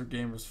 Master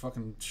Gamers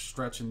fucking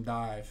stretch and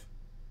dive.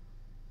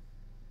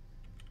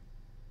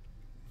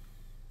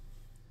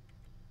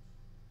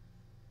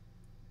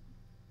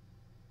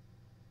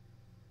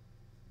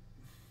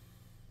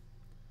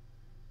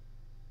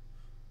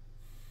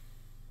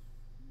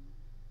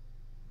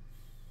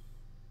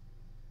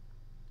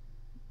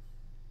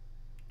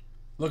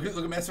 Look at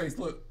Matt's face.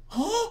 Look.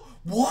 Huh?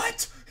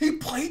 What? He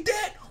played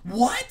that?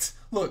 What?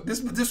 Look,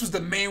 this was the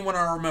main one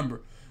I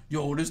remember.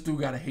 Yo, this dude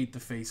gotta hate the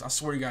face. I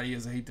swear to God, he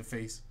has to hate the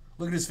face.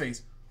 Look at his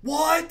face.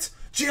 What?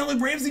 Jalen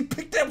Ramsey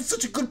picked that with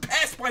such a good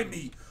pass by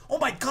me. Oh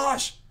my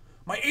gosh.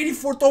 My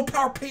 84 throw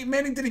power Peyton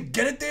Manning didn't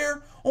get it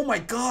there? Oh my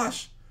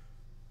gosh.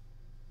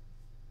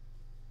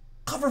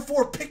 Cover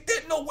 4 picked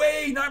it? No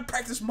way. Not in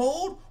practice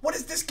mode? What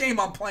is this game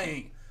I'm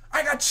playing?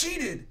 I got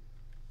cheated.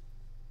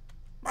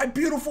 My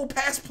beautiful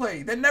pass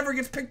play that never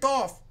gets picked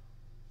off.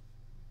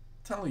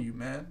 I'm telling you,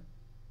 man.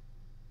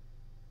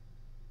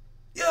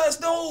 Yes,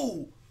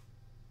 no.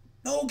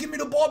 No, give me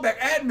the ball back.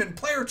 Admin,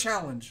 player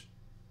challenge.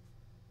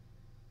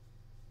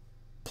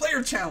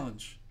 Player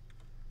challenge.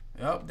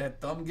 Yup,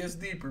 that thumb gets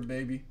deeper,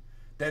 baby.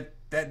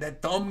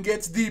 That thumb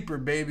gets deeper,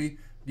 baby.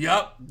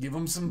 Yup, give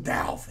him some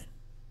Dalvin.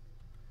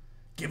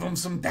 Give him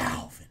some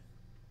Dalvin.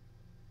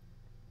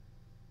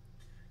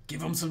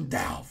 Give him some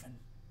Dalvin.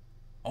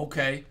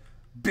 Okay.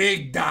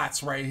 Big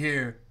dots right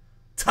here.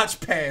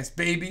 Touch pass,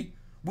 baby.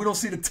 We don't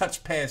see the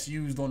touch pass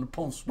used on the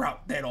post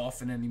route that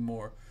often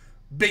anymore.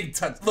 Big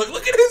touch.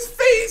 Look at his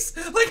face.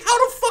 Like,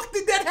 how the fuck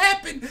did that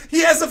happen?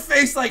 He has a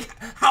face like,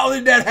 how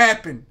did that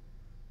happen?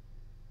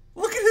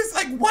 Look at his,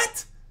 like,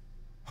 what?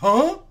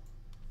 Huh?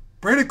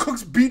 Brandon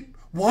Cooks beat,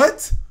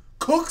 what?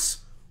 Cooks?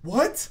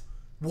 What?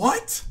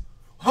 What?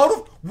 How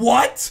the,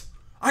 what?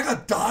 I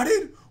got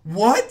dotted?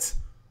 What?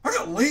 I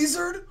got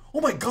lasered?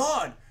 Oh my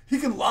God. He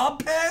can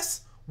lob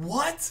pass?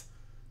 What?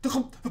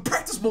 The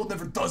practice mode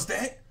never does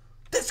that.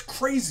 That's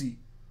crazy.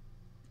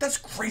 That's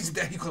crazy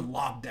that he could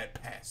lob that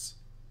pass.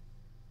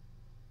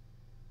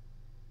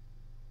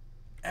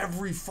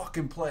 Every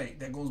fucking play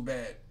that goes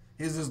bad,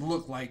 his just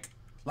look like,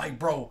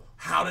 bro,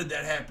 how did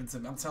that happen to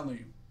me? I'm telling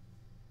you.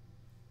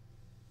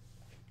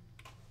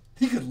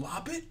 He could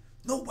lob it?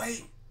 No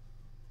way.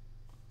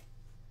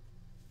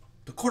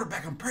 The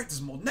quarterback in practice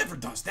mode never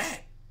does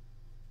that.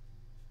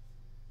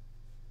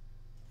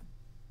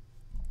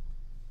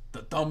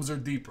 The thumbs are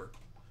deeper.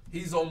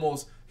 He's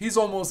almost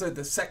at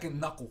the second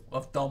knuckle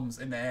of thumbs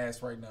in the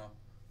ass right now.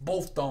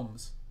 Both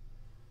thumbs.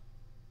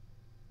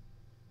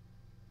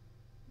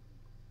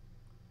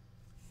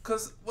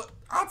 Cause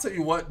I'll tell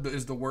you what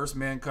is the worst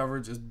man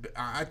coverage is.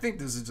 I think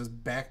this is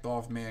just backed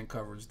off man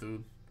coverage,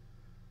 dude.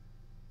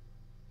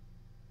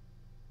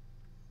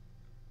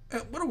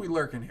 What are we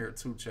lurking here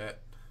too, chat?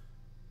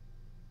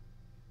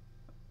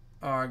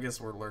 Oh, I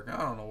guess we're lurking.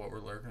 I don't know what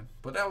we're lurking,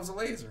 but that was a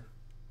laser.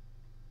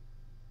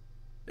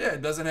 Yeah,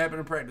 it doesn't happen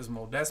in practice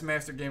mode. That's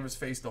Master Gamer's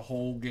face the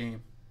whole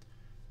game.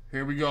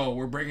 Here we go.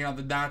 We're breaking out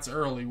the dots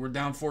early. We're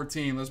down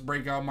 14. Let's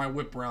break out my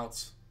whip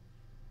routes.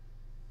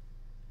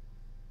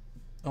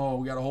 Oh,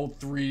 we got to hold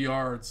 3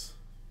 yards.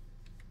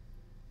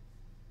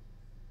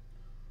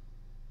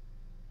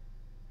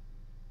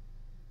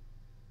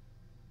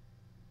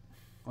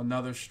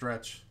 Another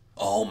stretch.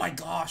 Oh my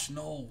gosh,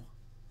 no.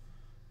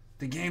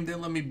 The game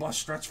didn't let me bust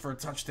stretch for a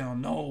touchdown.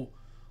 No.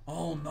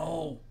 Oh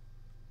no.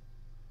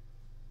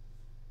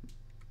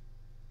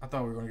 I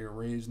thought we were going to get a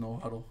raise, no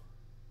huddle.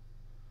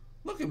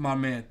 Look at my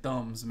man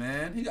thumbs,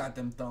 man. He got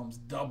them thumbs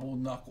double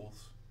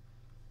knuckles.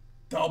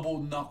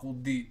 Double knuckle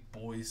deep,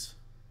 boys.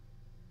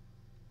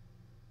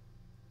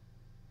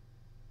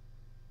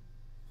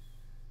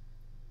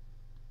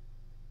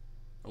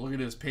 Look at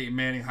this Peyton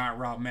Manning hot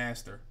route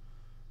master.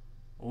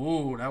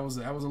 Ooh, that was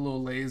a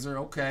little laser.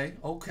 Okay.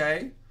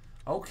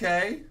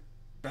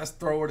 Best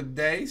throw of the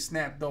day.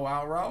 Snap throw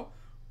out route.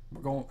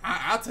 We're going.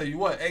 I'll tell you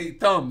what. Hey,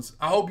 thumbs.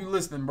 I hope you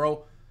listening,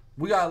 bro.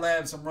 We gotta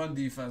have some run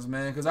defense,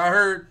 man. Cause I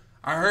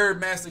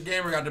heard Master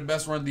Gamer got the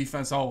best run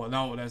defense. Oh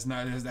no, that's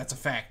not. That's a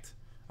fact.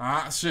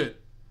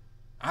 Shit.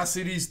 I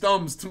see these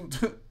thumbs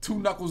two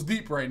knuckles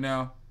deep right now.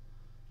 You know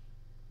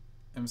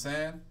what I'm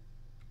saying?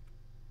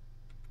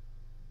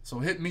 So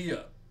hit me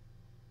up.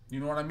 You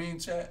know what I mean,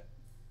 chat?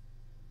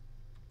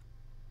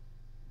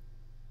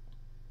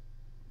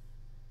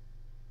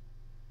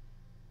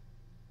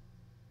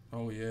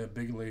 Oh yeah,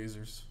 big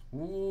lasers.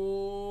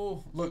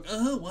 Ooh, look.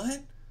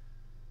 What?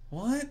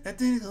 What? That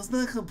thing was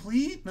not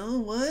complete? No,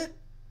 what?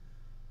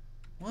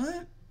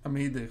 What? I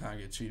mean, he did kind of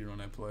get cheated on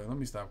that play. Let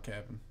me stop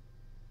capping.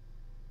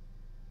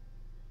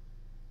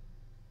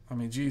 I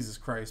mean, Jesus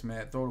Christ,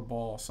 Matt. Throw the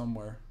ball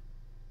somewhere.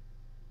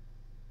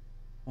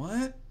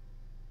 What?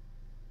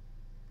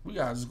 We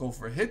got to just go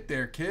for a hit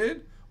there,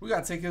 kid. We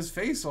got to take his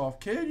face off,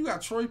 kid. You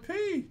got Troy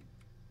P.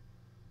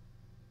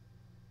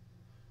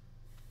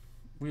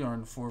 We are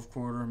in the fourth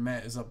quarter.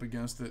 Matt is up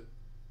against it.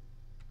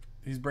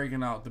 He's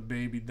breaking out the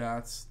baby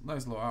dots.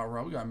 Nice little out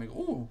route. We got to make...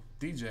 Ooh,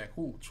 D-Jack.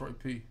 Ooh, Troy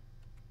P.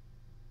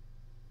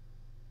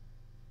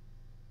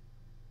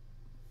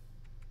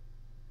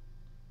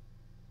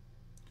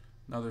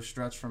 Another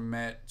stretch from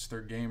Matt. It's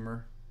their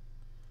gamer.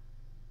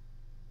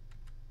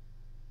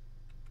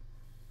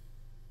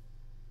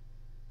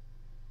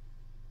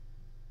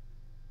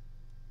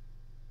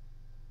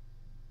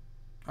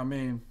 I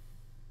mean...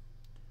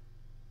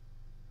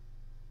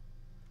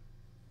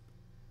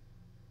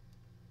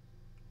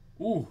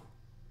 Ooh.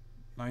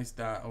 Nice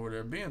dot over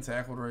there. Being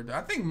tackled right there.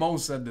 I think Mo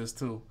said this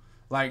too.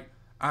 Like,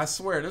 I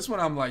swear, this one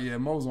I'm like, yeah,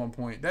 Mo's on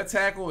point. That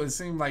tackle, it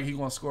seemed like he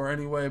going to score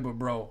anyway, but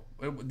bro,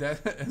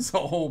 that is a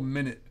whole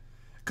minute.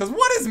 Because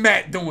what is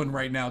Matt doing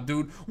right now,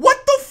 dude? What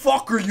the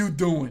fuck are you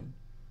doing?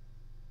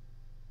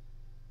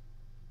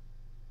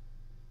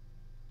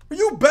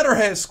 You better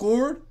have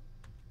scored.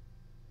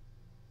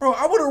 Bro,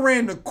 I would have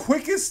ran the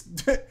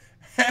quickest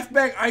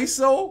halfback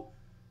ISO.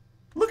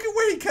 Look at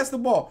where he catches the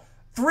ball.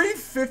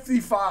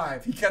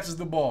 355, he catches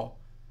the ball.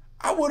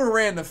 I would have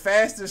ran the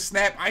fastest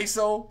snap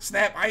ISO,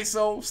 snap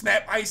ISO,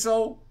 snap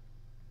ISO.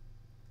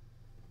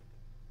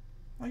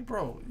 Like,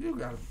 bro, you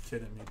gotta be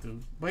kidding me,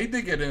 dude. But he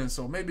did get in,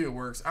 so maybe it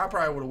works. I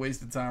probably would have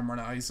wasted time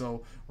running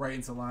ISO right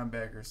into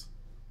linebackers.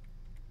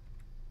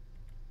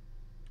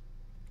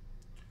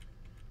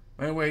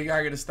 Anyway, you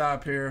gotta get a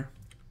stop here.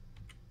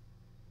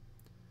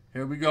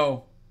 Here we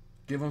go.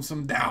 Give him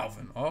some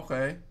Dalvin.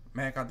 Okay.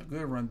 Matt got the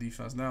good run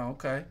defense now.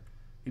 Okay.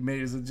 He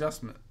made his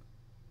adjustment.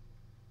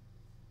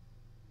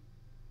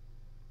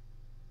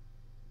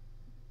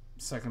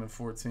 Second and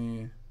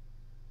 14.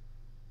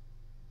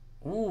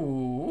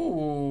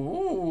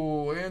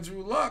 Ooh,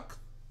 Andrew Luck.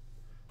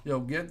 Yo,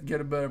 get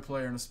a better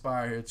player in the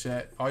spy here,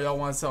 chat. All y'all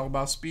want to talk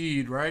about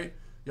speed, right?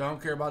 Y'all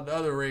don't care about the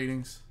other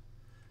ratings.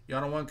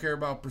 Y'all don't want to care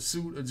about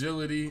pursuit,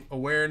 agility,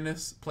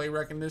 awareness, play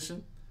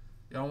recognition.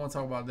 Y'all don't want to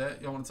talk about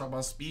that. Y'all want to talk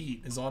about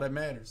speed. It's all that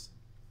matters.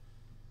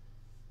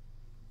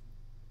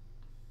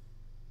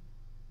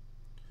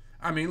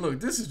 I mean, look,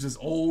 this is just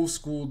old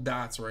school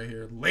dots right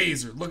here.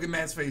 Laser. Look at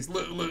Matt's face.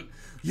 Look.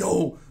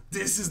 Yo,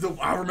 this is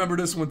I remember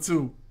this one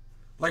too.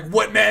 Like,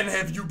 what Madden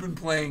have you been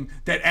playing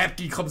that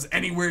Apke comes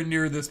anywhere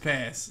near this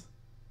pass?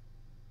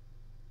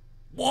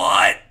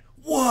 What?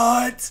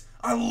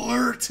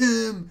 Alert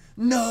him.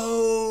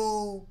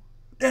 No.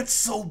 That's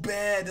so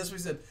bad. That's what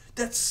he said.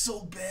 That's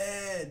so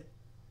bad.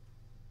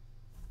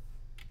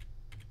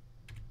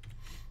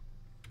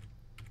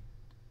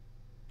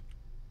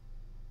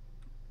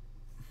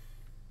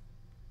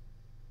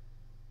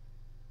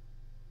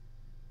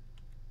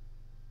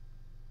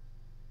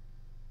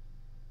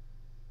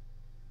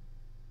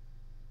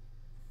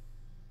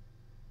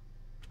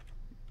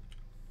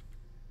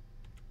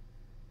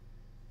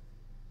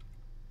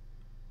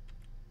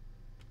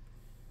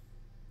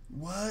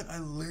 What?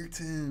 Alert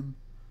him.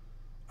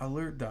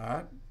 Alert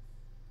dot.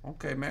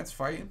 Okay, Matt's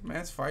fighting.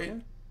 Matt's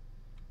fighting.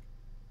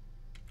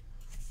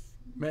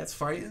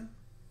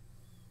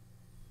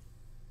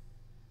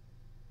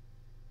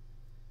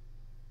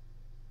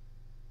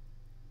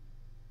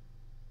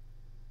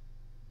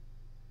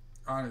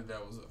 I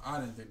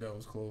didn't think that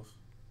was close.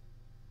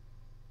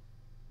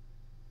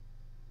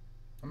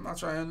 I'm not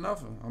trying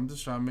nothing. I'm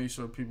just trying to make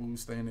sure people who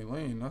stay in their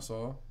lane, that's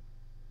all.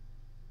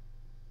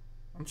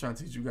 I'm trying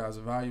to teach you guys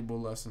a valuable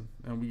lesson,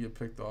 and we get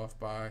picked off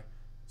by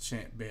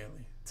Champ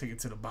Bailey. Take it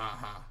to the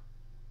Baja.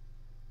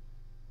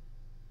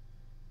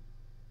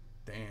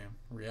 Damn,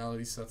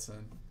 reality sets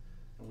in,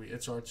 and we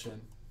itch our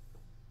chin.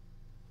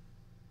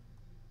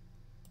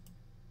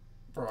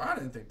 Bro, I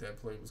didn't think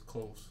that play was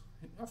close.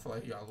 I feel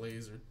like he got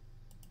lasered.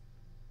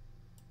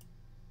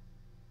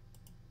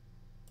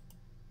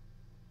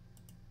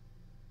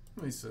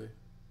 Let me see.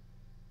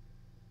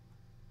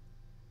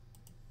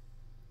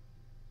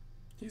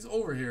 He's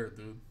over here,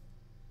 dude.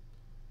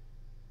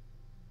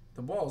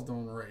 The ball's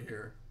doing right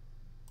here.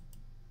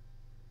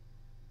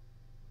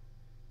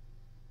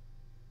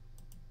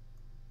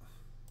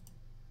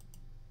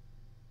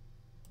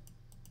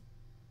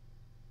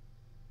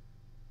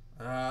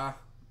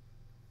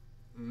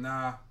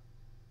 Nah.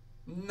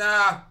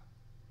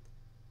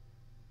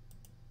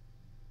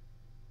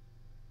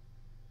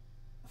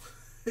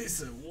 He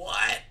said,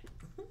 what?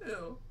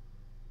 Ew.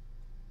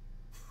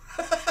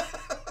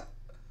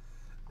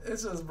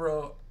 It's just,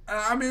 bro.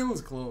 I mean, it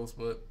was close,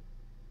 but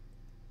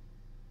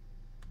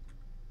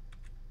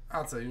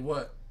I'll tell you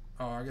what.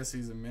 Oh, I guess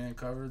he's in man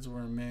coverage.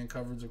 We're in man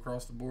coverage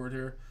across the board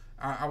here.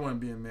 I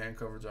wouldn't be in man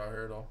coverage out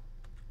here at all.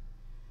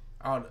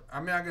 I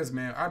guess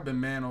man. I'd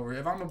been man over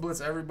here. If I'm gonna blitz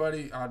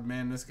everybody, I'd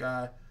man this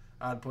guy.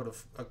 I'd put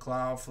a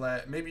cloud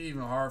flat, maybe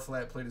even a hard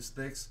flat, play the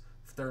sticks,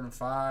 3rd and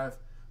 5.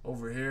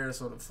 over here,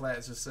 so the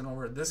flat's just sitting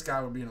over. This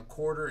guy would be in a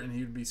quarter, and he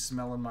would be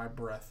smelling my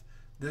breath.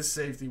 This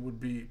safety would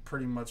be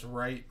pretty much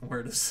right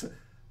where this,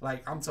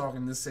 like, I'm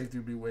talking this safety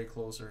would be way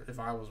closer if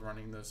I was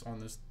running this on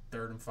this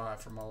 3rd and 5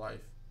 for my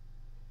life.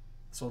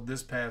 So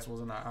this pass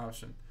wasn't an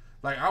option.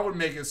 Like, I would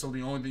make it so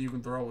the only thing you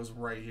can throw is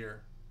right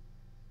here,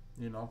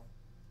 you know.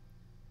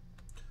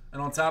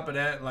 And on top of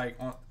that, like,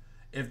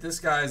 if this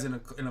guy's in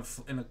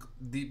a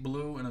deep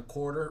blue in a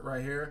quarter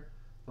right here,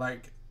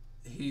 like,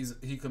 he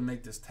could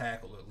make this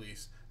tackle at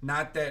least.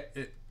 Not that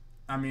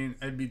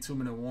it'd be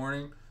 2-minute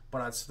warning,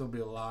 but I'd still be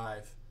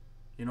alive.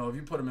 You know, if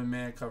you put him in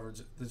man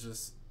coverage,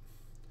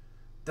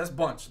 that's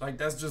bunch. Like,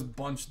 that's just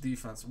bunch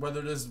defense. Whether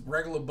it is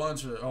regular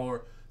bunch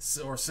or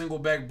single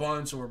back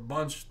bunch or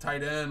bunch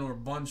tight end or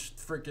bunch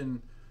freaking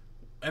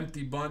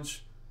empty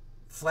bunch,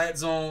 flat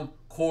zone,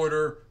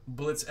 quarter,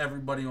 blitz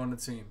everybody on the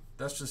team.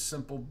 That's just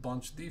simple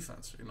bunch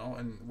defense, you know,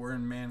 and we're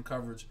in man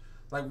coverage.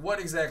 Like, what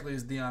exactly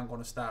is Dion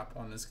going to stop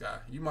on this guy?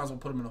 You might as well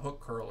put him in a hook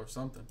curl or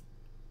something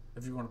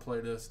if you want to play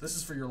this. This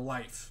is for your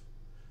life.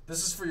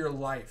 This is for your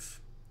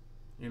life,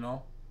 you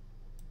know?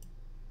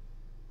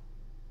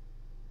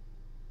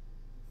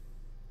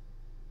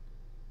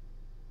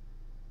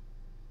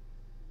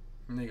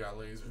 And he got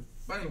laser.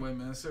 But anyway,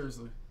 man,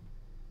 seriously.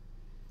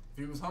 If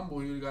he was humble,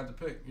 he would have got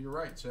the pick. You're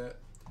right, chat.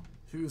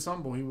 If he was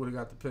humble, he would have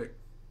got the pick.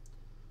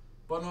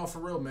 But no, for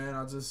real,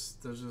 man,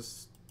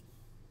 it's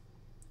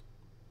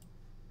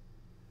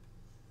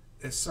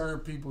certain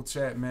people,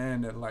 chat,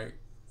 man, that, like,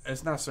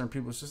 it's not certain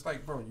people. It's just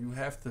like, bro, you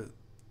have to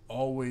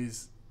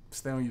always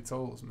stay on your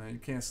toes, man. You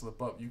can't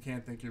slip up. You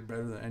can't think you're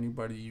better than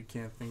anybody. You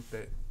can't think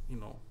that, you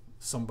know,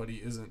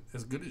 somebody isn't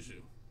as good as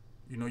you.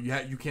 You know,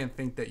 you can't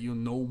think that you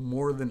know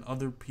more than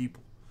other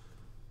people.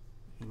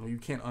 You know, you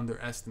can't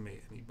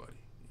underestimate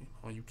anybody. You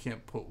know, you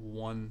can't put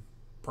one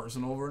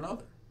person over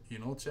another. You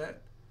know,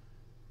 chat.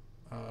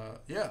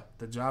 Yeah,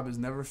 the job is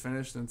never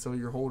finished until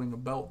you're holding a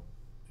belt.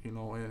 You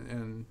know,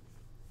 and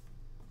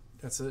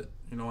that's it.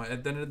 You know,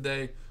 at the end of the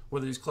day,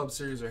 whether these club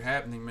series are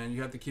happening, man,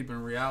 you have to keep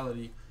in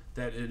reality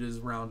that it is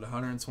round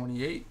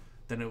 128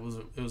 than it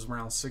was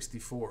round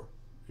 64.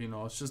 You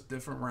know, it's just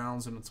different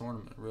rounds in the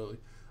tournament, really.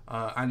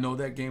 I know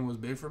that game was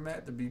big for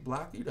Matt to be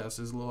blocky. That's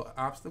his little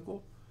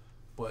obstacle.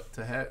 But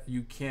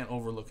you can't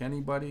overlook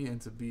anybody, and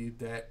to be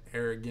that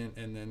arrogant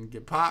and then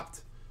get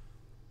popped.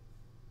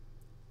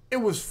 It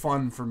was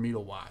fun for me to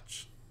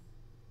watch.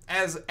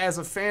 As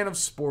a fan of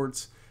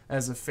sports,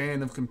 as a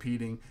fan of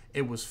competing,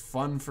 it was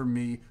fun for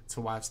me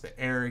to watch the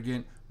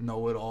arrogant,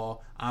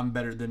 know-it-all, I'm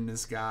better than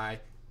this guy.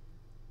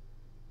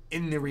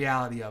 In the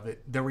reality of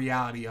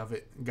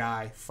it,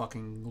 guy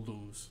fucking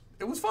lose.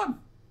 It was fun.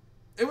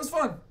 It was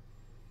fun.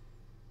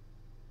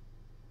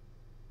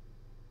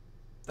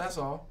 That's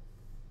all.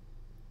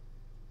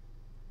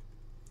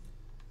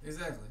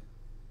 Exactly.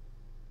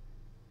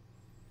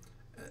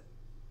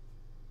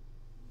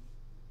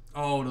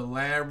 Oh, the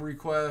lab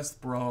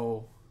request,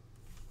 bro.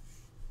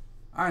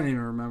 I didn't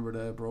even remember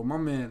that, bro. My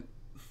man.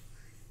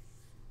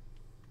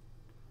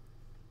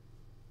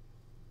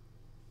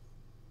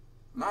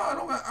 No, I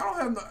don't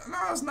have no. No,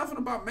 it's nothing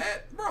about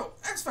Matt, bro.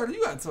 X Factor,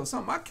 you gotta tell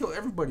something. I kill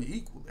everybody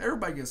equal.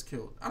 Everybody gets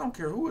killed. I don't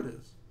care who it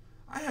is.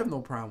 I have no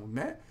problem with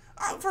Matt.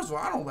 First of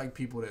all, I don't like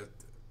people that.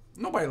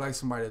 Nobody likes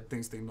somebody that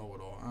thinks they know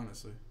it all.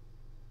 Honestly.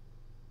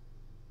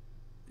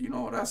 You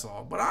know, that's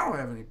all. But I don't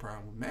have any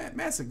problem with Matt.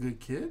 Matt's a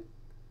good kid.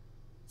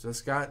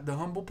 Just got the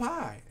humble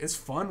pie. It's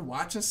fun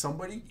watching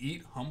somebody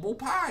eat humble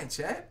pie,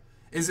 chat.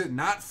 Is it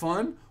not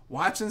fun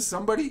watching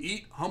somebody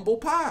eat humble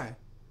pie?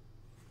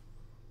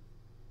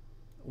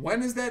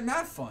 When is that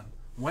not fun?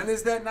 When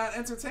is that not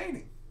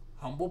entertaining?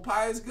 Humble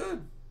pie is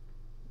good.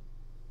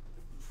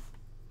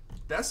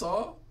 That's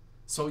all.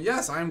 So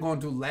yes, I'm going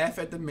to laugh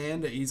at the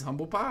man that eats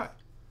humble pie.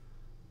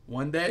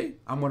 One day,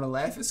 I'm going to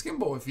laugh at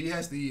Skimbo if he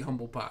has to eat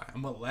humble pie.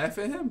 I'm going to laugh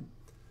at him.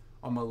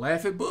 I'm going to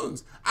laugh at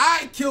Bugs.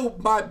 I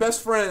killed my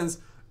best friends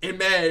in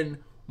Madden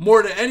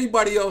more than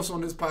anybody else on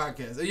this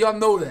podcast. And y'all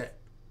know that.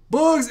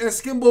 Bugs and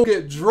Skimbo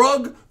get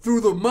drugged through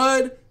the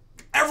mud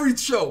every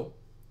show.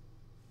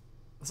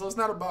 So it's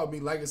not about me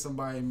liking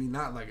somebody and me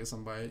not liking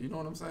somebody. You know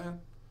what I'm saying?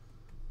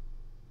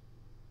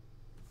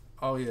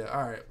 Oh, yeah.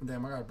 All right.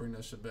 Damn, I got to bring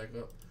that shit back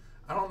up.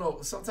 I don't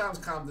know. Sometimes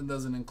Compton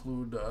doesn't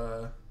include...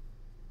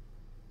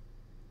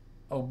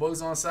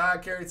 Bugs on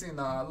side carry team?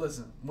 Nah,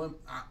 listen.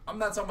 I'm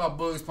not talking about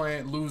Bugs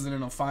losing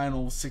in a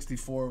final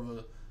 64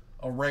 of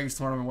a regs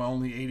tournament where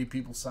only 80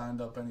 people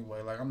signed up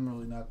anyway. Like, I'm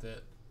really not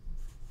that.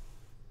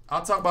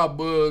 I'll talk about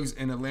Bugs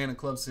in Atlanta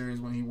Club Series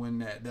when he win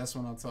that. That's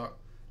when I'll talk.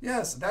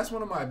 Yes, that's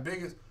one of my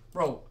biggest...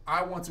 Bro,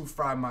 I want to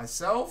fry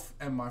myself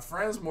and my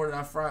friends more than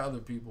I fry other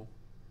people.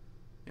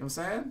 You know what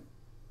I'm saying?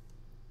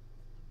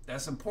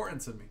 That's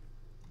important to me.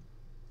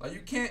 Like,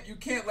 you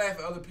can't laugh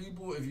at other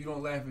people if you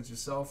don't laugh at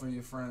yourself and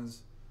your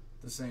friends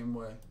the same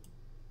way.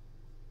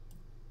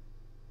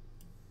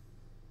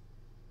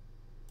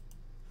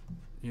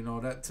 You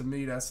know, that to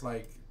me, that's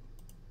like,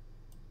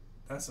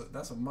 that's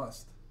a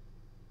must.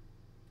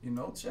 You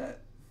know,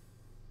 chat.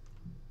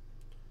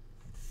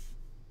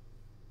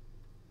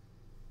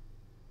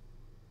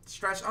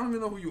 Stretch, I don't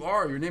even know who you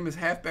are. Your name is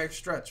Halfback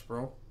Stretch,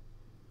 bro.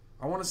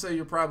 I want to say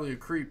you're probably a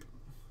creep.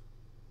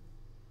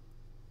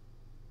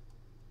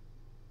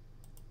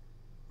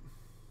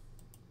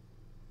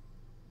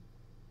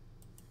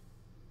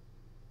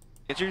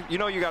 You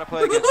know you got to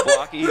play against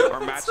Blocky or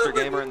Master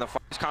Gamer in the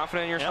fight. He's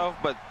confident in yourself,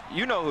 but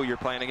you know who you're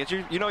playing against.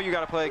 You know you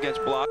got to play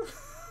against Block.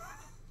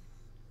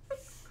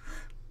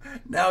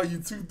 Now you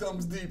 2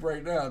 thumbs deep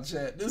right now,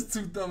 chat. This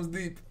 2 thumbs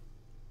deep.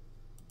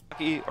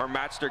 Blocky or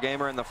Master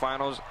Gamer in the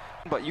finals,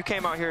 but you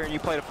came out here and you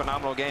played a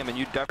phenomenal game, and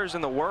you definitely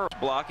in the world.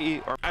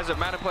 Blocky or as a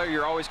Madden player,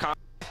 you're always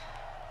confident.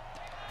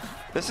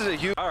 This is a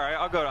huge. All right,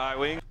 I'll go to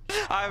I-Wing.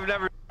 I've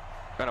never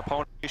an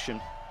opponent.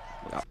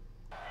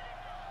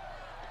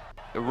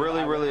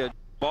 Really a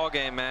ball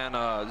game,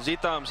 man.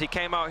 Z-Thumbs, he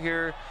came out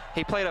here,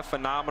 he played a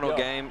phenomenal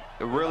game.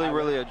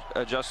 Really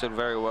adjusted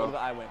very well. Go to the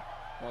I-Wing.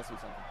 I want to see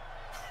something.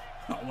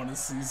 I want to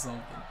see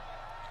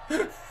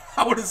something.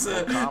 I would have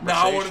said, nah,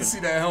 I want to see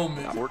that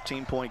helmet.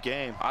 14-point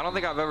game. I don't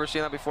think I've ever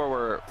seen that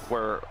before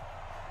where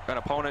an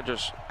opponent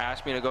just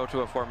asked me to go to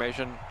a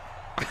formation.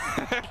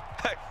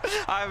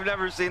 I've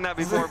never seen that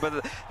before,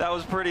 but that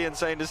was pretty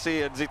insane to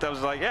see. And Z-Thumbs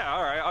was like, yeah,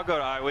 all right, I'll go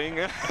to I-Wing.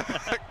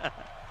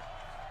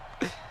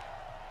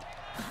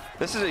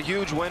 This is a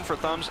huge win for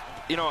Thumbs.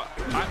 You know,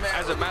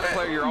 as a Madden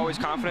player, you're always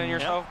confident in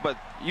yourself, but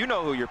you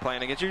know who you're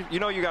playing against. You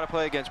know you got to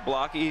play against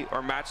Blocky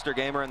or Master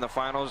Gamer in the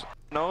finals.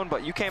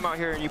 But you came out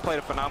here and you played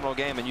a phenomenal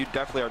game, and you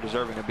definitely are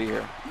deserving to be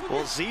here.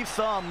 Well,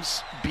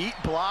 Z-Thumbs beat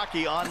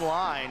Blocky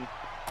online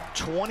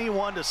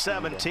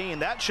 21-17.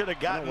 That should have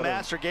gotten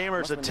Master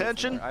Gamer's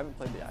attention. I haven't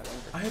played the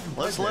I-Wing.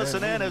 Let's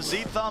listen in as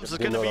Z-Thumbs is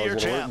going to be your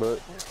champ. I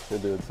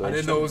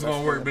didn't know it was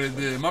going to work, but it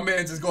did. My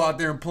man just go out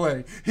there and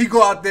play. He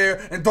go out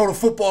there and throw the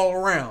football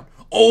around.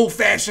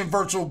 Old-fashioned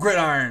virtual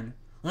gridiron.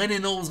 I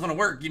didn't know it was going to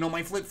work. You know,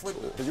 my flip.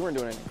 Because you weren't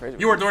doing anything crazy.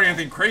 You weren't doing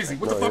anything crazy.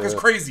 What the fuck is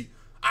crazy?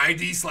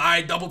 ID,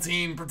 slide, double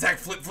team, protect,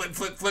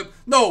 flip.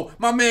 No,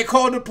 my man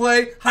called the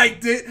play,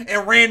 hiked it,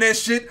 and ran that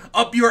shit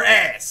up your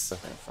ass.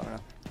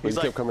 He's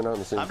like, coming out in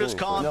the same I'm just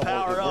calling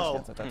Power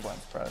O,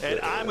 and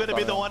I'm going to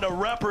be the one to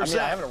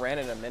represent I haven't ran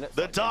in a minute.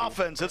 The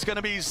Dolphins. It's going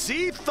to be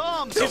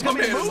Z-Thumbs. He's going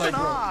to be moving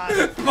on.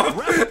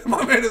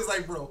 My man is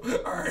like, bro,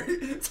 all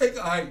right, take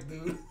a hike,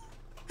 dude.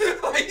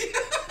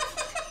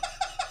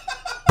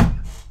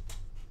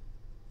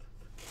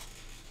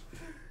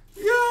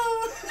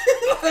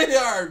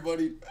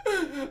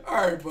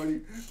 All right,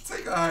 buddy.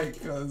 Take a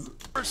hike, cuz.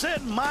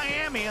 Represent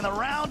Miami in the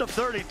round of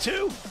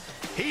 32.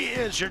 He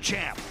is your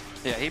champ.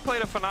 Yeah, he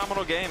played a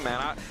phenomenal game,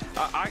 man.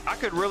 I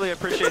could really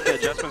appreciate the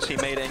adjustments he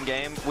made in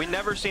game. We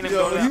never seen him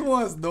go to he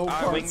wants no wing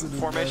parts of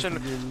formation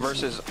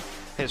versus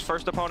his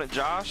first opponent,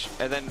 Josh,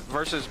 and then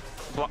versus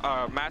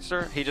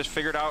Master. He just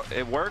figured out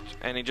it worked,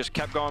 and he just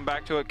kept going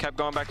back to it, kept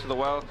going back to the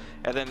well.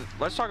 And then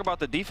let's talk about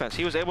the defense.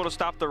 He was able to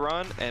stop the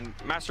run, and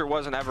Master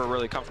wasn't ever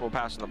really comfortable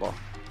passing the ball.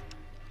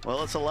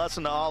 Well, it's a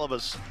lesson to all of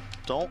us.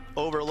 Don't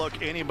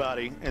overlook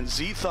anybody. And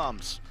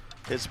Z-Thumbs,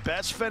 his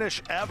best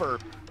finish ever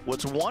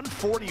was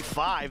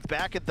 145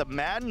 back at the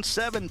Madden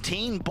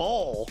 17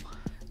 Bowl.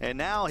 And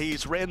now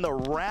he's in the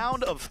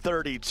round of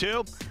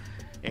 32.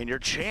 And your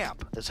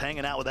champ is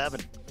hanging out with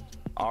Evan.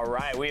 All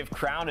right, we have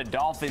crowned a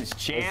Dolphins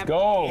champ. Let's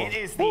go. It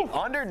is the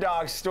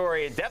underdog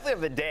story, definitely of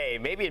the day,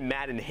 maybe in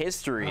Madden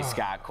history,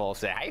 Scott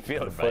Colson. How you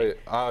feeling, buddy?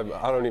 I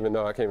don't even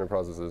know. I can't even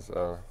process this.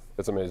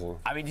 It's amazing.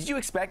 I mean, did you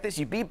expect this?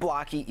 You beat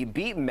Blocky, you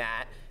beat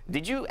Matt.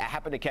 Did you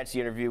happen to catch the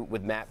interview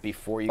with Matt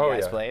before you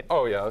guys played?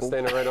 Oh, yeah. I was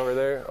standing right over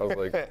there. I was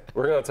like,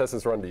 we're going to test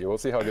this run D. We'll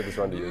see how good this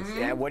run D is.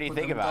 Yeah, what do you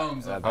think about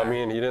it? I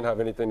mean, he didn't have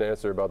anything to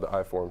answer about the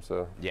I form,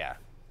 so. Yeah.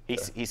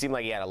 He seemed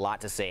like he had a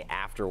lot to say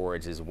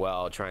afterwards as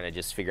well, trying to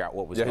just figure out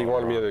what was going on. Yeah, he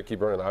wanted me to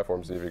keep running the I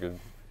form, see if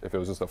it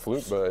was just a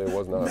fluke, but it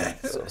was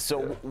not.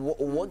 So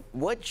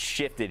what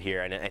shifted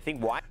here? And I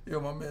think why? Yo,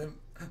 my man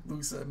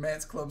Luke said,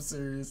 Matt's Club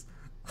Series,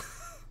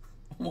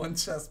 1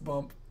 chest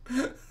bump,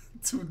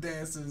 2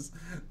 dances,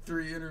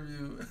 3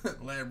 interview,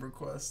 lab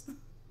request.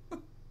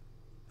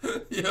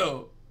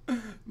 Yo,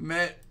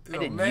 Matt. Why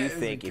did you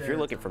think, if you're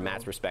looking from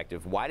Matt's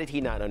perspective, why did he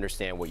not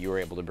understand what you were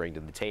able to bring to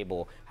the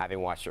table,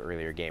 having watched the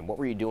earlier game? What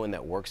were you doing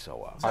that worked so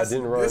well? I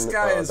didn't run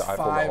the I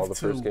form all the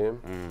first game.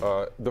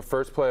 The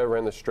first play, I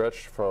ran the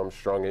stretch from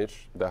Strong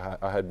H that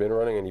I had been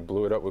running, and he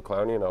blew it up with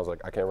Clowney, and I was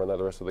like, I can't run that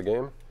the rest of the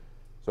game.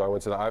 So I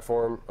went to the I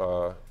form.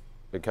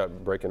 It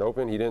kept breaking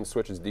open. He didn't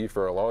switch his D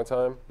for a long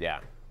time. Yeah.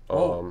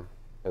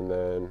 And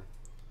then,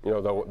 you know,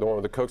 the one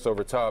with the cooks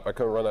over top, I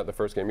couldn't run that the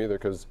first game either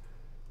because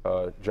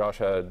Josh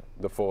had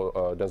the full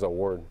Denzel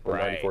Ward with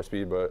 94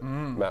 speed, but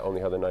Matt only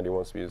had the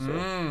 91 speed. So.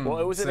 Well,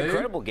 it was an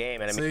incredible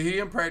game. And I mean, he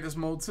in practice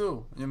mode too. You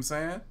know what I'm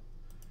saying?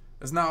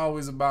 It's not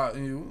always about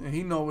you.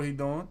 He know what he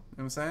doing. You know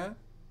what I'm saying?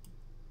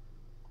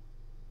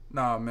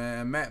 Nah,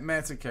 man.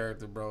 Matt's a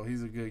character, bro.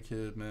 He's a good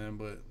kid, man.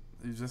 But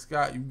you just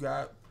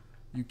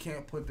you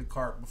can't put the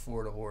cart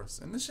before the horse.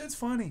 And this shit's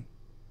funny.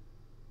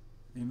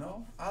 You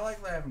know? I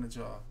like laughing at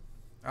y'all.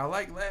 I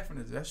like laughing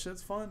at that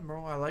shit's fun,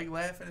 bro. I like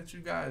laughing at you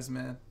guys,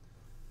 man.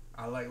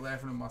 I like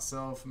laughing at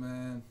myself,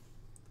 man.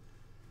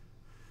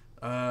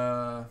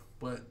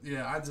 But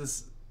yeah,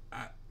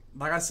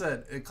 like I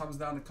said, it comes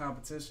down to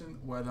competition.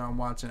 Whether I'm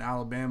watching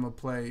Alabama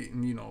play,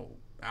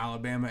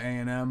 Alabama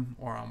A&M,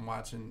 or I'm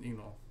watching,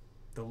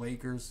 the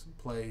Lakers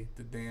play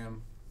the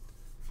damn,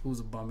 who's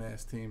a bum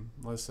ass team?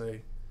 Let's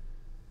say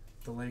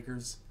the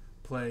Lakers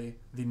play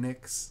the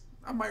Knicks.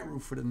 I might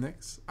root for the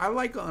Knicks. I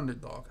like an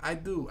underdog. I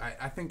do.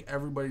 I think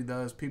everybody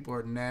does. People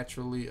are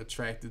naturally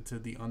attracted to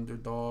the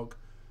underdog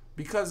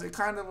because it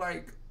kind of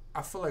like,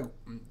 I feel like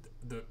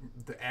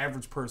the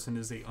average person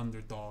is a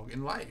underdog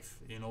in life,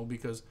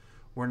 because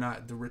we're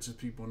not the richest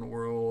people in the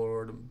world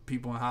or the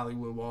people in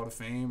Hollywood with all the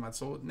fame.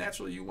 So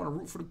naturally you want to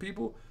root for the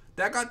people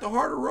that got the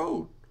harder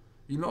road,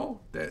 and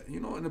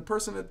the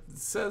person that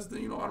says that,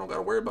 I don't got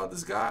to worry about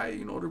this guy,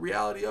 the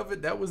reality of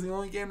it, that was the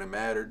only game that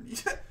mattered.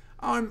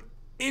 I'm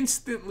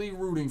instantly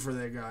rooting for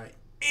that guy.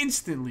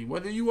 Instantly.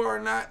 Whether you are or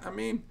not,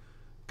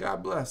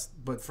 God bless.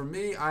 But for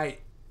me, I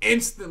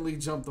instantly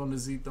jumped on the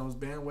Z-Thumbs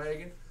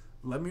bandwagon.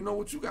 Let me know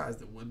what you guys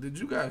did. What did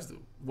you guys do?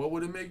 What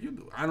would it make you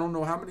do? I don't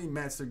know how many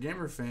Master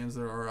Gamer fans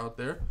there are out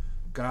there.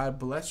 God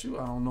bless you.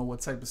 I don't know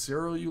what type of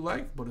cereal you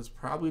like, but it's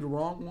probably the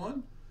wrong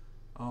one.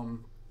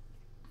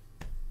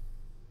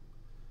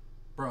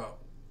 Bro,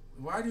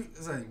 why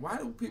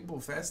do people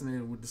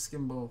fascinated with the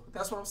Skimbo?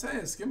 That's what I'm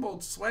saying.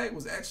 Skimbo swag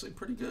was actually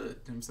pretty good. You know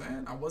what I'm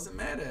saying? I wasn't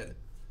mad at it.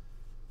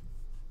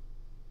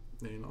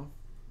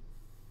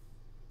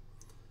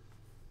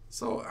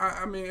 So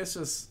it's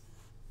just,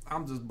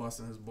 I'm just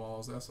busting his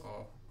balls. That's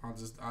all. I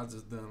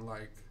just didn't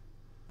like.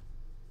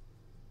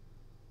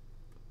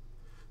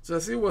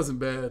 It wasn't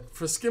bad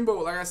for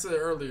Skimbo. Like I said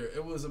earlier,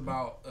 it was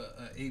about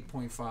an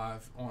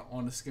 8.5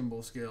 on the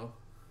Skimbo scale.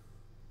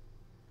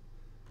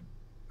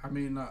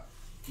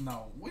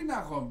 No, we're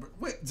not gonna.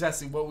 Wait,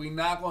 Jesse, what we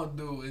not gonna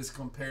do is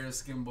compare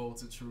Skimbo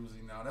to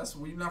Truzy. Now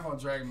we're not gonna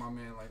drag my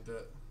man like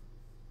that.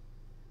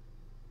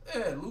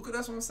 Yeah, Luca,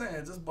 that's what I'm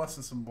saying. Just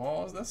busting some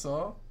balls. That's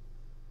all.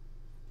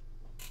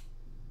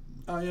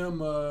 I am.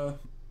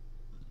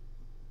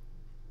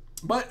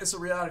 But it's a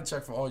reality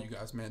check for all you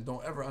guys, man.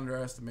 Don't ever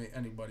underestimate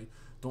anybody.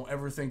 Don't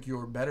ever think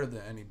you're better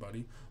than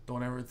anybody.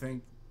 Don't ever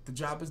think the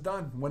job is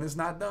done when it's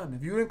not done.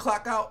 If you didn't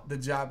clock out, the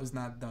job is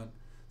not done.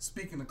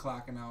 Speaking of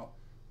clocking out,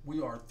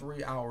 we are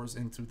 3 hours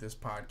into this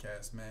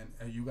podcast, man.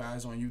 And you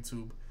guys on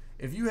YouTube,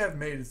 if you have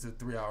made it to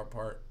the 3-hour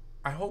part,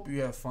 I hope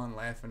you have fun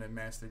laughing at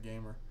Master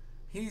Gamer.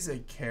 He's a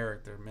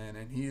character, man,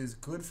 and he is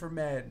good for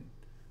Madden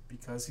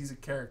because he's a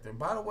character. And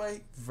by the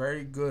way,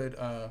 very good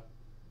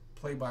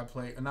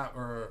play-by-play,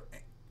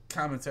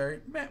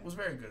 commentary. Matt was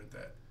very good at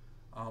that.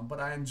 But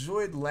I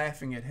enjoyed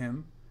laughing at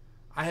him.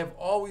 I have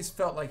always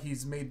felt like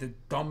he's made the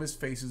dumbest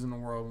faces in the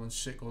world when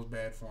shit goes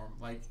bad for him.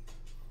 Like,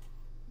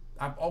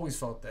 I've always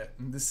felt that.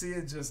 And to see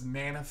it just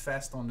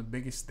manifest on the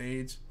biggest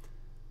stage,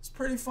 it's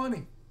pretty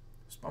funny.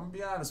 I'm going to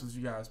be honest with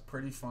you guys.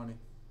 Pretty funny.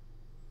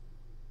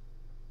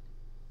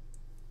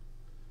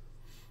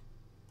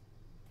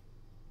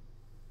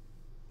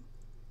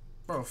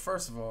 Bro,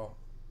 first of all,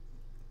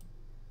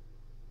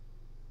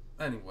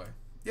 anyway.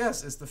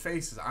 Yes, it's the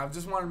faces. I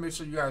just wanted to make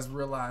sure you guys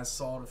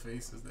saw the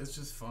faces. It's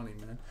just funny,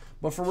 man.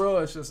 But for real,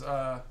 it's just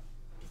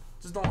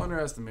don't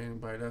underestimate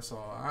anybody. That's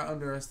all. I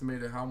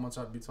underestimated how much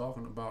I'd be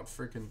talking about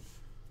freaking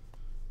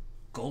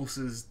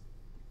Ghost's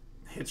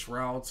hitch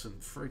routes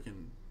and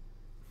freaking.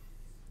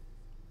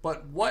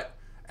 But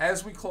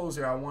as we close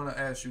here, I want to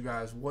ask you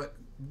guys, what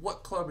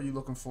club are you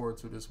looking forward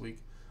to this week?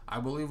 I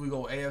believe we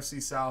go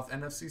AFC South,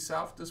 NFC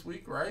South this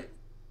week, right?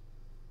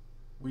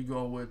 We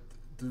go with.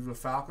 Do the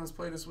Falcons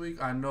play this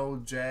week? I know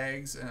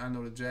Jags, and I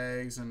know the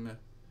Jags,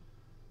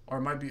 or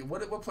it might be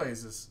what play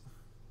is this?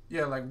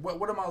 Yeah, like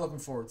what am I looking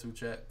forward to,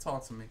 chat?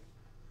 Talk to me.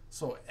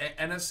 So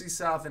NFC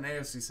South and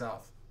AFC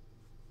South.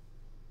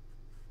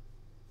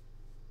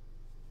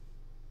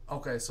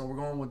 Okay, so we're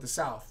going with the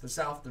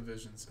South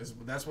divisions.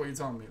 That's what you're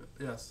telling me.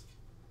 Yes.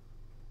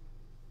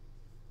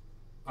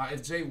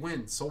 If Jay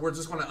wins, so we're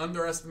just going to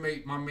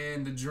underestimate my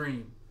man, the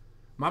Dream.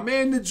 My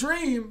man, the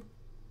Dream.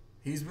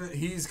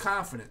 He's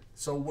confident.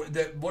 So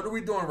what are we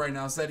doing right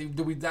now?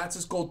 Do we not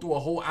just go through a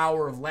whole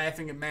hour of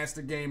laughing at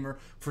Master Gamer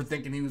for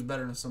thinking he was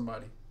better than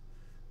somebody?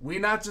 We're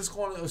not just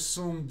going to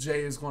assume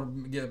Jay is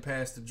going to get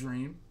past the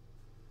Dream.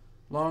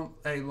 Long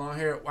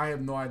hair. I have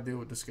no idea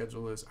what the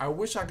schedule is. I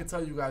wish I could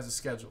tell you guys the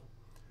schedule.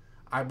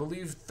 I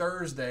believe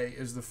Thursday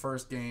is the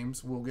first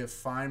games. We'll get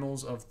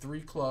finals of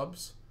 3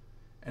 clubs,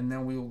 and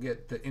then we will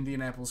get the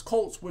Indianapolis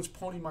Colts, which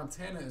Pony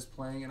Montana is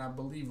playing, and I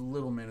believe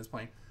Little Man is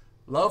playing.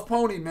 Love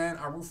Pony, man.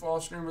 I root for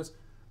all streamers.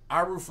 I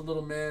root for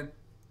Little Man.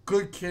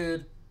 Good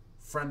kid.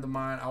 Friend of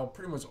mine. I would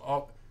pretty much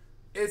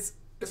it's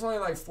only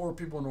like 4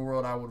 people in the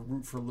world I would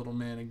root for Little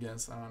Man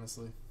against,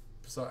 honestly.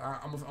 So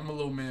I'm a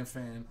Little Man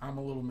fan. I'm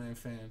a Little Man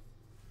fan.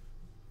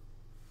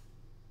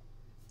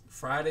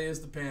 Friday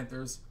is the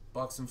Panthers,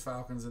 Bucks, and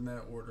Falcons in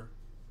that order.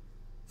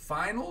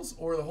 Finals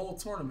or the whole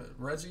tournament?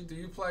 Reggie, do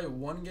you play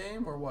one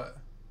game or what?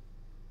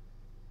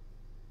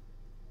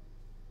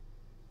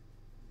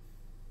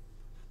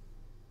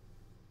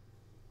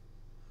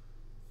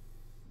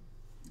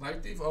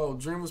 Like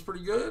Dream was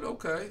pretty good?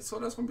 Okay, so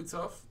that's going to be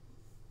tough.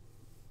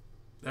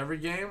 Every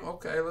game?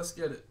 Okay, let's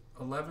get it.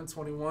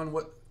 11-21.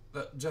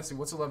 Jesse,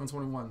 what's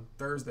 11/21?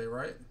 Thursday,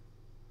 right?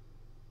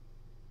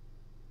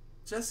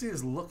 Jesse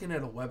is looking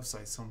at a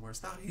website somewhere.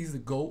 Stop. He's the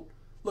GOAT.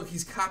 Look,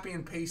 he's copying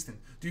and pasting.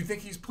 Do you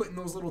think he's putting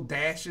those little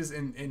dashes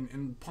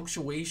in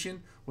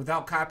punctuation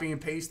without copying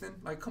and pasting?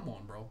 Like, come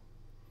on, bro.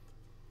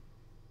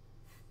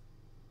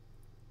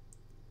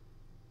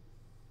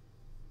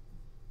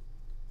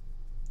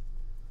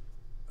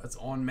 That's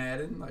on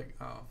Madden. Like,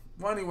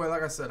 well, anyway,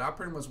 like I said, I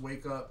pretty much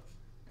wake up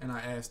and I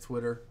ask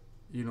Twitter,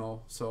 you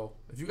know. So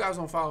if you guys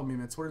don't follow me,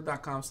 man,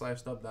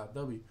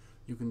 twitter.com/dub.w,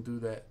 you can do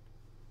that.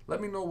 Let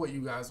me know what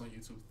you guys on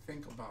YouTube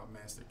think about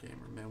Master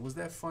Gamer, man. Was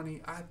that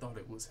funny? I thought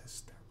it was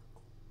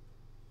hysterical.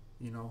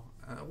 You know,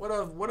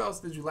 what else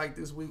did you like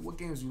this week? What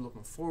games are you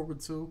looking forward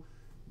to?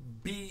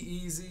 Be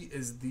Easy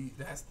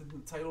that's the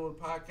title of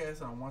the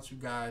podcast, and I want you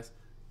guys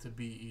to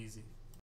be easy.